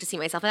I don't like to see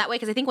myself that way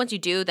because I think once you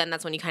do, then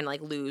that's when you kind of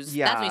like lose.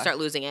 Yeah. That's when you start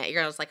losing it.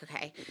 You're just like,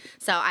 okay.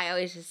 So I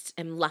always just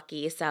am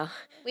lucky. So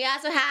we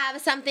also have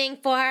something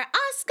for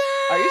Oscar.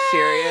 Are you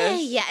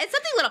serious? Yeah, it's It's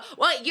something little.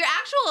 Well, your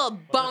actual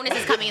bonus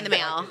is coming in the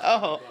mail.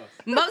 Oh.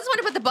 Moses wanted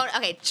to put the bonus.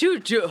 Okay,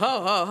 choo ho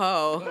ho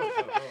ho.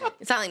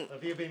 It's not like.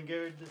 Have you been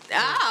good?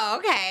 Oh,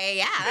 okay.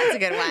 Yeah, that's a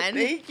good one.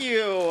 Thank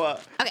you.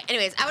 Okay.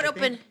 Anyways, I would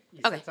open.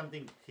 You Okay. said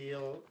something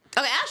teal.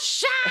 Okay, oh,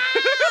 stop.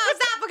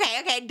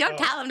 Okay, don't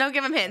tell him. Don't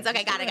give him hints.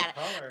 Okay, got it.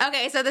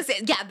 Okay, so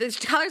the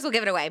colors will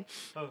give it away.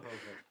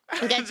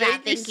 Good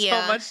job. Thank you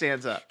so much,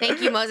 Santa.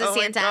 Thank you, Moses Oh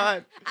my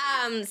Santa.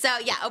 God. So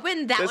yeah,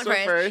 open that This one one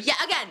first. first? Yeah,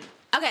 again,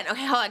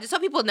 okay, hold on. Just so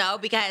people know,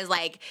 because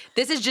like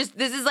this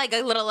is like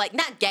a little like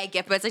not gag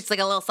gift, but it's just like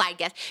a little side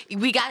gift.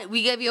 We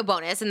gave you a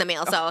bonus in the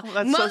mail, so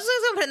that's Moses so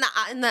was gonna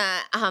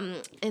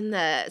put in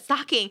the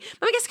stocking.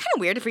 But I guess it's kind of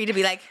weird for you to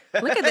be like,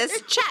 look at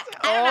this check.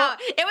 I don't know.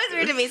 It was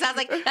weird to me, so I was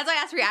like, that's why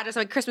I asked for your address,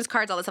 like Christmas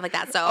cards, all this stuff like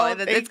that. So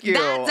thank you.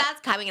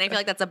 that's coming, and I feel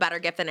like that's a better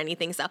gift than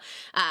anything. So,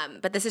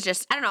 but this is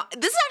just I don't know.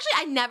 This is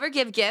actually I never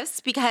give gifts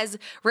because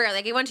rarely.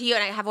 I gave one to you,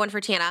 and I have one for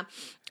Tana.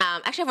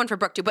 Actually, I have one for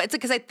Brooke too, but it's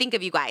because I think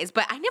of you guys.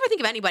 But I never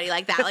think of anybody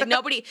like that. Like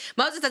nobody.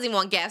 Moses doesn't even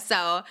want gifts,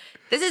 so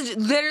this is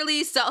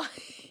literally so. And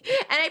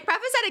I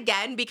preface that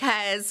again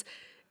because.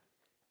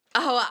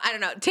 Oh, I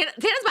don't know. Tana's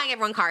buying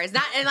everyone cars,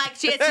 not and like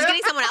she's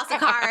getting someone else a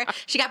car.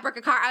 She got Brooke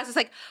a car. I was just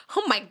like,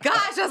 oh my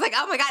gosh. I was like,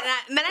 oh my god.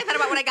 And then I thought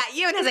about what I got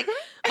you, and I was like,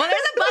 well,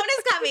 there's a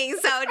bonus coming,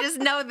 so just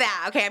know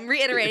that. Okay, I'm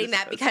reiterating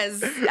that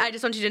because I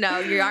just want you to know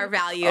you are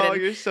valued. Oh,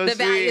 and you're so the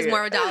value is sweet.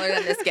 more of $1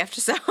 than this gift.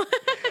 So.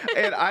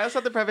 And I also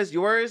have to preface,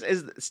 yours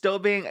is still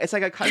being, it's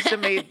like a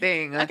custom made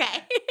thing. Okay.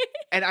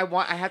 And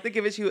I have to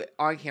give it to you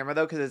on camera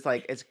though, because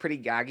it's pretty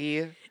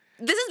gaggy.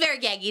 This is very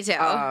gaggy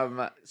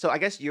too. So I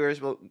guess yours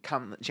will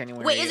come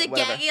January. Wait, is it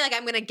whatever. gaggy like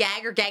I'm gonna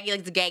gag or gaggy like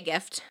it's a gag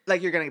gift?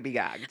 Like you're gonna be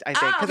gagged, I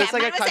think, Oh, okay. it's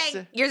like Mine a was custom.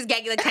 saying yours is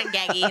gaggy like 10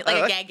 gaggy,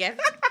 like a gag gift.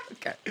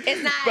 Okay.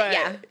 It's not. But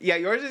yeah.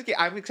 yours is.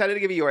 I'm excited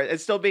to give you yours.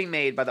 It's still being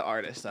made by the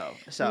artist though.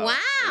 So Wow.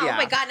 yeah, Oh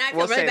my god. Now I feel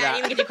we'll really say bad. I that.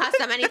 didn't even get you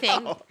custom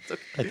anything. No, it's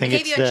okay. I think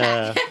gave it's you a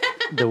check.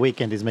 the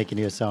Weeknd is making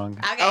you a song.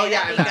 Okay. Oh,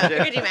 yeah, there you go.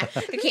 imagine. Could you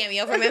imagine? A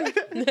cameo from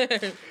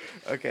him.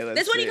 Okay, let's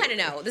This one see. you kind of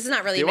know. This is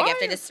not really Do a I?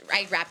 gift.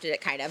 I wrapped it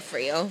kind of for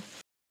you.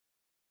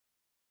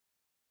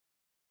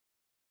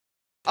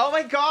 Oh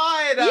my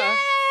god! Yay!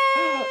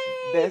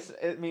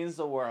 It means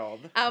the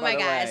world. Oh by my the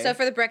god! way. So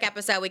for the Brooke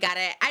episode, we got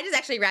it. I just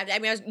actually wrapped it. I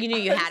mean, you knew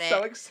you had I'm it.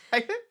 so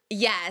excited.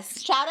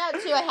 Yes. Shout out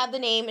to, I have the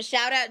name.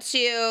 Shout out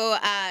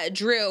to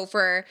Drew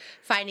for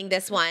finding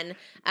this one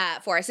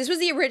for us. This was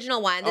the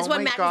original one. This Oh one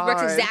my matches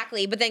Brooks God.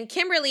 exactly. But then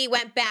Kimberly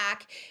went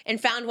back and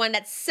found one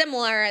that's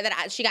similar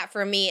that she got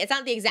for me. It's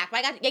not the exact,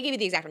 but I gave you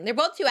the exact one. They're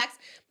both 2X.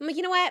 I'm like,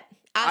 you know what?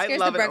 Oscar's the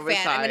love an Brooke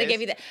fan. I'm going to oversized.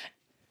 give you the.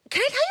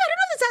 Can I tell you? I don't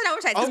know if it's not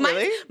oversized. 'cause Oh,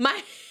 really?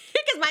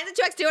 Because mine's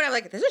a 2X too, and I'm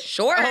like, this is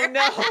short. Oh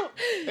no!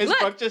 Is Look.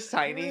 Brooke just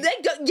tiny?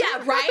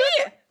 Yeah, right?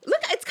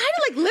 Look, it's kind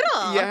of like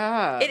little.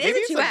 Yeah. It is Maybe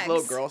a it's like 2X.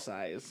 little girl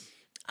size.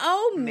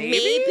 Oh, Maybe?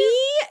 maybe?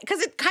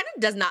 Because it kind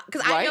of does not.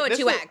 Because I Right? know a This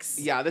 2X.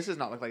 Yeah, this does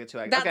not look like a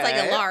 2X. That's okay.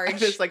 like a large.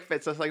 This like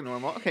fits us like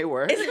normal. Okay,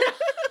 work. I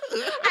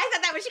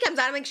thought that when she comes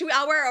out, I'm like, should we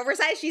all wear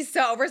oversized? She's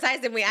so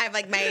oversized, and I have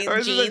like my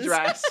Hers jeans. is a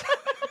dress.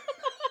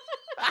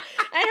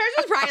 And hers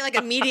was probably like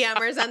a medium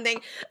or something.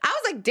 I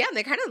was like, damn,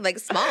 they're kind of like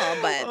small,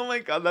 but. Oh my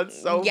god,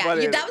 that's so Yeah,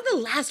 funny. that was the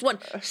last one.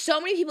 So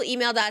many people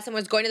emailed us and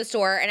was going to the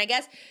store, and I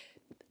guess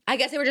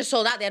they were just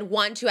sold out. They had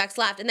 1 2X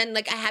left, and then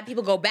like I had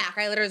people go back.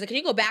 I literally was like, "Can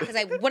you go back?" Because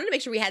I wanted to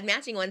make sure we had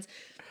matching ones.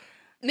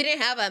 They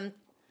didn't have them.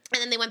 And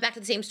then they went back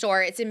to the same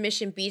store. It's in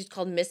Mission Beach,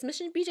 called Miss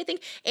Mission Beach, I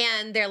think.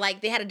 And they're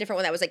like, they had a different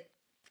one that was like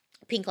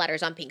pink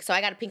letters on pink. So I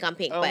got a pink on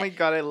pink. Oh but my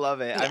god, I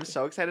love it. Yeah. I'm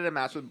so excited to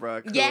match with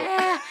Brooke.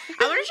 yeah.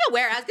 I wonder if she'll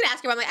wear it. I was going to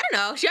ask her, but I'm like, I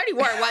don't know. She already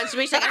wore it once.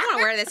 She's like, I don't want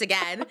to wear this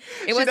again. It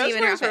She wasn't does even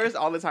her wear outfit. hers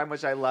all the time,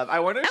 which I love. I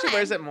wonder if she Okay.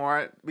 wears it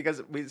more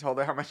because we told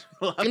her how much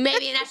we love it.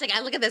 Maybe, and actually, like,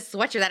 I look at this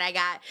sweatshirt that I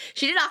got.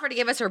 She did offer to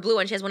give us her blue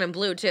one. She has one in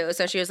blue too.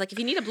 So she was like, if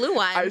you need a blue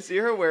one. I see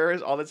her wear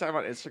hers all the time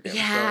on Instagram.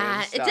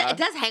 Yeah, stories and it stuff.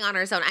 does hang on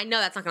her own. I know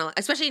that's not gonna look,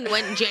 especially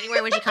when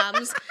January when she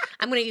comes.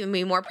 I'm gonna even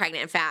be more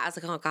pregnant and fat. I was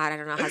like, oh god, I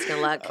don't know how it's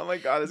gonna look. Oh my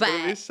god, it's but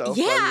gonna be so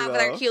yeah, funny,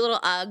 with our though. cute little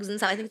Uggs and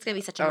stuff. I think it's gonna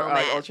be such a Our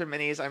moment. Ultra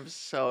Minis, I'm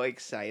so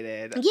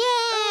excited.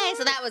 Yay!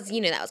 So that was,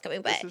 you knew that was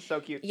coming, but This is so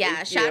cute.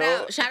 yeah,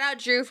 Thank shout out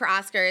Drew for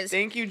Oscars.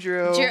 Thank you,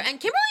 Drew. Drew, and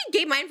Kimberly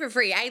gave mine for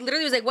free. I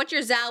literally was like, "What's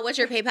your Zelle? What's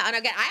your PayPal?" And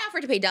again, I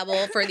offered to pay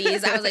double for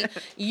these. I was like,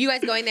 "You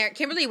guys going there?"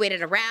 Kimberly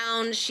waited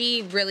around.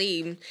 She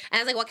really, and I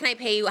was like, "What can I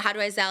pay you? How do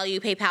I Zelle you?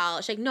 PayPal?"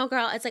 She's like, "No,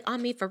 girl, it's like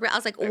on me for real." I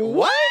was like,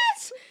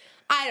 "What?"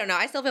 I don't know.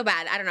 I still feel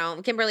bad. I don't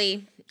know,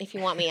 Kimberly. If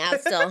you want me,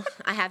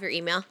 I have your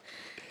email.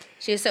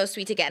 She was so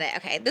sweet to get it.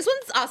 Okay, this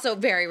one's also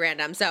very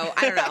random, so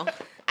I don't know.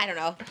 I don't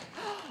know.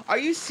 Are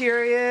you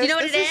serious? Do you know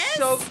what This it is?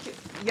 So cute.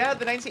 Yeah,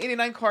 the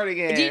 1989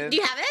 cardigan. Do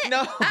you have it?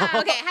 No. Oh,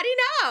 okay. How do you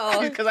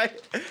know?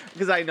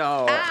 Because I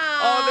know.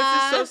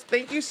 Oh, this is so.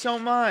 Thank you so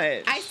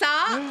much. I saw.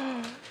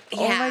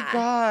 Oh my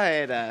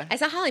god. I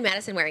saw Holly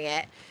Madison wearing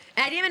it.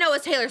 And I didn't even know it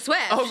was Taylor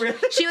Swift. Oh, really?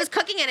 She was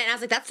cooking in it, and I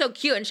was like, that's so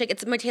cute. And she's like,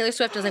 it's my Taylor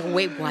Swift. I was like,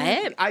 wait,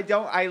 what?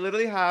 I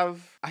literally have,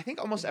 I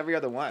think, almost every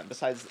other one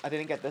besides I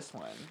didn't get this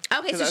one.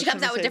 Okay, so she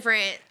comes out with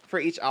different... For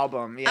each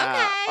album, yeah.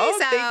 Okay, oh,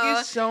 so... thank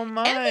you so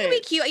much. And I think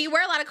it'd be cute. You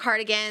wear a lot of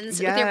cardigans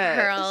with your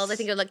pearls. I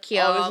think it would look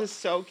cute. Oh, this is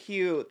so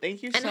cute.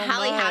 Thank you so much. And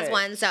Hallie has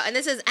one, so... And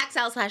this is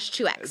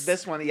XL/2X.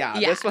 This one, yeah.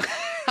 This one.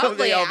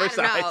 Hopefully, I oversized.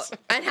 don't know.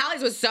 And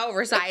Hallie's was so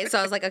oversized, so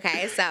I was like,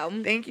 okay, so...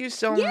 Thank you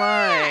so yeah.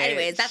 much.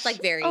 Anyways, that's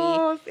like very...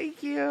 Oh,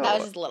 thank you. That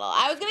was just little.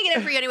 I was going to get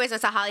it for you anyways, when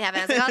I saw Hallie have it.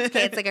 I was like, oh, it's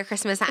okay. It's like a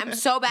Christmas time. I'm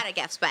so bad at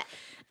gifts, but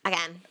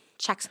again...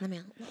 Checks in the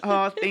mail.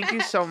 Oh, thank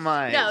you so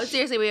much. No,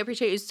 seriously, we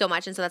appreciate you so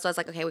much. And so that's why I was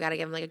like, okay, we got to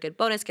give him like a good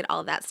bonus, get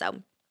all of that.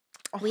 So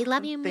we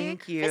love you, Merry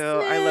Thank you.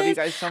 Christmas. I love you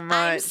guys so much.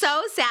 I'm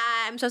so sad.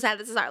 I'm so sad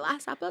this is our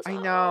last episode. I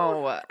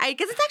know.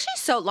 Because it's actually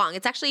so long.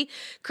 It's actually,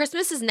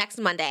 Christmas is next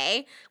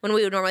Monday when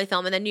we would normally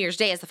film, and then New Year's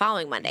Day is the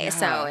following Monday. Yeah.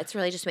 So it's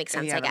really just makes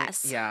sense, I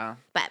guess. Yeah.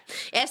 But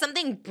if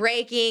something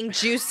breaking,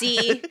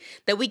 juicy,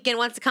 the weekend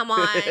wants to come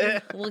on,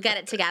 we'll get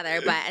it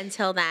together. But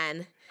until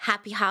then...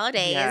 Happy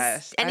holidays.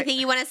 Yes. Anything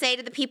you want to say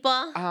to the people?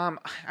 I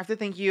have to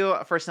thank you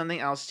for something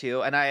else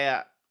too. And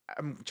I'm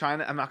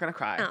not gonna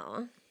cry.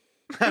 Oh.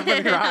 I'm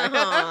gonna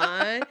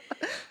cry.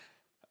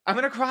 I'm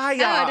gonna cry,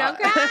 y'all. Oh, don't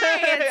cry.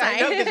 It's I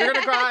know, fine. because you're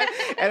gonna cry.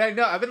 And I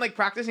know, I've been like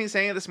practicing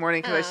saying it this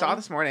morning because I saw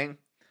this morning.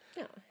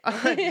 Oh.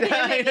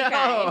 I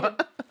know.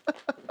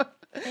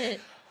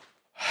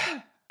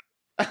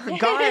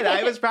 God,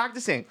 I was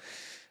practicing.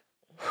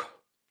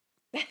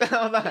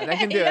 Hold on, I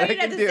can do You it. don't I even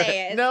can do do to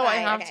say it. it. No, It's I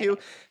fine. have Okay. to.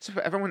 So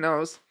everyone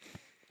knows.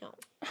 No.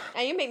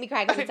 And you make me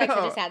cry because it's like I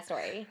such know. a sad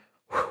story.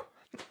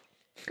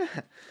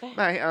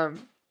 My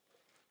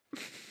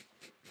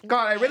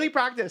God, I really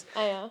practiced.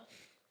 I know.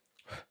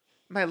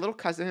 My little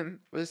cousin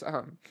was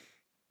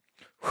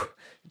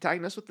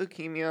diagnosed with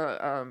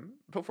leukemia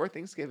before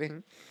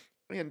Thanksgiving,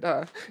 and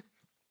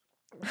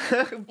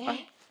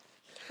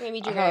Made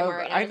me drink more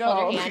right now. I Just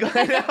hold know. your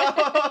hand.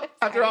 I know.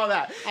 After all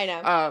that, I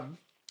know.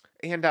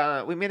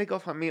 And we made a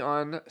GoFundMe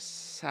on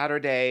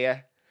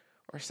Saturday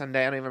or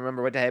Sunday. I don't even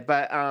remember what day,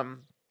 but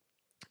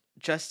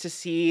just to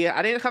see.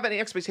 I didn't have any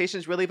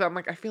expectations really, but I'm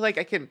like, I feel like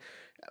I can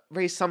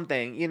raise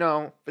something,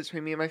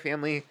 between me and my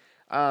family,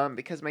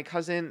 because my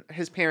cousin,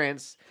 his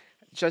parents,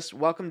 just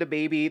welcomed a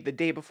baby the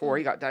day before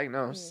he got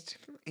diagnosed,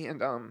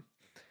 and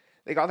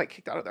they got like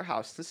kicked out of their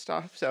house and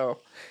stuff. So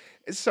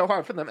it's so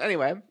hard for them.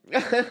 Anyway,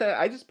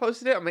 I just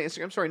posted it on my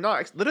Instagram story,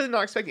 literally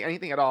not expecting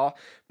anything at all.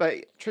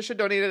 But Trisha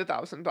donated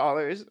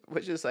 $1,000,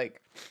 which is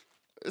like,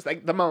 it's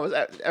like the most.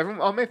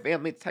 All my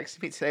family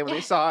texted me today when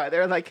they saw it.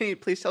 They're like, "Can you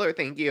please tell her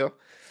thank you?"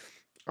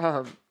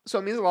 So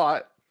it means a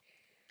lot,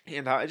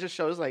 and it just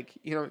shows like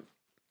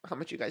how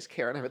much you guys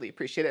care, and I really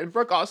appreciate it. And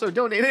Brooke also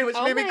donated, which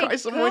made me cry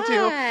some more too.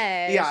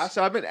 Yeah,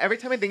 so every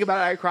time I think about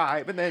it, I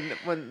cry. But then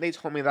when they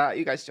told me that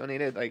you guys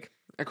donated, like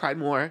I cried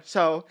more.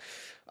 So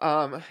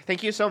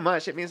thank you so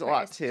much. It means a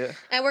lot too.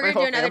 And we're going to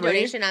do another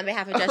donation on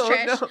behalf of Just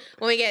Trish no.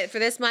 when we get for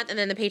this month, and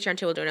then the Patreon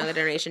too will do another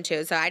donation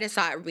too. So I just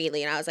saw it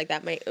immediately, and I was like,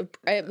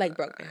 it like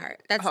broke my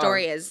heart. That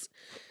story is,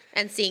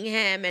 and seeing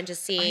him and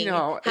just seeing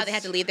how they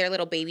had to leave their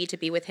little baby to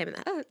be with him.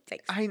 And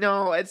thanks. I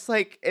know. It's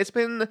like, it's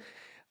been,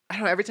 I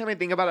don't know, every time I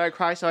think about it, I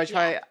cry. So I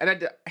try, and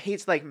I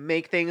hate to like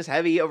make things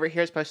heavy over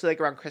here, especially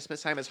like around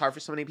Christmas time. It's hard for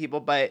so many people,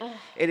 but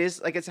it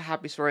is like, it's a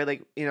happy story.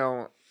 Like,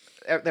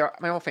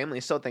 my whole family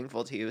is so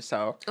thankful to you.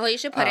 So well, you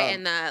should put it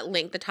in the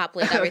link, the top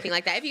link, everything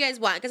like that, if you guys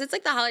want, because it's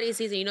like the holiday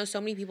season. So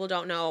many people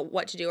don't know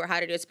what to do or how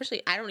to do it.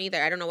 Especially I don't either.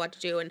 I don't know what to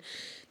do, and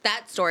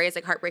that story is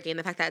like heartbreaking.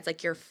 The fact that it's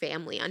like your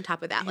family on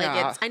top of that,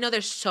 like I know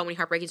there's so many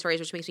heartbreaking stories,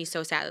 which makes me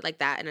so sad like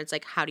that. And it's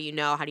like, how do you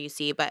know? How do you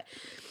see? But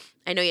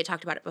I know you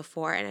talked about it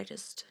before, and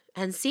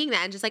and seeing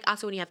that, and just like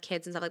also when you have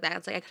kids and stuff like that,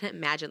 it's like I couldn't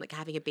imagine like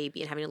having a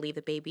baby and having to leave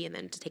the baby and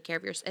then to take care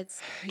of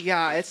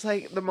it's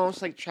like the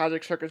most like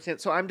tragic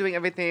circumstance. So I'm doing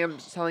everything. I'm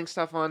selling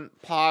stuff on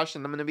Posh,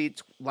 and I'm gonna be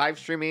live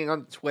streaming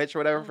on Twitch or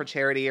whatever for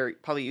charity, or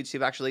probably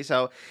YouTube actually.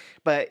 So,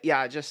 but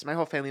yeah, just my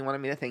whole family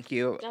wanted me to thank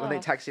you when they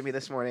texted me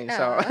this morning.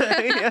 So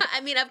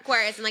I mean, of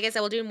course, and like I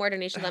said, we'll do more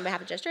donations on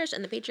behalf of Just Trish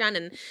and the Patreon,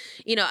 and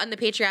on the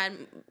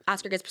Patreon,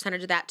 Oscar gets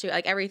percentage of that too.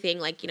 Like everything,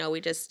 like we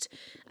just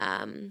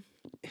and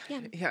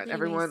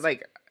everyone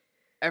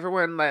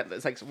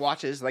that like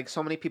watches, like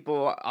so many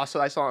people.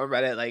 Also, I saw on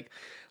Reddit, like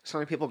so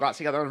many people got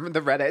together on the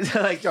Reddit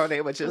to like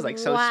donate, which is like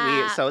so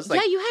sweet. So it's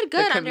like you had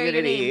good the community.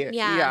 Under your name.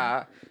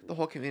 Yeah, the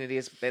whole community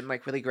has been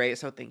like really great.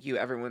 So thank you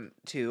everyone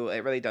too.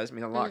 It really does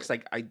mean a lot. 'Cause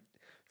like I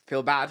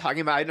feel bad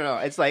talking about it. I don't know.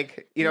 It's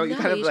like, you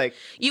kind of like...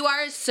 You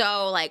are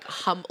so like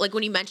humble. Like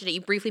when you mentioned it,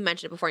 you briefly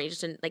mentioned it before and you just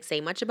didn't like say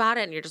much about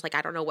it. And you're just like,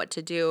 I don't know what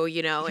to do, And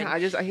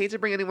Yeah, I hate to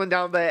bring anyone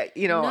down, but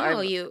and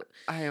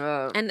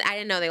I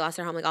didn't know they lost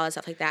their home, like all that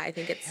stuff like that. I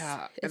think it's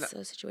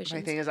those situations.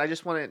 My thing is, I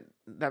just wanted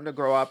them to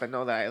grow up and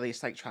know that I at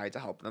least like tried to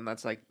help them.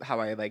 That's like how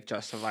I like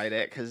justified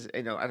it. 'Cause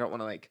I don't want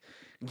to like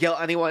yell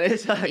at anyone.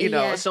 It's,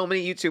 so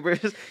many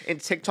YouTubers and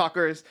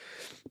TikTokers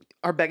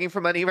are begging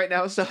for money right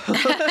now. So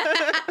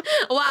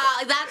Wow,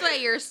 that's why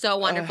you're so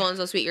wonderful and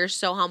so sweet. You're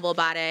so humble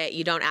about it.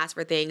 You don't ask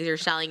for things. You're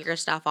selling your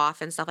stuff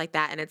off and stuff like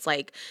that. And it's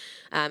like,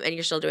 and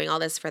you're still doing all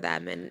this for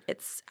them. And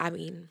it's, I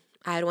mean,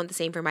 I'd want the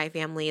same for my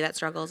family that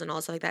struggles and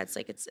all stuff like that. It's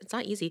like, it's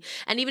not easy.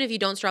 And even if you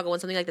don't struggle, when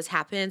something like this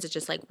happens, it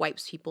just like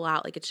wipes people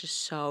out. Like, it's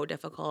just so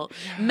difficult.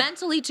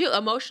 Mentally too,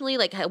 emotionally,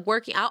 like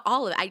working out,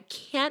 all of it. I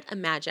can't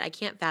imagine. I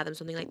can't fathom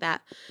something like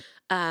that.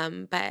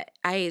 But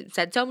I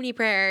said so many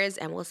prayers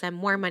and we'll send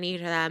more money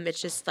to them.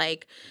 It's just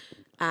like,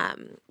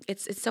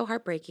 it's so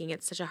heartbreaking.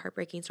 It's such a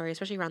heartbreaking story,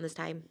 especially around this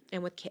time.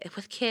 And with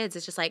kids,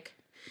 it's just like,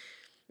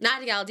 not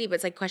to get all deep, but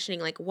it's like questioning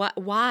like,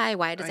 why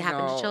does it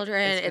happen to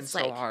children? It's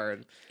like so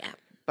hard. Yeah.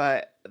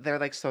 But they're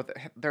like,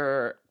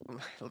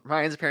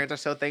 Ryan's parents are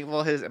so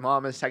thankful. His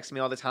mom is texting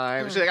me all the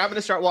time. She's like, I'm going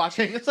to start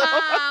watching. So.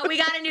 We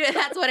got to do it.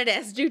 That's what it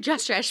is. Do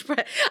Just Trish.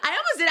 But I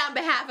almost did on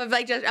behalf of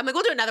I'm like,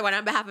 we'll do another one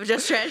on behalf of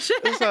Just Trish.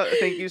 So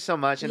thank you so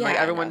much. And like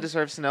everyone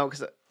deserves to know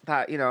because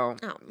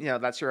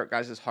that, that's your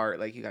guys' heart.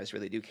 Like you guys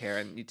really do care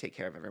and you take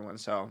care of everyone.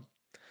 So.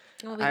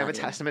 I have a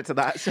testament to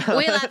that. So.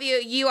 We love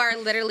you. You are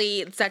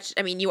literally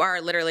you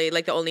are literally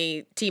like the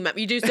only team up.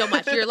 You do so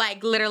much. You're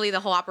like literally the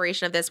whole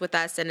operation of this with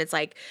us. And it's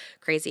like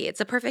crazy.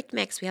 It's a perfect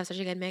mix. We have such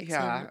a good mix.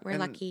 Yeah. We're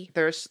lucky.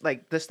 There's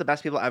like, this is the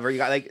best people ever. You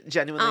got like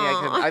genuinely,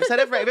 I've said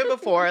it even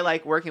before,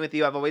 like working with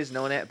you, I've always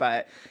known it,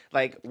 but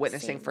like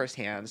witnessing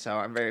firsthand. So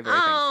I'm very, very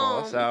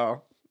thankful.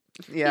 So.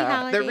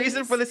 Yeah, the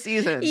reason for the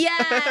season.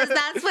 Yes,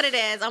 that's what it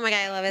is. Oh my God,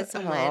 I love it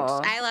so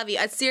much. I love you.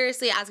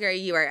 Seriously, Oscar,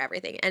 you are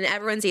everything. And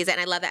everyone sees it.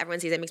 And I love that everyone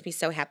sees it. It makes me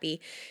so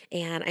happy.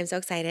 And I'm so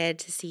excited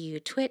to see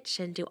you twitch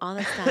and do all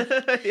this stuff.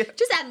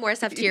 Just add more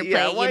stuff to your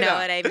plate. You know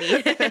what I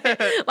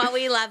mean? Well,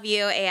 we love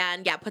you.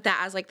 And put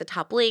that as like the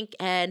top link.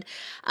 And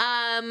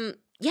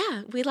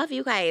we love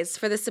you guys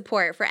for the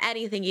support, for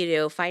anything you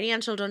do.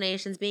 Financial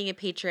donations, being a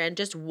patron,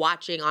 just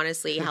watching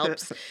honestly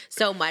helps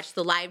so much.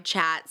 The live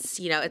chats,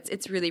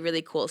 it's really,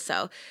 really cool.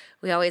 So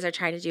we always are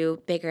trying to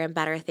do bigger and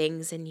better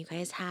things. And you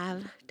guys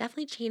have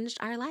definitely changed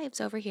our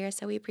lives over here.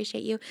 So we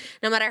appreciate you.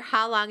 No matter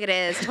how long it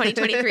is,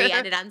 2023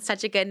 ended on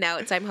such a good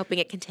note. So I'm hoping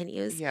it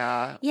continues.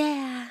 Yeah.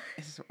 Yeah.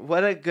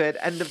 What a good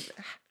end of...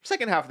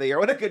 Second half of the year.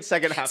 What a good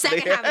second half of the year.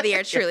 Second half of the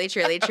year, truly,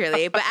 truly,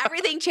 truly. But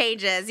everything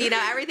changes.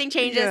 Everything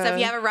changes. So if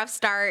you have a rough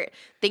start,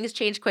 things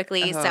change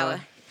quickly. So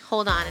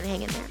hold on and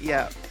hang in there.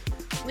 Yeah.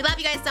 We love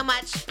you guys so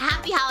much.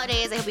 Happy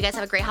holidays. I hope you guys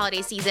have a great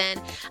holiday season.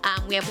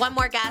 We have one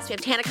more guest. We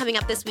have Tana coming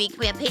up this week.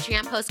 We have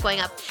Patreon posts going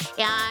up.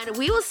 And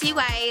we will see you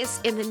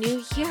guys in the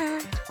new year.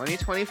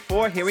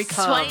 2024, here we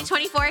come.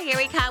 2024, here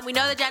we come. We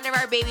know the gender of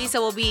our baby, so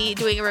we'll be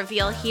doing a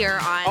reveal here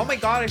on Oh my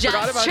God, I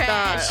forgot about Trish.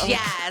 that. Oh.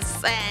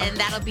 Yes, and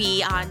that'll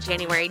be on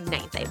January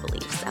 9th, I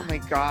believe. So. Oh my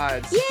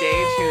God.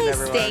 Stay tuned,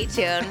 everyone. Stay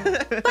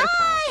tuned. Bye.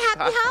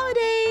 Happy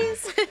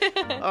holidays.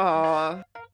 Aw.